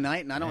middle yeah. of the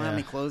night and I don't have Yeah.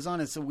 any clothes on,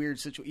 it's a weird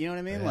situation. You know what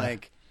I mean? Yeah.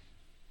 Like,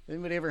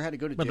 anybody ever had to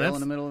go to But jail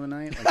that's- in the middle of the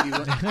night? Like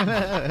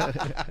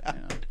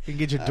You can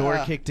get your door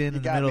kicked in the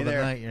got middle me of the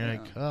there. night. You're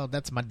like, oh,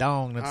 that's my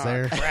dong that's Oh,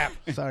 there. crap.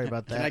 Sorry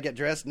about that. Can I get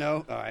dressed?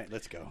 No. All right,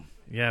 let's go.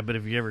 Yeah, but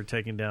have you ever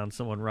taken down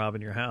someone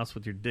robbing your house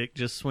with your dick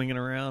just swinging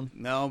around?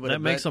 No, but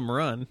that makes them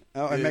run.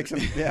 Oh, it makes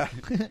them. Yeah.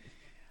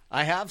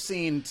 I have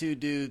seen two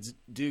dudes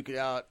duke it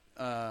out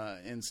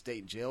in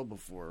state jail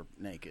before,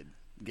 naked,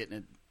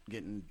 getting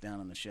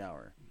down in the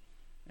shower.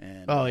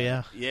 And Oh,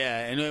 yeah.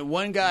 yeah. And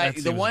one guy, That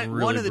the seems one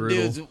really of the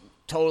brutal. dudes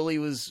totally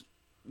was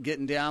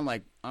getting down,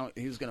 like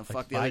he was going to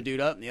fuck the other fight.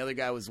 dude up, and the other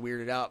guy was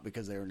weirded out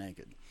because they were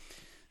naked.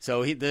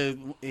 So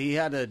he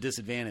had a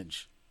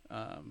disadvantage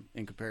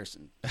in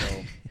comparison.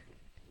 So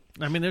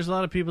I mean, there's a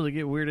lot of people that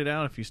get weirded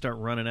out if you start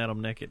running at them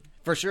naked.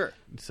 for sure.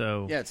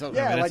 So Yeah, totally.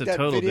 Yeah, I mean, like it's a that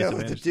total video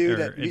with the disadvantage dude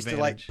or that used to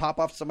like advantage. pop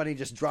off somebody,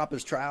 just drop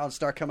his trowel and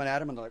start coming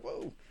at him, and they're like,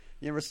 "Whoa!"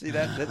 You ever see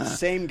that? That's the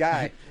same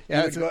guy.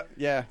 Yeah, He would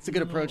it's it's a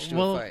good approach to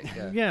Well, a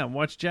fight. yeah,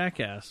 watch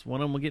Jackass.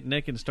 One of them will get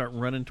naked and start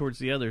running towards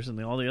the others,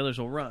 and all the others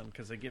will run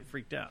because they get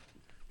freaked out.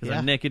 Because Yeah.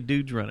 a naked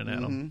dude's running at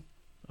Mm-hmm. them.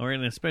 Or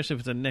especially if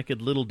it's a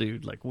naked little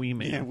dude like Wee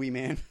Man. Yeah, wee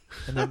man.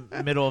 in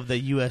the middle of the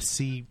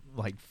USC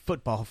like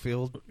football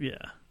field. Yeah.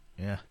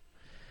 Yeah.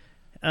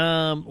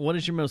 What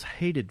is your most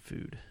hated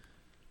food?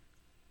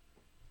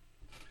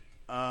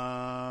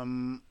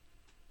 I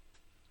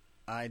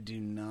do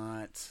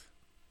not.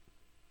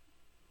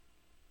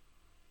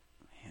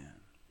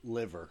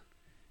 Liver.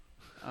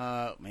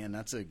 Man,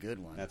 that's a good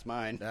one. That's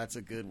mine. That's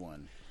a good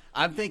one.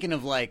 I'm thinking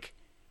of like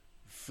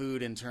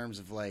food in terms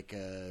of like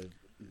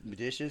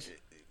dishes,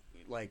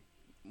 like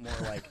more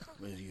like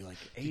was you like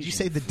Asian Did you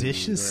say the food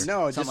dishes? or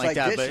No, just something like like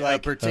that, dish, but like,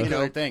 a particular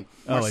you know, thing.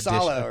 Oh, a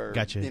Marsala dish. or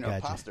Gotcha,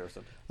 gotcha. pasta or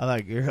something. I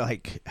like you're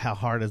like how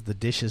hard is the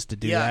dishes to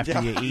do Yeah,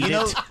 after you eat you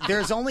know, it?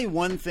 there's only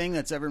one thing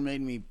that's ever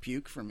made me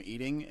puke from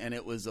eating, and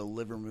it was a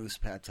liver mousse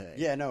pate.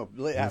 Yeah, no,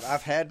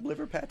 I've had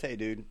liver pate,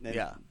 dude. And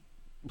Yeah.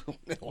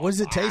 What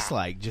does it taste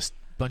like? Just a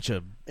bunch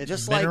of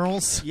Just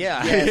minerals? like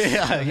yeah,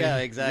 Yes. yeah,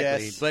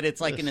 exactly. Yes. But it's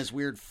like in this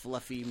weird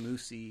fluffy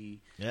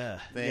moussey Yeah.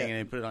 thing, Yeah. and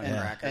they put it on Yeah.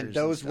 crackers. And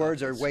those stuff.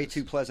 words are It's way just-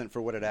 too pleasant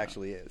for what it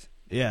actually is.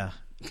 Yeah.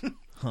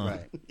 Huh.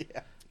 right.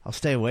 Yeah. I'll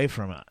stay away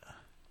from it.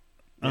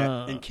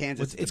 Yeah, in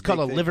Kansas, It's called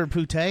a liver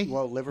pute?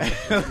 Well, liver.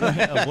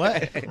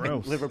 What?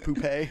 Gross. Liver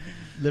poupée.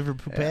 Liver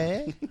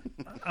poupée?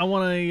 I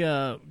want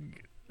to,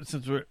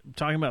 since we're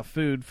talking about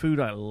food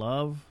I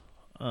love,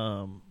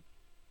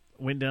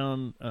 went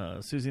down,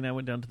 Susie and I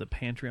went down to the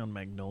pantry on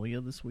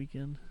Magnolia this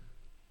weekend,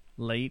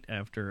 late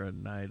after a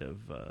night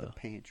of The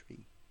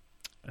pantry.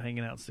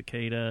 hanging out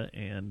Cicada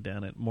and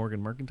down at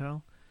Morgan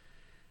Mercantile.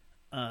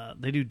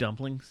 They do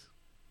dumplings,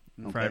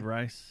 fried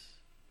rice.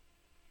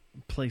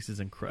 Place is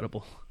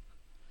incredible.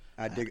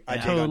 I dig on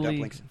Totally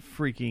dumplings.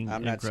 freaking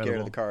I'm not incredible. scared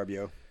of the carb,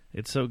 yo.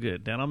 It's so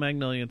good. Down on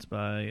Magnolia, it's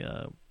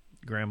by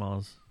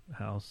Grandma's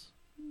house.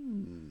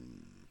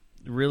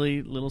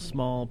 Really little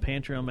small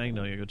pantry on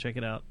Magnolia. Go check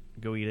it out.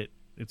 Go eat it.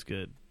 It's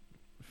good.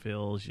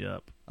 Fills you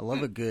up. I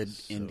love a good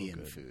So Indian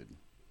good. food.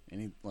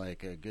 Any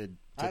like a good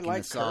I tikka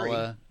like curry.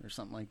 masala or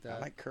something like that. I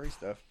like curry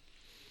stuff.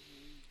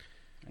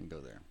 I can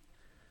go there.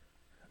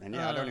 And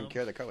yeah, I don't even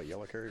care the color.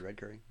 Yellow curry, red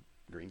curry,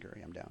 green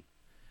curry. I'm down.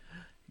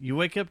 You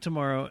wake up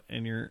tomorrow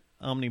and you're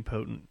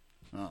omnipotent.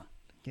 Oh.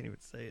 Can't even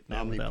say it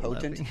now without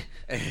Omnipotent.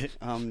 laughing.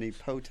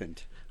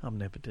 Omnipotent.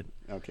 Omnipotent.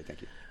 Okay,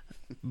 thank you.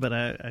 But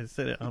I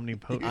said it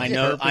omnipotent. I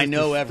know- Purpose I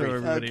know to throw everything.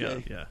 everybody Okay.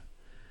 out. Yeah.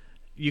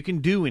 You can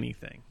do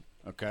anything.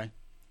 Okay.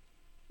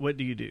 What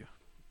do you do?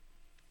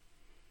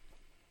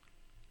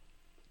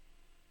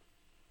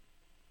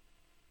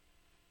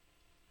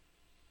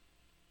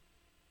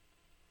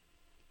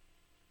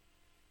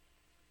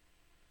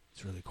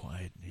 It's really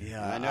quiet.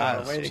 Yeah, I know.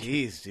 Ah, Wait.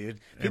 jeez, dude.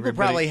 People Everybody-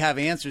 probably have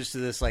answers to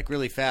this like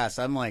really fast.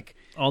 I'm like,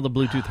 All the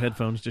Bluetooth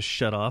headphones just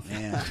shut off.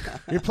 man.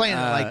 You're playing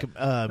like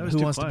was Who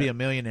too Wants to Be quiet. a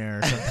Millionaire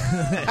or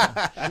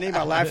something. I need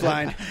my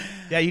lifeline.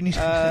 Yeah, you need.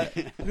 I'm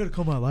gonna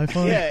call my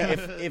lifeline. Yeah,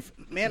 if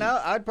man,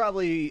 I'd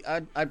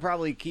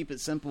probably keep it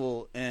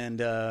simple,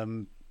 and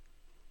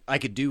I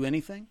could do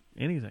anything.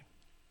 Anything.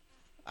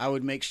 I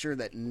would make sure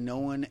that no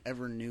one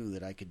ever knew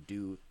that I could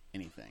do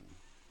anything.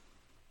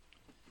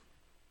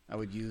 I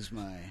would use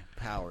my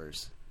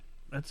powers.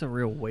 That's a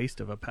real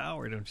waste of a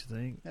power, don't you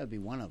think? That would be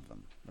one of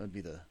them. That would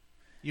be the.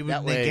 You would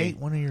that way- negate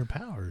one of your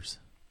powers.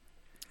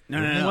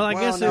 No. Well, I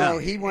guess no,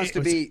 it- he wants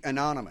to be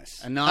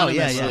anonymous.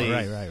 Anonymously. Oh,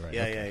 yeah, right.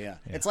 Yeah, Okay. yeah.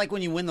 It's like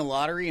when you win the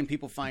lottery and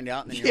people find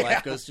out, and then your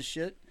life goes to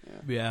shit.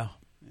 Yeah.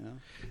 You know?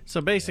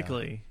 So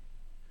basically,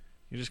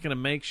 You're just going to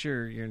make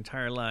sure your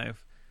entire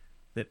life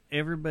that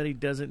everybody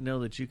doesn't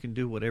know that you can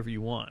do whatever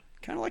you want.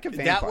 Kind of like a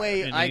vampire. That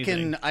way,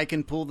 I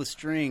can pull the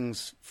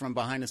strings from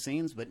behind the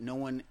scenes, but no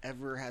one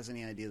ever has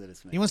any idea that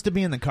it's me. He wants to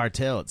be in the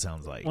cartel, it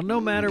sounds like. Well, no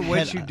matter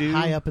what you do,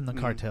 high up in the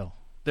cartel,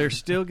 they're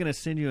still going to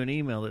send you an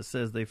email that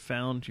says they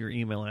found your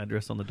email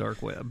address on the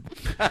dark web.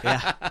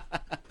 Yeah.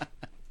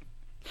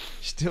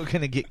 Still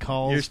going to get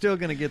calls. You're still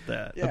going to get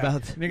that. Yeah.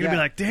 About You're going to be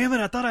like, damn it,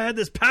 I thought I had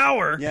this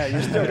power. Yeah,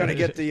 you're still going to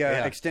get the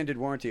extended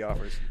warranty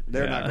offers.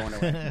 They're not going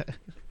away.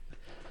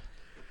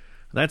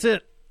 That's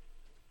it.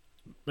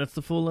 That's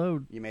the full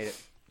load. You made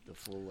it. The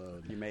full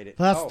load. You made it.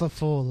 That's the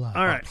full load.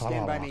 All right.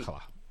 Stand by Me.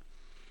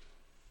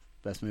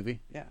 Best movie?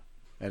 Yeah.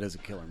 That is a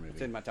killer movie.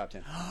 It's in my top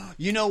 10.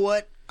 You know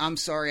what? I'm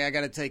sorry. I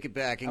got to take it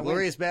back.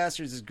 Inglourious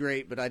Bastards is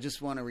great, but I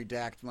just want to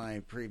redact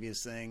my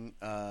previous thing.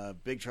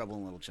 Big Trouble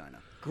in Little China.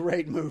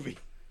 Great movie.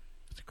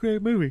 It's a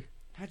great movie.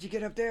 How'd you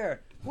get up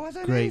there? Was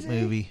it great easy?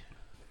 movie.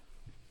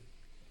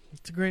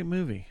 It's a great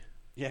movie.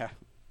 Yeah.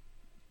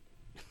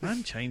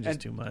 Mine changes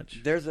too much.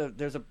 That's one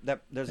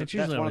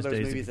of those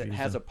movies that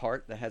has though. a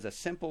part that has a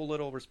simple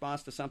little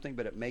response to something,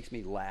 but it makes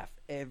me laugh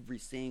every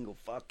single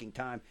fucking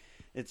time.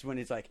 It's when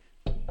he's like,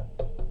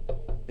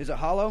 "Is it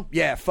hollow?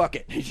 Yeah, fuck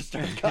it." He just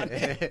starts cutting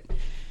it.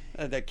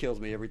 That kills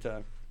me every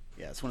time.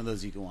 Yeah, it's one of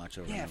those you can watch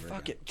over and over. Yeah,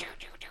 fuck it.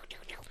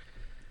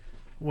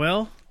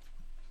 Well,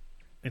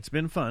 it's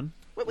been fun.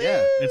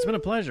 Yeah, it's been a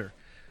pleasure.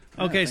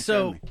 Okay,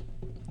 so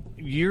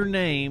your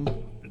name,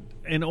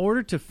 in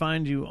order to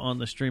find you on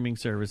the streaming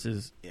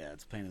services,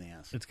 it's a pain in the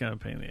ass. It's kind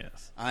of a pain in the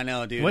ass. I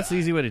know, dude. What's the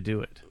easy way to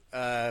do it?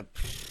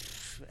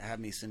 Have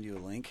me send you a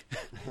link.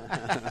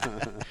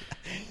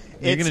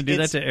 You're going to do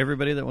that to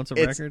everybody that wants a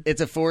record?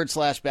 It's a / for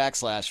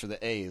the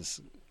A's.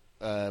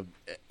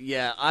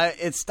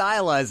 It's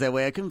stylized that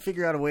way. I couldn't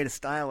figure out a way to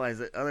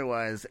stylize it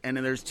otherwise. And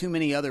then there's too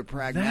many other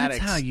pragmatics. That's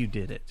how you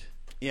did it.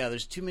 Yeah,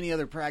 there's too many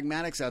other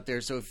pragmatics out there.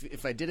 So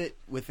if I did it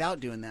without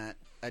doing that,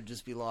 I'd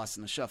just be lost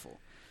in the shuffle.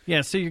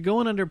 Yeah, so you're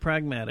going under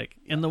pragmatic.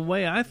 And the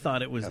way I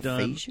thought it was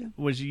done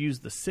was you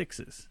use the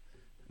 6s.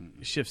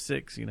 Shift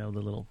 6, the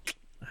little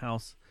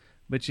house.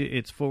 But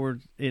it's PR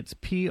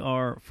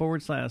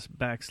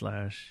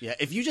 //. Yeah,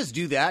 if you just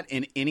do that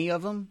in any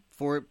of them,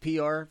 for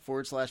PR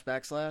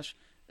 //,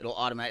 it'll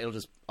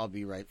automatically, I'll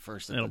be right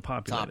first at the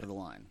top of the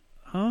line.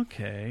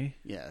 Okay.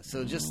 Yeah,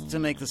 so just to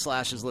make the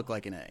slashes look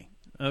like an A.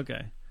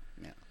 Okay.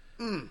 Yeah.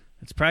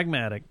 It's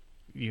pragmatic.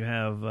 You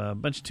have a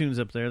bunch of tunes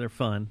up there. They're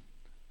fun.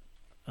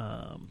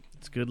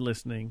 It's good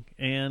listening.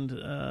 And,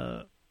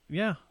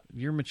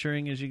 you're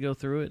maturing as you go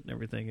through it and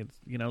everything. It's,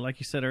 like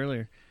you said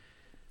earlier,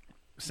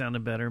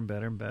 sounding better and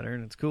better and better,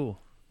 and it's cool.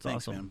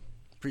 Thanks, awesome. Man.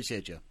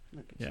 Appreciate you.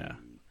 Yeah.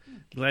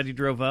 Glad you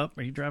drove up.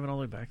 Are you driving all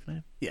the way back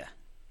tonight? Yeah.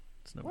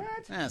 It's no what?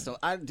 Yeah, so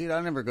I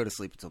never go to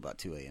sleep until about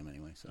 2 a.m.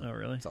 anyway. So oh,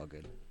 really? It's all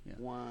good. Yeah.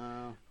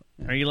 Wow.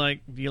 Yeah. Do you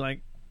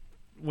like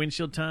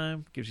windshield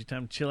time? Gives you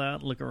time to chill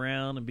out and look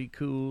around and be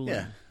cool.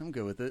 Yeah, I'm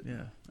good with it.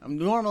 Yeah.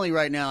 Normally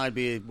right now I'd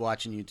be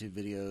watching YouTube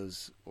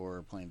videos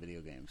or playing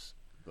video games,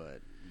 but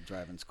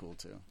driving's cool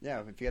too. Yeah,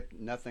 if you get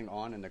nothing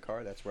on in the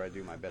car, that's where I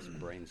do my best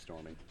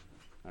brainstorming.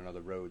 I don't know,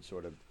 the road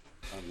sort of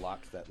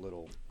unlocks that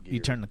little gear. You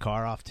turn the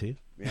car off too?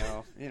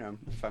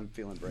 If I'm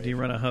feeling brave. Do you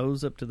run a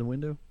hose up to the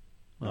window?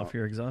 Off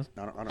your exhaust?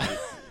 I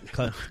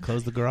don't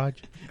Close the garage?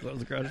 Close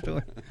the garage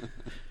door?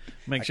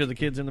 Make sure the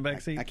kid's in the back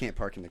seat? I can't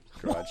park in the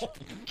garage.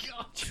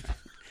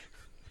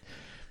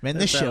 Man,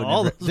 this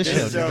show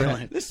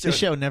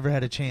never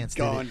had a chance.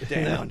 Gone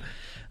down.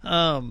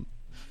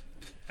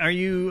 Are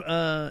you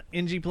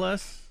NG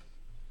Plus?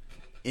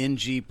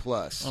 NG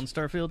Plus. On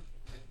Starfield?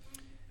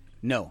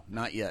 No,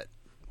 not yet.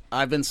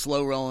 I've been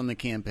slow rolling the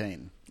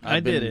campaign. I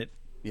did it.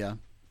 Yeah.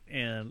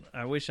 And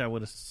I wish I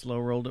would have slow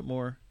rolled it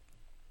more.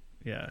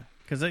 Yeah.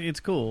 Because it's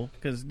cool.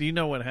 Because do you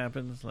know what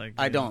happens?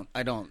 I don't.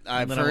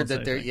 I've heard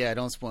that there. Yeah,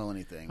 don't spoil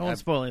anything. I won't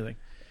spoil anything.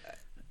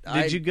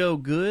 Did you go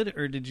good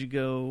or did you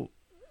go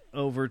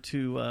over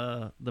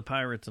to the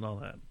pirates and all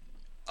that?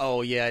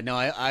 Oh yeah, no.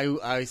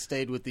 I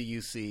stayed with the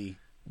UC.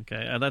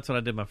 Okay, that's what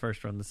I did my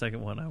first run. The second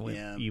one, I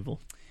went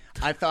evil.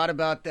 I thought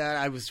about that.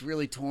 I was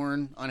really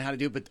torn on how to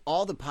do it, but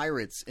all the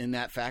pirates in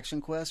that faction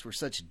quest were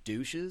such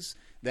douches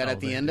that at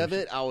the end of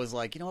it, I was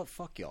like, you know what,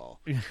 fuck y'all.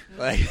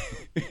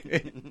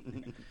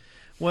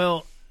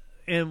 Well,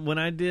 and when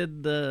I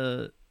did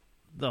the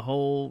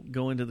whole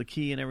going to the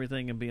key and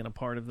everything and being a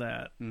part of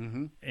that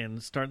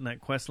and starting that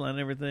quest line and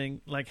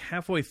everything, like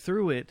halfway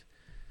through it,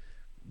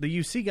 the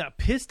UC got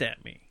pissed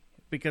at me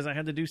because I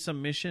had to do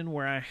some mission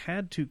where I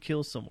had to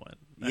kill someone.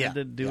 I had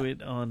to do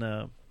it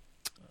on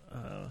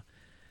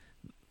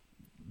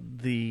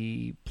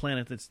the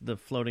planet that's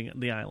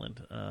the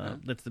island.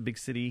 That's the big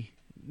city,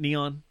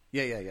 Neon.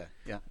 Yeah.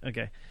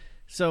 Okay.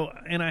 So,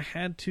 and I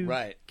had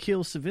to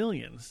kill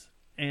civilians.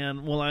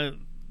 And,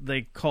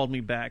 they called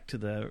me back to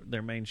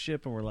their main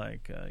ship and were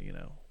like,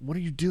 what are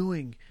you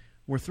doing?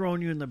 We're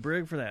throwing you in the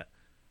brig for that.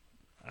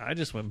 I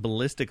just went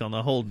ballistic on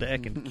the whole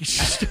deck and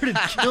started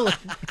killing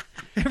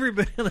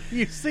everybody on the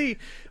UC.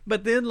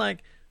 But then,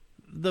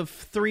 the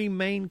three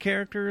main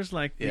characters,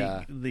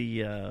 the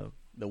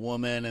the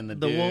woman and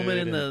the woman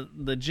and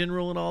the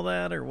general and all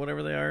that, or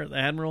whatever they are, the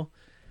admiral.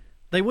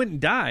 They wouldn't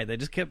die. They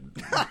just kept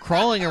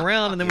crawling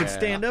around and then would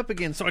stand up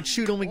again. So I'd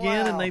shoot them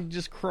again, and they'd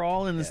just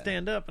crawl and then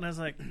stand up. And I was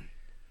like,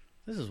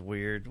 this is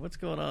weird. What's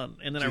going on?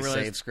 And then I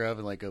realized, save scrub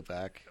and go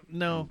back.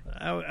 No,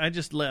 I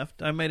just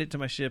left. I made it to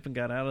my ship and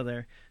got out of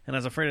there. And I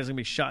was afraid I was going to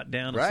be shot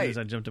down as soon as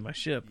I jumped in my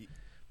ship.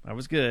 I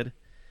was good.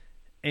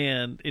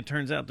 And it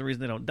turns out the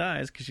reason they don't die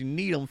is because you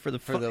need them for the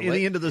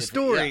end of the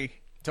story. Yeah,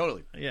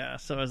 totally. Yeah.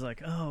 So I was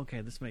like, oh, okay,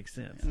 this makes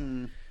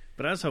sense.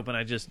 But I was hoping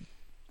I just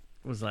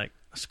was like,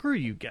 screw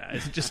you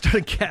guys, and just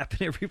started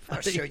capping everybody.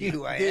 I'll show you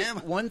who I am.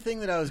 One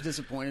thing that I was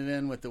disappointed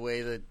in with the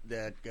way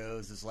that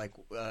goes is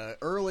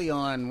early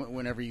on,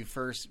 whenever you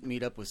first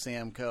meet up with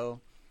Sam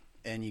Coe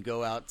and you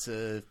go out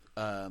to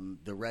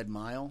the Red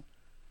Mile,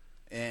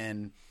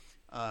 and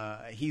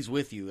he's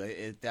with you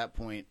at that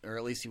point, or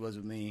at least he was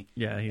with me.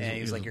 Yeah,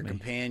 he's like your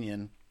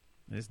companion.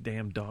 His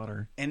damn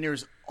daughter. And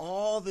there's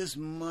all this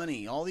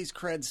money, all these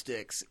cred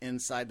sticks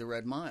inside the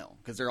Red Mile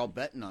because they're all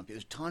betting on people.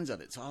 There's tons of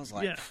it. So I was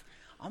like,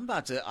 I'm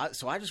about to.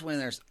 So I just went in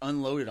there,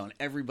 unloaded on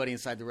everybody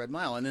inside the Red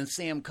Mile, and then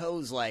Sam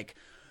Coe's like,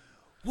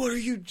 "What are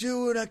you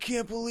doing? I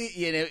can't believe."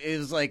 You know, it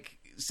was like,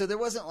 so there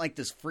wasn't like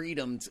this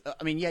freedom.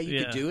 I mean,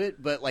 you could do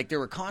it, but like there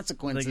were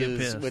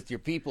consequences with your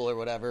people or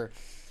whatever.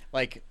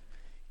 Like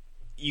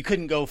you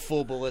couldn't go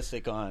full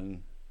ballistic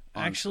on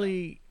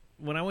Actually,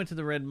 stuff. When I went to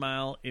the Red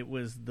Mile, it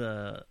was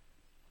the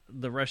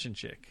Russian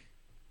chick.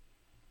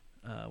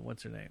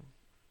 What's her name?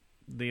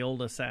 The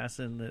old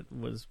assassin that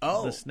was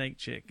the snake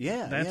chick.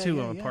 Yeah, that's who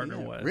my partner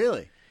was.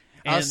 Really?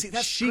 And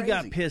she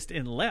got pissed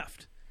and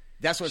left.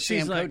 That's what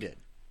Sam Coe did.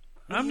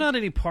 I'm not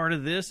any part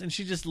of this, and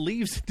she just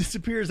leaves and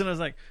disappears. And I was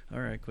like, all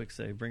right, quick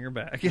save, bring her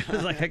back. I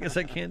was like, I guess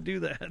I can't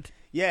do that.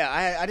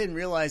 Yeah, I didn't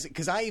realize it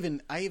because I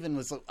even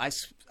was I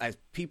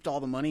peeped all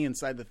the money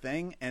inside the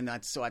thing, and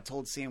so I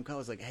told Sam Coe, I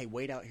was like, hey,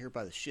 wait out here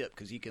by the ship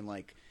because you can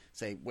like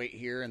say wait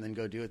here and then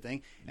go do a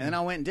thing. And then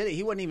I went and did it.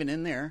 He wasn't even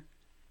in there.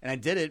 And I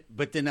did it,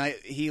 but then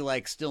he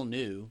still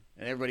knew,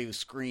 and everybody was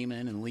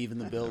screaming and leaving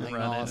the building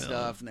and all that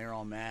stuff, and they were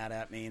all mad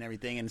at me and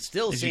everything. And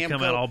still, Did Sam you come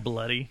Coe, out all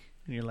bloody,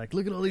 and you're like,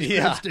 "Look at all these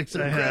red sticks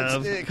I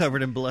have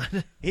covered in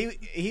blood."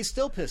 He's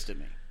still pissed at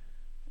me.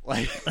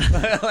 Like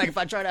if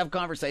I try to have a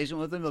conversation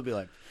with him, he'll be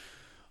like,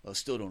 "I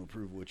still don't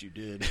approve of what you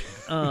did."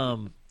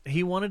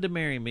 He wanted to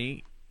marry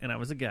me, and I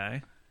was a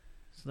guy,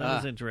 so that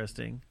was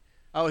interesting.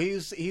 Oh,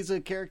 he's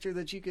a character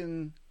that you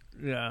can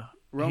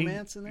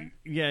romance in there.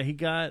 Yeah, he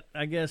got.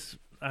 I guess.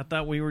 I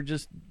thought we were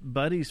just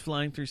buddies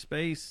flying through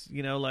space,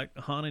 like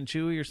Han and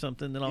Chewie or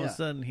something. Then all of a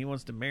sudden, he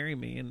wants to marry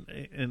me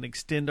and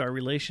extend our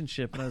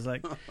relationship. And I was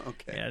like,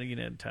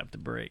 okay, tap the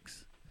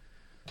brakes.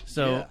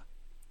 So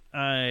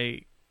I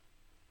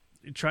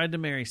tried to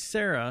marry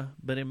Sarah,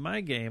 but in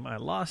my game, I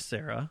lost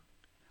Sarah.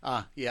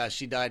 Yeah,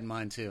 she died in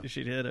mine too.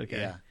 She did?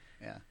 Okay.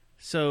 Yeah.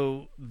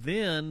 So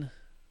then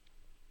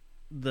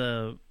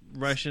the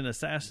Russian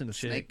assassin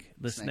chick,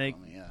 the snake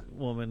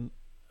woman.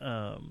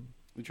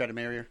 You tried to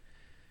marry her?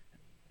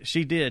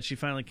 She did. She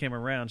finally came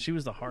around. She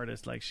was the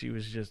hardest. Like, she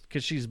was just...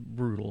 Because she's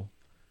brutal.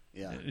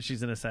 Yeah.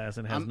 She's an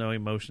assassin, has no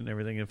emotion and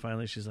everything. And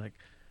finally, she's like...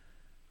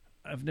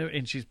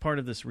 And she's part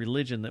of this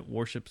religion that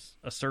worships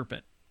a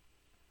serpent.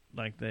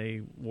 Like,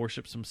 they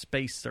worship some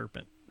space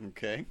serpent.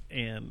 Okay.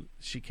 And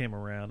she came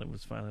around and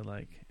was finally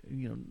like,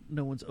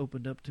 no one's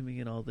opened up to me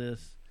and all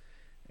this.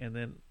 And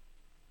then...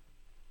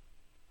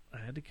 I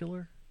had to kill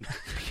her.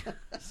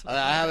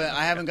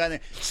 I haven't gotten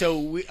there.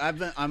 So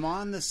I'm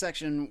on the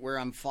section where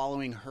I'm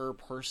following her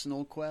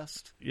personal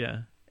quest.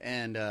 Yeah.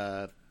 And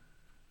the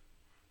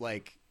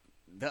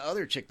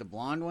other chick, the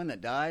blonde one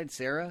that died,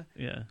 Sarah.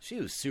 Yeah. She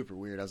was super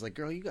weird. I was like,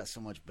 girl, you got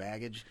so much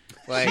baggage.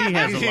 She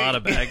has a lot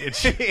of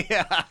baggage.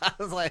 Yeah. I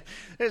was like,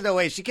 there's no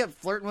way. She kept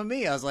flirting with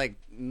me. I was like,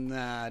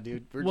 nah,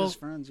 dude, we're just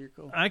friends. You're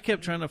cool. I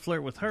kept trying to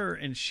flirt with her,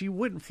 and she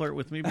wouldn't flirt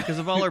with me because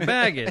of all her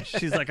baggage.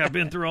 She's like, I've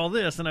been through all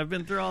this, and I've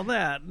been through all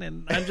that,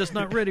 and I'm just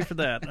not ready for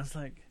that. And I was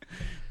like,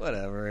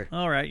 whatever.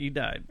 All right, you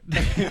died.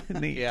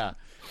 Neat. Yeah.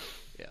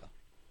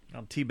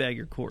 I'll teabag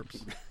your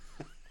corpse.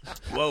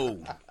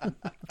 Whoa.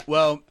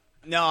 Well...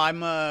 No,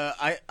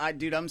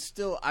 dude,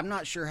 I'm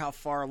not sure how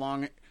far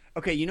along.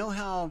 Okay, you know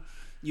how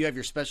you have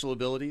your special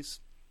abilities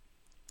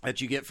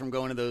that you get from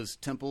going to those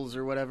temples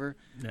or whatever?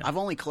 Yeah. I've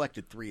only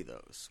collected 3 of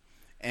those.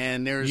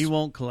 And you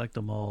won't collect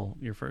them all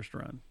your first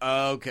run.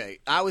 Okay.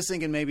 I was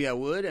thinking maybe I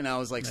would, and I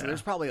was like, so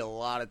there's probably a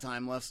lot of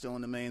time left still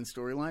in the main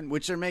storyline,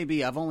 which there may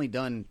be. I've only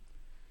done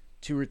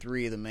 2 or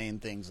 3 of the main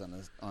things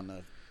on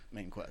the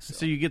main quest.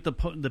 So you get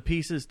the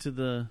pieces to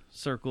the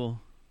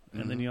circle.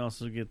 And then you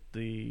also get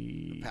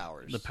the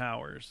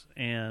powers.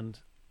 And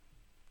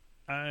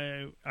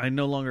I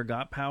no longer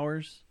got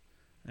powers.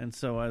 And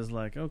so I was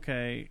like,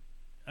 okay,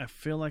 I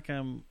feel like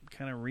I'm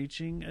kind of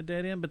reaching a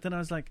dead end. But then I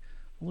was like,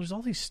 well, there's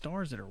all these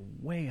stars that are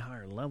way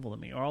higher level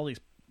than me, or all these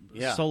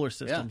solar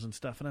systems and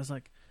stuff. And I was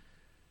like,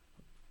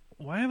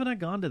 why haven't I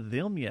gone to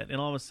them yet? And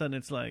all of a sudden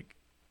it's like,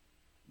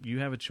 you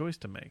have a choice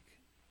to make.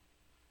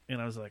 And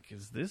I was like,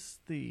 is this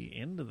the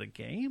end of the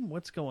game?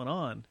 What's going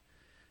on?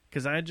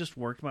 because I just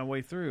worked my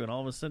way through, and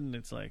all of a sudden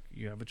it's like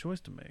you have a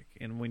choice to make,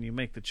 and when you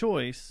make the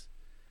choice,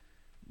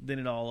 then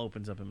it all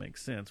opens up and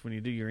makes sense. When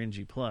you do your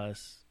NG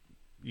Plus,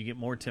 you get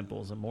more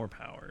temples and more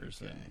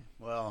powers. Okay.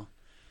 Well,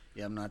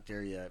 yeah, I'm not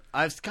there yet.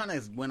 I've kind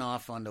of went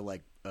off onto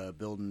like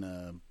building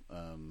a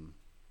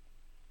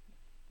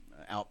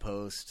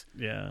outpost.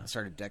 Yeah, I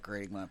started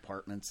decorating my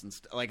apartments and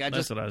stuff. Like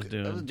that's what I was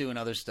doing. I was doing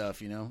other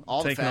stuff, you know,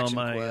 all taking the faction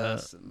all my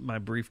quests my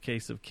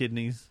briefcase of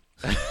kidneys,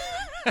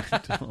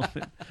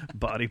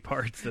 body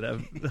parts that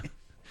I've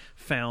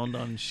found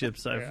on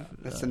ships.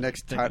 That's the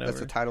next. That's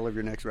the title of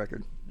your next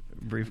record.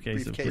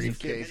 Briefcase of kidney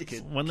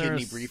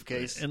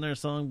briefcase. In their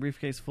song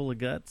 "Briefcase Full of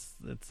Guts,"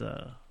 it's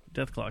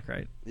Death Clock,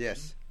 right?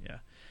 Yes. Yeah,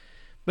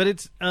 but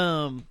it's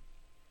I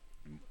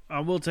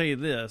will tell you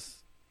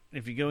this: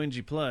 if you go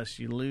NG Plus,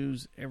 you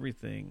lose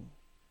everything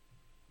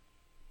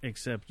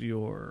except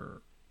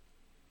your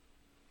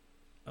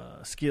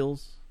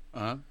skills,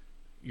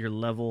 your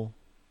level,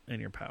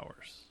 and your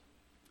powers.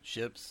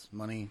 Ships,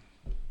 money.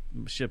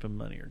 Ship and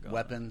money are gone.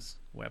 Weapons.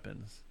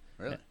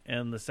 Really?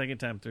 And the second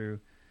time through,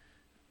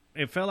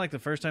 it felt like the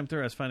first time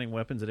through I was finding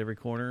weapons at every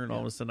corner, and all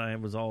of a sudden I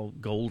was all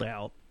gold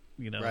out,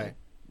 you know,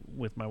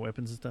 with my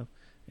weapons and stuff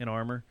and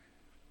armor.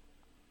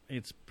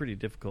 It's pretty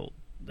difficult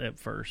at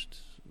first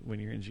when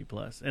you're NG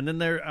Plus. And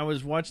then I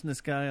was watching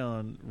this guy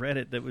on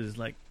Reddit that was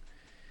like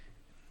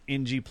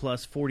NG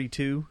Plus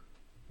 42,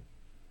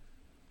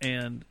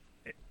 and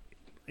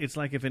it's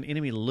like if an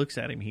enemy looks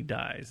at him, he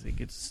dies. It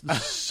gets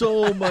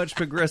so much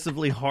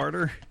progressively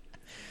harder.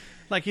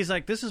 Like, he's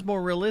like, this is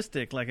more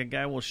realistic. Like, a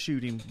guy will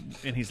shoot him,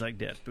 and he's like,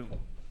 dead. Boom.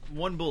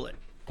 One bullet.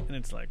 And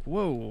it's like,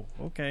 whoa,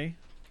 okay.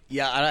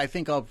 Yeah, I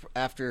think I'll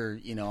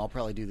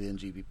probably do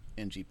the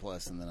NG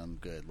Plus, and then I'm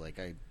good. Like,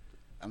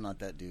 I'm not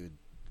that dude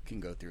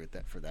can go through it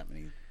for that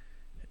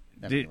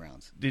many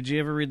rounds. Did you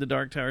ever read the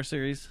Dark Tower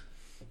series?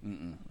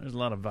 Mm-mm. There's a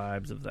lot of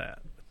vibes of that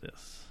with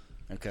this.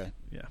 Okay.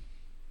 Yeah.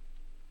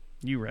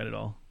 You read it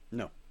all?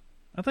 No.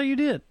 I thought you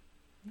did.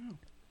 No.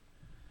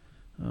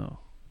 Oh.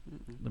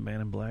 The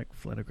man in black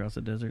fled across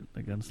the desert.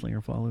 The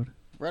gunslinger followed.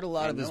 Read a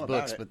lot of his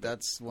books, but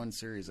that's one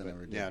series I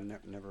never did. Yeah,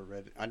 never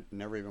read it. I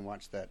never even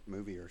watched that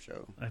movie or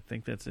show. I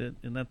think that's it.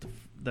 And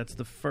that's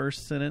the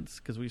first sentence,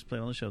 because we used to play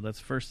it on the show. That's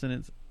the first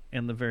sentence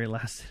and the very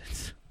last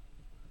sentence.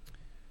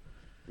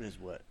 Is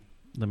what?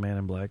 The man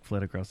in black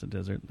fled across the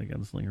desert. The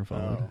gunslinger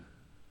followed.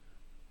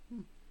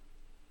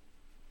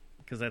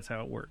 Because that's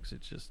how it works.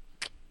 It's just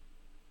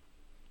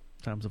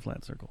times a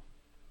flat circle.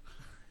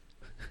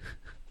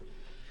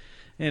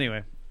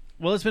 Anyway,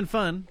 well, it's been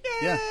fun.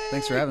 Yeah,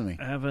 thanks for having me.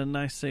 Have a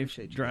nice, safe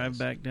drive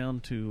back down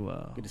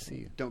to good to see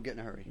you. Don't get in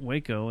a hurry.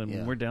 Waco, and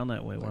when we're down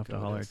that way, we'll have to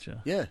holler at you.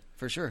 Yeah,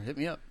 for sure. Hit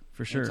me up.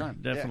 For sure, anytime.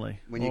 definitely.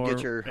 Yeah. When you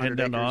get your 100 head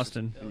down to acres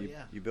Austin, and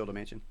you build a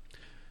mansion.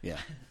 Yeah.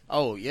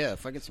 Oh, yeah.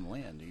 If I get some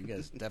land, you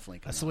guys definitely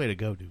come. That's the way to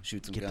go, dude.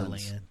 Shoot some get guns.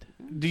 the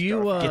land. Do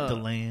you get the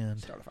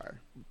land? Start a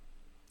fire.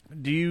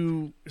 Do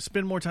you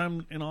spend more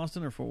time in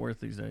Austin or Fort Worth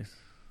these days?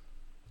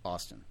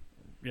 Austin.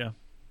 Yeah.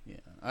 Yeah.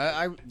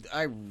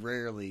 I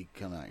rarely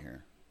come out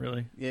here.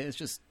 Really? Yeah. It's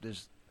just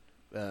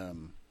I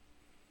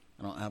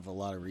don't have a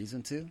lot of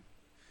reason to,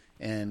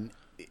 and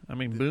I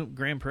mean,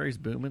 Grand Prairie's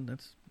booming.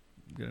 That's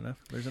good enough.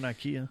 There's an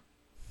IKEA.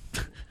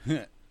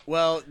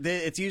 Well,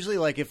 it's usually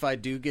like if I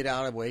do get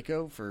out of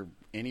Waco for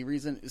any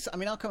reason. I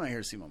mean, I'll come out here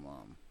to see my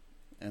mom,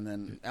 and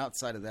then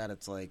outside of that,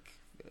 it's like,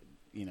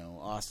 you know,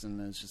 Austin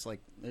is just like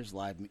there's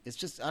live. It's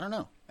just I don't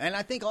know, and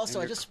I think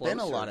also I just spend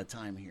a lot of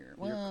time here.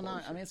 Well,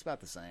 I mean, it's about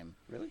the same.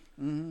 Really?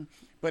 Mm-hmm.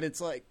 But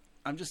it's like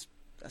I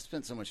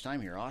spent so much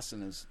time here.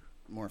 Austin is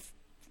more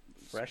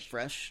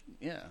fresh.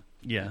 Yeah.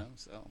 Yeah. You know,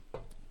 so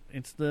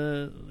it's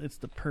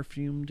the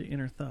perfumed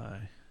inner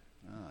thigh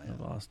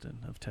of Austin,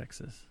 of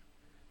Texas.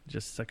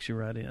 Just sucks you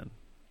right in.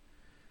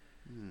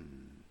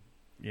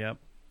 Yep.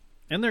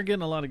 And they're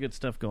getting a lot of good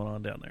stuff going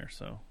on down there.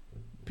 So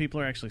people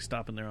are actually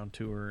stopping there on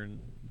tour and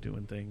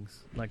doing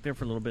things. Like there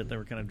for a little bit, they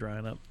were kind of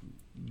drying up.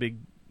 Big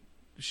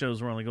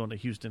shows were only going to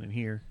Houston and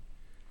here.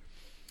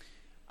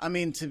 I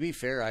mean, to be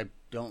fair, I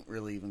don't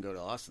really even go to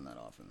Austin that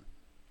often.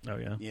 Oh,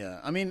 yeah? Yeah.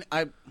 I mean,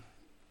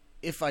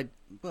 if I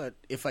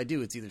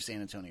do, it's either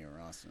San Antonio or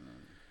Austin. And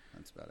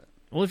that's about it.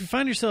 Well, if you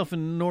find yourself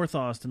in North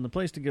Austin, the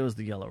place to go is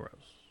the Yellow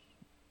Rose.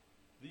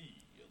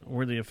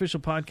 We're the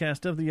official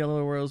podcast of the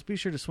Yellow Rose. Be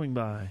sure to swing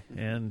by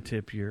and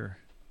tip your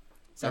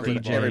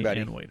everybody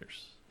and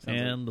waiters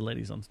and the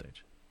ladies on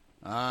stage.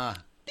 Yeah,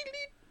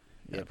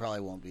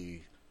 probably won't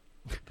be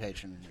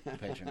patron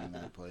in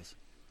that place.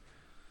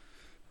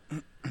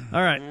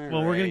 All right.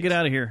 Well, we're going to get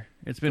out of here.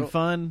 It's been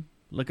fun.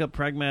 Look up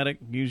Pragmatic.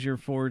 Use your /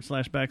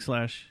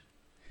 //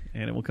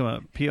 and it will come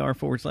up. PR /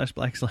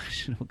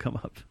 / and it will come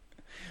up.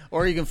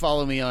 Or you can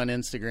follow me on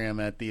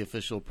Instagram at the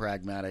official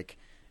Pragmatic.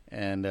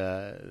 And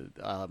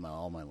I'll have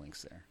all my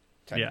links there.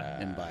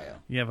 In bio.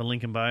 You have a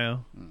link in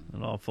bio.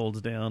 It all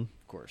folds down.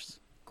 Of course.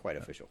 Quite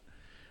official.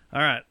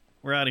 All right.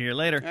 We're out of here.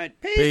 Later. All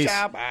right. Peace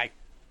out. Bye.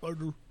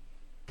 Later.